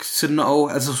glaube, es sind auch,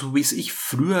 also so wie es ich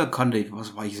früher kannte,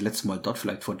 was war ich das letzte Mal dort,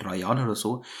 vielleicht vor 3 Jahren oder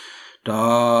so,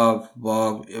 da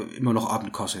war immer noch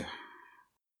Abendkasse.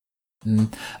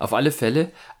 Auf alle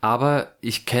Fälle, aber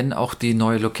ich kenne auch die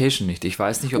neue Location nicht. Ich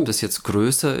weiß nicht, ob das jetzt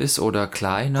größer ist oder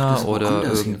kleiner oder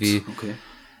irgendwie. Okay.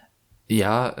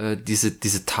 Ja,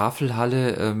 diese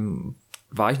Tafelhalle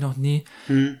war ich noch nie.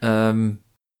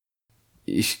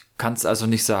 Ich kann es also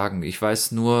nicht sagen. Ich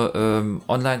weiß nur,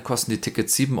 online kosten die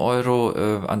Tickets 7 Euro,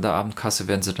 an der Abendkasse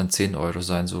werden sie dann 10 Euro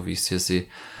sein, so wie ich es hier sehe.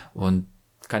 Und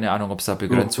keine Ahnung, ob es da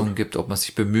Begrenzungen gibt, ob man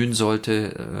sich bemühen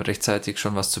sollte, rechtzeitig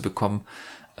schon was zu bekommen.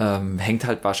 Hängt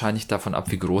halt wahrscheinlich davon ab,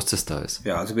 wie groß das da ist.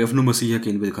 Ja, also wer auf Nummer sicher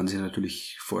gehen will, kann sich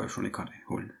natürlich vorher schon eine Karte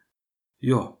holen.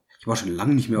 Ja, ich war schon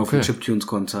lange nicht mehr auf einem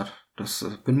Chiptunes-Konzert.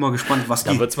 Bin mal gespannt, was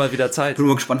da wird's mal wieder Zeit. Bin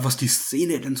mal gespannt, was die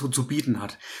Szene denn so zu bieten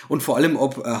hat. Und vor allem,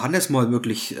 ob Hannes mal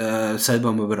wirklich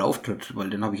selber mal wieder auftritt, weil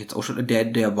den habe ich jetzt auch schon.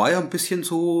 Der war ja ein bisschen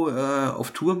so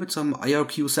auf Tour mit seinem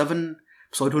IRQ7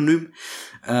 Pseudonym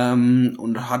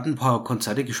und hat ein paar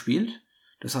Konzerte gespielt.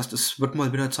 Das heißt, es wird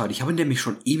mal wieder Zeit. Ich habe ihn nämlich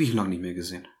schon ewig lang nicht mehr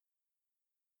gesehen.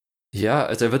 Ja,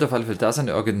 also er wird auf alle Fälle da sein,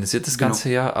 er organisiert das Ganze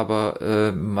ja,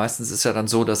 aber meistens ist ja dann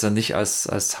so, dass er nicht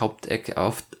als Haupteck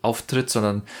auftritt,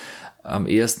 sondern am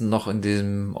ehesten noch in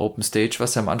dem Open Stage,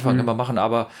 was sie am Anfang immer machen,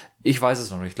 aber ich weiß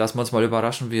es noch nicht. Lassen wir uns mal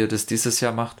überraschen, wie er das dieses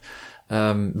Jahr macht.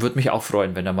 Würde mich auch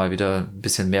freuen, wenn er mal wieder ein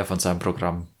bisschen mehr von seinem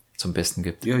Programm zum Besten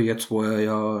gibt. Ja, jetzt, wo er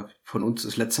ja von uns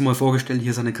das letzte Mal vorgestellt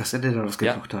hier seine Kassette daraus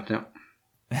gebracht hat, ja.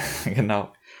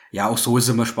 Genau. Ja, auch so ist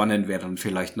es immer spannend, wer dann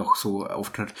vielleicht noch so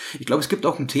auftritt. Ich glaube, es gibt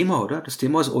auch ein Thema, oder? Das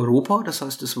Thema ist Europa, das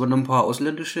heißt, es werden ein paar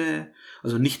ausländische,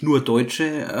 also nicht nur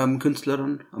deutsche Künstler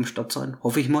dann am Start sein,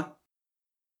 hoffe ich mal.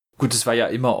 Gut, es war ja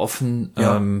immer offen,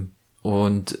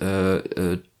 und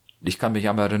ich kann mich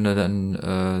an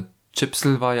erinnern,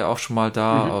 Chipsel war ja auch schon mal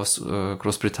da aus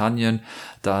Großbritannien,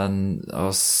 dann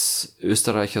aus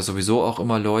Österreich ja sowieso auch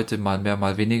immer Leute, mal mehr,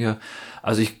 mal weniger.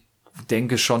 Also ich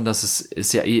denke schon, dass es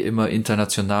ist ja immer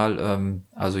international,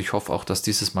 also ich hoffe auch, dass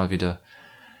dieses Mal wieder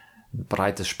ein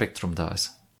breites Spektrum da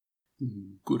ist.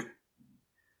 Gut.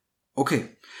 Okay,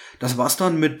 das war's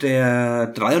dann mit der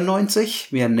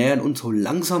 93. Wir nähern uns so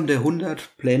langsam der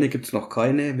 100. Pläne gibt's noch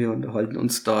keine. Wir unterhalten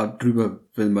uns da drüber,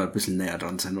 wenn wir ein bisschen näher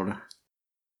dran sind, oder?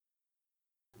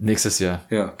 Nächstes Jahr.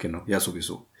 Ja, genau. Ja,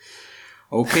 sowieso.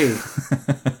 Okay.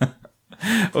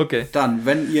 Okay. Dann,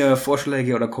 wenn ihr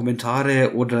Vorschläge oder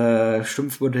Kommentare oder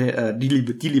Schimpfwörter, die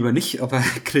lieber nicht, aber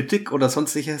Kritik oder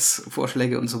sonstiges,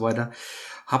 Vorschläge und so weiter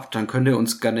habt, dann könnt ihr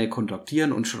uns gerne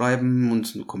kontaktieren und schreiben,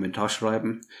 uns einen Kommentar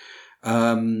schreiben.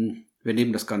 Wir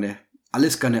nehmen das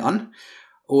alles gerne an.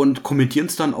 und kommentieren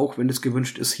es dann auch, wenn es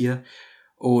gewünscht ist hier.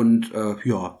 Und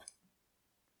ja,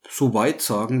 soweit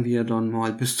sagen wir dann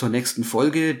mal bis zur nächsten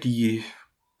Folge, die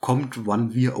kommt,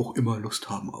 wann wir auch immer Lust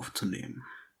haben aufzunehmen.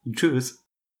 Tschüss.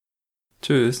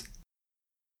 Tschüss.